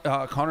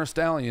Connor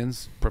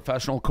Stallions,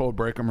 professional code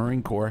breaker,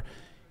 Marine Corps,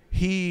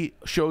 he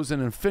shows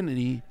an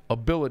infinity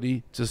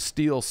ability to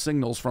steal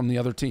signals from the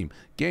other team.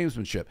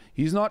 Gamesmanship.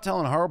 He's not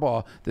telling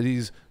Harbaugh that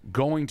he's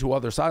going to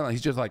other sidelines.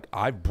 He's just like,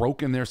 I've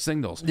broken their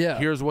signals. Yeah.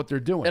 Here's what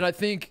they're doing. And I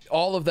think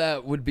all of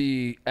that would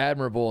be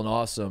admirable and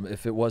awesome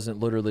if it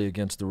wasn't literally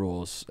against the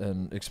rules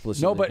and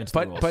explicitly against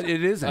the rules. But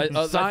it isn't.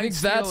 I think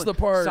that's the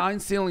part. Sign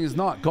stealing is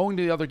not going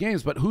to the other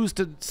games, but who's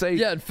to say?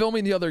 Yeah, and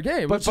filming the other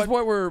game, which is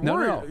what we're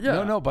worried.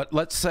 No. But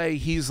let's say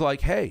he's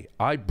like, hey,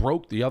 I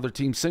broke the other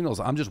team's signals.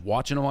 I'm just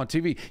watching them on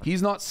TV.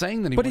 He's not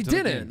saying that he. But he went to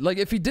the didn't. game. Like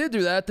if he did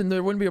do that, then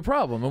there wouldn't be a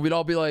problem, and we'd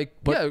all be like,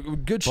 yeah,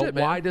 good shit,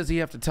 man. Why does he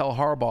have to tell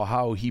Harbaugh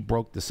how he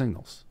broke the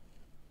signals?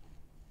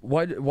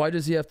 Why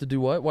does he have to do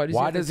what?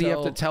 Why does he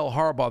have to tell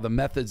Harbaugh the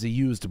methods he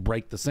used to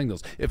break the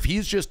signals? If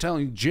he's just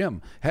telling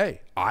Jim, hey,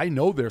 I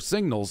know their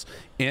signals,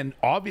 and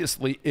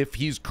obviously if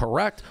he's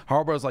correct,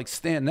 Harbaugh's like,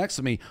 stand next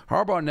to me.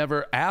 Harbaugh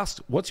never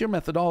asked, what's your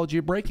methodology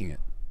of breaking it?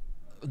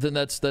 Then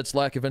that's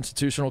lack of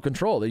institutional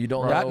control that you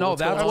don't know. No,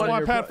 that's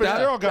why Pat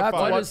Fitzgerald got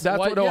fired. That's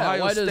what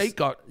Ohio State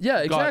got. Yeah,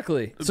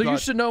 exactly. So you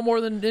should know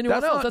more than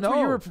anyone else. That's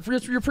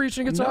what you're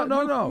preaching. It's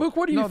no. Mook,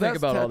 what do you think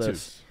about all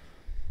this?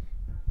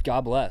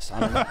 God bless. I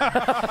don't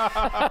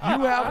know.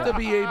 You have to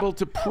be able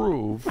to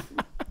prove.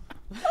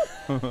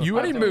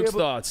 I need Mook's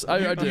thoughts.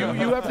 I do.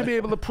 You have to be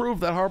able to prove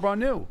that Harbaugh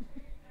knew.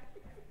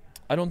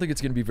 I don't think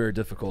it's going to be very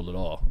difficult at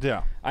all.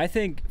 Yeah, I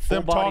think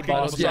them talking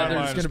on the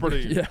sideline is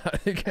pretty.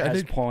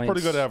 Has points,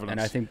 pretty good evidence.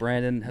 and I think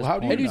Brandon has.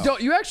 And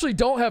you actually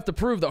don't have to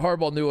prove that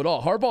Harbaugh knew at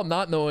all. Harbaugh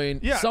not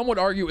knowing, some would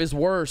argue, is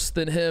worse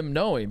than him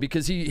knowing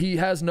because he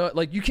has no.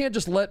 Like you can't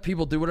just let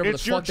people do whatever the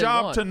fuck they want. It's your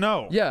job to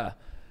know. Yeah.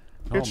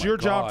 It's your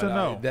job to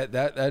know.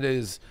 That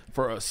is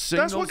for a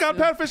single. That's what got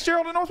Pat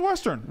Fitzgerald at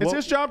Northwestern. It's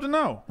his job to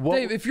know.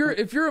 Dave, if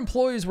your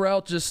employees were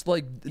out just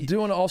like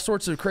doing all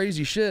sorts of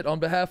crazy shit on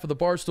behalf of the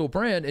Barstool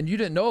brand and you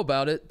didn't know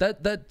about it,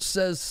 that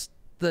says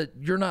that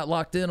you're not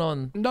locked in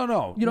on.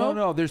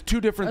 No. There's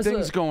two different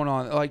things going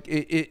on. Like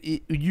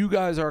you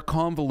guys are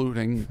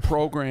convoluting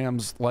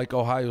programs like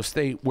Ohio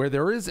State where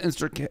there is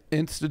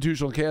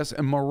institutional chaos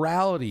and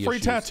morality Free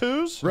issues.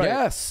 Tattoos? Right.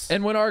 Yes.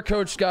 And when our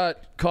coach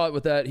got caught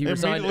with that, he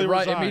immediately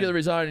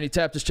resigned, and he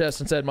tapped his chest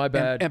and said, "My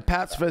bad." And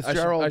Pat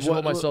Fitzgerald I should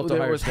hold myself to a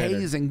higher standard.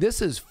 hazing.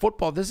 This is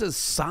football. This is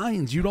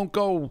signs. You don't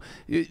go.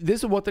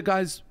 This is what the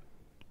guys.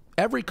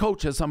 Every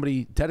coach has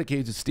somebody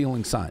dedicated to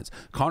stealing signs.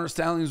 Connor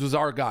Stallions was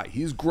our guy.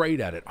 He's great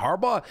at it.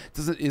 Harbaugh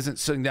isn't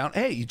sitting down.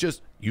 Hey,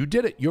 you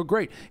did it. You're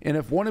great. And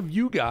if one of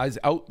you guys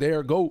out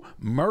there go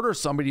murder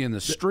somebody in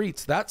the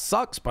streets, that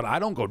sucks. But I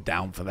don't go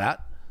down for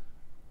that.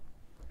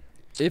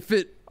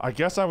 I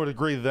guess I would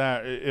agree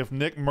that if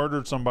Nick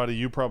murdered somebody,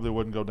 you probably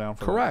wouldn't go down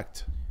for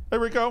Correct. that.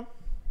 Hey, Rico.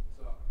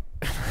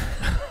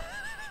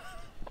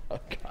 Oh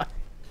God.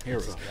 Here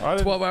we go.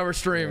 12-hour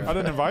stream. I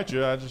didn't invite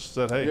you. I just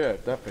said, hey. Yeah,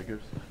 that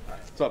figures.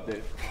 What's up,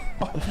 Dave?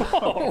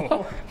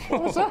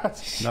 What was that?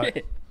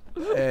 Shit.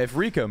 If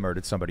Rico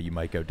murdered somebody, you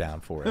might go down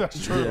for it.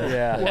 That's true.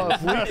 Yeah. Well,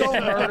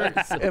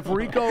 if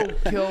Rico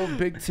killed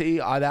Big T,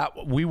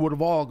 we would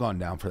have all gone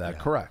down for that.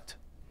 Correct.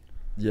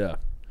 Yeah.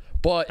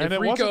 But And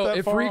if it wasn't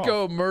that far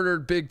Rico off.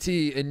 murdered Big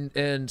T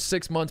and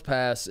 6 months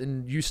pass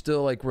and you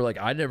still were like,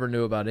 I never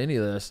knew about any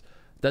of this,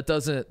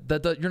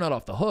 you're not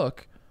off the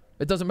hook.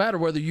 It doesn't matter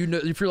whether you know,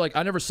 if you're like,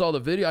 I never saw the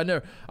video. I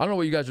don't know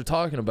what you guys are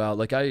talking about.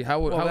 Like, how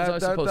was I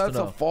supposed to know? That's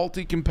a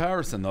faulty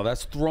comparison, though.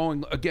 That's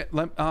throwing again.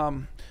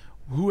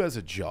 Who has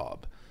a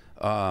job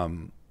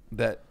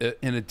that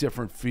in a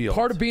different field?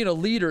 Part of being a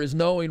leader is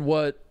knowing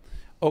what.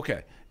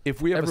 Okay,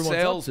 if we have a everyone's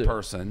up to.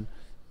 salesperson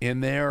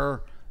and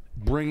they're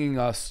bringing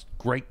us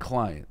great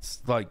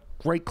clients, like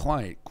great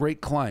client,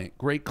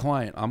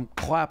 I'm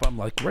clapping. I'm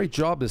like, great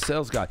job, this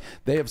sales guy.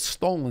 They have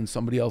stolen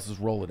somebody else's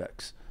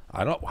Rolodex.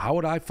 How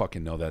would I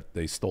fucking know that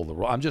they stole the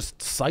I'm just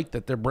psyched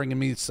that they're bringing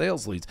me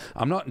sales leads.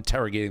 I'm not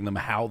interrogating them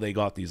how they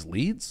got these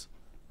leads.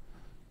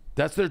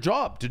 That's their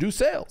job, to do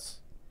sales.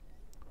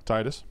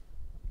 Titus?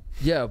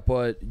 Yeah,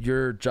 but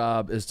your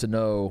job is to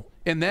know.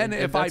 And then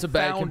if I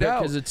found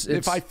out,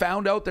 if I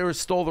found out they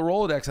stole the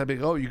Rolodex, I'd be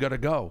like, oh, you got to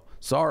go.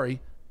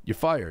 Sorry, you're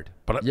fired.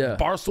 But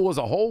Barstool as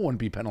a whole wouldn't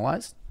be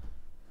penalized.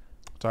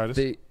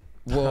 Titus?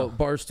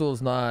 Barstool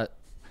is not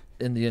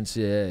in the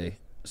NCAA.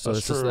 So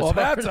that's true.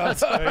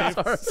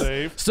 true.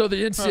 Safe. So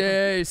the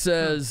NCAA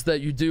says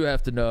that you do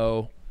have to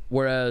know,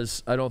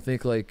 whereas I don't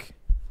think like.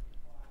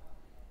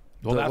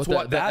 Well, that is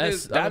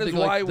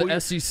why the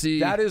SEC.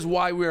 That is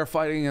why we are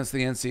fighting against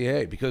the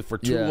NCAA, because for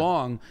too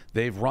long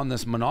they've run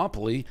this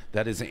monopoly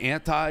that is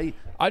anti.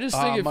 I just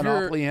think if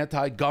monopoly,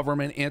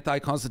 anti-government,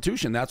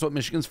 anti-constitution. That's what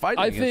Michigan's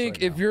fighting. I against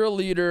think if you're a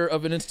leader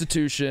of an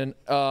institution,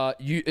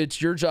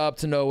 it's your job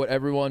to know what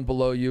everyone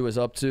below you is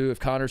up to. If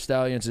Connor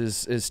Stallions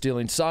is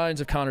stealing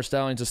signs, if Connor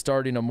Stallions is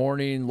starting a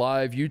morning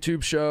live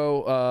YouTube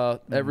show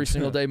every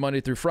single day,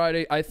 Monday through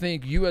Friday, I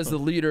think you as the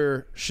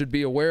leader should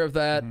be aware of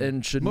that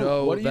and should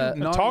know that.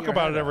 Talk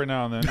about it every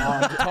now and then.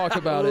 Talk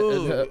about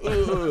it.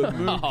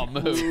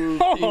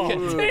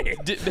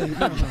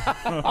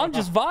 I'm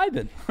just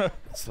vibing.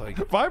 It's like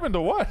vibing to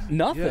what?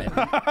 Nothing.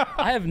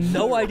 I have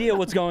no idea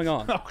what's going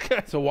on.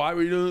 Okay. So why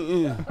were you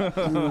doing?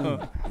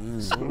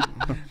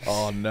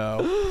 Oh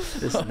no,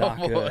 this is not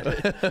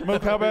good.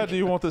 Mook, how bad do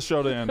you want this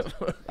show to end?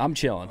 I'm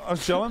chilling. I'm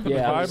chilling.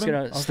 Yeah, I'm just vibing?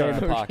 gonna stay in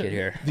the pocket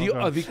here.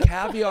 The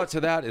caveat to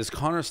that is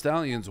Connor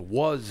Stallions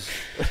was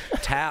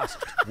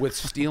tasked with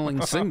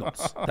stealing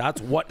signals.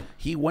 That's what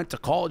he went to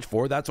college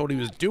for. That's what he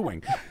was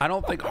doing. I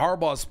don't think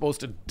Harbaugh is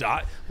supposed to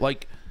die.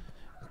 Like,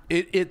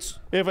 it's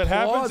if it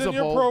happens in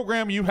your plausible.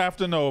 program, you have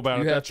to know about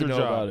it. You have That's to your know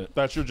job. about it.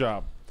 That's your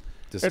job.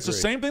 Disagree. It's the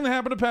same thing that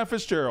happened to Pat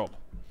Fitzgerald.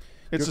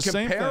 It's You're the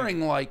same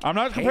comparing, thing. like, I'm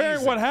not comparing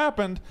hazing. what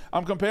happened.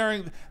 I'm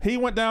comparing. He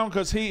went down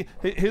because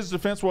his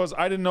defense was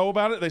I didn't know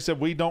about it. They said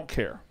we don't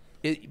care.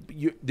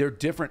 They're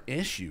different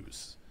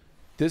issues.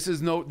 This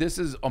is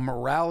a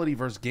morality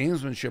versus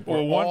gamesmanship.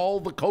 Where Well, all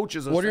the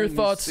coaches are What are your saying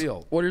thoughts?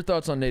 steal. What are your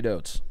thoughts on Nate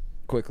Oates?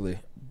 Quickly.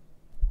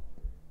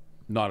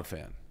 Not a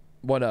fan.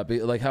 Why not?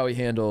 Like how he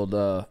handled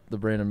the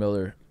Brandon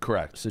Miller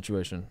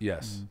situation.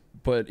 Yes.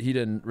 But he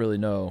didn't really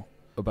know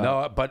about.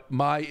 No, but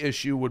my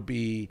issue would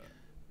be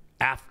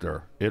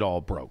after it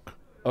all broke.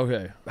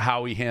 Okay.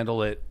 How he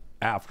handled it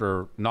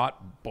after,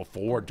 not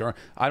before, during.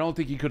 I don't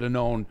think he could have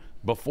known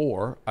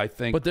before. I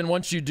think. But then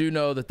once you do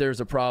know that there's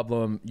a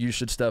problem, you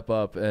should step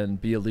up and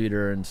be a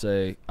leader and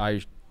say,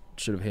 I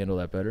should have handled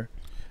that better.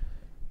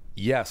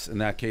 Yes, in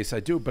that case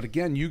I do. But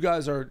again, you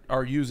guys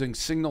are using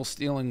signal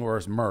stealing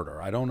versus murder.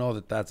 I don't know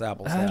that that's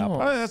apples to apples.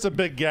 I think that's a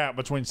big gap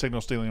between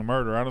signal stealing and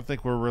murder. I don't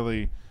think we're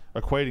really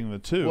equating the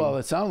two. Well,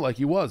 it sounded like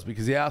he was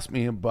because he asked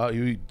me about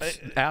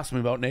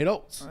Nate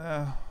Oates.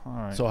 All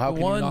right. So how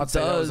can you not say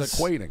that was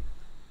equating?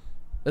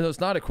 No, it's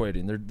not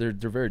equating. They're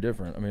very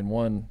different. I mean,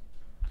 one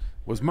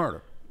was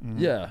murder.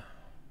 Yeah.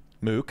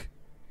 Mook.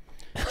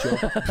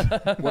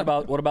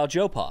 What about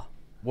Joe Pa?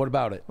 What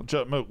about it?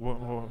 Mook.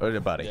 What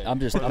about it? I'm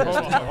just. Hold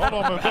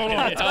on, Mook. Hold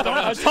on.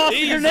 I was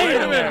tossing your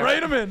name in there.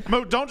 Rate him in.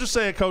 Mook, don't just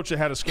say a coach that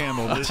had a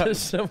scandal.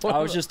 I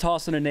was just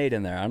tossing a Nate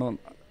in there.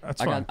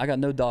 I got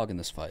no dog in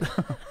this fight.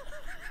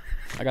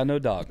 I got no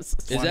dog.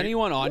 Is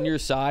anyone on your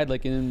side,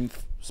 like in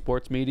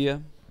sports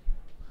media?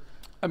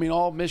 I mean,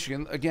 all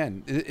Michigan,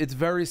 again, it's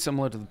very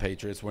similar to the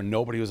Patriots where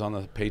nobody was on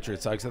the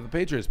Patriots side except the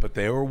Patriots, but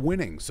they were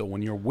winning. So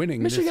when you're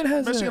winning, Michigan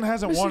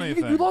hasn't won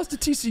anything. You lost to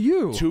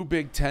TCU. 2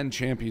 Big Ten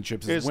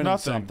championships is winning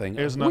something.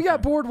 We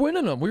got bored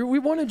winning them. We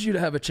wanted you to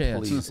have a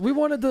chance. Please. We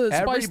wanted to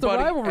spice the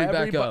rivalry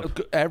back up.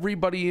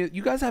 Everybody,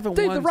 you guys haven't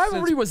Dave, won. the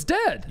rivalry was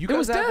dead. You it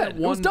was guys haven't dead.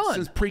 It won was done.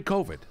 since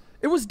pre-COVID.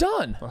 It was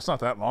done. That's not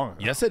that long ago.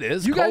 Yes, it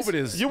is. You guys, COVID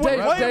is. You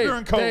wouldn't play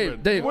during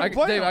COVID. Dave,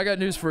 I got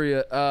news for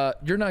you.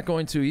 You're not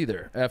going to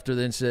either after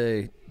the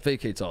NCAA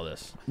vacates all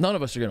this. None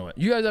of us are going to win.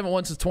 You guys haven't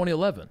won since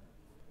 2011.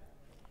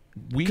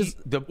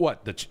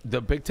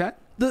 The Big Ten?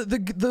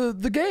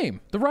 The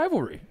game, the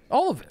rivalry,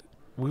 all of it.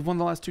 We've won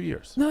the last 2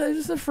 years. No, it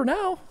isn't for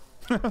now.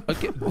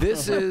 Okay,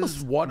 this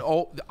is what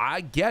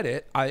I get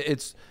it.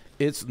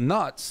 It's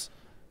nuts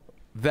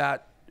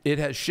that it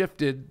has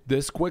shifted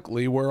this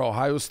quickly where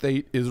Ohio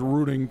State is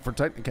rooting for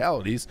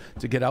technicalities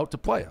to get out to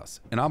play us.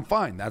 And I'm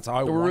fine. That's how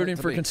I We're want rooting it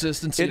to for be.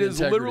 consistency It and is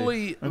integrity.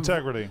 literally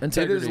Integrity.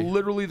 It is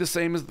literally the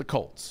same as the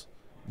Colts.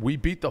 We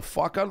beat the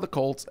fuck out of the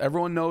Colts.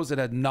 Everyone knows it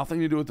had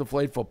nothing to do with the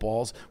flayed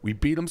footballs. We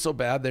beat them so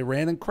bad they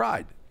ran and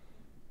cried.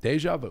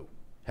 Deja vu.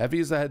 Heavy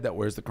is the head that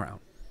wears the crown.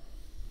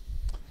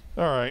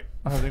 All right.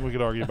 I think we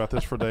could argue about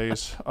this for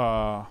days.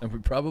 And we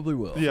probably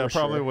will. Yeah, for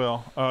probably sure.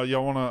 will.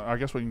 Y'all want to? I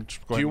guess we can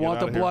just go Do ahead you and get want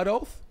the out of here. blood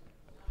oath?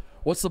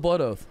 What's the blood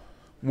oath?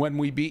 When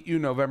we beat you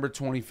November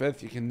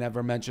 25th, you can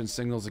never mention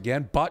signals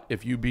again. But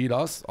if you beat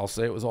us, I'll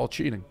say it was all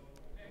cheating.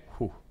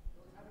 Whew.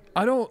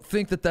 I don't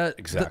think that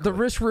Exactly. the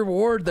risk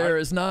reward there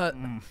is not.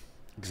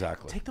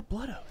 Exactly. Take the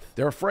blood oath.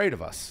 They're afraid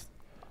of us.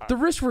 The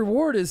risk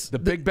reward is The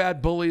big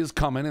bad bully is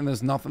coming, and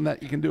there's nothing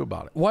that you can do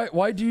about it.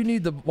 why do you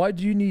need the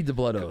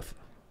blood oath?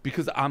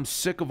 Because I'm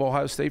sick of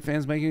Ohio State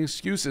fans making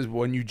excuses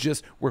when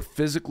we're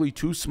physically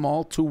too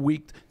small, too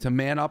weak to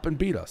man up and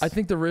beat us. I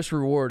think the risk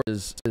reward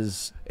is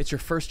It's your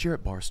first year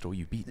at Barstool.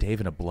 You beat Dave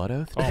in a blood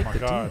oath. Oh my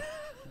God,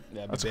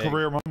 that's a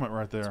career moment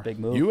right there. Big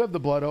move. You have the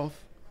blood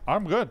oath.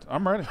 I'm good.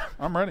 I'm ready.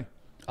 I'm ready.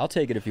 I'll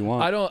take it if you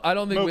want. I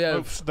don't think Mook, we have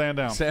Mook, stand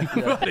down.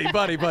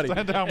 buddy.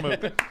 Stand down,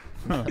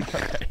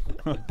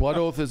 Mook. Blood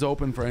oath is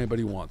open for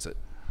anybody who wants it.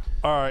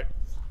 All right.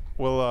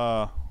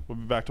 We'll be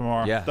back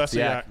tomorrow. Yeah. That's the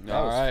yak.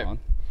 That was fun.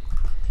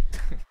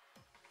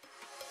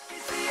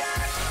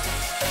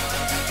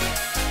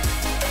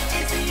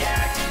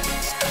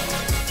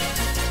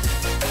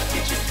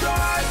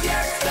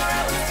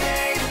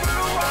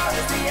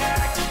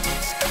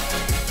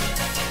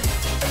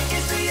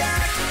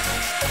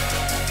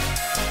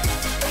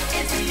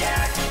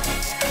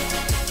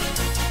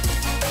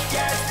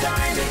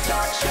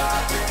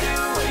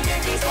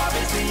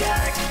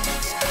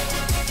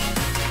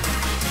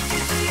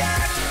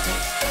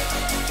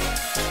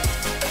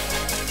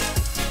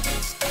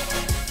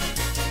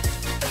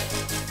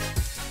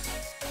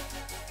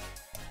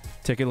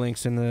 Ticket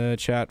links in the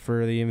chat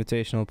for the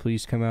invitational.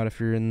 Please come out if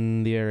you're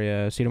in the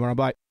area. See you tomorrow.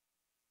 Bye.